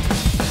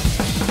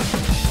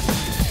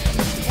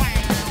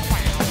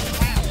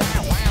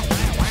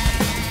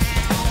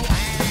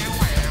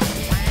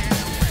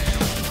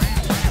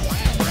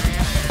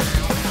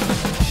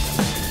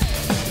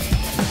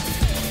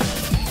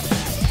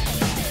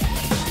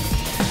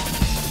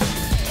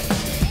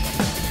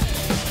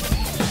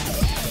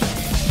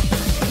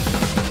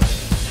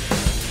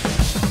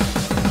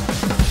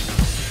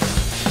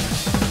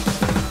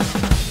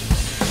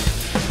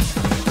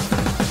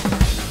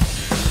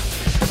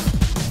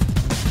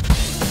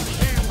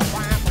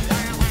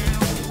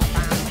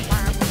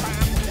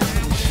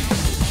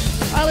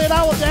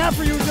 I will dab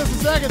for you in just a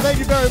second. Thank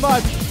you very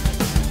much.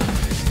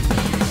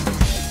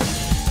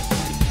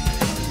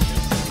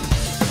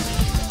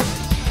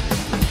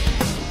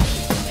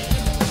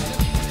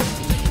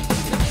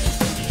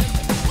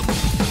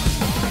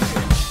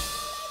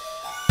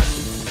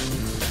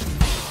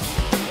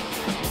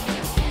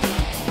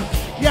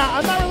 Yeah,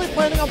 I'm not really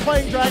planning on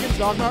playing Dragon's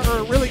Dogma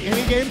or really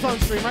any games on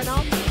stream right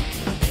now.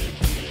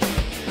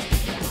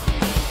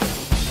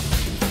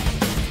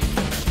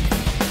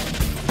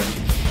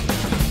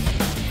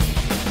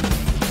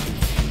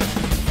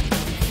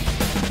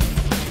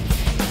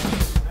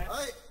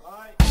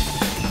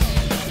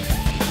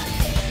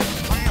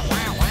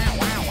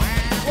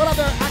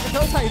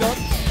 How you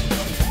doing?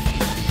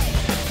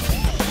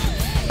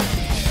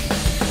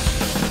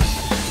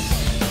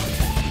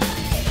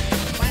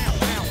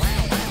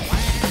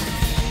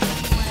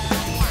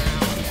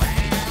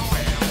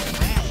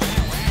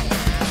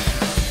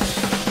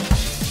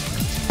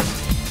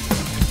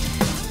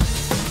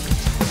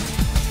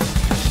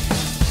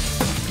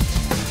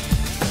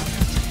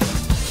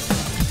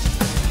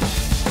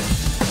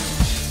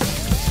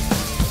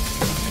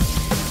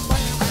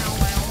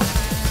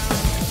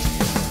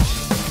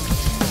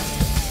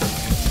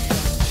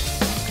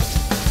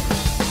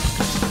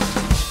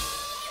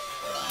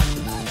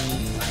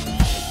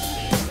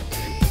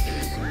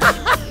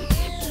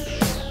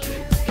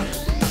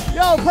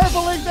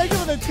 Purple Link, thank you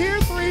for the tier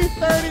 3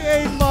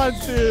 38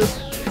 months, dude.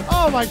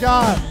 Oh my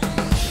god.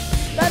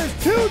 That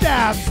is 2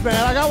 dabs, man.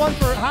 I got one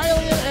for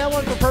Hylian and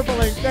one for Purple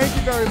Link. Thank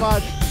you very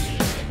much.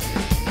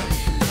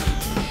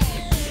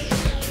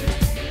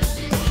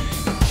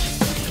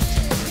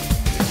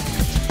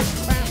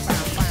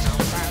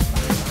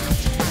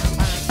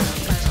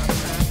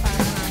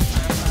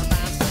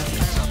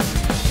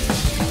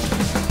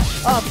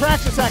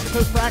 Practice,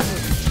 Akatos,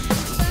 practice.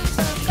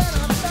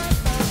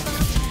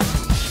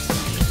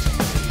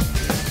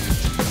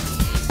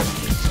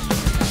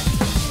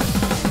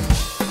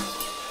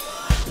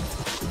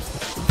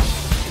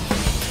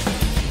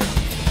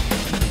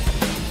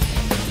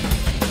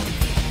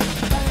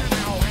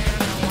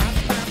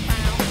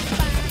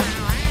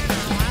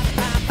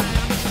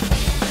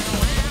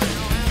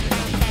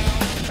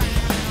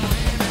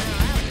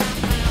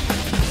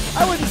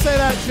 say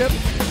that, Chip.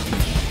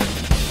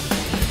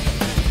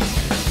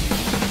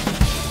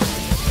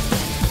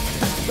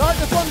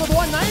 Darkness one with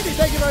 190.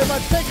 Thank you very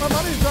much. Take my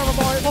money, drummer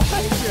boy. Well,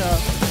 thank you.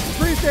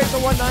 Appreciate the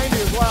 190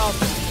 as well.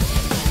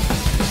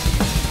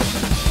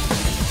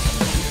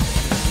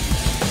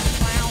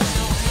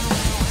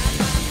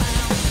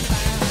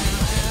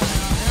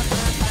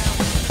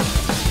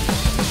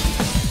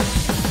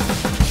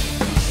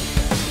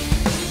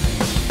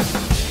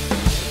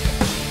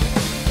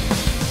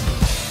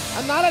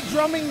 I'm not a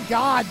drumming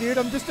god, dude.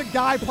 I'm just a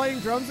guy playing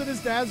drums in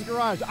his dad's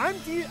garage. I'm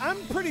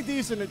pretty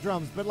decent at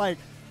drums, but like,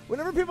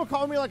 whenever people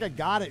call me like a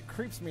god, it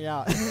creeps me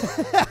out.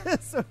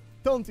 So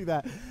don't do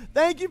that.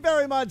 Thank you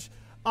very much.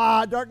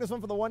 Darkness one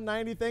for the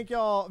 190. Thank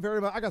y'all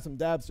very much. I got some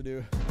dabs to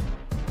do.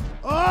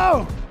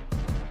 Oh!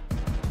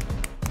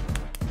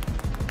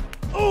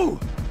 Ooh!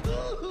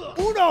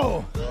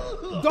 Uno!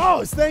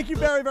 Dos! Thank you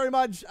very, very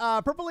much.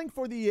 Purple Link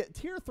for the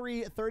Tier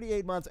 3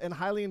 38 months and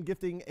Hylian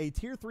gifting a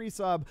Tier 3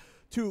 sub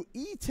to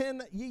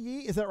E10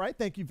 Yee. Is that right?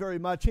 Thank you very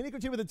much.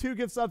 Chiniko with the 2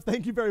 gift subs.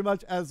 Thank you very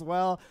much as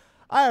well.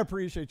 I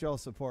appreciate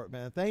y'all's support,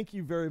 man. Thank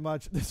you very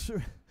much. This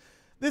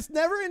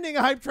never-ending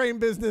hype train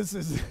business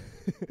is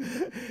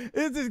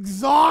it's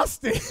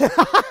exhausting.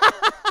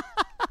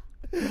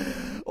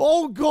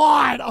 Oh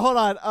God! Hold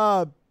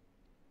on.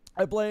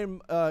 I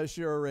blame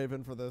Shiro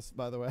Raven for this,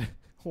 by the way,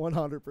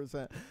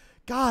 100%.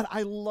 God,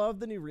 I love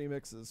the new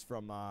remixes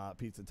from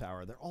Pizza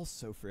Tower. They're all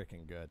so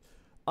freaking good.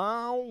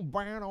 Oh,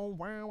 where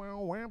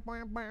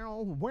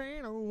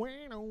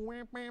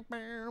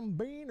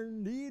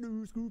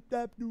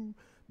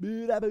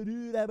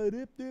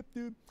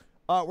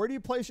do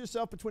you place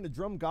yourself between a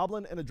drum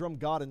goblin and a drum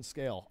god in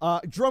scale?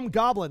 Drum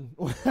goblin.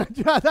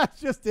 That's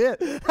just it.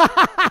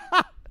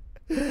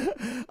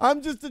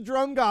 I'm just a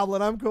drum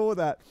goblin. I'm cool with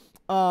that.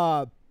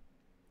 Oh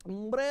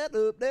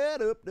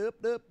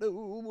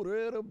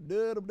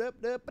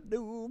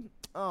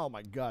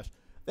my gosh.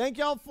 Thank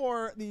y'all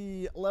for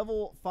the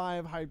level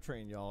 5 hype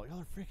train, y'all. Y'all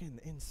are freaking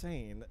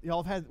insane.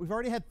 We've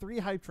already had 3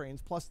 hype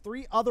trains plus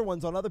 3 other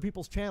ones on other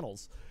people's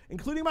channels,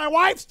 including my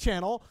wife's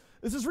channel.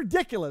 This is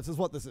ridiculous, is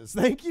what this is.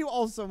 Thank you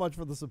all so much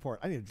for the support.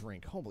 I need a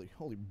drink. Holy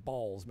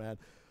balls, man.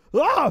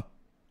 Ah!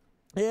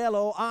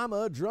 Hello, I'm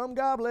a drum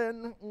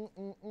goblin.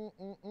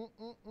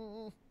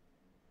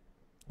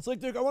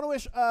 Slick Duke, I want to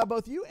wish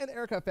both you and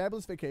Erica a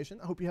fabulous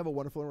vacation. I hope you have a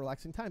wonderful and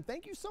relaxing time.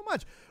 Thank you so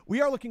much.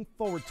 We are looking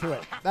forward to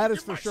it. That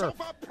is for sure.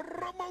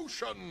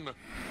 Promotion.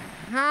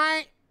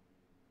 Hi.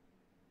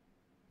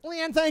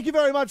 Leanne, thank you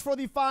very much for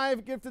the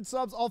 5 gifted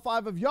subs, all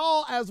 5 of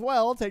y'all as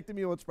well. Take the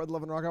mule and spread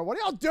love and rock out. What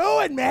are y'all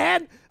doing,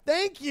 man?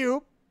 Thank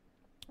you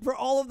for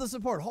all of the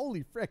support.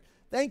 Holy frick.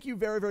 Thank you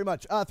very, very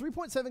much.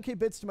 3.7K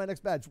bits to my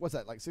next badge. What's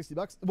that, like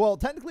 $60? Well,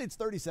 technically it's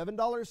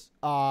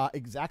 $37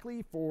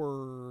 exactly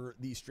for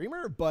the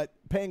streamer, but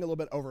paying a little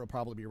bit over will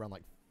probably be around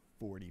like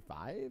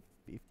 45,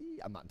 50?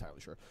 I'm not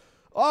entirely sure.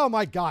 Oh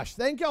my gosh.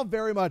 Thank y'all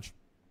very much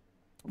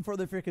for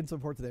the freaking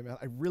support today, man.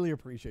 I really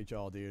appreciate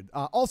y'all, dude.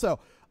 Also,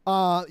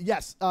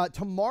 yes,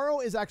 tomorrow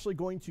is actually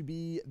going to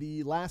be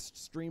the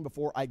last stream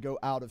before I go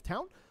out of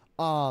town.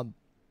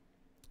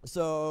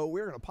 So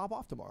we're going to pop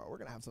off tomorrow. We're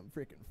going to have some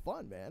freaking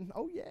fun, man.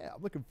 Oh yeah,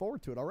 I'm looking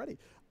forward to it already.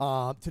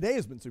 Today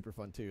has been super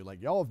fun too.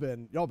 Like y'all have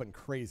been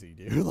crazy,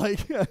 dude.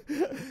 Like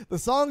the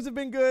songs have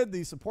been good,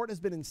 the support has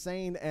been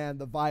insane, and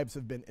the vibes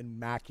have been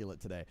immaculate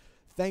today.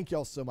 Thank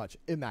y'all so much.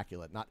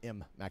 Immaculate, not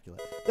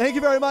immaculate. Thank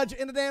you very much,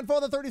 Inadan, for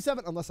the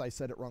 37. Unless I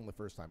said it wrong the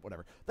first time.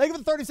 Whatever. Thank you for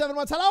the 37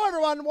 months. Hello,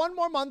 everyone. One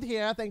more month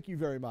here. Thank you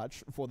very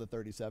much for the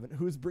 37.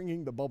 Who's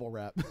bringing the bubble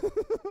wrap?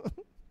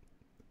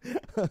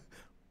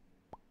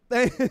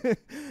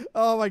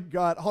 Oh, my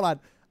God. Hold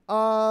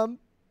on.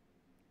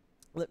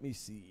 Let me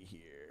see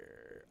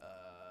here.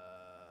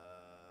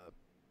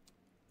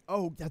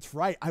 Oh, that's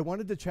right. I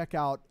wanted to check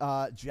out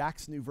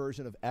Jack's new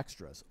version of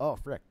Extras. Oh,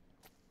 frick.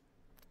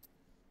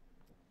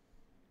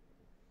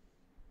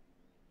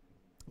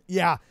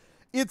 Yeah,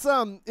 it's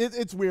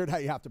weird how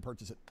you have to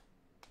purchase it.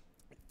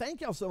 Thank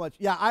y'all so much.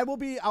 Yeah, I will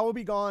be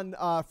gone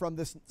from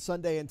this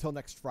Sunday until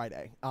next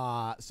Friday.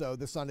 So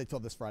this Sunday till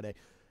this Friday,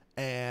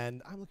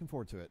 and I'm looking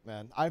forward to it,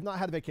 man. I've not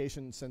had a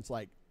vacation since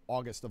like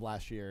August of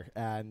last year,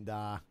 and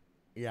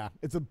yeah,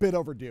 it's a bit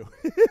overdue.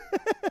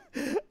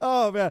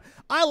 Oh man,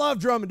 I love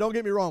drumming. Don't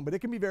get me wrong, but it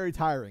can be very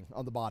tiring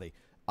on the body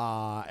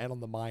and on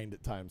the mind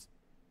at times.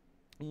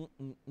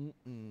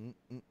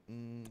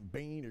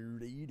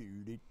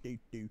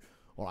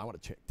 Well, I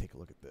want to take a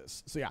look at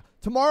this. So yeah,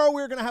 tomorrow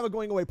we're gonna have a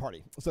going away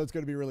party, so it's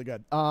gonna be really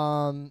good.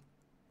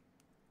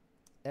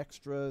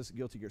 Extras,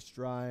 Guilty Gear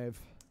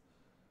Strive,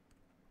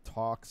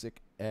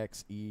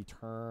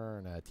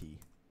 ToxicxEternity.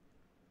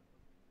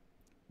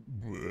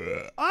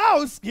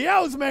 Oh,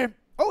 excuse me.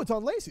 Oh, it's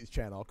on Lacey's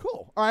channel.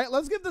 Cool. All right,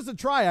 let's give this a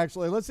try.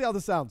 Actually, let's see how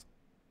this sounds.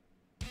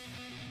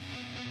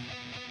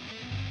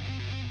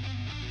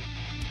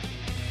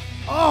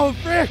 Oh,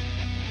 frick!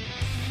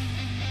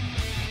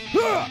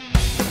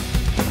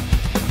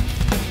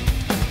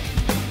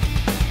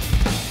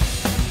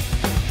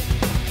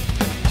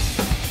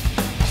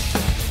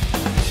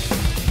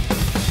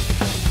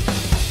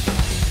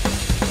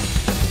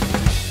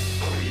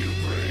 Are you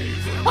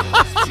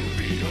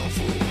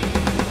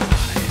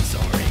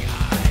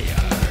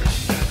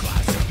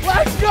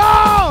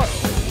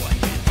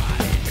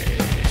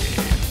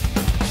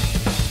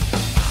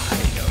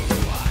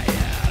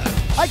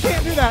I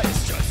can't do that.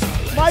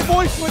 My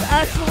voice would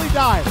actually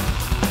die.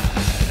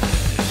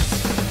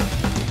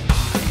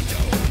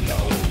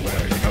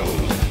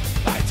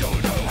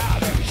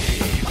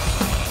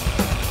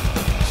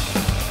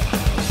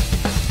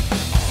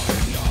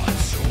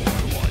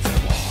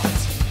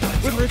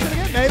 With Richard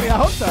again? Maybe. I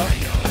hope so.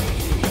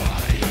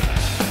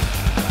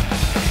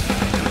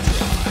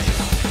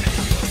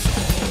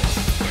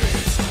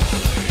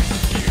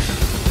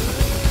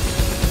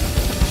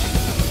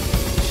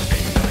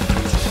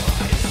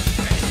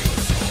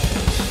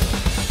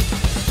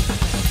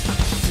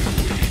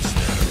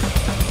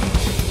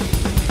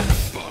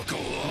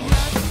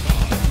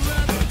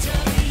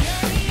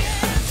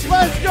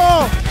 Let's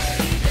go!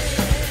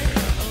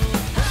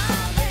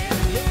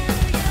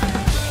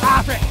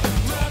 Ah, frick.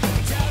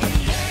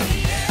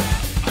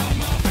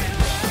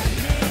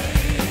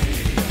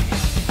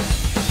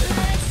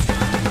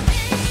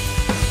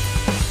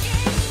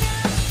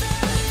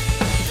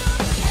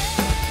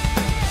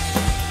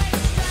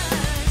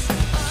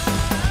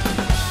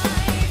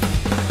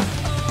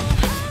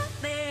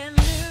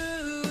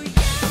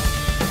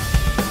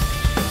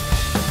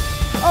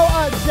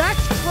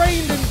 Jack's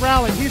trained in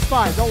growling. He's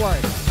fine. Don't worry.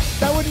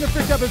 That wouldn't have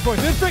picked up his voice.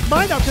 It didn't pick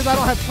mine up because I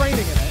don't have training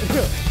in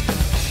it.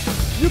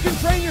 You can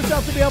train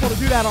yourself to be able to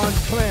do that on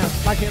command.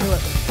 I can't do it.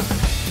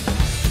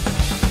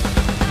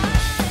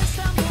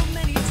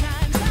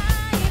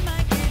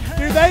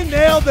 Dude, they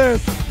nailed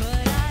this.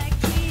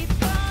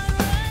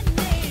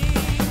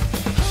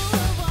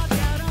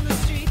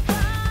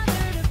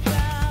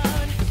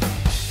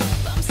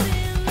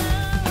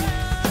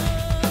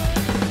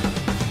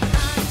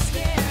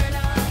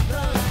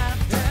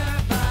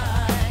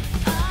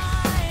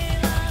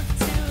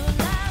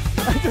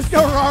 Just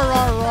go roar,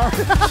 roar, roar.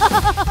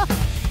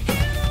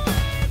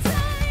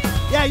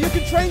 Yeah, you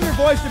can train your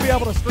voice to be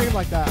able to scream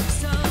like that.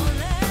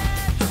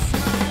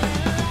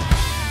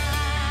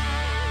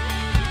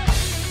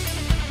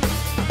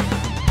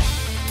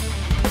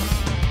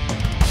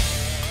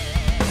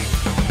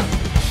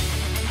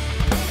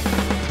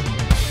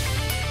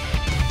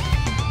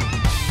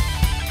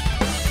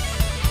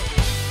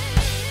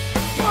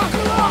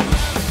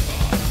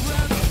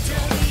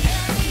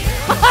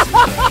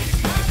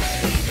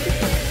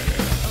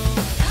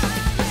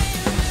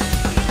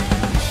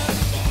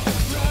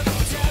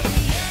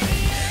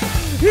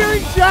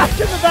 Hearing Jack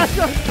in the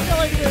background is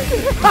killing me.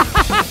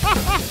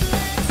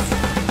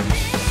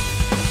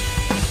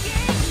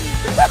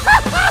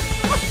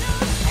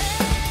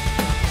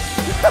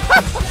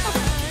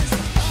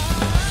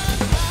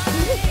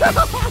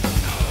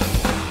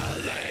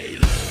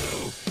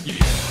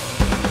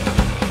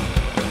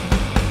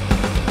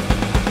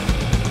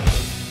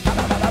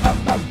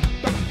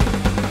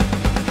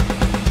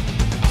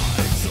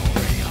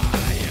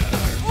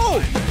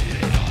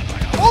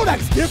 Oh,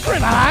 that's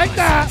different. I like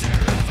that.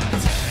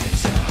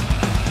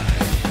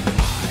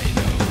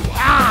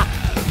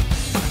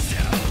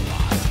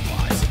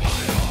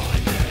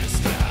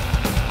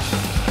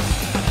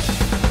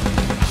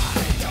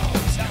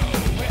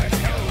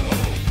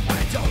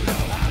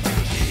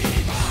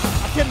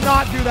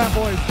 Not do that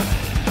voice.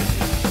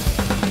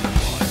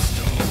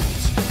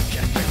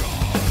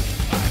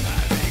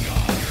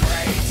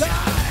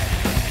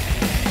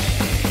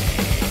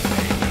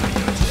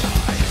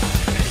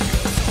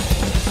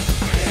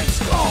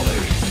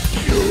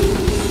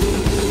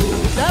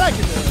 That I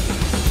can do.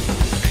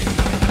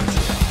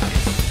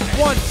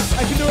 Once.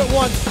 I can do it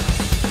once.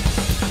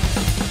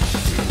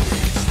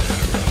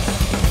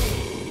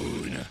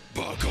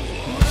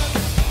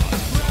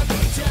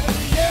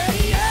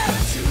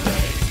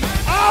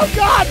 Oh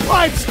God,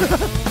 pipes!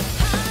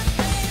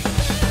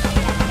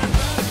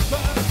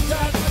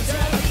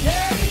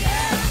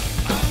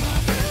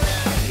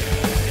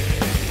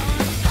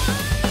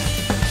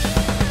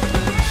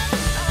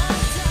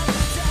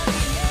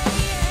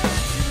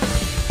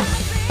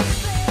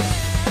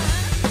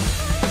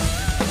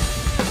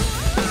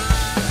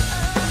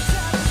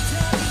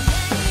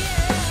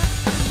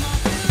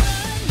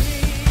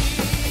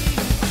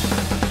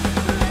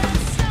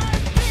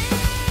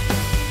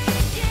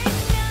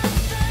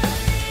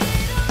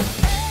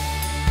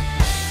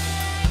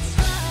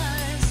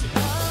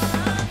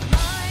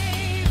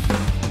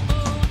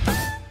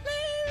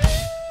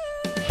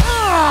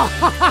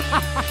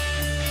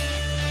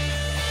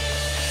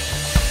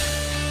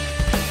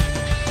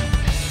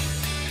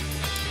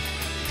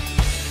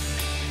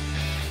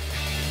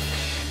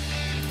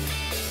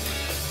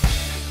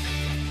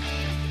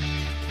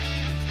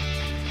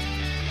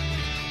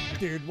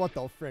 Dude, what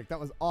the frick? That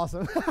was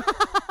awesome.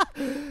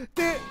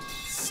 Dude,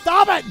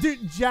 stop it,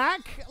 dude.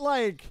 Jack's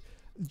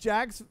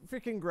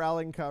freaking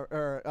growling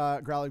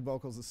growling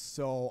vocals is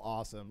so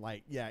awesome.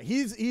 Like, yeah,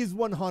 he's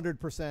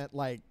 100%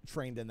 like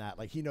trained in that.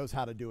 Like, he knows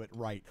how to do it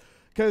right.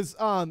 Because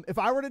if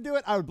I were to do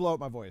it, I would blow up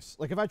my voice.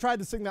 Like, if I tried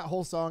to sing that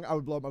whole song, I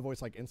would blow up my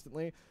voice like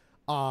instantly.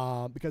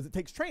 Because it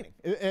takes training,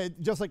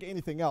 just like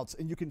anything else.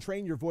 And you can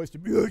train your voice to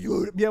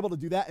be able to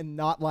do that and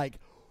not like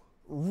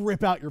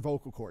rip out your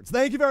vocal cords.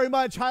 Thank you very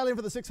much, Highland,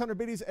 for the 600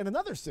 biddies. And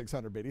another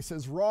 600 biddies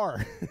says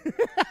roar.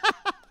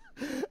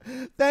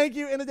 Thank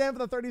you, Inadam, for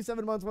the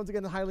 37 months. Once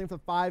again, Hylian for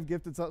the 5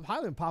 gifted subs.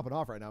 Hylian popping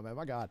off right now, man.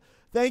 My God.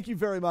 Thank you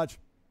very much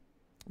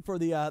for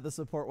the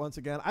support once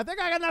again. I think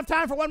I got enough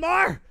time for one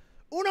more.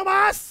 Uno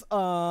más.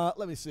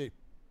 Let me see.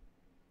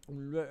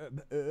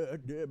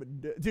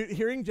 Dude,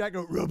 hearing Jack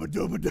go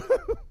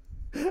rubba-dubba-dub.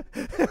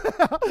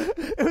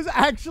 It was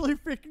actually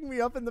freaking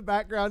me up in the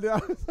background, dude. I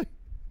was like,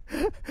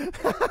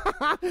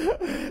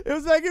 it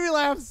was making me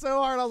laugh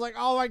so hard. I was like,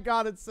 oh my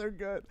God, it's so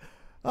good.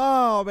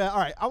 Oh man. All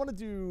right, I want to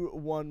do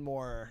one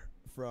more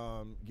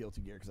from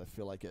Guilty Gear because I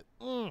feel like it.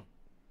 I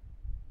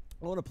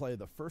want to play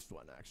the first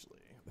one, actually.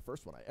 The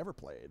first one I ever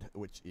played,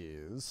 which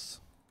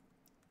is,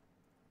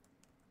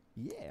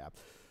 yeah.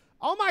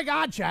 Oh my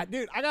God, chat,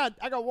 dude! I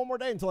got one more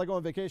day until I go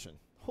on vacation.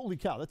 Holy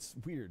cow, that's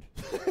weird.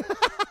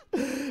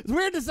 It's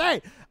weird to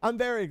say. I'm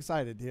very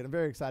excited, dude. I'm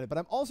very excited, but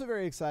I'm also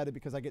very excited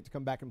because I get to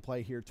come back and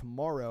play here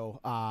tomorrow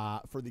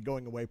for the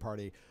going away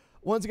party.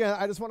 Once again,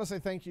 I just want to say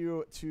thank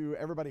you to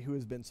everybody who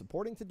has been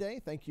supporting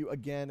today. Thank you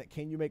again.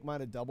 Can you make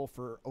mine a double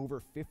for over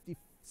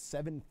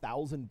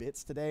 57,000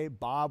 bits today?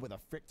 Bob with a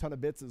frick ton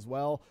of bits as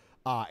well.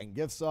 And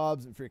gift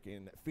subs, and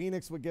freaking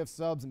Phoenix with gift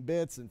subs and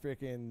bits, and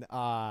freaking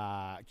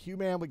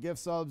Q-Man with gift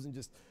subs, and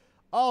just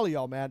all of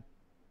y'all, man.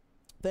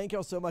 Thank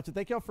y'all so much, and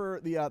thank y'all for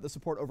the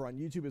support over on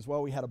YouTube as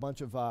well. We had a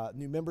bunch of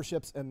new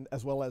memberships and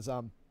as well as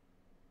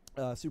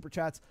super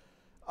chats.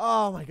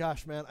 Oh my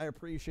gosh, man, I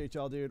appreciate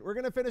y'all, dude. We're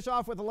gonna finish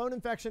off with a lone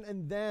infection,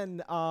 and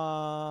then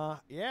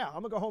yeah, I'm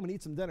gonna go home and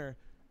eat some dinner.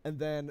 And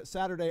then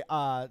Saturday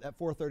at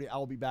 4:30, I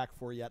will be back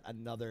for yet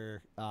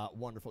another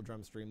wonderful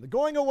drum stream. The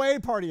going away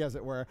party, as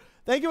it were.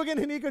 Thank you again,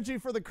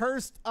 Hanikochi, for the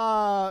cursed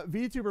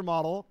VTuber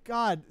model.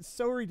 God,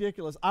 so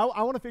ridiculous. I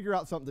want to figure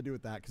out something to do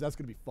with that because that's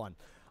going to be fun.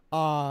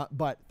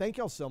 But thank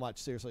y'all so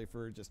much, seriously,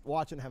 for just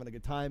watching, having a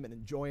good time, and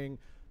enjoying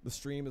the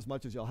stream as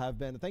much as y'all have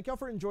been. And thank y'all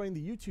for enjoying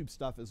the YouTube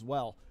stuff as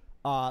well.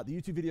 The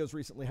YouTube videos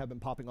recently have been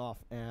popping off,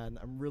 and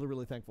I'm really,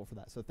 really thankful for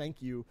that. So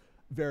thank you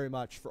very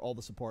much for all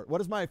the support.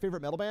 What is my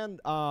favorite metal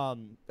band?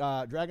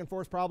 Dragon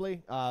Force,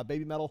 probably.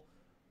 Baby Metal.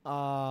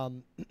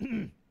 Other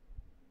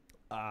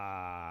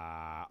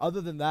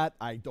than that,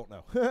 I don't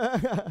know.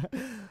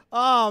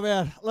 Oh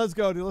man, let's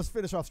go, dude. Let's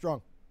finish off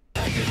strong.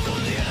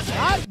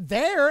 Not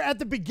there at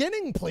the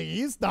beginning,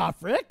 please. Nah,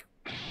 frick.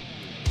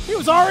 He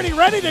was already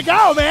ready to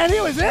go, man. He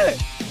was in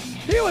it.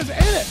 He was in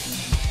it.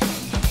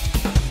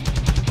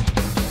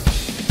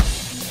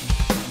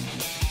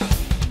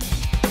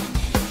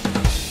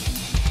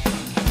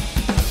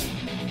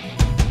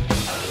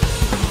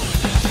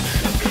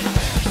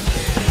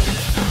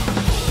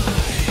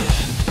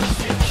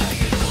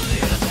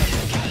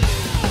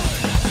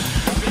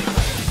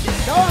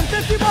 Going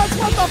 50 months,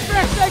 what the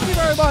frick? Thank you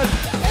very much.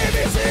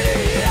 A.B.A,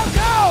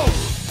 go!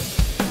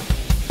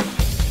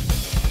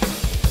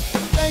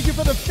 Thank you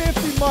for the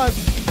 50 months.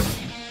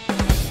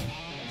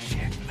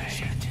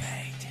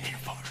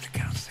 Informed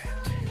consent.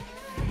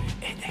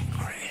 It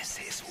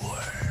increases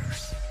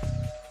words.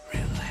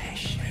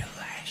 Relation.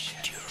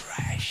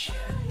 Duration.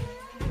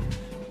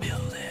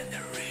 Building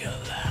the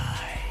realized.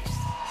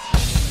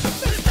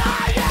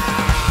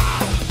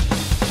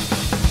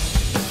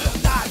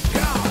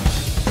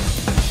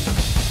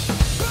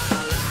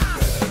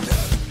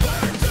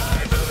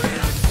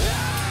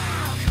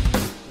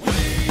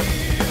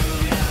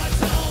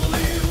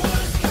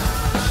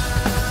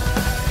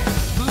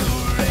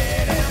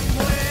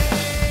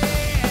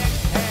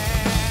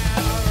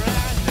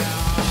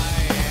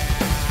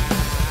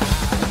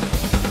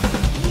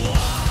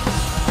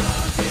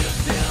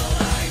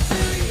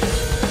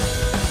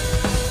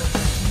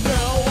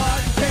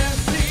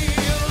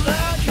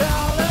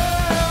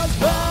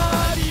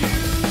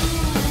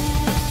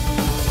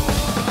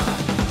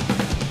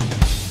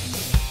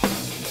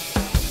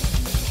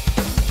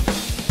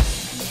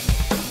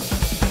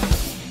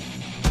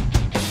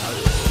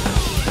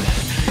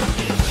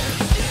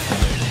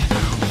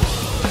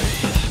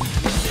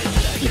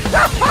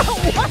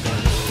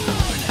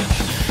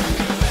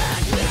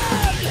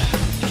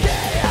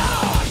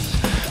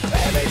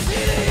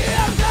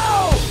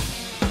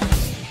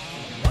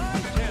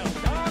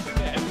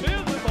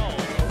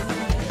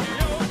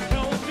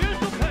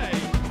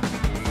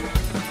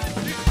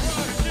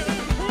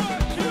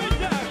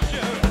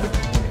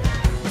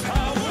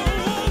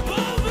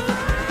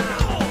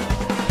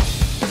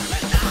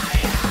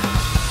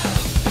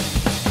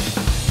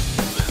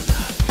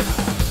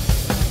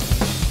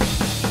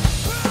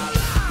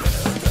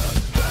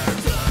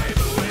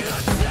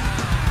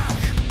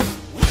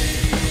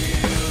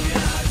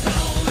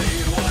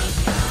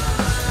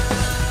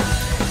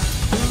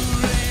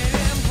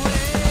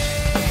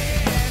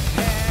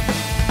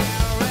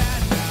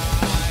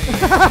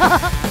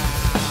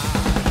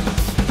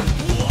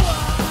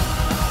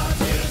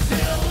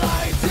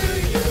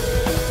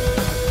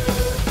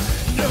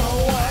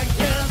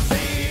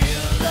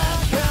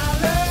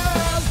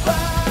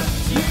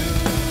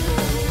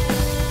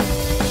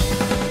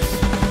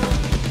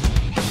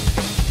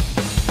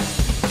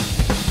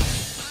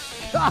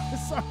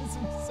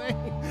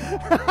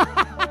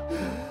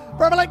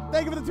 Perfect.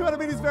 Thank you for the 200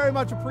 meetings. Very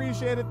much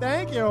appreciated.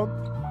 Thank you.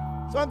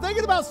 So I'm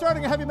thinking about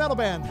starting a heavy metal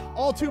band.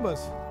 All tubas.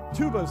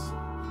 Tubas.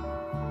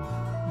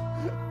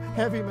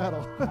 Heavy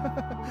metal.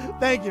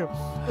 Thank you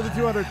for the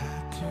 200.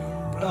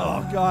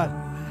 Oh, God.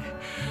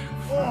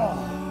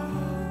 Oh.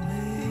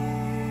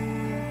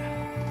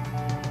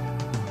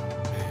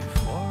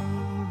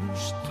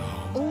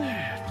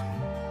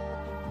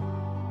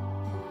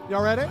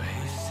 Y'all ready?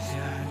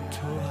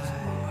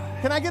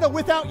 Can I get a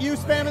without you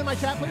spam in my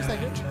chat, please?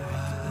 Thank you.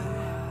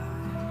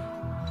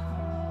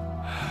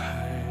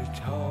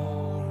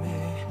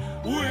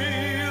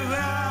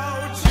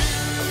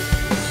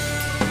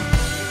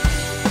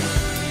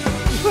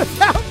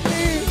 Without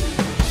me.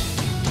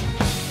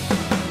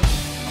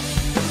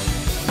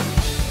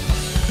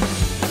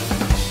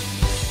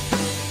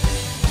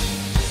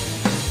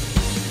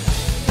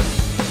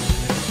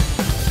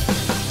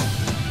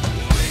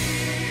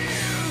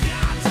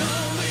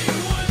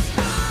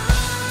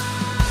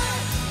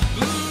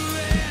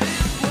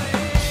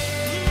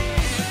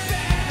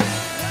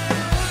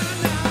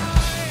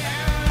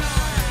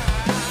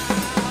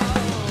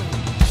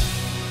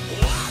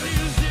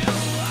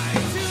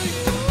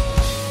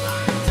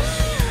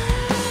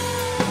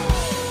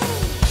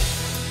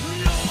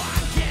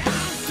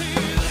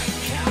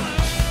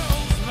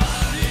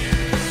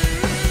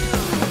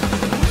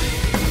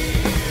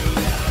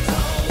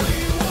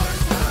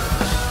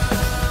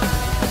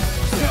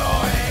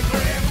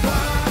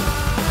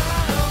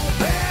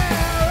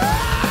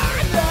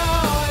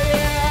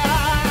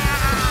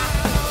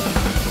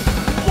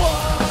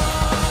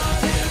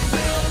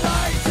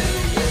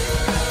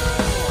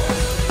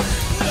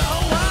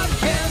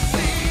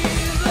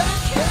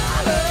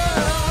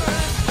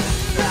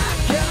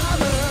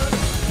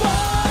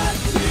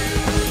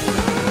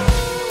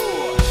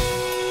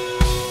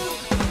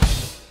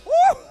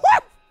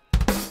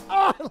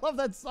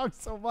 That song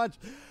so much.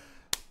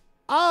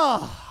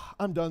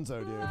 I'm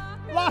donezo,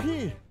 dude.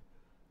 Lahi.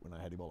 When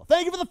I had Ebola.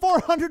 Thank you for the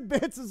 400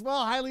 bits as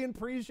well. Highly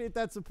appreciate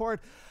that support.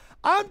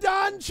 I'm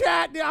done,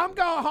 chat. Dude, I'm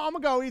gonna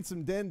go eat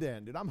some den,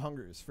 dude. I'm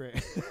hungry as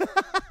frick.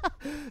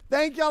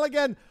 Thank y'all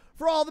again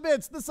for all the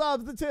bits, the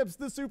subs, the tips,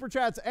 the super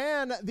chats,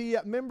 and the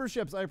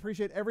memberships. I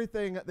appreciate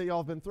everything that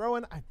y'all have been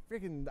throwing.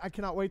 I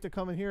cannot wait to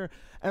come in here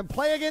and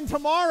play again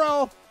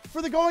tomorrow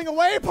for the going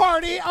away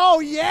party.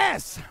 Oh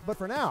yes. But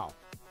for now,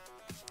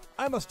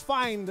 I must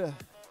find a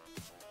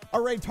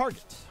raid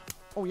target.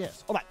 Oh,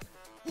 yes. All right.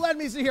 Let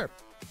me see here.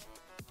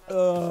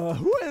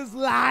 Who is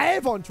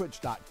live on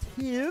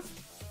twitch.tv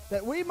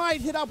that we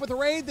might hit up with a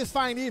raid this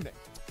fine evening?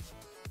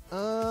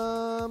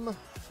 I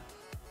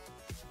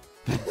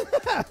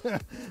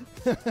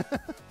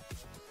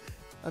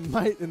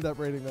might end up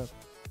raiding them.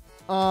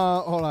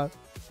 Hold on.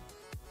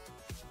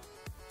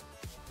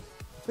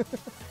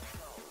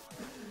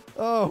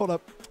 Oh, hold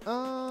up.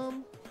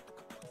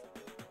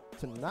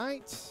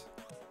 Tonight...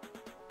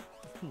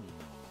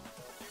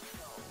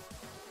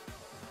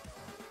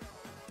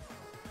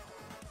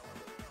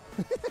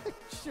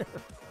 Sure.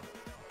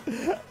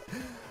 I'm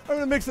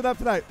going to mix it up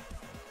tonight.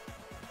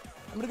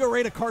 I'm going to go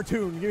raid a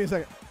cartoon. Give me a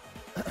second.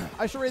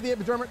 I should raid the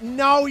 8-bit drummer.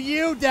 No,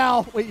 you,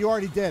 Dell. Wait, you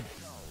already did.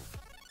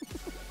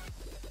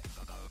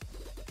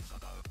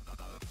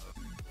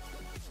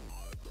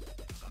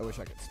 I wish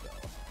I could spell.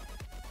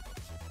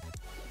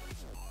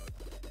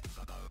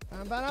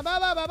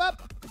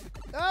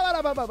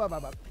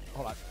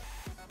 Hold on.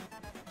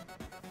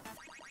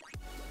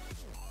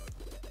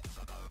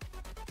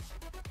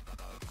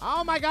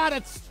 Oh my God,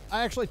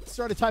 I actually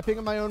started typing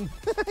in my own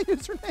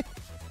username.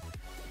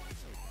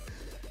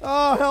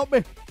 Oh, help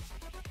me.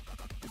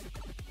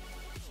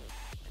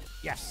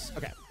 Yes,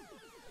 okay.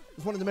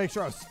 Just wanted to make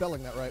sure I was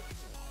spelling that right.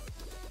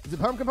 Is it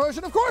Pumpkin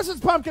Potion? Of course it's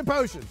Pumpkin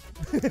Potion.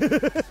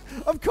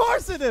 Of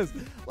course it is.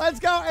 Let's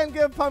go and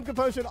give Pumpkin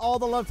Potion all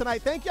the love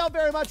tonight. Thank y'all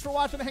very much for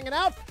watching and hanging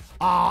out.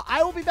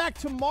 I will be back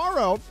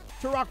tomorrow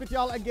to rock with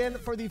y'all again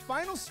for the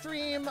final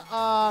stream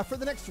for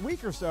the next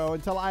week or so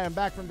until I am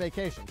back from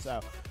vacation.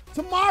 So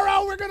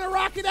tomorrow we're going to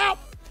rock it out,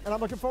 and I'm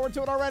looking forward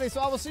to it already.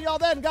 So I will see y'all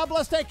then. God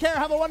bless. Take care.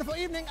 Have a wonderful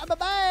evening.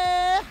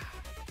 Bye-bye.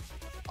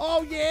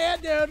 Oh, yeah,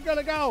 dude.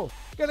 Gonna go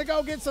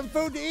get some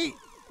food to eat.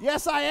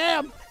 Yes, I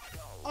am.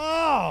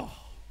 Oh.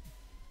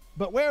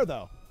 But where,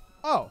 though?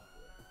 Oh,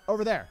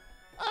 over there.